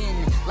land in.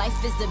 Life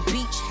is a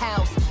beach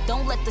house,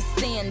 don't let the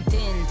sand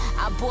in.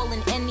 I ball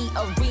in any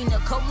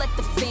arena, go let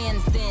the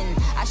fans in.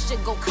 I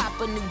should go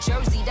cop a New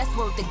Jersey, that's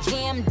worth the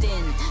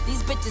Camden.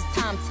 These bitches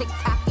time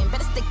tick-tocking,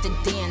 better stick to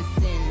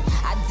dancing.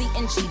 I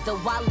D&G the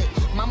wallet,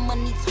 my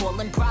money tall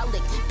and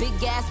brolic. Big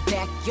ass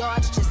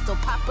backyards, just so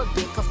Papa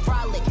Big a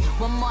frolic.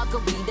 One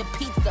margarita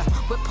pizza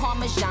with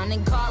Parmesan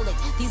and garlic.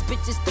 These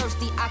bitches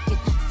thirsty, I can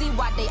see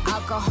why they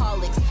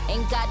alcoholics.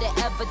 Ain't gotta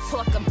ever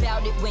talk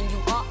about it when you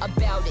are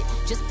about it.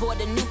 Just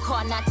bought a new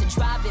car, not to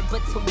drive it,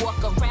 but to walk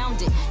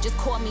around it. Just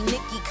call me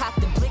Nikki, cock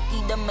the blicky,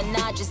 the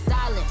Minaj is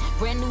silent.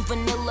 Brand new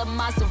vanilla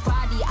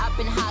Maserati, I've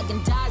been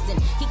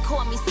Haagen-Dazsing. He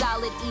called me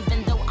solid,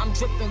 even though I'm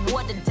dripping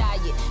water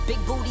diet. Big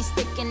booty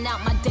sticking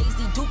out, my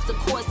Daisy Dukes will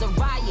cause a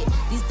riot.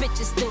 These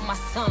bitches still my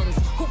sons,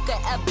 who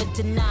could ever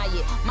deny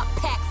it? My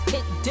packs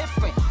hit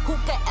different, who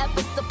could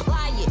ever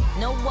supply it?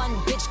 No one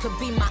bitch could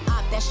be my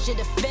op, that shit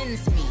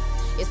offends me.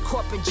 It's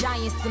corporate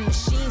giants and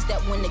machines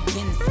that win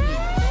against me.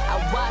 I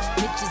watch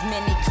bitches,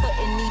 man, they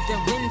couldn't even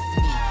rinse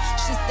me.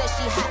 She said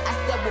she hot, I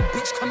said, well,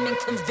 bitch, come and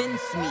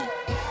convince me.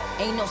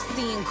 Ain't no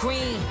seeing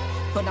green,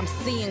 but I'm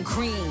seeing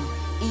green.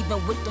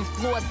 Even with them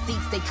floor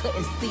seats, they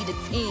couldn't see the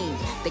team.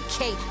 The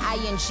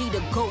K-I-N-G,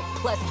 the GOAT,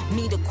 plus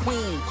me, the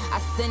queen.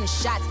 I send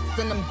shots,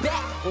 send them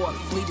back, or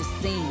flee the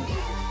scene.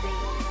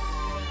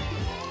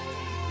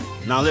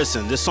 Now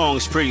listen, this song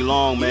is pretty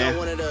long, man. You know,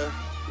 one of the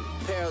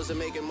perils of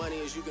making money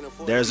is you can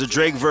afford. There's a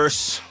Drake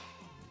verse.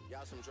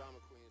 Y'all some drama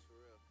queens for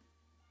real.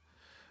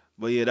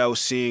 But yeah, that was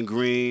Seeing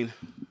Green.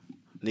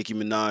 Nicki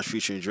Minaj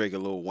featuring Drake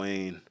and Lil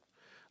Wayne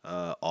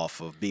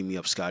off of Beam Me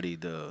Up Scotty,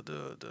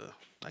 the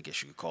I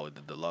guess you could call it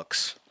the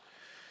deluxe.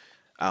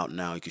 Out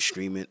now, you can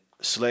stream it.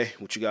 Slay,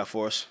 what you got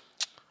for us?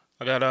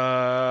 I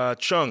got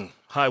Chung,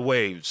 High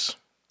Waves.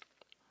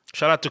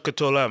 Shout out to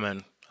Katola,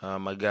 man.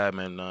 My guy,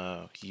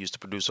 man. He used to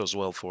produce as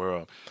well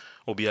for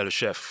OBL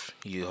Chef.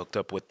 He hooked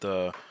up with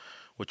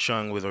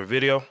Chung with her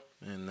video,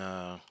 and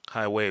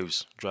High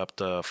Waves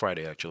dropped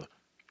Friday, actually.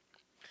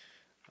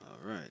 All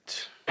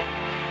right.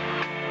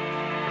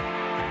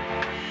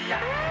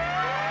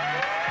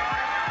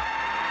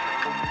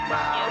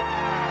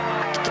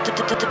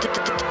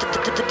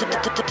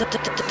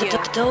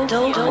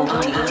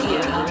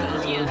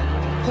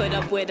 Put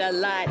up with a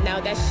lot, now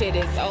that shit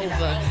is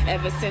over.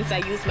 Ever since I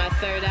used my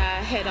third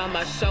eye, head on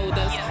my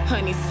shoulders.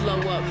 Honey, slow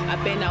up,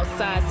 I've been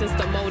outside since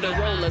the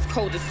Motorola's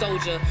cold as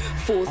soldier.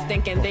 Fools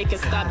thinking they can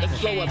stop the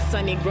flow up.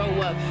 Sonny, grow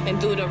up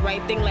and do the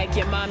right thing like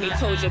your mommy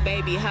told your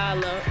baby.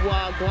 Holla,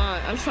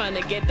 wagwan, I'm trying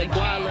to get the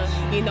guala.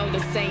 You know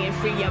the saying,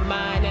 free your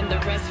mind and the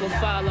rest will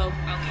follow.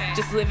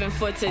 Just living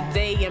for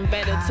today and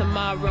better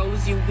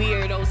tomorrows. You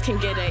weirdos can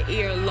get an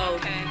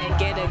earlobe and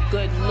get a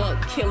good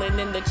look. Killing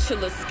in the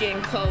chiller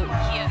skin coat.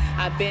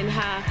 I've been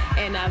high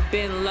and I've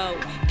been low.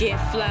 Get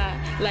fly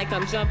like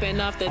I'm jumping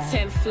off the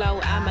 10th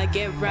floor. I'ma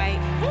get right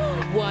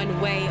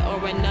one way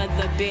or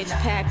another, bitch.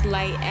 Pack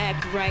light,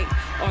 act right,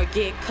 or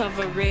get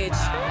coverage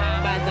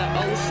by the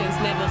oceans.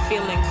 Never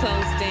feeling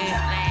closed in.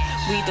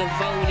 We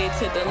devoted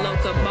to the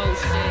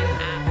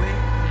locomotion.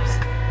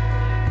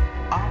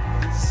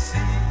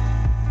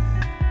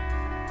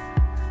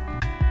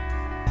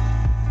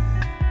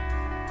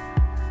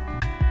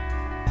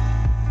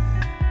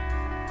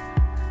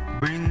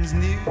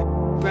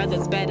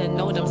 Brothers better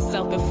know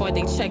themselves before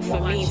they check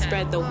for me.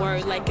 Spread the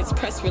word like it's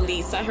press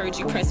release. I heard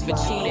you press for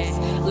cheese.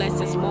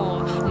 Less is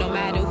more, no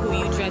matter who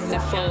you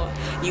dressing for.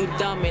 You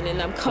dumbing and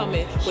I'm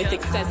coming with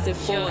excessive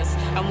force.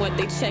 I'm what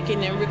they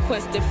checking and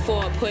requested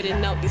for.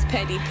 Putting out these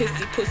petty,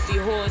 pissy, pussy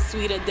whores.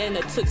 Sweeter than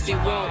a Tootsie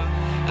Roll.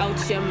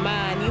 Out your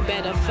mind, you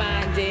better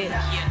find it.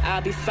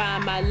 I'll be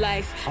fine, my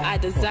life, I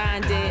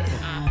designed it.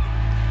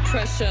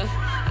 Pressure,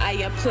 I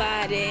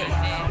applied it.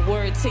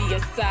 Word to your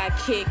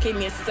sidekick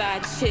and your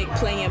side chick.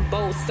 Playing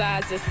both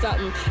sides is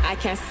something I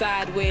can't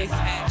side with.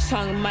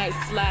 Chung might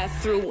slide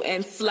through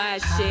and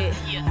slide shit.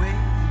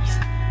 Waves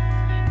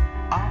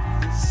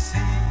of the sea.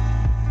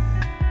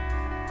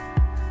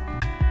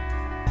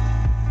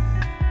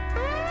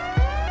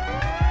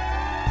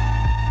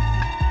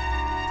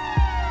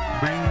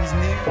 Brings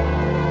near.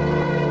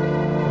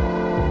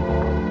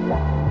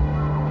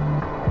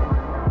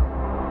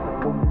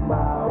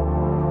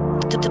 Wow.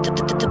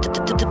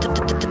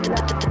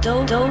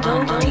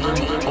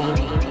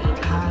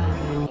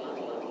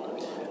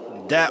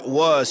 That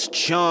was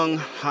Chung,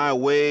 High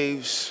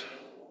Waves.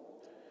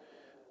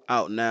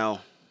 Out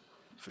now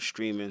for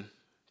streaming.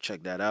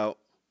 Check that out.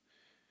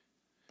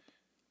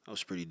 That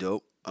was pretty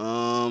dope.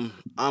 I'm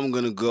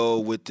gonna go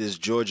with this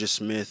Georgia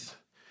Smith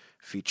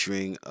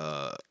featuring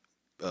I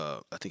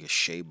think it's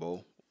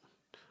Shabo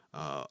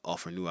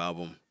off her new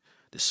album.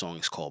 This song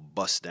is called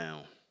Bust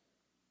Down.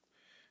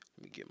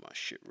 Let me get my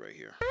shit right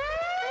here.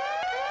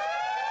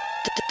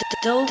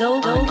 Top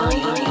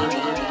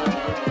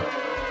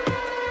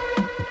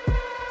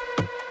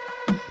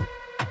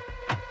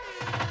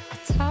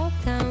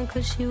down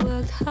cause she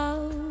worked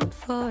hard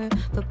for it,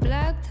 but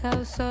blacked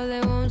out so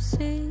they won't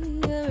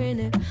see her in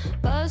it.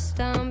 Bust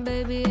down,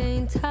 baby,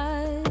 ain't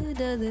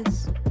tired of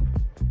this.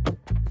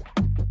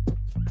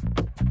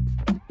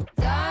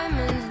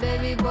 Diamonds,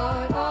 baby,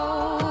 bought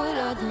all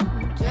of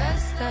them.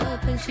 Dressed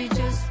up and she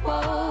just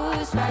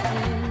was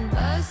riding.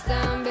 Bust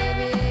down,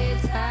 baby,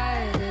 ain't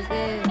tired of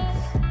this.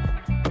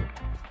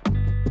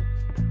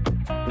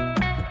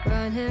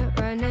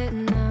 Run it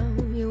now.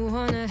 You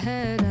wanna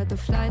head out, the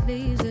flight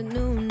leaves at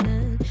noon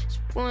and she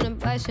wanna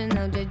buy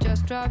Chanel, they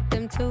just dropped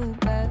them 2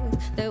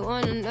 bags. They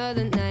want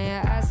another, now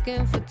you're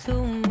asking for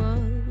too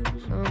much.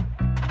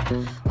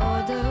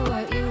 Order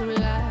what you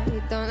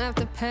like, don't have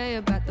to pay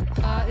about the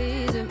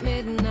parties at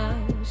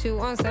midnight. She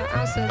wants an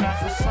answer that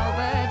feels so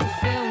bad to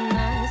feel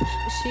nice,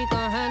 but she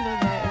gon' handle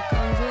that, it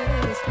comes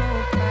with a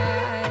small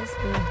price.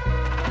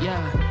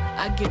 Yeah.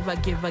 I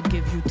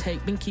give, you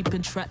take. Been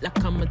keeping track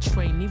like I'm a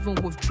train. Even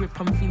with drip,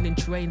 I'm feeling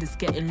drained. It's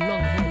getting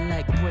long hair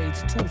like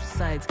braids. 2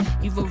 sides,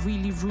 either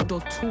really rude or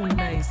too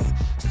nice.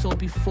 So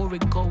before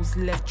it goes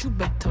left, you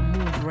better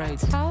move right.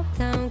 Top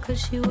down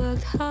cause she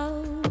worked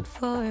hard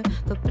for it,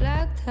 but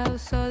blacked out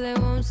so they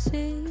won't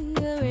see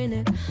her in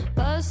it.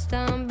 Bust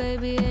down,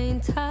 baby,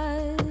 ain't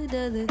tired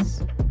of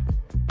this.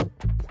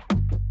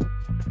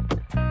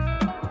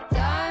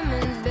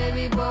 Diamonds,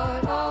 baby,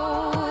 bought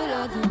all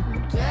of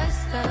them.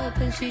 Dressed up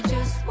and she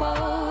just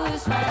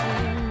was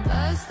riding.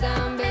 Bust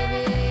down,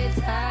 baby, ain't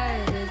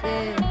tired of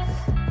this.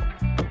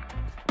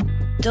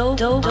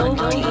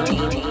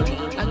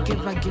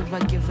 I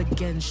give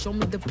again. Show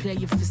me the play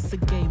if it's a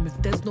game. If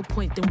there's no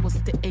point, then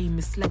what's the aim?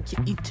 It's like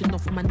you're eating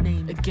off my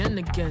name. Again,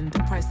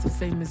 the price of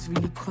fame is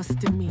really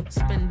costing me.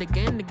 Spend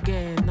again.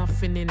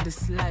 Nothing in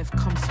this life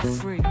comes for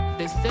free.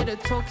 They say the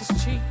talk is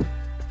cheap,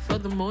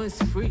 furthermore it's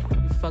free.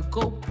 If I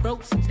go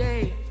broke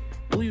today,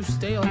 will you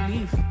stay or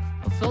leave?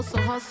 I felt so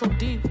hard, so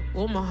deep,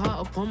 wore my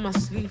heart up on my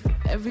sleeve.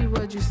 Every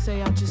word you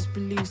say, I just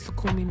believe, so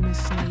call me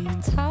Miss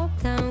Naive.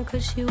 Top down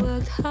cause she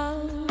worked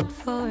hard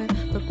for it,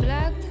 but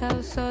blacked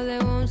out so they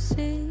won't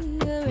see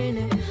her in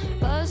it.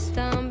 Bust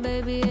down,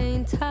 baby,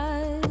 ain't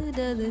tired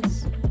of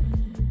this.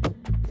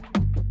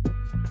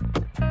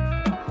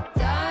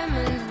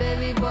 Diamonds,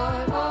 baby,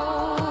 bought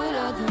all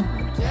of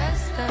them.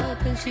 Dressed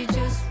up and she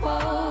just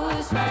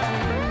was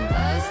riding.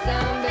 Bust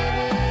down,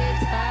 baby,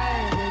 ain't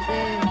tired of this.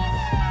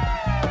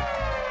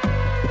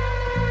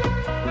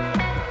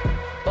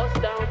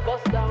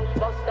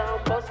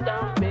 Bust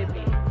down,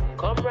 baby.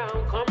 Come round,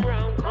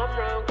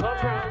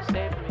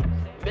 save me.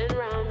 Been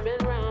round,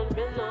 been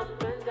up,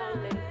 been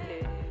down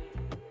lately.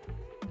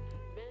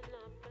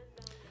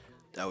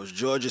 That was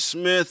Georgia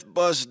Smith,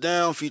 Bust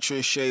Down,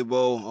 featuring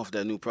Shabo off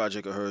that new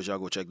project of hers. Y'all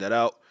go check that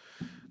out.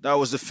 That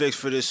was the fix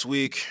for this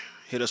week.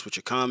 Hit us with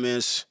your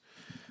comments.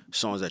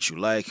 Songs that you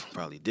like,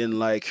 probably didn't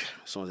like.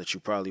 Songs that you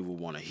probably would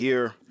want to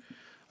hear.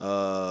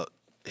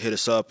 Hit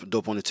us up,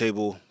 Dope on the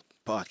Table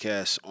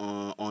podcast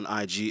on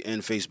IG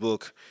and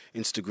Facebook.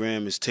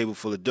 Instagram is Table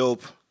Full of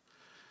Dope.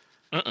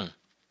 What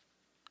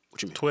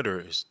you mean?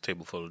 Twitter is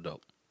Table Full of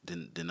Dope.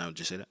 Didn't I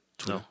just say that?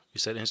 Twitter? No, you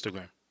said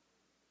Instagram.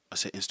 I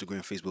said Instagram,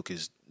 Facebook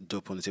is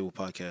Dope on the Table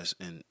podcast,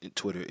 and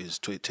Twitter is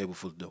Table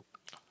Full of Dope.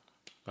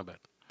 My bad.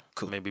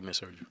 Cool. Maybe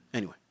misheard you.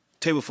 Anyway,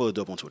 Table Full of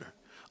Dope on Twitter.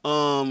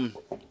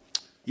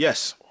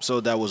 Yes,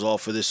 so that was all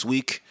for this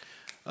week.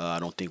 I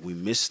don't think we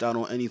missed out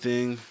on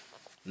anything.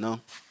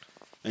 No?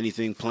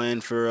 Anything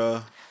planned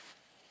for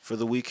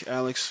the week,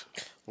 Alex?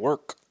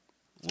 Work.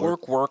 Y'all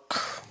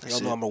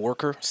know I'm a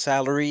worker,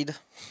 salaried.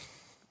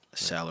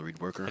 Salaried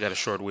worker. I got a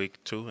short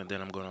week too, and then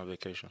I'm going on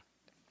vacation.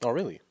 Oh,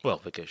 really? Well,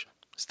 vacation.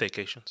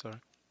 Staycation, sorry.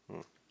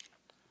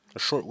 A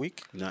short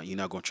week? You're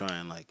not going to try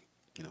and,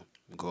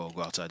 go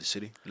outside the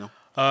city? No?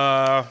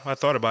 I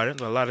thought about it.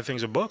 A lot of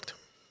things are booked,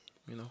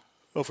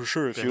 Oh, for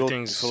sure. If you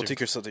don't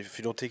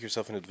take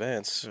yourself in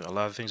advance, a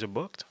lot of things are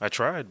booked. I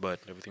tried, but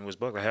everything was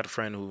booked. I had a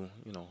friend who,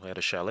 had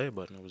a chalet,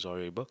 but it was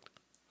already booked.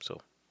 So,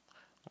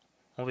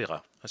 on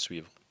verra. À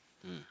suivre.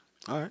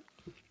 All right.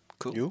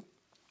 Cool. You?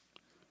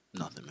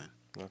 Nothing, man.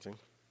 Nothing.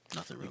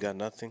 Nothing really. You got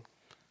nothing?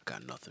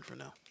 Got nothing for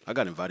now. I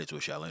got invited to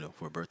a chalet though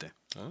for a birthday.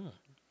 Oh.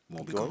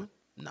 Won't be going?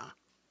 Nah.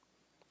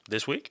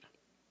 This week?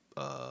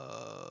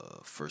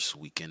 First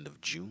weekend of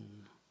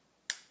June.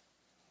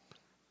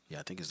 Yeah,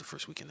 I think it's the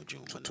first weekend of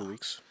June. But 2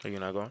 weeks. Are you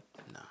not going?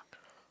 Nah.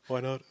 Why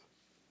not?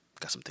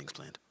 Got some things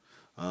planned.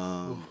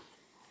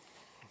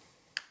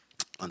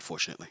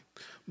 Unfortunately.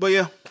 But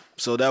yeah,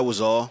 So that was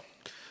all.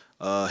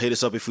 Hit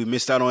us up if we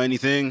missed out on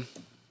anything.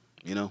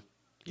 You know,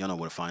 y'all know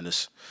where to find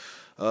us.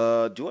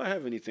 Do I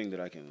have anything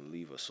that I can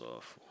leave us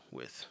off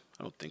with?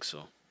 I don't think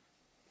so.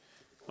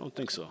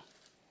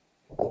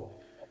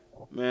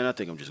 Man, I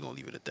think I'm just gonna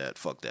leave it at that.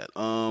 Fuck that.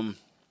 Y'all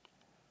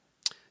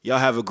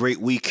have a great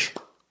week.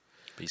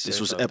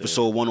 This was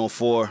episode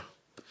 104.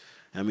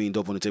 I mean,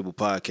 Dope on the Table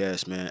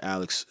podcast, man.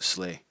 Alex,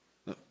 Slay,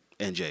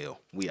 and J.O.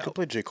 We out. You can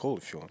play J. Cole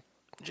if you want.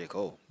 J.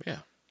 Cole. Yeah.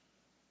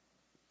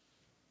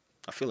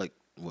 I feel like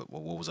what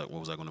was I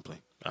going to play?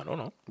 I don't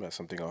know. That's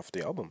something off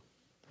the album.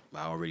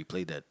 I already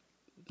played that.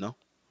 No?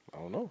 I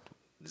don't know.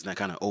 Isn't that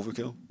kind of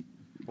overkill?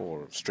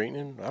 Or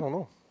straightening? I don't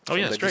know. Oh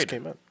yeah, that straight. just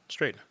came out.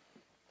 Straight.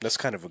 That's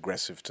kind of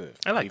aggressive to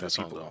I like leave that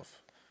song, people though.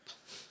 off.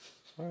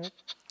 All right.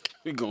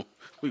 We go.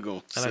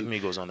 I like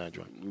Migos on that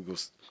joint.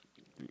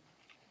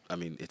 I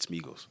mean, it's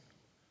Migos.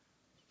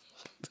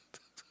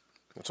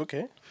 That's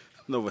okay.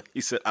 No, but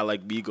he said I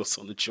like Migos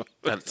on the joint.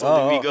 It's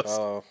Oh, only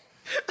Migos.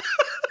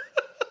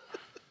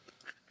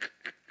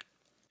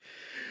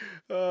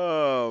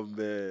 Oh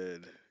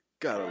man,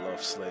 gotta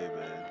love Slay,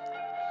 man.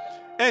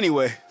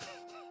 Anyway,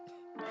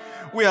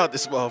 we out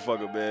this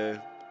motherfucker, man.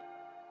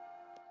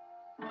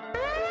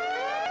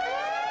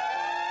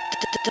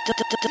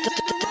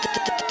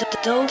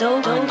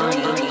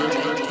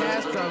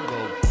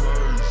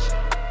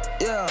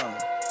 Yeah,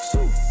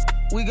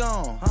 we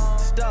gone.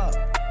 Stop,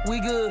 we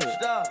good.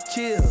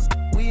 Chill,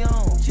 we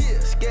on.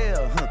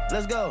 Scale,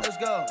 let's go.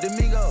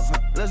 Domingo,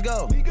 let's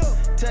go.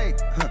 Take,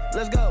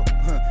 let's go.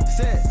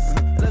 Set,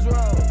 let's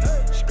roll.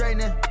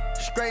 Straightening.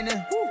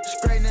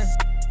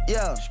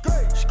 Yeah,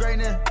 straightening.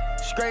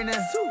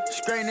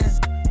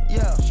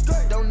 Yeah,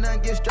 don't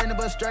nothing get straightening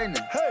but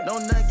straightening.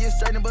 Don't nothing get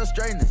straightening but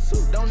straightening.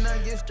 Don't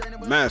nothing get straightening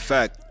but. Matter of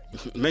fact,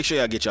 make sure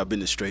y'all get y'all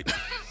business straight.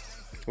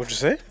 What'd you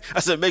say? I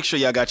said make sure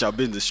y'all got y'all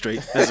business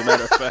straight. As a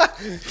matter of fact,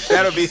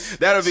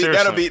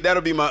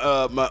 that'll be my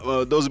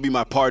those will be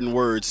my pardon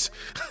words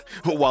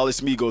while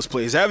it's Migos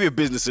plays. Have your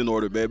business in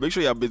order, man. Make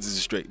sure y'all business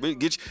is straight.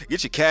 Get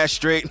your cash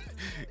straight.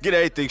 Get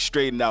everything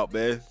straightened out,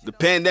 man. The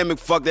pandemic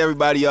fucked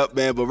everybody up,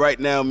 man. But right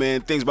now,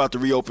 man, things about to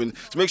reopen.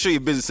 So make sure your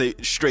business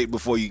is straight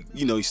before you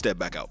step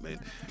back out, man.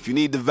 If you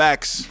need the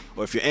vax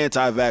or if you're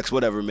anti-vax,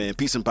 whatever, man.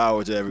 Peace and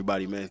power to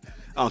everybody, man.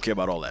 I don't care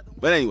about all that.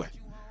 But anyway.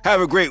 Have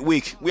a great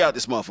week. We out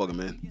this motherfucker,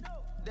 man.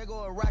 There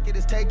go a rocket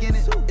is taking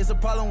it. It's a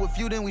problem with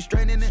you, then we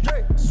straightening it.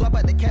 Swap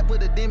out the cap,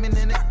 put a demon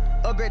in it.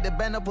 Upgrade the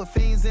band up, put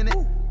fiends in it.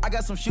 I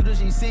got some shooters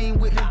you ain't seen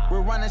with me.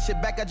 We're running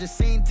shit back, I just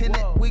seen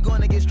tenant. We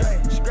gonna get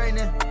straight.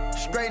 Straightening.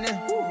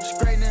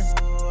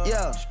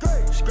 Yeah.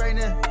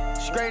 Straightening.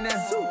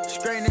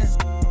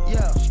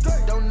 Yeah.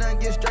 Don't nothing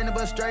get straightening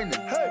but straightening.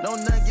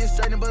 Don't nothing get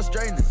straightening but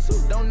straightening.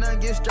 Don't nothing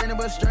get straightening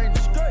but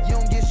straightening. You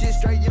don't get shit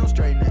straight, you don't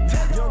straighten it.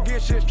 You don't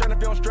get shit straight if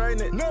you don't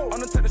straighten it. No. I'm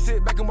the type to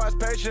sit back and watch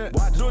patient.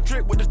 Do a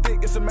trick with the stick,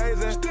 it's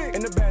amazing.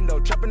 In the bando,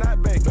 chopping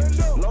out bacon.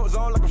 Low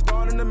zone like I'm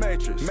starting in the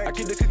Matrix. I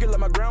keep the cookie like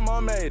my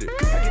grandma made it.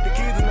 I get the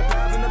keys and the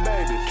pounds and the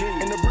baby.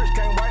 And the bricks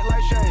came white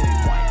like shade.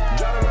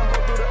 Drive the Lambo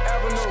through the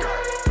avenue.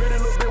 Pretty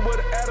little bit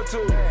with an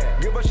attitude.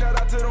 Give a shout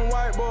out to them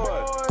white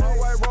boys. All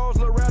white rolls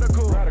look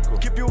radical.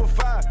 Keep you a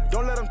fire,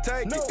 don't let them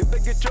take it. If they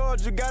get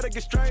charged, you gotta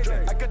get straight.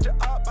 I got your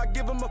op, I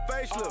give them a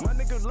facelift. My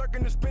niggas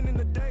lurking and spending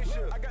the day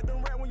shift. I got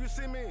them rat when you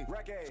see me.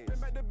 Spin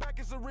back to back,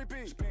 it's a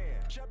repeat.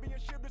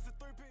 Championship, it's a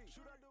 3-peat.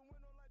 Shoot out the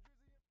window like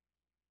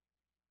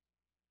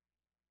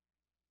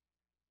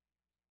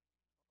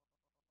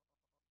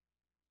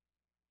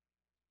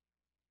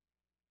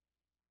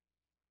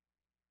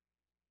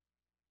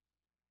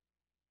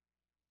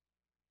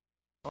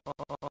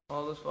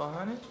All is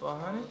 400.